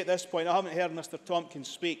have to say at this point, I haven't heard Mr Tompkins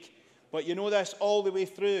speak, but you know this all the way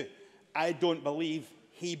through, I don't believe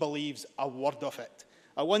he believes a word of it.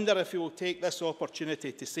 I wonder if he will take this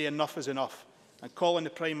opportunity to say enough is enough and call on the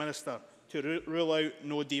Prime Minister to rule out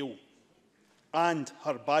no deal and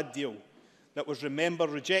her bad deal that was, remember,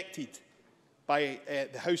 rejected by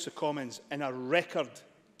the House of Commons in a record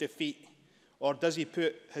defeat? Or does he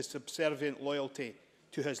put his subservient loyalty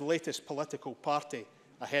to his latest political party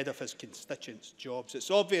ahead of his constituents' jobs? It's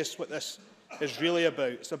obvious what this is really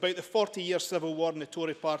about. It's about the 40-year civil war in the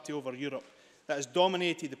Tory party over Europe that has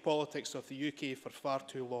dominated the politics of the UK for far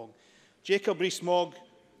too long. Jacob Rees-Mogg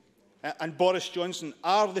and Boris Johnson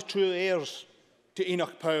are the true heirs to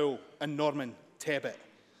Enoch Powell and Norman Tebbit.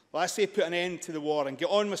 Well, I say put an end to the war and get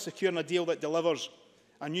on with securing a deal that delivers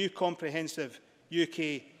a new comprehensive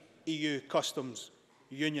UK-EU customs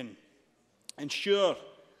union. To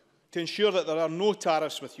ensure that there are no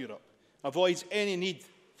tariffs with Europe, avoids any need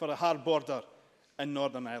for a hard border in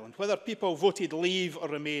Northern Ireland. Whether people voted leave or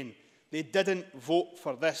remain, they didn't vote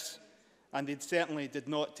for this, and they certainly did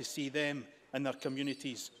not to see them and their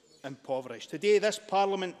communities impoverished. Today, this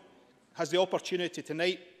Parliament has the opportunity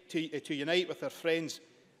tonight to unite with their friends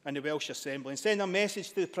in the Welsh Assembly and send a message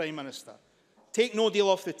to the Prime Minister. Take no deal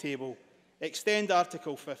off the table, extend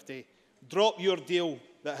Article 50, drop your deal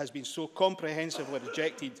that has been so comprehensively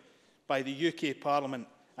rejected by the UK Parliament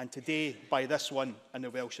and today by this one in the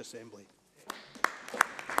Welsh Assembly.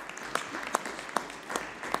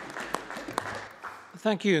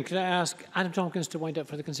 Thank you. And can I ask Adam Tompkins to wind up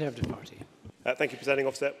for the Conservative Party? Thank you, Presiding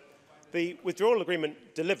Officer. The withdrawal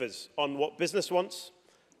agreement delivers on what business wants.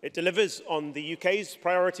 It delivers on the UK's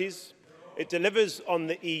priorities. It delivers on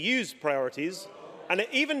the EU's priorities. And it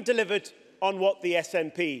even delivered on what the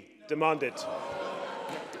SNP demanded.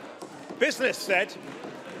 Business said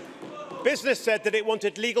that it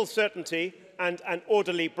wanted legal certainty and an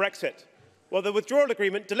orderly Brexit. Well, the withdrawal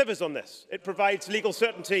agreement delivers on this. It provides legal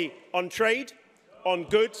certainty on trade, on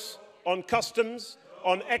goods, on customs,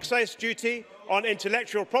 on excise duty, on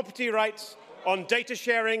intellectual property rights, on data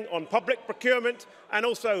sharing, on public procurement, and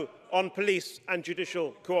also on police and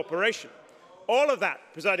judicial cooperation. All of that,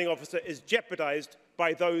 Presiding Officer, is jeopardised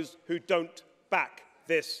by those who don't back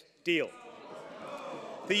this deal.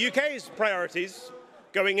 The UK's priorities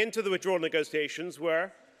going into the withdrawal negotiations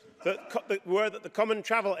were that the common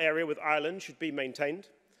travel area with Ireland should be maintained,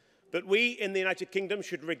 that we in the United Kingdom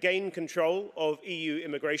should regain control of EU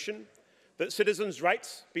immigration, that citizens'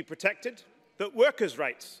 rights be protected, that workers'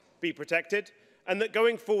 rights be protected, and that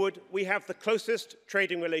going forward we have the closest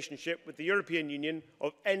trading relationship with the European Union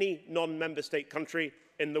of any non-member state country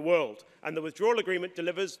in the world. And the withdrawal agreement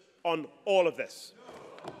delivers on all of this.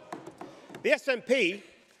 The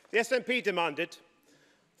SNP demanded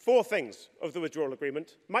four things of the withdrawal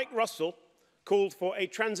agreement. Mike Russell called for a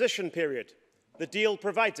transition period. The deal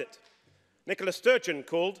provides it. Nicola Sturgeon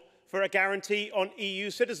called for a guarantee on EU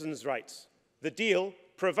citizens' rights. The deal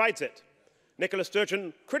provides it. Nicola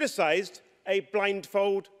Sturgeon criticised a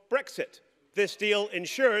blindfold Brexit. This deal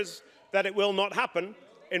ensures that it will not happen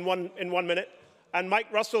in one minute. And Mike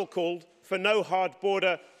Russell called for no hard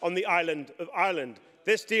border on the island of Ireland.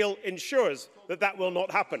 This deal ensures that that will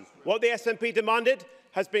not happen. What the SNP demanded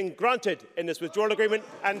has been granted in this withdrawal agreement,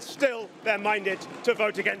 and still they're minded to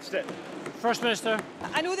vote against it. First Minister.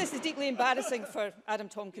 I know this is deeply embarrassing for Adam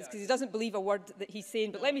Tompkins because he doesn't believe a word that he's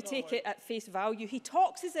saying, but let me take it at face value. He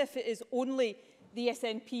talks as if it is only the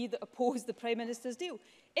SNP that oppose the Prime Minister's deal.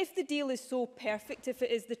 If the deal is so perfect, if it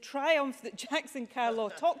is the triumph that Jackson Carlaw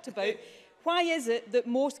talked about, why is it that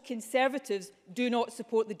most Conservatives do not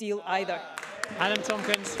support the deal either? Adam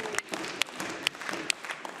Tompkins.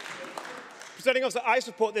 Presiding Officer, I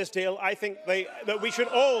support this deal. I think that we should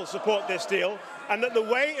all support this deal, and that the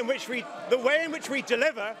way in which we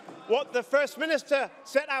deliver what the First Minister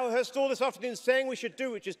set out her stall this afternoon saying we should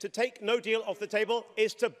do, which is to take no deal off the table,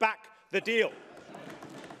 is to back the deal.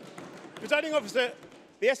 Presiding Officer,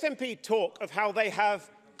 the SNP talk of how they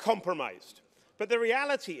have compromised, but the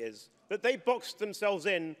reality is that they boxed themselves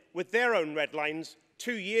in with their own red lines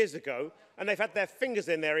 2 years ago, and they've had their fingers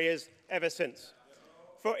in their ears ever since.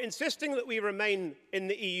 For insisting that we remain in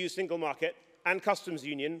the EU single market and customs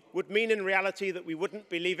union would mean in reality that we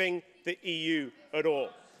wouldn't be leaving the EU at all.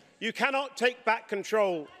 You cannot take back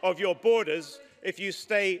control of your borders if you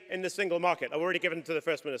stay in the single market. I've already given it to the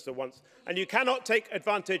First Minister once. And you cannot take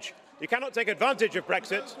advantage of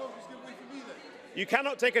Brexit. You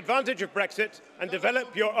cannot take advantage of Brexit and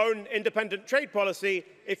develop your own independent trade policy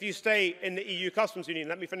if you stay in the EU customs union.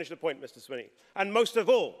 Let me finish the point, Mr. Swinney. And most of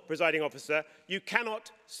all, Presiding Officer, you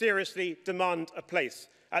cannot seriously demand a place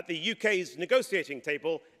at the UK's negotiating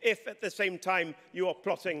table if at the same time you are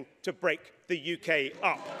plotting to break the UK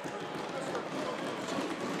up.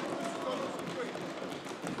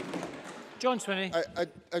 John Swinney.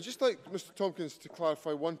 I'd just like Mr Tompkins to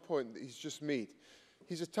clarify one point that he's just made.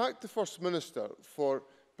 He's attacked the First Minister for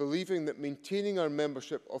believing that maintaining our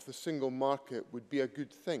membership of the single market would be a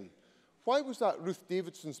good thing. Why was that Ruth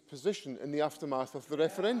Davidson's position in the aftermath of the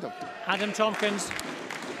referendum? Adam Tompkins.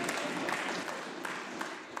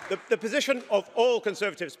 The position of all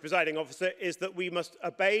Conservatives, Presiding Officer, is that we must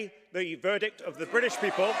obey the verdict of the British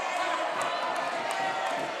people.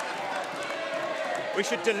 We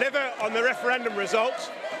should deliver on the referendum results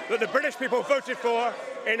that the British people voted for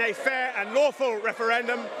in a fair and lawful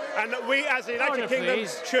referendum, and that we as the United Kingdom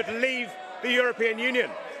should leave the European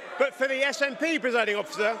Union. But for the SNP, Presiding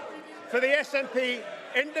Officer, for the SNP,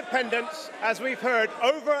 independence, as we've heard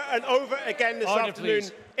over and over again this afternoon,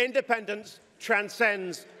 independence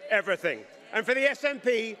transcends everything. And for the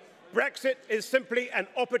SNP, Brexit is simply an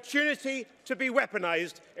opportunity to be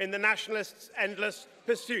weaponised in the nationalists' endless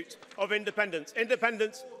pursuit of independence.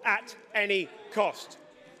 Independence at any cost.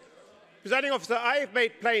 Presiding Officer, I have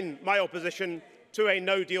made plain my opposition to a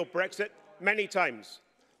no-deal Brexit many times.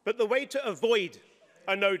 But the way to avoid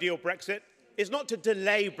a no-deal Brexit is not to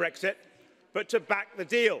delay Brexit, but to back the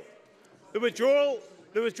deal. The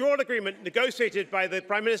withdrawal agreement negotiated by the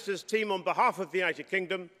Prime Minister's team on behalf of the United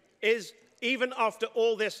Kingdom is, even after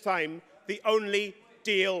all this time, the only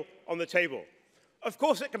deal on the table. Of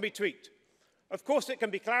course it can be tweaked. Of course it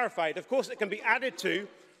can be clarified. Of course it can be added to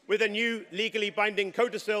with a new legally binding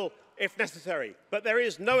codicil if necessary. But there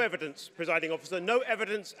is no evidence, Presiding Officer, no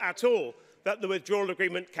evidence at all that the withdrawal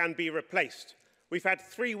agreement can be replaced. We've had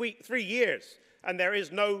 3 years, and there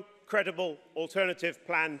is no credible alternative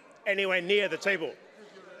plan anywhere near the table.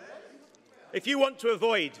 If you want to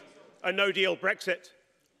avoid a no-deal Brexit,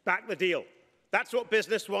 back the deal. That's what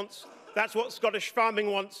business wants. That's what Scottish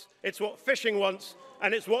farming wants. It's what fishing wants.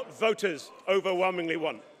 And it's what voters overwhelmingly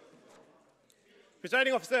want.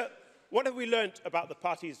 Presiding Officer, what have we learnt about the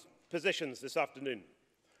party's positions this afternoon?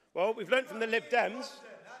 Well, we've learnt from the Lib Dems.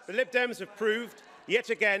 The Lib Dems have proved, yet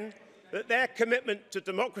again, that their commitment to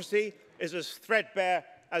democracy is as threadbare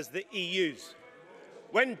as the EU's.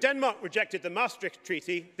 When Denmark rejected the Maastricht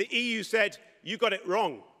Treaty, the EU said, "You got it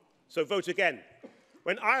wrong, so vote again."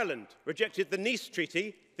 When Ireland rejected the Nice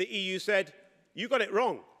Treaty, the EU said, "You got it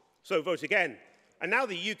wrong, so vote again." And now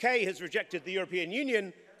the UK has rejected the European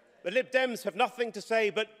Union. The Lib Dems have nothing to say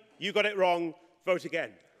but, "You got it wrong, vote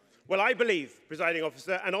again." Well, I believe, Presiding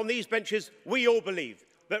Officer, and on these benches we all believe,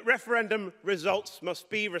 that referendum results must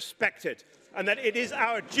be respected and that it is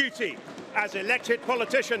our duty as elected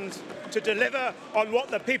politicians to deliver on what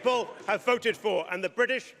the people have voted for, and the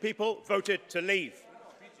British people voted to leave.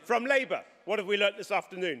 From Labour, what have we learnt this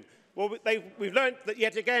afternoon? Well, we've learnt that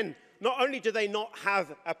yet again, not only do they not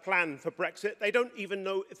have a plan for Brexit, they don't even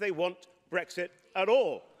know if they want Brexit at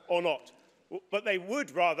all or not. But they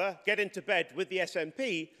would rather get into bed with the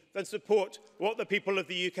SNP than support what the people of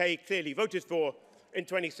the UK clearly voted for in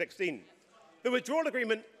 2016. The withdrawal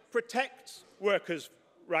agreement protects workers'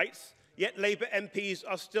 rights, yet Labour MPs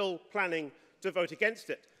are still planning to vote against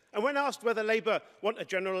it. And when asked whether Labour want a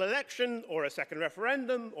general election or a second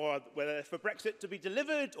referendum, or whether for Brexit to be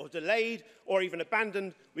delivered or delayed or even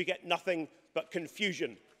abandoned, we get nothing but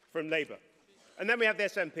confusion from Labour. And then we have the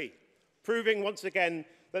SNP, proving once again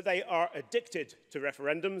that they are addicted to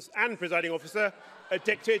referendums and, presiding officer,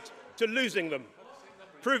 addicted to losing them,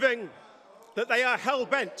 proving that they are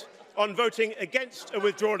hell-bent on voting against a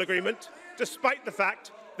withdrawal agreement, despite the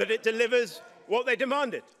fact that it delivers what they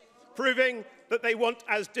demanded, proving that they want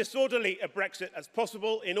as disorderly a Brexit as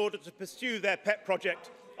possible in order to pursue their pet project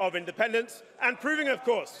of independence, and proving, of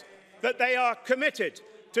course, that they are committed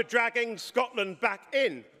to dragging Scotland back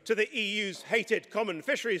in to the EU's hated common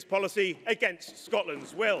fisheries policy against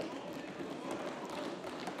Scotland's will.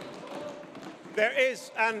 There is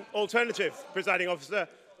an alternative, presiding officer,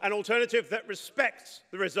 an alternative that respects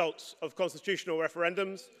the results of constitutional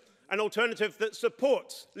referendums, an alternative that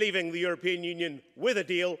supports leaving the European Union with a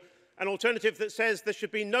deal, an alternative that says there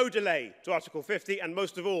should be no delay to Article 50 and,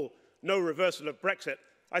 most of all, no reversal of Brexit.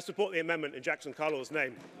 I support the amendment in Jackson Carlow's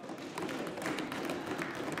name.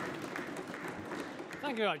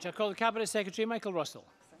 Thank you very much. I call the Cabinet Secretary, Michael Russell.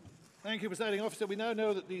 Thank you, Presiding Officer. We now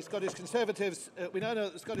know that the Scottish Conservatives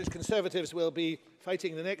will be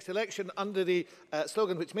fighting the next election under the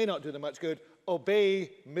slogan, which may not do them much good, "Obey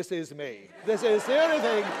Mrs May." This is the only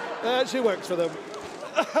thing that actually works for them.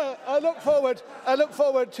 I look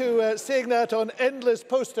forward to seeing that on endless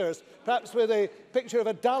posters, perhaps with a picture of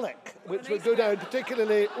a Dalek, which would go down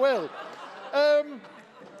particularly well.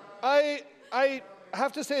 I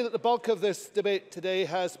have to say that the bulk of this debate today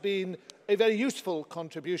has been a very useful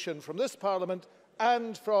contribution from this Parliament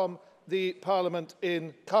and from the Parliament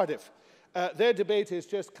in Cardiff. Their debate is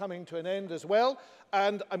just coming to an end as well,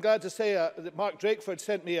 and I'm glad to say that Mark Drakeford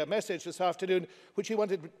sent me a message this afternoon which he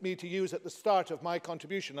wanted me to use at the start of my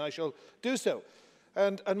contribution. I shall do so.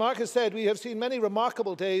 And Mark has said, "We have seen many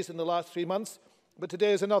remarkable days in the last 3 months, but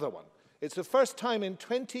today is another one. It's the first time in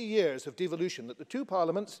 20 years of devolution that the two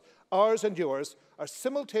parliaments, ours and yours, are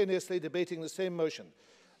simultaneously debating the same motion.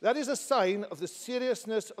 That is a sign of the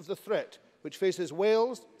seriousness of the threat which faces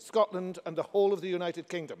Wales, Scotland and the whole of the United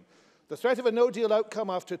Kingdom. The threat of a no-deal outcome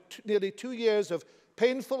after nearly 2 years of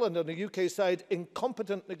painful and, on the UK side,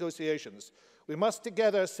 incompetent negotiations. We must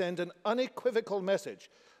together send an unequivocal message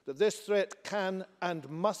that this threat can and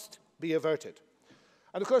must be averted."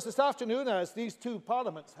 And of course, this afternoon, as these two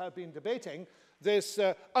parliaments have been debating this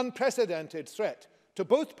unprecedented threat to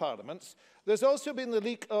both parliaments, there's also been the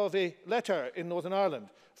leak of a letter in Northern Ireland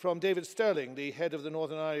from David Stirling, the head of the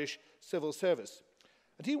Northern Irish Civil Service.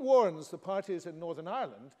 And he warns the parties in Northern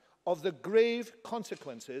Ireland of the grave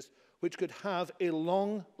consequences which could have a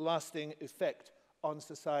long-lasting effect on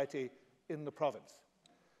society in the province.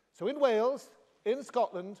 So in Wales, in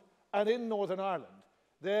Scotland and in Northern Ireland,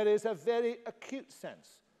 there is a very acute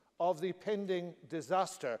sense of the pending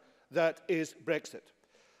disaster that is Brexit.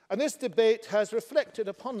 And this debate has reflected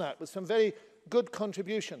upon that with some very good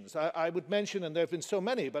contributions. I would mention, and there have been so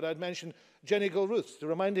many, but I'd mention Jenny Gilruth's,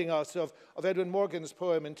 reminding us of Edwin Morgan's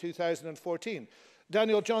poem in 2014.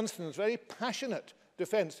 Daniel Johnston's very passionate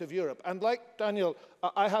defence of Europe. And like Daniel,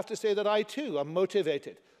 I have to say that I too am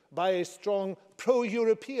motivated by a strong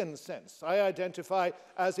pro-European sense. I identify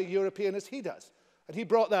as a European as he does. And he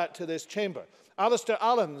brought that to this chamber. Alasdair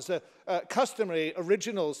Allan's customary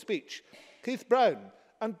original speech. Keith Brown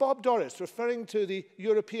and Bob Doris referring to the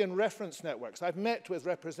European reference networks. I've met with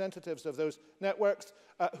representatives of those networks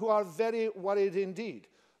who are very worried indeed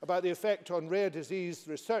about the effect on rare disease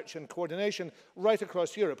research and coordination right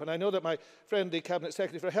across Europe. And I know that my friend, the Cabinet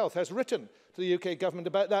Secretary for Health, has written to the UK government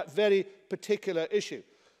about that very particular issue.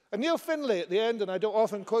 And Neil Findlay at the end, and I don't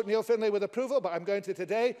often quote Neil Findlay with approval, but I'm going to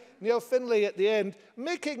today, Neil Findlay at the end,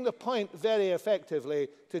 making the point very effectively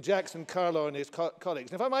to Jackson Carlow and his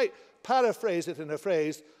colleagues. And if I might paraphrase it in a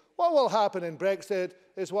phrase, what will happen in Brexit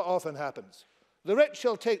is what often happens. The rich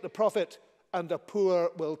shall take the profit and the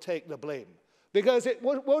poor will take the blame. Because it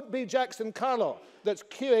won't be Jackson Carlow that's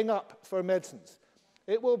queuing up for medicines.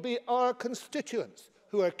 It will be our constituents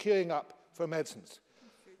who are queuing up for medicines.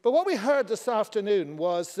 But what we heard this afternoon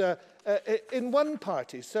was, in one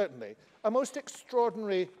party, certainly, a most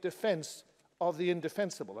extraordinary defence of the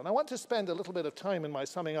indefensible. And I want to spend a little bit of time in my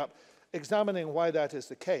summing up examining why that is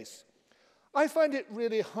the case. I find it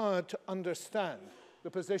really hard to understand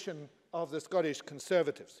the position of the Scottish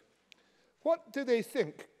Conservatives. What do they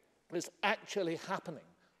think is actually happening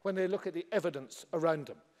when they look at the evidence around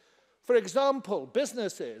them? For example,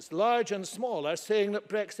 businesses, large and small, are saying that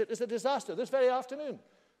Brexit is a disaster. This very afternoon,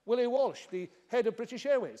 Willie Walsh, the head of British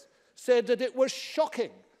Airways, said that it was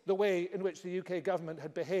shocking the way in which the UK government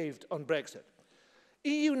had behaved on Brexit.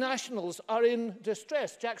 EU nationals are in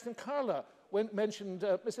distress. Jackson Carla mentioned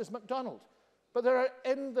Mrs MacDonald. But there are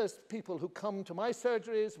endless people who come to my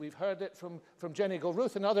surgeries, we've heard it from Jenny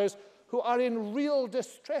Gilruth and others, who are in real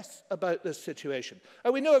distress about this situation.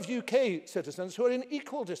 And we know of UK citizens who are in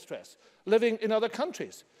equal distress, living in other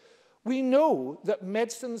countries. We know that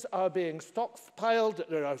medicines are being stockpiled, that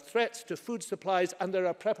there are threats to food supplies, and there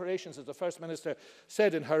are preparations, as the First Minister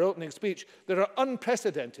said in her opening speech, that are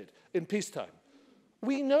unprecedented in peacetime.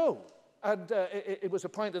 We know, and it was a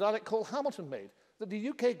point that Alec Cole-Hamilton made, that the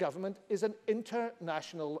UK government is an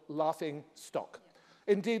international laughing stock.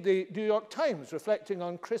 Indeed, the New York Times, reflecting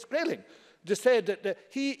on Chris Grayling, just said that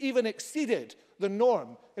he even exceeded the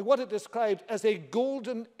norm in what it described as a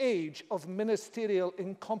golden age of ministerial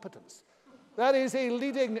incompetence. That is a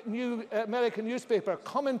leading American newspaper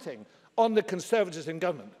commenting on the Conservatives in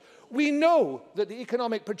government. We know that the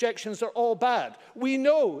economic projections are all bad. We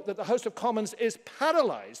know that the House of Commons is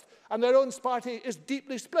paralysed and their own party is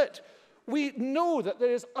deeply split. We know that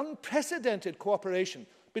there is unprecedented cooperation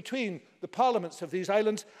between the parliaments of these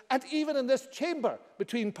islands and even in this chamber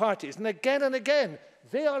between parties. And again,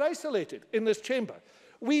 they are isolated in this chamber.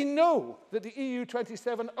 We know that the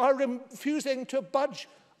EU27 are refusing to budge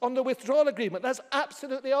on the withdrawal agreement. That's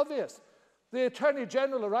absolutely obvious. The Attorney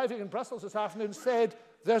General arriving in Brussels this afternoon said,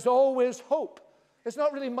 there's always hope. It's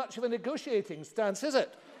not really much of a negotiating stance, is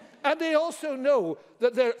it? And they also know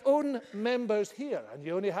that their own members here, and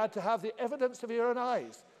you only had to have the evidence of your own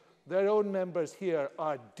eyes, their own members here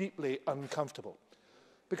are deeply uncomfortable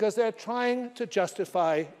because they're trying to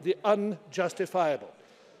justify the unjustifiable.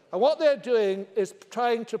 And what they're doing is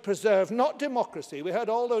trying to preserve not democracy. We heard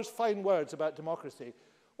all those fine words about democracy.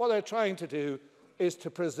 What they're trying to do is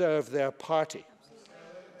to preserve their party.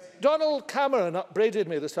 Donald Cameron upbraided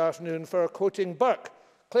me this afternoon for quoting Burke,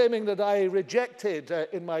 claiming that I rejected,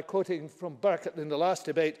 in my quoting from Burke in the last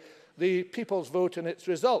debate, the people's vote and its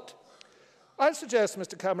result. I suggest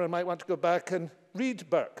Mr Cameron might want to go back and read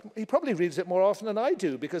Burke. He probably reads it more often than I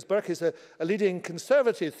do, because Burke is a leading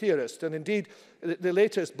conservative theorist, and indeed the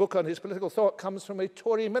latest book on his political thought comes from a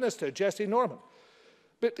Tory minister, Jesse Norman.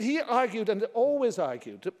 But he argued, and always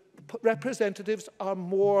argued, that representatives are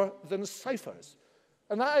more than ciphers.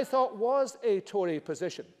 And that, I thought, was a Tory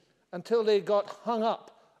position until they got hung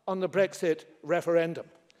up on the Brexit referendum.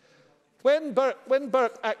 When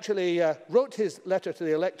Burke actually wrote his letter to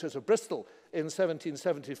the electors of Bristol in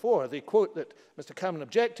 1774, the quote that Mr Cameron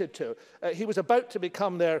objected to, he was about to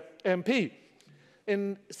become their MP.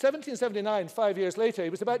 In 1779, 5 years later, he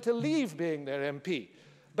was about to leave being their MP,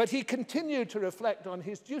 but he continued to reflect on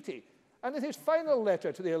his duty. And in his final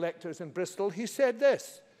letter to the electors in Bristol, he said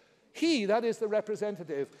this: he, that is the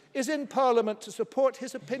representative, is in Parliament to support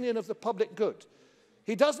his opinion of the public good.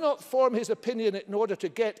 He does not form his opinion in order to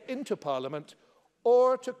get into Parliament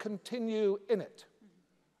or to continue in it.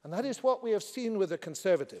 And that is what we have seen with the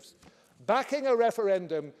Conservatives, backing a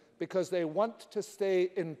referendum because they want to stay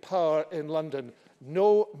in power in London,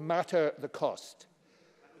 no matter the cost.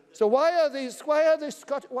 So why are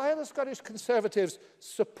the Scottish Conservatives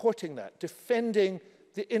supporting that, defending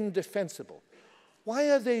the indefensible? Why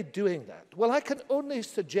are they doing that? Well, I can only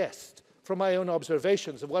suggest, from my own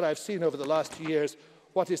observations of what I've seen over the last 2 years,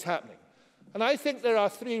 what is happening. And I think there are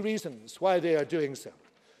three reasons why they are doing so.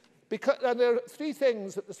 And there are three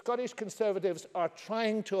things that the Scottish Conservatives are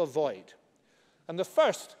trying to avoid. And the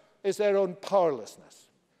first is their own powerlessness.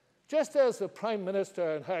 Just as the Prime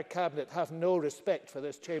Minister and her cabinet have no respect for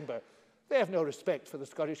this chamber, they have no respect for the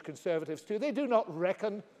Scottish Conservatives too. They do not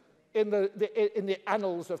reckon in the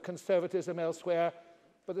annals of conservatism elsewhere,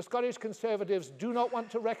 but the Scottish Conservatives do not want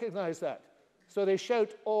to recognise that, so they shout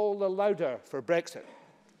all the louder for Brexit.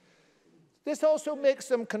 This also makes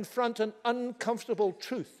them confront an uncomfortable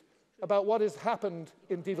truth about what has happened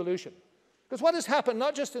in devolution. Because what has happened,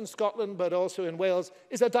 not just in Scotland but also in Wales,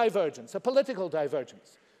 is a divergence, a political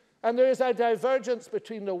divergence. And there is a divergence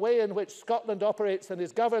between the way in which Scotland operates and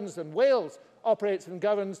is governed and Wales operates and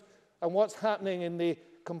governs and what's happening in the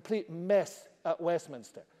complete mess at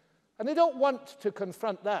Westminster. And they don't want to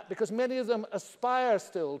confront that because many of them aspire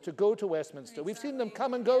still to go to Westminster. We've seen them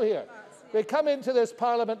come and go here. They come into this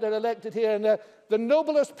Parliament, they're elected here, and the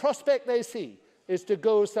noblest prospect they see is to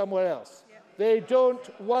go somewhere else. They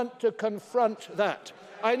don't want to confront that.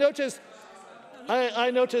 I notice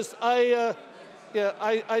a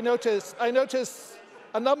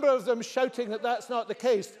number of them shouting that that's not the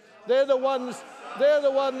case. They're the ones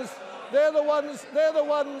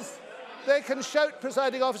They can shout,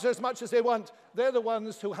 presiding officer, as much as they want. They're the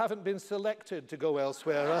ones who haven't been selected to go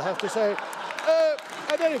elsewhere, I have to say.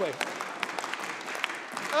 And anyway,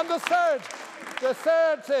 and the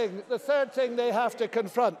third thing they have to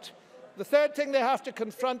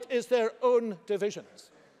confront, is their own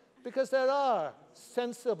divisions. Because there are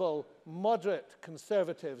sensible, moderate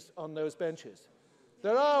Conservatives on those benches.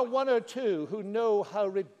 There are one or two who know how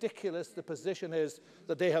ridiculous the position is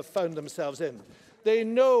that they have found themselves in. They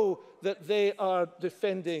know that they are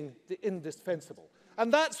defending the indispensable.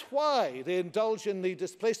 And that's why they indulge in the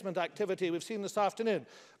displacement activity we've seen this afternoon.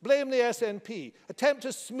 Blame the SNP, attempt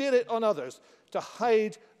to smear it on others to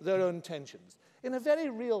hide their own tensions. In a very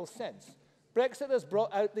real sense, Brexit has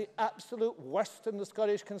brought out the absolute worst in the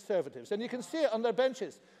Scottish Conservatives. And you can see it on their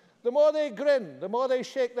benches. The more they grin, the more they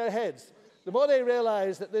shake their heads, the more they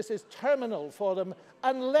realise that this is terminal for them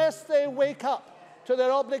unless they wake up to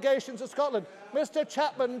their obligations to Scotland. Mr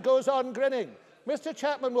Chapman goes on grinning. Mr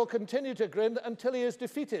Chapman will continue to grin until he is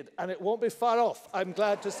defeated, and it won't be far off, I'm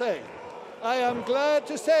glad to say. I am glad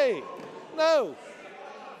to say. Now,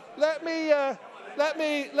 let me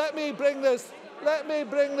bring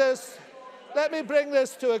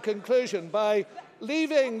this to a conclusion by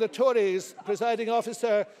leaving the Tories, presiding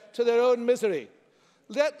officer, to their own misery.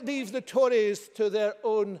 Leave the Tories to their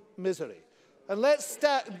own misery. And let's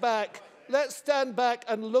stand back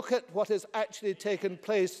and look at what has actually taken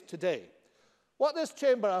place today. What this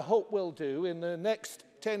chamber, I hope, will do in the next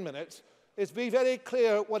 10 minutes is be very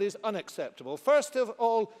clear what is unacceptable. First of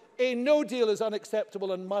all, a no deal is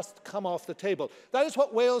unacceptable and must come off the table. That is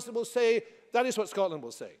what Wales will say. That is what Scotland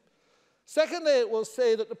will say. Secondly, it will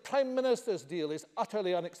say that the Prime Minister's deal is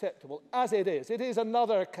utterly unacceptable, as it is. It is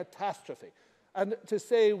another catastrophe. And to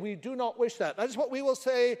say we do not wish that, that is what we will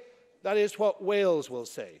say, that is what Wales will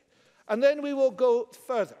say. And then we will go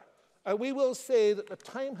further, and we will say that the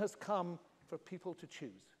time has come for people to choose.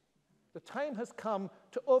 The time has come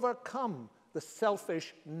to overcome the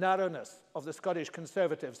selfish narrowness of the Scottish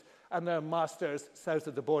Conservatives and their masters south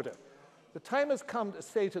of the border. The time has come to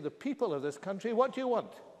say to the people of this country, what do you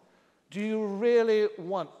want? Do you really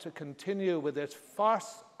want to continue with this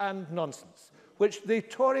farce and nonsense, which the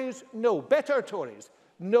Tories know, better Tories,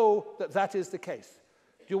 know that that is the case?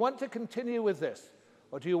 Do you want to continue with this?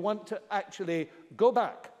 Or do you want to actually go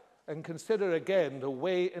back and consider again the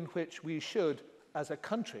way in which we should, as a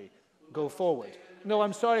country, go forward? No,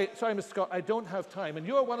 I'm sorry, Mr. Scott, I don't have time. And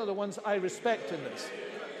you're one of the ones I respect in this.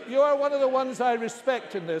 You are one of the ones I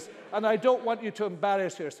respect in this, and I don't want you to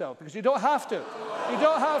embarrass yourself, because you don't have to. You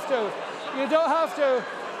don't have to. You don't have to.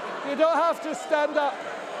 You don't have to stand up.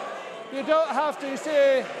 You don't have to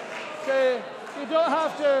say you don't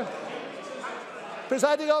have to.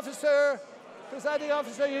 Presiding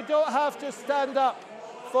officer, you don't have to stand up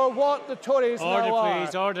for what the Tories now are.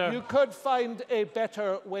 Please, order. You could find a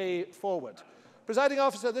better way forward. Presiding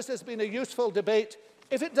officer, this has been a useful debate.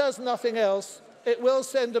 If it does nothing else, it will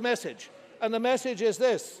send a message. And the message is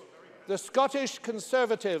this: the Scottish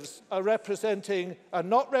Conservatives are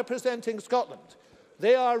not representing Scotland.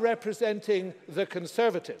 They are representing the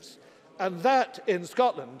Conservatives. And that, in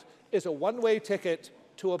Scotland, is a one-way ticket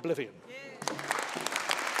to oblivion.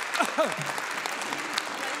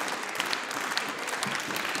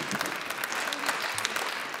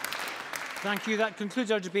 Thank you. That concludes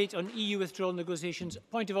our debate on EU withdrawal negotiations.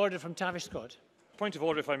 Point of order from Tavish Scott. Point of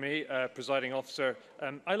order, if I may, Presiding Officer.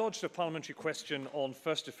 I lodged a parliamentary question on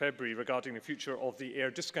 1st of February regarding the future of the air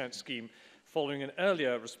discount scheme, following an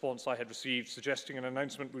earlier response I had received suggesting an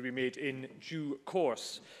announcement would be made in due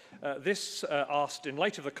course. This asked, in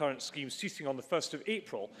light of the current scheme ceasing on the 1st of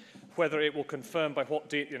April, whether it will confirm by what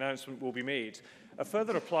date the announcement will be made. A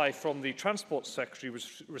further reply from the Transport Secretary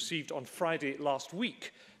was received on Friday last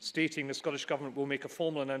week, stating the Scottish Government will make a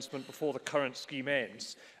formal announcement before the current scheme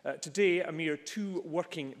ends. Today, a mere 2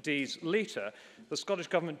 working days later, the Scottish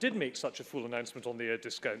Government did make such a full announcement on the air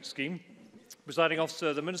discount scheme. Presiding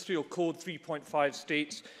Officer, the Ministerial Code 3.5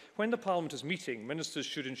 states, when the Parliament is meeting, ministers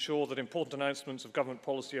should ensure that important announcements of government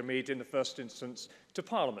policy are made in the first instance to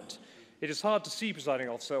Parliament. It is hard to see, Presiding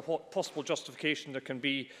Officer, what possible justification there can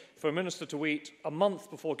be for a minister to wait a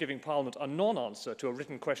month before giving Parliament a non-answer to a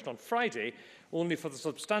written question on Friday, only for the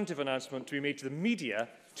substantive announcement to be made to the media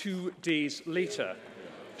 2 days later.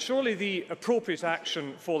 Surely the appropriate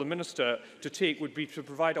action for the Minister to take would be to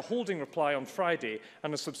provide a holding reply on Friday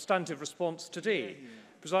and a substantive response today.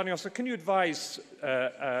 Presiding Officer, can you advise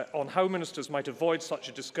on how ministers might avoid such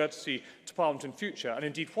a discourtesy to Parliament in future? And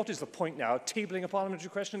indeed, what is the point now of tabling a parliamentary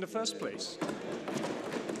question in the first place?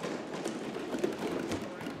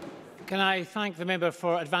 Can I thank the member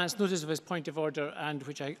for advance notice of his point of order and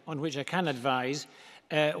on which I can advise.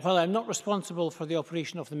 While I am not responsible for the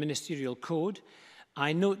operation of the ministerial code,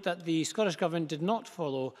 I note that the Scottish Government did not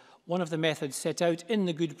follow one of the methods set out in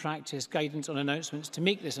the Good Practice Guidance on Announcements to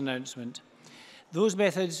make this announcement. Those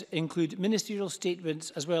methods include ministerial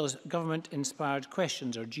statements as well as government-inspired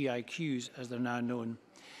questions, or GIQs as they're now known.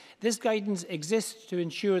 This guidance exists to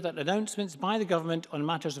ensure that announcements by the Government on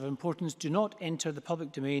matters of importance do not enter the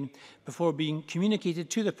public domain before being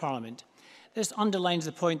communicated to the Parliament. This underlines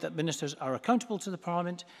the point that ministers are accountable to the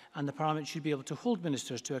Parliament, and the Parliament should be able to hold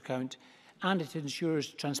ministers to account, and it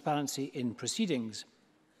ensures transparency in proceedings.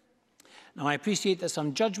 Now, I appreciate that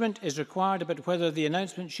some judgment is required about whether the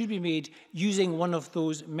announcement should be made using one of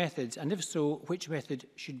those methods, and if so, which method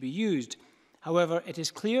should be used. However, it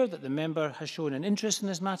is clear that the member has shown an interest in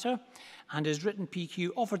this matter, and his written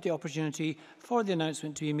PQ offered the opportunity for the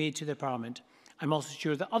announcement to be made to the Parliament. I'm also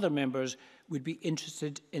sure that other members would be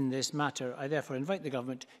interested in this matter. I therefore invite the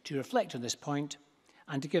Government to reflect on this point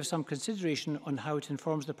and to give some consideration on how it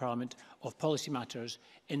informs the Parliament of policy matters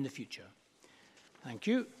in the future. Thank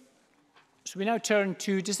you. So we now turn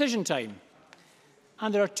to decision time.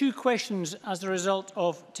 And there are two questions as a result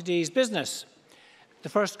of today's business. The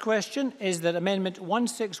first question is that Amendment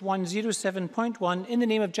 16107.1 in the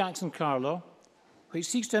name of Jackson Carlaw, which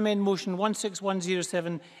seeks to amend Motion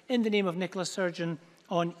 16107 in the name of Nicola Sturgeon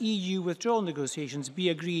on EU withdrawal negotiations, be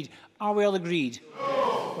agreed. Are we all agreed?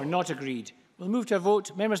 No. We're not agreed. We'll move to a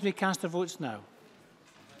vote. Members may cast their votes now.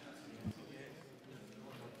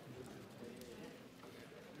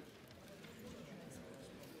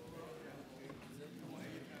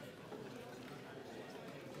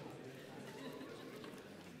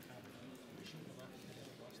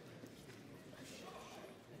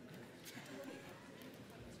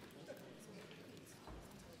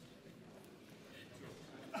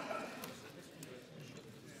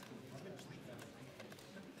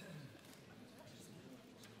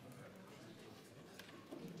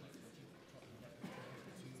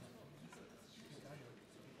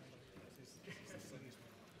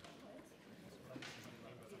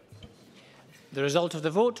 The result of the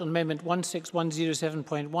vote on Amendment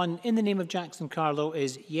 16107.1 in the name of Jackson Carlaw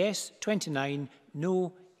is yes, 29,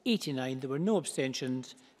 no, 89. There were no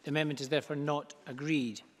abstentions. The amendment is therefore not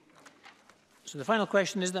agreed. So the final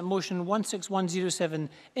question is that Motion 16107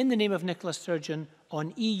 in the name of Nicola Sturgeon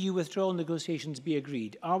on EU withdrawal negotiations be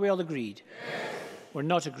agreed. Are we all agreed? Yes. We're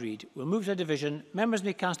not agreed. We'll move to a division. Members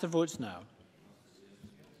may cast their votes now.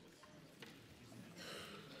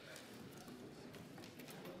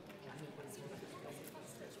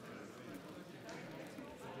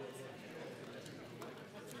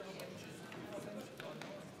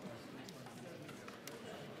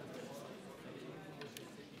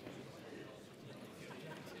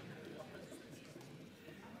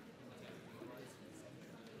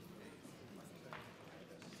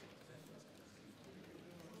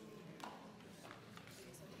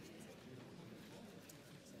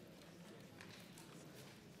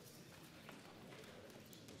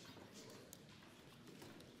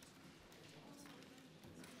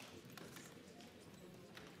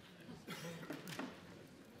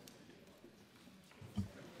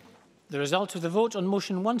 The result of the vote on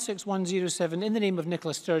Motion 16107 in the name of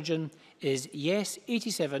Nicola Sturgeon is yes,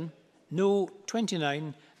 87, no,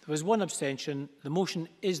 29. There was one abstention. The motion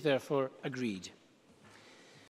is therefore agreed.